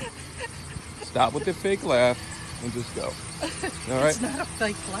 Stop with the fake laugh and just go. All right? It's not a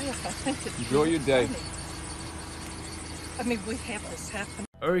fake laugh. I think it's enjoy your day. Funny. I mean, we have this happen.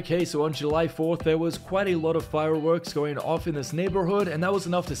 Okay, so on July 4th, there was quite a lot of fireworks going off in this neighborhood, and that was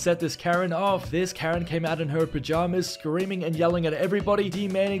enough to set this Karen off. This Karen came out in her pajamas, screaming and yelling at everybody,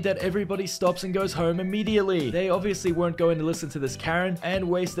 demanding that everybody stops and goes home immediately. They obviously weren't going to listen to this Karen and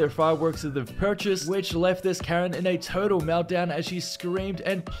waste their fireworks that they've purchased, which left this Karen in a total meltdown as she screamed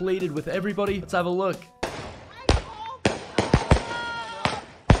and pleaded with everybody. Let's have a look.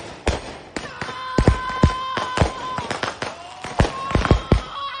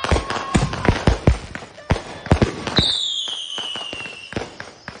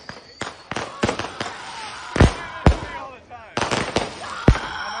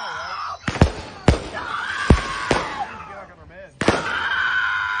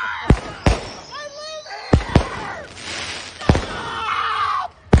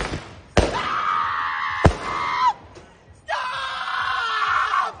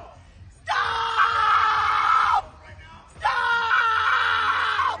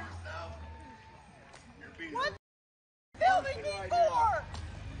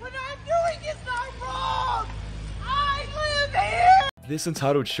 This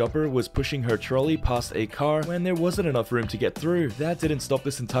entitled shopper was pushing her trolley past a car when there wasn't enough room to get through. That didn't stop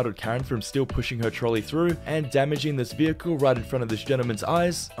this entitled Karen from still pushing her trolley through and damaging this vehicle right in front of this gentleman's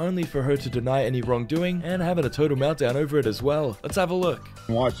eyes, only for her to deny any wrongdoing and having a total meltdown over it as well. Let's have a look.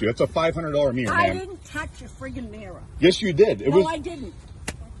 Watch you. It's a $500 mirror, I ma'am. didn't touch your friggin' mirror. Yes, you did. No, I didn't.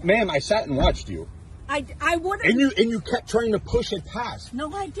 Ma'am, I sat and watched you. I wouldn't. And you kept trying to push it past.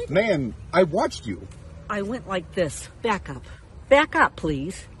 No, I didn't. Ma'am, I watched you. I went like this. Back up. Back up,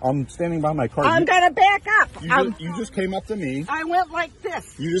 please. I'm standing by my car. I'm gonna back up. You just came up to me. I went like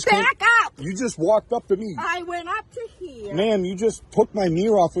this. You just back up. You just walked up to me. I went up to here. Ma'am, you just took my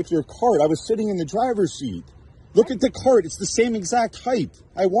mirror off with your cart. I was sitting in the driver's seat. Look at the cart. It's the same exact height.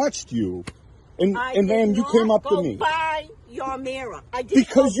 I watched you. And ma'am, you came up to me. By your mirror.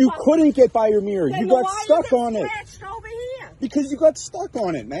 Because you couldn't get by your mirror. Then you got why stuck on it. Over here? Because you got stuck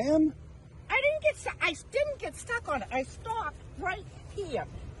on it, ma'am. I didn't get stuck on it. I stopped right here.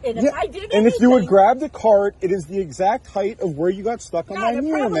 And if you would grab the cart, it is the exact height of where you got stuck on my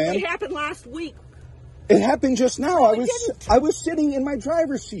mirror, ma'am. It happened last week. It happened just now. I was sitting in my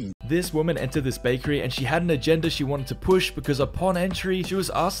driver's seat. This woman entered this bakery and she had an agenda she wanted to push because upon entry, she was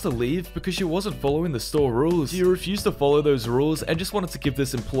asked to leave because she wasn't following the store rules. She refused to follow those rules and just wanted to give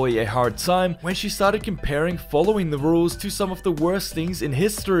this employee a hard time when she started comparing following the rules to some of the worst things in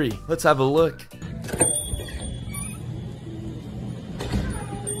history. Let's have a look.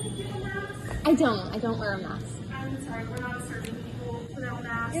 I don't wear a mask. sorry, we're not serving people without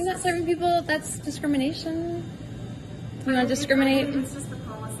masks. You're not serving people. That's discrimination. You want to discriminate? It's just the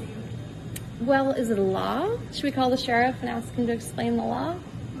policy. Well, is it a law? Should we call the sheriff and ask him to explain the law?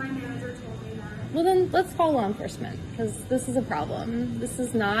 My manager told me that. Well, then let's call law enforcement, because this is a problem. This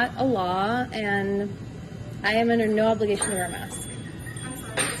is not a law, and I am under no obligation to wear a mask. I'm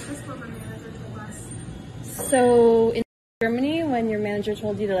sorry, it's just what my manager told us. So in Germany, when your manager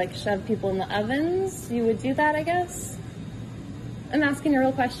told you to like shove people in the ovens, you would do that, I guess? I'm asking a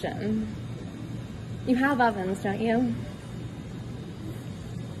real question. You have ovens, don't you?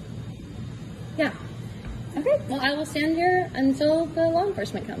 Yeah. Okay, well, I will stand here until the law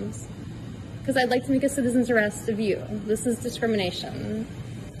enforcement comes. Because I'd like to make a citizen's arrest of you. This is discrimination.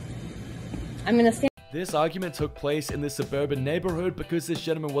 I'm gonna stand. This argument took place in this suburban neighborhood because this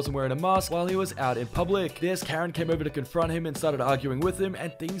gentleman wasn't wearing a mask while he was out in public. This Karen came over to confront him and started arguing with him,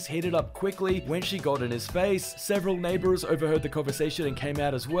 and things heated up quickly when she got in his face. Several neighbors overheard the conversation and came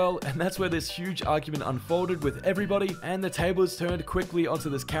out as well, and that's where this huge argument unfolded with everybody, and the tables turned quickly onto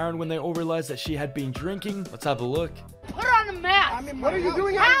this Karen when they all realized that she had been drinking. Let's have a look. Put on a mask. What are you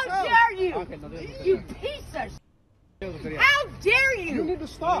doing? How dare you? You piece of shit. How dare you? You need to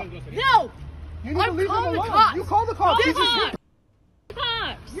stop. No. You need to leave call him the alone. cops. You call the cops. You're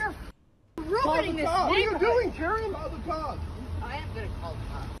Call ruining the this cops. What are you neighborhood. doing, Karen? Call the cops. I am gonna call the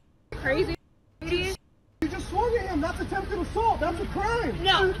cops. Crazy. You just swung at him. That's attempted assault. That's a crime.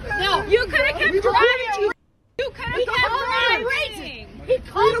 No. You could have kept driving. You could have kept driving. He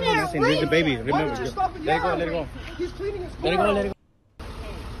called me a Leave the baby. Why Remember, did you just stop and let it yell go, at let it me? go. He's cleaning his car. Let it go, let it go.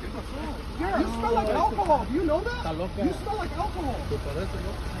 You smell like alcohol. Do you know that? You smell like alcohol.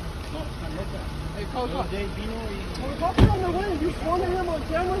 Hey, call the cops. Well, the cops are on their way. You swung at him on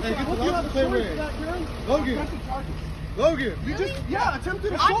camera. Hey, So I get hope the you cops have the same choice way. for that, Karen. Logan. Press the charges. Logan. You just,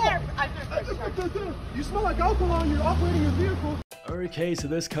 attempted assault. You smell like alcohol and you're operating your vehicle. Okay, so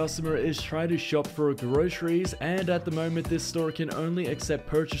this customer is trying to shop for groceries, and at the moment this store can only accept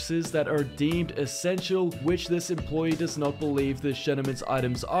purchases that are deemed essential, which this employee does not believe this gentleman's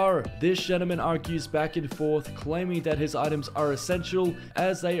items are. This gentleman argues back and forth, claiming that his items are essential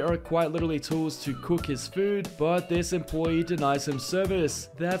as they are quite literally tools to cook his food, but this employee denies him service.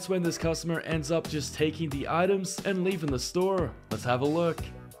 That's when this customer ends up just taking the items and leaving the store. Let's have a look.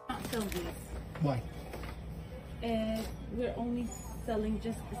 Why? We're only selling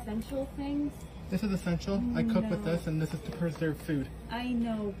just essential things. This is essential. I cook with this, and this is to preserve food. I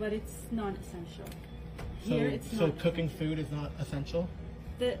know, but it's non-essential. Here, it's So not. cooking food is not essential?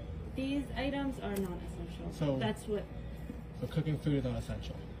 These items are non-essential. So that's what. So cooking food is not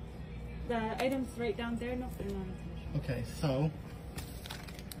essential. The items right down there, no, they're non-essential. Okay, so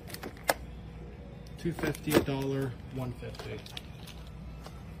 $2.50, $1, $1.50.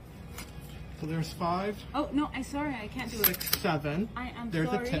 So there's 5. Oh no, I'm sorry, I can't do it. 6, 7. There's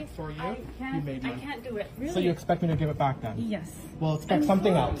There's a tip for you. I You made I one. can't do it. Really? So you expect me to give it back then? Yes. Well, expect I'm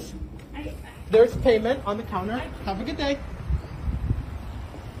something sorry. else. There's payment on the counter. Have a good day.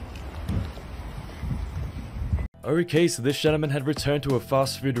 Okay, so this gentleman had returned to a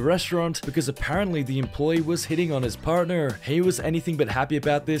fast food restaurant because apparently the employee was hitting on his partner. He was anything but happy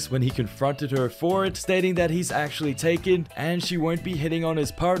about this when he confronted her for it, stating that he's actually taken and she won't be hitting on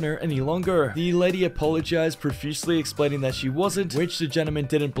his partner any longer. The lady apologized profusely, explaining that she wasn't, which the gentleman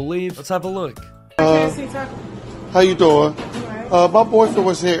didn't believe. Let's have a look. How you doing? My boyfriend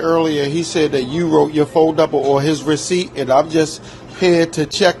was here earlier. He said that you wrote your phone number or his receipt, and I'm just here to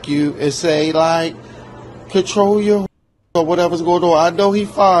check you and say, like, control your or whatever's going on. I know he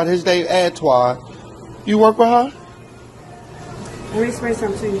fine. His name Antoine. You work with her? Let me explain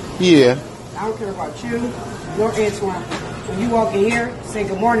something to you. Yeah. I don't care about you nor Antoine. When you walk in here, say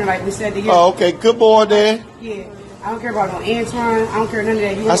good morning like we said to you. Oh, okay. Good morning. Yeah. I don't care about no Antoine. I don't care none of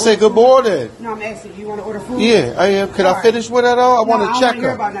that. You I say good morning. No, I'm asking. You want to order food? Yeah, I am. Can I finish with that all? I want to check I don't hear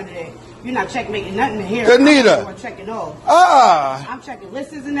her. about none of that. You're not checkmating nothing in here. Danita. I'm checking all. I'm checking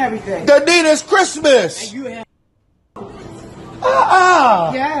lists and everything. Danita's Christmas. And you have.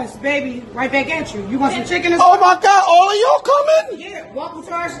 Yes, baby. Right back at you. You want some chicken? Oh my God! All of y'all coming? Yeah. Welcome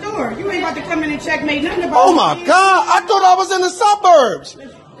to our store. You ain't about to come in and checkmate nothing about. Oh my God! I thought I was in the suburbs.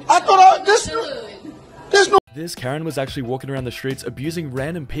 I thought This Karen was actually walking around the streets abusing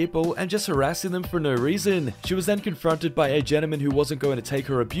random people and just harassing them for no reason. She was then confronted by a gentleman who wasn't going to take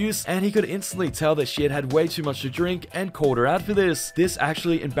her abuse, and he could instantly tell that she had had way too much to drink and called her out for this. This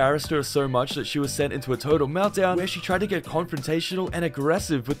actually embarrassed her so much that she was sent into a total meltdown where she tried to get confrontational and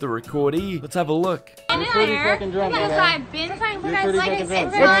aggressive with the recordee. Let's have a look. You're pretty fucking drunk, because I've been trying, but pretty like fucking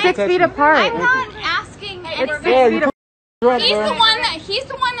drunk. it's 6 feet apart. I'm not asking. It's anything. 6 feet apart. He's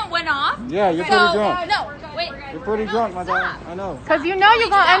the one that went off. Yeah, you're so, pretty drunk. No, wait. You're pretty drunk, my dog. I know. Because you know you're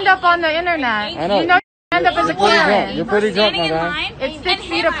going to end up on the internet. I know. You know you're going to end up as a Karen. You're pretty drunk, my dog. It's 6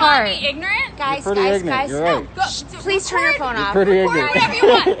 feet apart. Ignorant? Guys, you're right. Please turn your phone off. You're pretty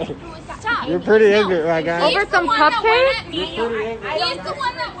ignorant. Stop. You're pretty ignorant, my guy. Over some cupcakes? He's the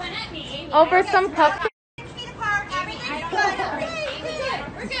one that went at me. Over some cupcakes?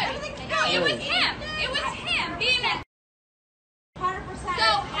 We're good. No, it was him. It was him being a 100%. So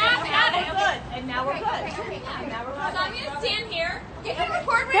have at it. Good. And now we're good. Now we're good. So I'm gonna stand here. You can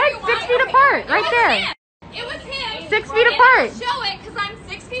record where you want. That's 6 feet apart, right there. It was him. 6 feet apart. Show it, because I'm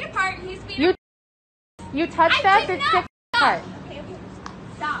 6 feet apart and he's being. You touched us. It's 6 feet apart. Okay.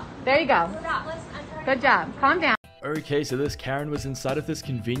 Stop. There you go. Good job. Calm down. Okay, so this Karen was inside of this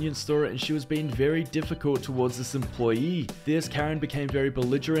convenience store and she was being very difficult towards this employee. This Karen became very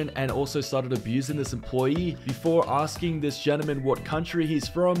belligerent and also started abusing this employee before asking this gentleman what country he's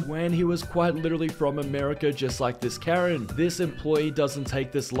from when he was quite literally from America, just like this Karen. This employee doesn't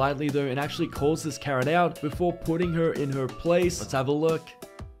take this lightly though and actually calls this Karen out before putting her in her place. Let's have a look.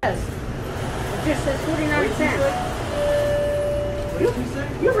 Yes. It just says 49 cents.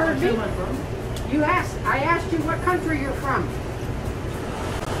 You heard me. I asked you what country you're from.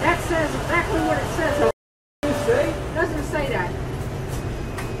 That says exactly what it says. It doesn't say that.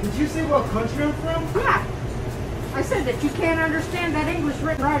 Did you say what country I'm from? Yeah. I said that you can't understand that English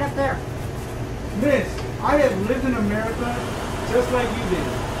written right up there. Miss, I have lived in America just like you did.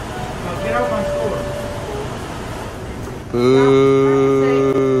 Now get out my store.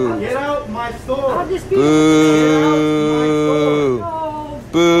 Boo. Get out my store. I'll just be Boo.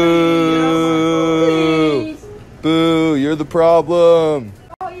 Boo, you're the problem.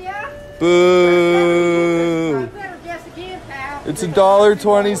 Oh, yeah? Boo. It's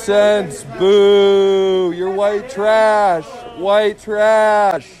 $1.20. Boo. You're white trash. White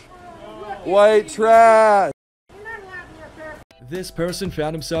trash. White trash. This person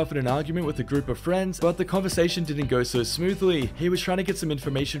found himself in an argument with a group of friends, but the conversation didn't go so smoothly. He was trying to get some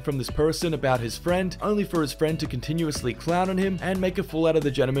information from this person about his friend, only for his friend to continuously clown on him and make a fool out of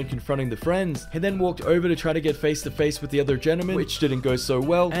the gentleman confronting the friends. He then walked over to try to get face to face with the other gentleman, which didn't go so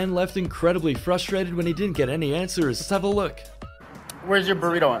well, and left incredibly frustrated when he didn't get any answers. Let's have a look. Where's your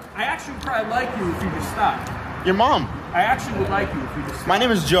burrito at? I actually would probably like you if you just stopped. Your mom. I actually would like you if you just stopped. My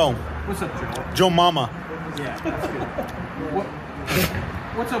name is Joe. What's up, Joe? Joe Mama. Yeah, that's good.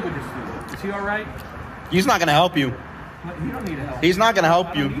 What's up with this dude? Is he alright? He's not gonna help you. You don't need help. He's not gonna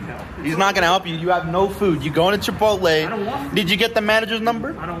help you. He's not gonna help you. You have no food. You go into Chipotle. I don't want food. Did you get the manager's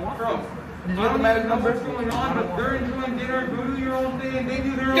number? I don't want food. Did you get the manager's number? What's going on, but they're enjoying dinner, go do your own thing, and they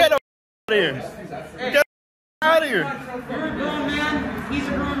do their own Get out of here. Get out of here. You're a grown man. He's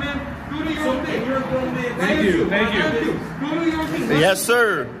a grown man. Go do your own thing. You're a grown man. Thank you. Thank you. Go do your own thing. Yes,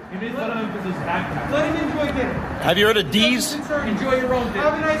 sir. You need to let him put his backpack. Let him enjoy dinner. Have you heard of D's? Enjoy your own dinner.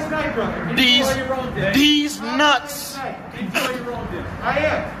 Have a nice night, brother. D's. Enjoy your own dinner. D's nuts. Enjoy your own dinner. I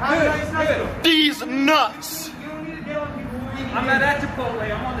am. Have a nice night. D's nuts. You don't need to get on people who I'm not at Chipotle.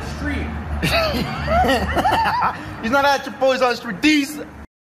 I'm on the street. He's not at Chipotle. He's on the street. D's.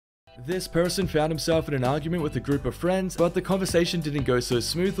 This person found himself in an argument with a group of friends, but the conversation didn't go so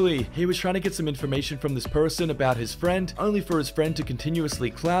smoothly. He was trying to get some information from this person about his friend, only for his friend to continuously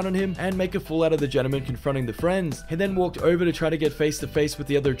clown on him and make a fool out of the gentleman confronting the friends. He then walked over to try to get face to face with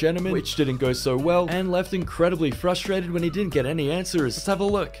the other gentleman, which didn't go so well, and left incredibly frustrated when he didn't get any answers. Let's have a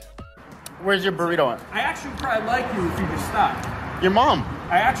look. Where's your burrito at? I actually would probably like you if you just stopped. Your mom.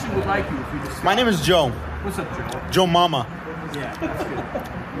 I actually would like you if you just stopped. My name is Joe. What's up, Joe? Joe Mama. Yeah, that's good.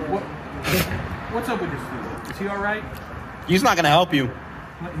 What's up with this dude? Is he alright? He's not gonna help you.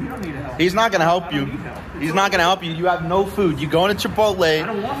 You don't need help. He's not gonna help you. He's not gonna help you. You have no food. You go into Chipotle. I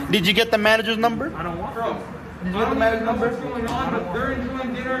don't want food. Did you get the manager's number? I don't want food. Did you get the manager's number? What's going on, but they're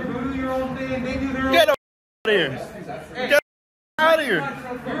enjoying dinner, go do your own thing, and they do their own Get out of here. Get out of here.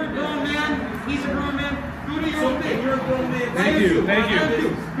 You're a grown man. He's a grown man. Go do your own thing. You're a grown man. Thank you. Thank you.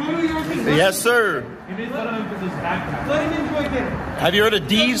 Go do your own thing. Yes, sir. You need to let him put his backpack. Let him enjoy dinner. Have you heard of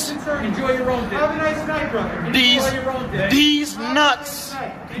D's? Enjoy your own dinner. Have a nice night, brother. D's. Enjoy your own dinner. D's nuts.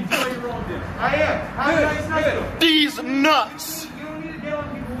 Enjoy your own dinner. I am. Have a nice night. D's nuts. You don't need to get on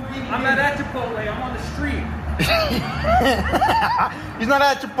people who I'm not at Chipotle. I'm on the street. He's not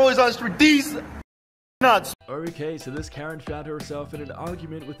at Chipotle. He's on the street. D's nuts. Okay, so this Karen found herself in an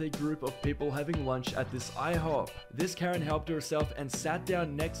argument with a group of people having lunch at this IHOP. This Karen helped herself and sat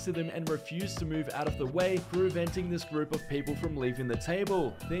down next to them and refused to move out of the way, preventing this group of people from leaving the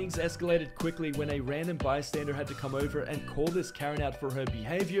table. Things escalated quickly when a random bystander had to come over and call this Karen out for her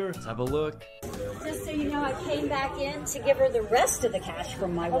behavior. Let's have a look. Just so you know, I came back in to give her the rest of the cash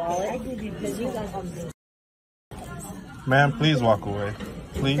from my wallet because you got Ma'am, please walk away.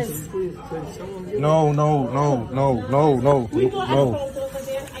 Please. No.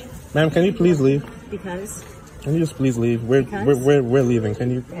 Ma'am, can you please leave? Because? Can you just please leave? We're leaving.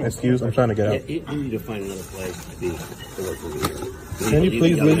 Can you excuse? I'm trying to get out. You need to find another place to work over here. Can you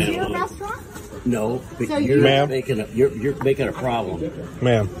please leave? Are you a restaurant? No, but So you're ma'am? you're making a problem.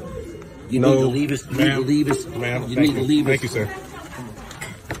 Ma'am. You need to leave us. You need to leave us. Ma'am, You need to leave us. Thank you, sir.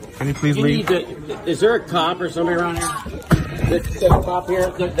 Can you please leave? Is there a cop or somebody around here? There's a cop here.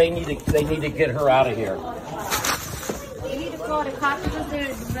 They need to get her out of here. You need to call the cops because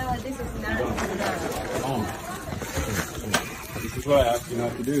this is not. This is what I asked you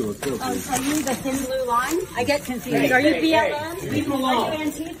not to do. Are you the thin blue line? I get confused. Are you BLM? Leave him alone. Are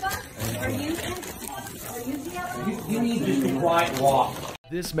you Antifa? Are you BLM? You need to be quiet and walk.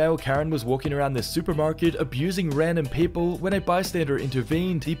 This male Karen was walking around this supermarket abusing random people when a bystander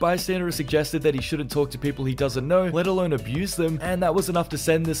intervened. The bystander suggested that he shouldn't talk to people he doesn't know, let alone abuse them, and that was enough to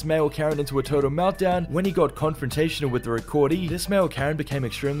send this male Karen into a total meltdown when he got confrontational with the recordee. This male Karen became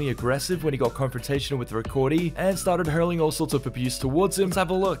extremely aggressive when he got confrontational with the recordee and started hurling all sorts of abuse towards him. Let's have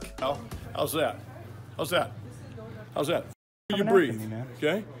a look. How's that? How's that? How's that? You breathe,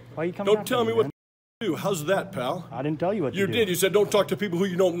 okay? Why are you coming Don't tell me what to do. How's that, pal? I didn't tell you what to do. You did. You said don't talk to people who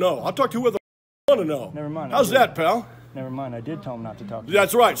you don't know. I'll talk to whoever I want to know. Never mind. How's that, pal? Never mind. I did tell him not to talk to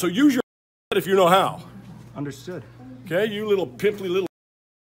That's right. So use your if you know how. Understood. Okay, you little pimply little.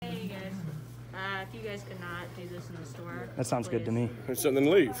 Hey guys, if you guys could not do this in the store. That sounds good to me. And then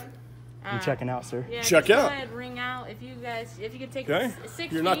leave. I'm checking out, sir. Yeah, Check go out. ahead, ring out. If you could take Okay?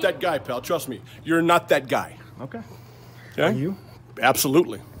 6 You're not feet. that guy, pal. Trust me. You're not that guy. Okay. Okay? Are you?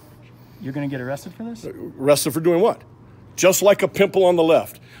 Absolutely. You're going to get arrested for this? Arrested for doing what? Just like a pimple on the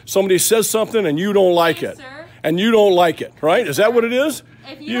left. Somebody says something and you don't like it. And you don't like it, right? Is that what it is?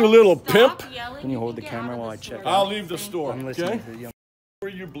 You little pimp. Can you hold the camera while I check? I'll leave the store, I'm okay? listening to you. Where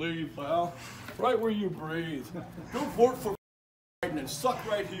you breathe, pal. Right where you breathe. Don't vote for Biden and suck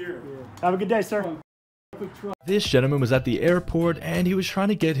right here. Have a good day, sir. This gentleman was at the airport and he was trying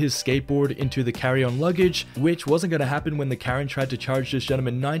to get his skateboard into the carry-on luggage, which wasn't going to happen when the Karen tried to charge this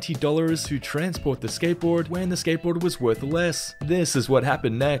gentleman $90 to transport the skateboard when the skateboard was worth less. This is what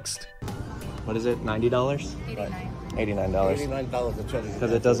happened next. What is it? $90? $89. $89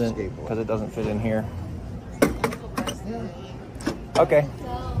 because it doesn't fit in here. Okay.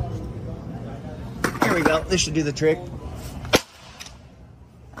 Here we go. This should do the trick.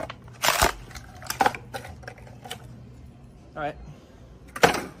 All right.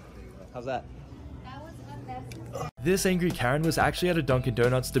 How's that? This angry Karen was actually at a Dunkin'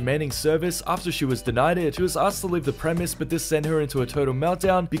 Donuts demanding service after she was denied it. She was asked to leave the premise, but this sent her into a total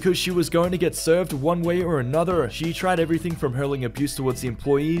meltdown because she was going to get served one way or another. She tried everything from hurling abuse towards the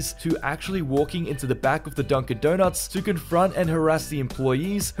employees to actually walking into the back of the Dunkin' Donuts to confront and harass the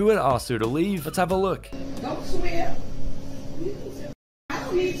employees who had asked her to leave. Let's have a look. Don't swear. I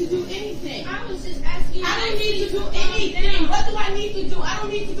don't need to do anything. I was just asking. I don't need to do anything. What do I need to do? I don't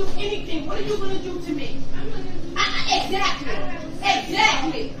need to do anything. What are you going to do to me?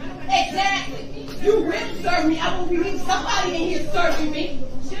 Exactly. You will serve me. I will be somebody in here serving me.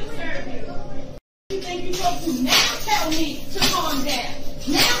 She'll serve you. You think you're supposed to now tell me to calm down.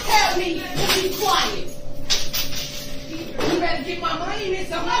 Now tell me to be quiet. You better get my money, man.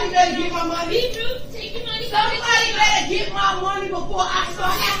 Somebody better get my money. Somebody better get my money before I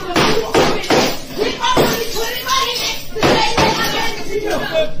start asking you. Get my money, put it right in the same way I gave it to you.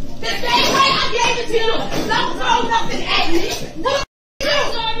 The same way I gave it to you. Don't throw nothing at me. What do you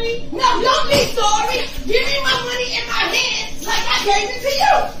sorry? No, don't be sorry. Give me my money in my hand like I gave it to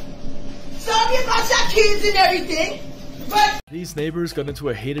you. Sorry about your kids and everything. But these neighbors got into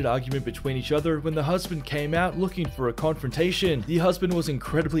a heated argument between each other when the husband came out looking for a confrontation. The husband was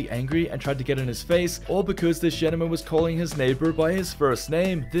incredibly angry and tried to get in his face, all because this gentleman was calling his neighbor by his first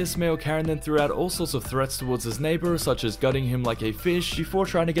name. This male Karen then threw out all sorts of threats towards his neighbor, such as gutting him like a fish, before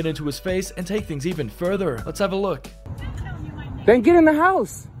trying to get into his face and take things even further. Let's have a look. Then get in the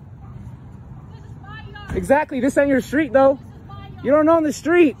house. Exactly. This ain't your street, though. You don't own the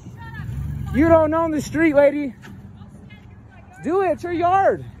street. You don't own the street, lady. Do it. It's your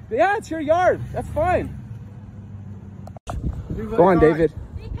yard. Yeah, it's your yard. That's fine. Go on, David.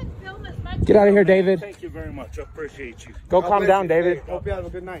 Get out of here, David. Thank you very much. I appreciate you. Go calm down, David. Hope you have a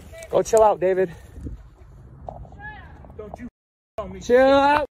good night. Go chill out, David. Don't you on me. Chill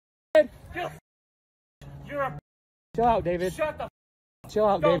out. You're a Chill out, David. Shut the Chill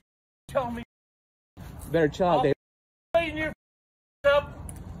out, Don't David. tell me. Better chill out, David. Clean your up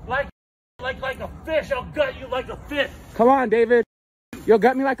like a fish. I'll gut you like a fish. Come on, David. You'll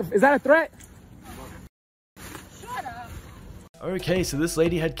gut me like a... Is that a threat? Shut up. Okay, so this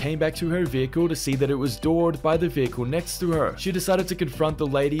lady had came back to her vehicle to see that it was doored by the vehicle next to her. She decided to confront the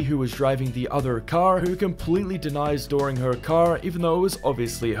lady who was driving the other car, who completely denies dooring her car, even though it was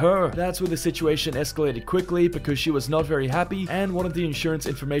obviously her. That's where the situation escalated quickly because she was not very happy and wanted the insurance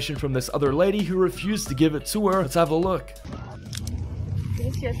information from this other lady who refused to give it to her. Let's have a look.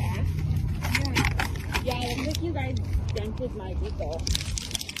 This your car? Yeah, it looks like you guys dented my vehicle.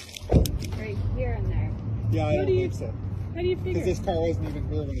 Right here and there. Yeah, I don't think so. How do you figure? Because this car wasn't even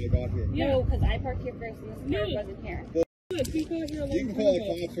here when I got here. No, because I parked here first and this car wasn't here. You can call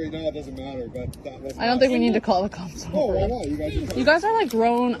the cops right now, it doesn't matter, but that was I don't think we need to call the cops. Oh, why not? You guys are like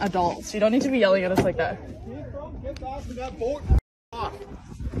grown adults. You don't need to be yelling at us like that. Get off of that boat.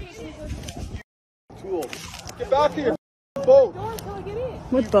 Tool. Get back to your boat.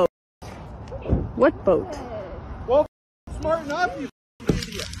 What boat? What boat? Well, smart enough, you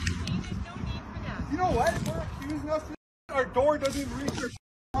idiot. You know what? We're accusing us. Our door doesn't even reach your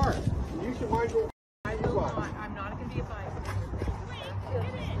car. You should mind your. I'm not going to be a bicycle.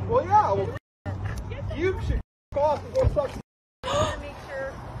 Well, yeah. Well, you should off and go suck. I make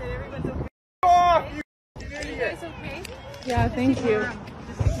sure that everyone's okay. Off, you Are you idiot. guys okay? Yeah, thank you.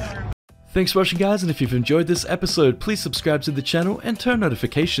 Thanks for watching, guys, and if you've enjoyed this episode, please subscribe to the channel and turn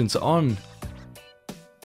notifications on.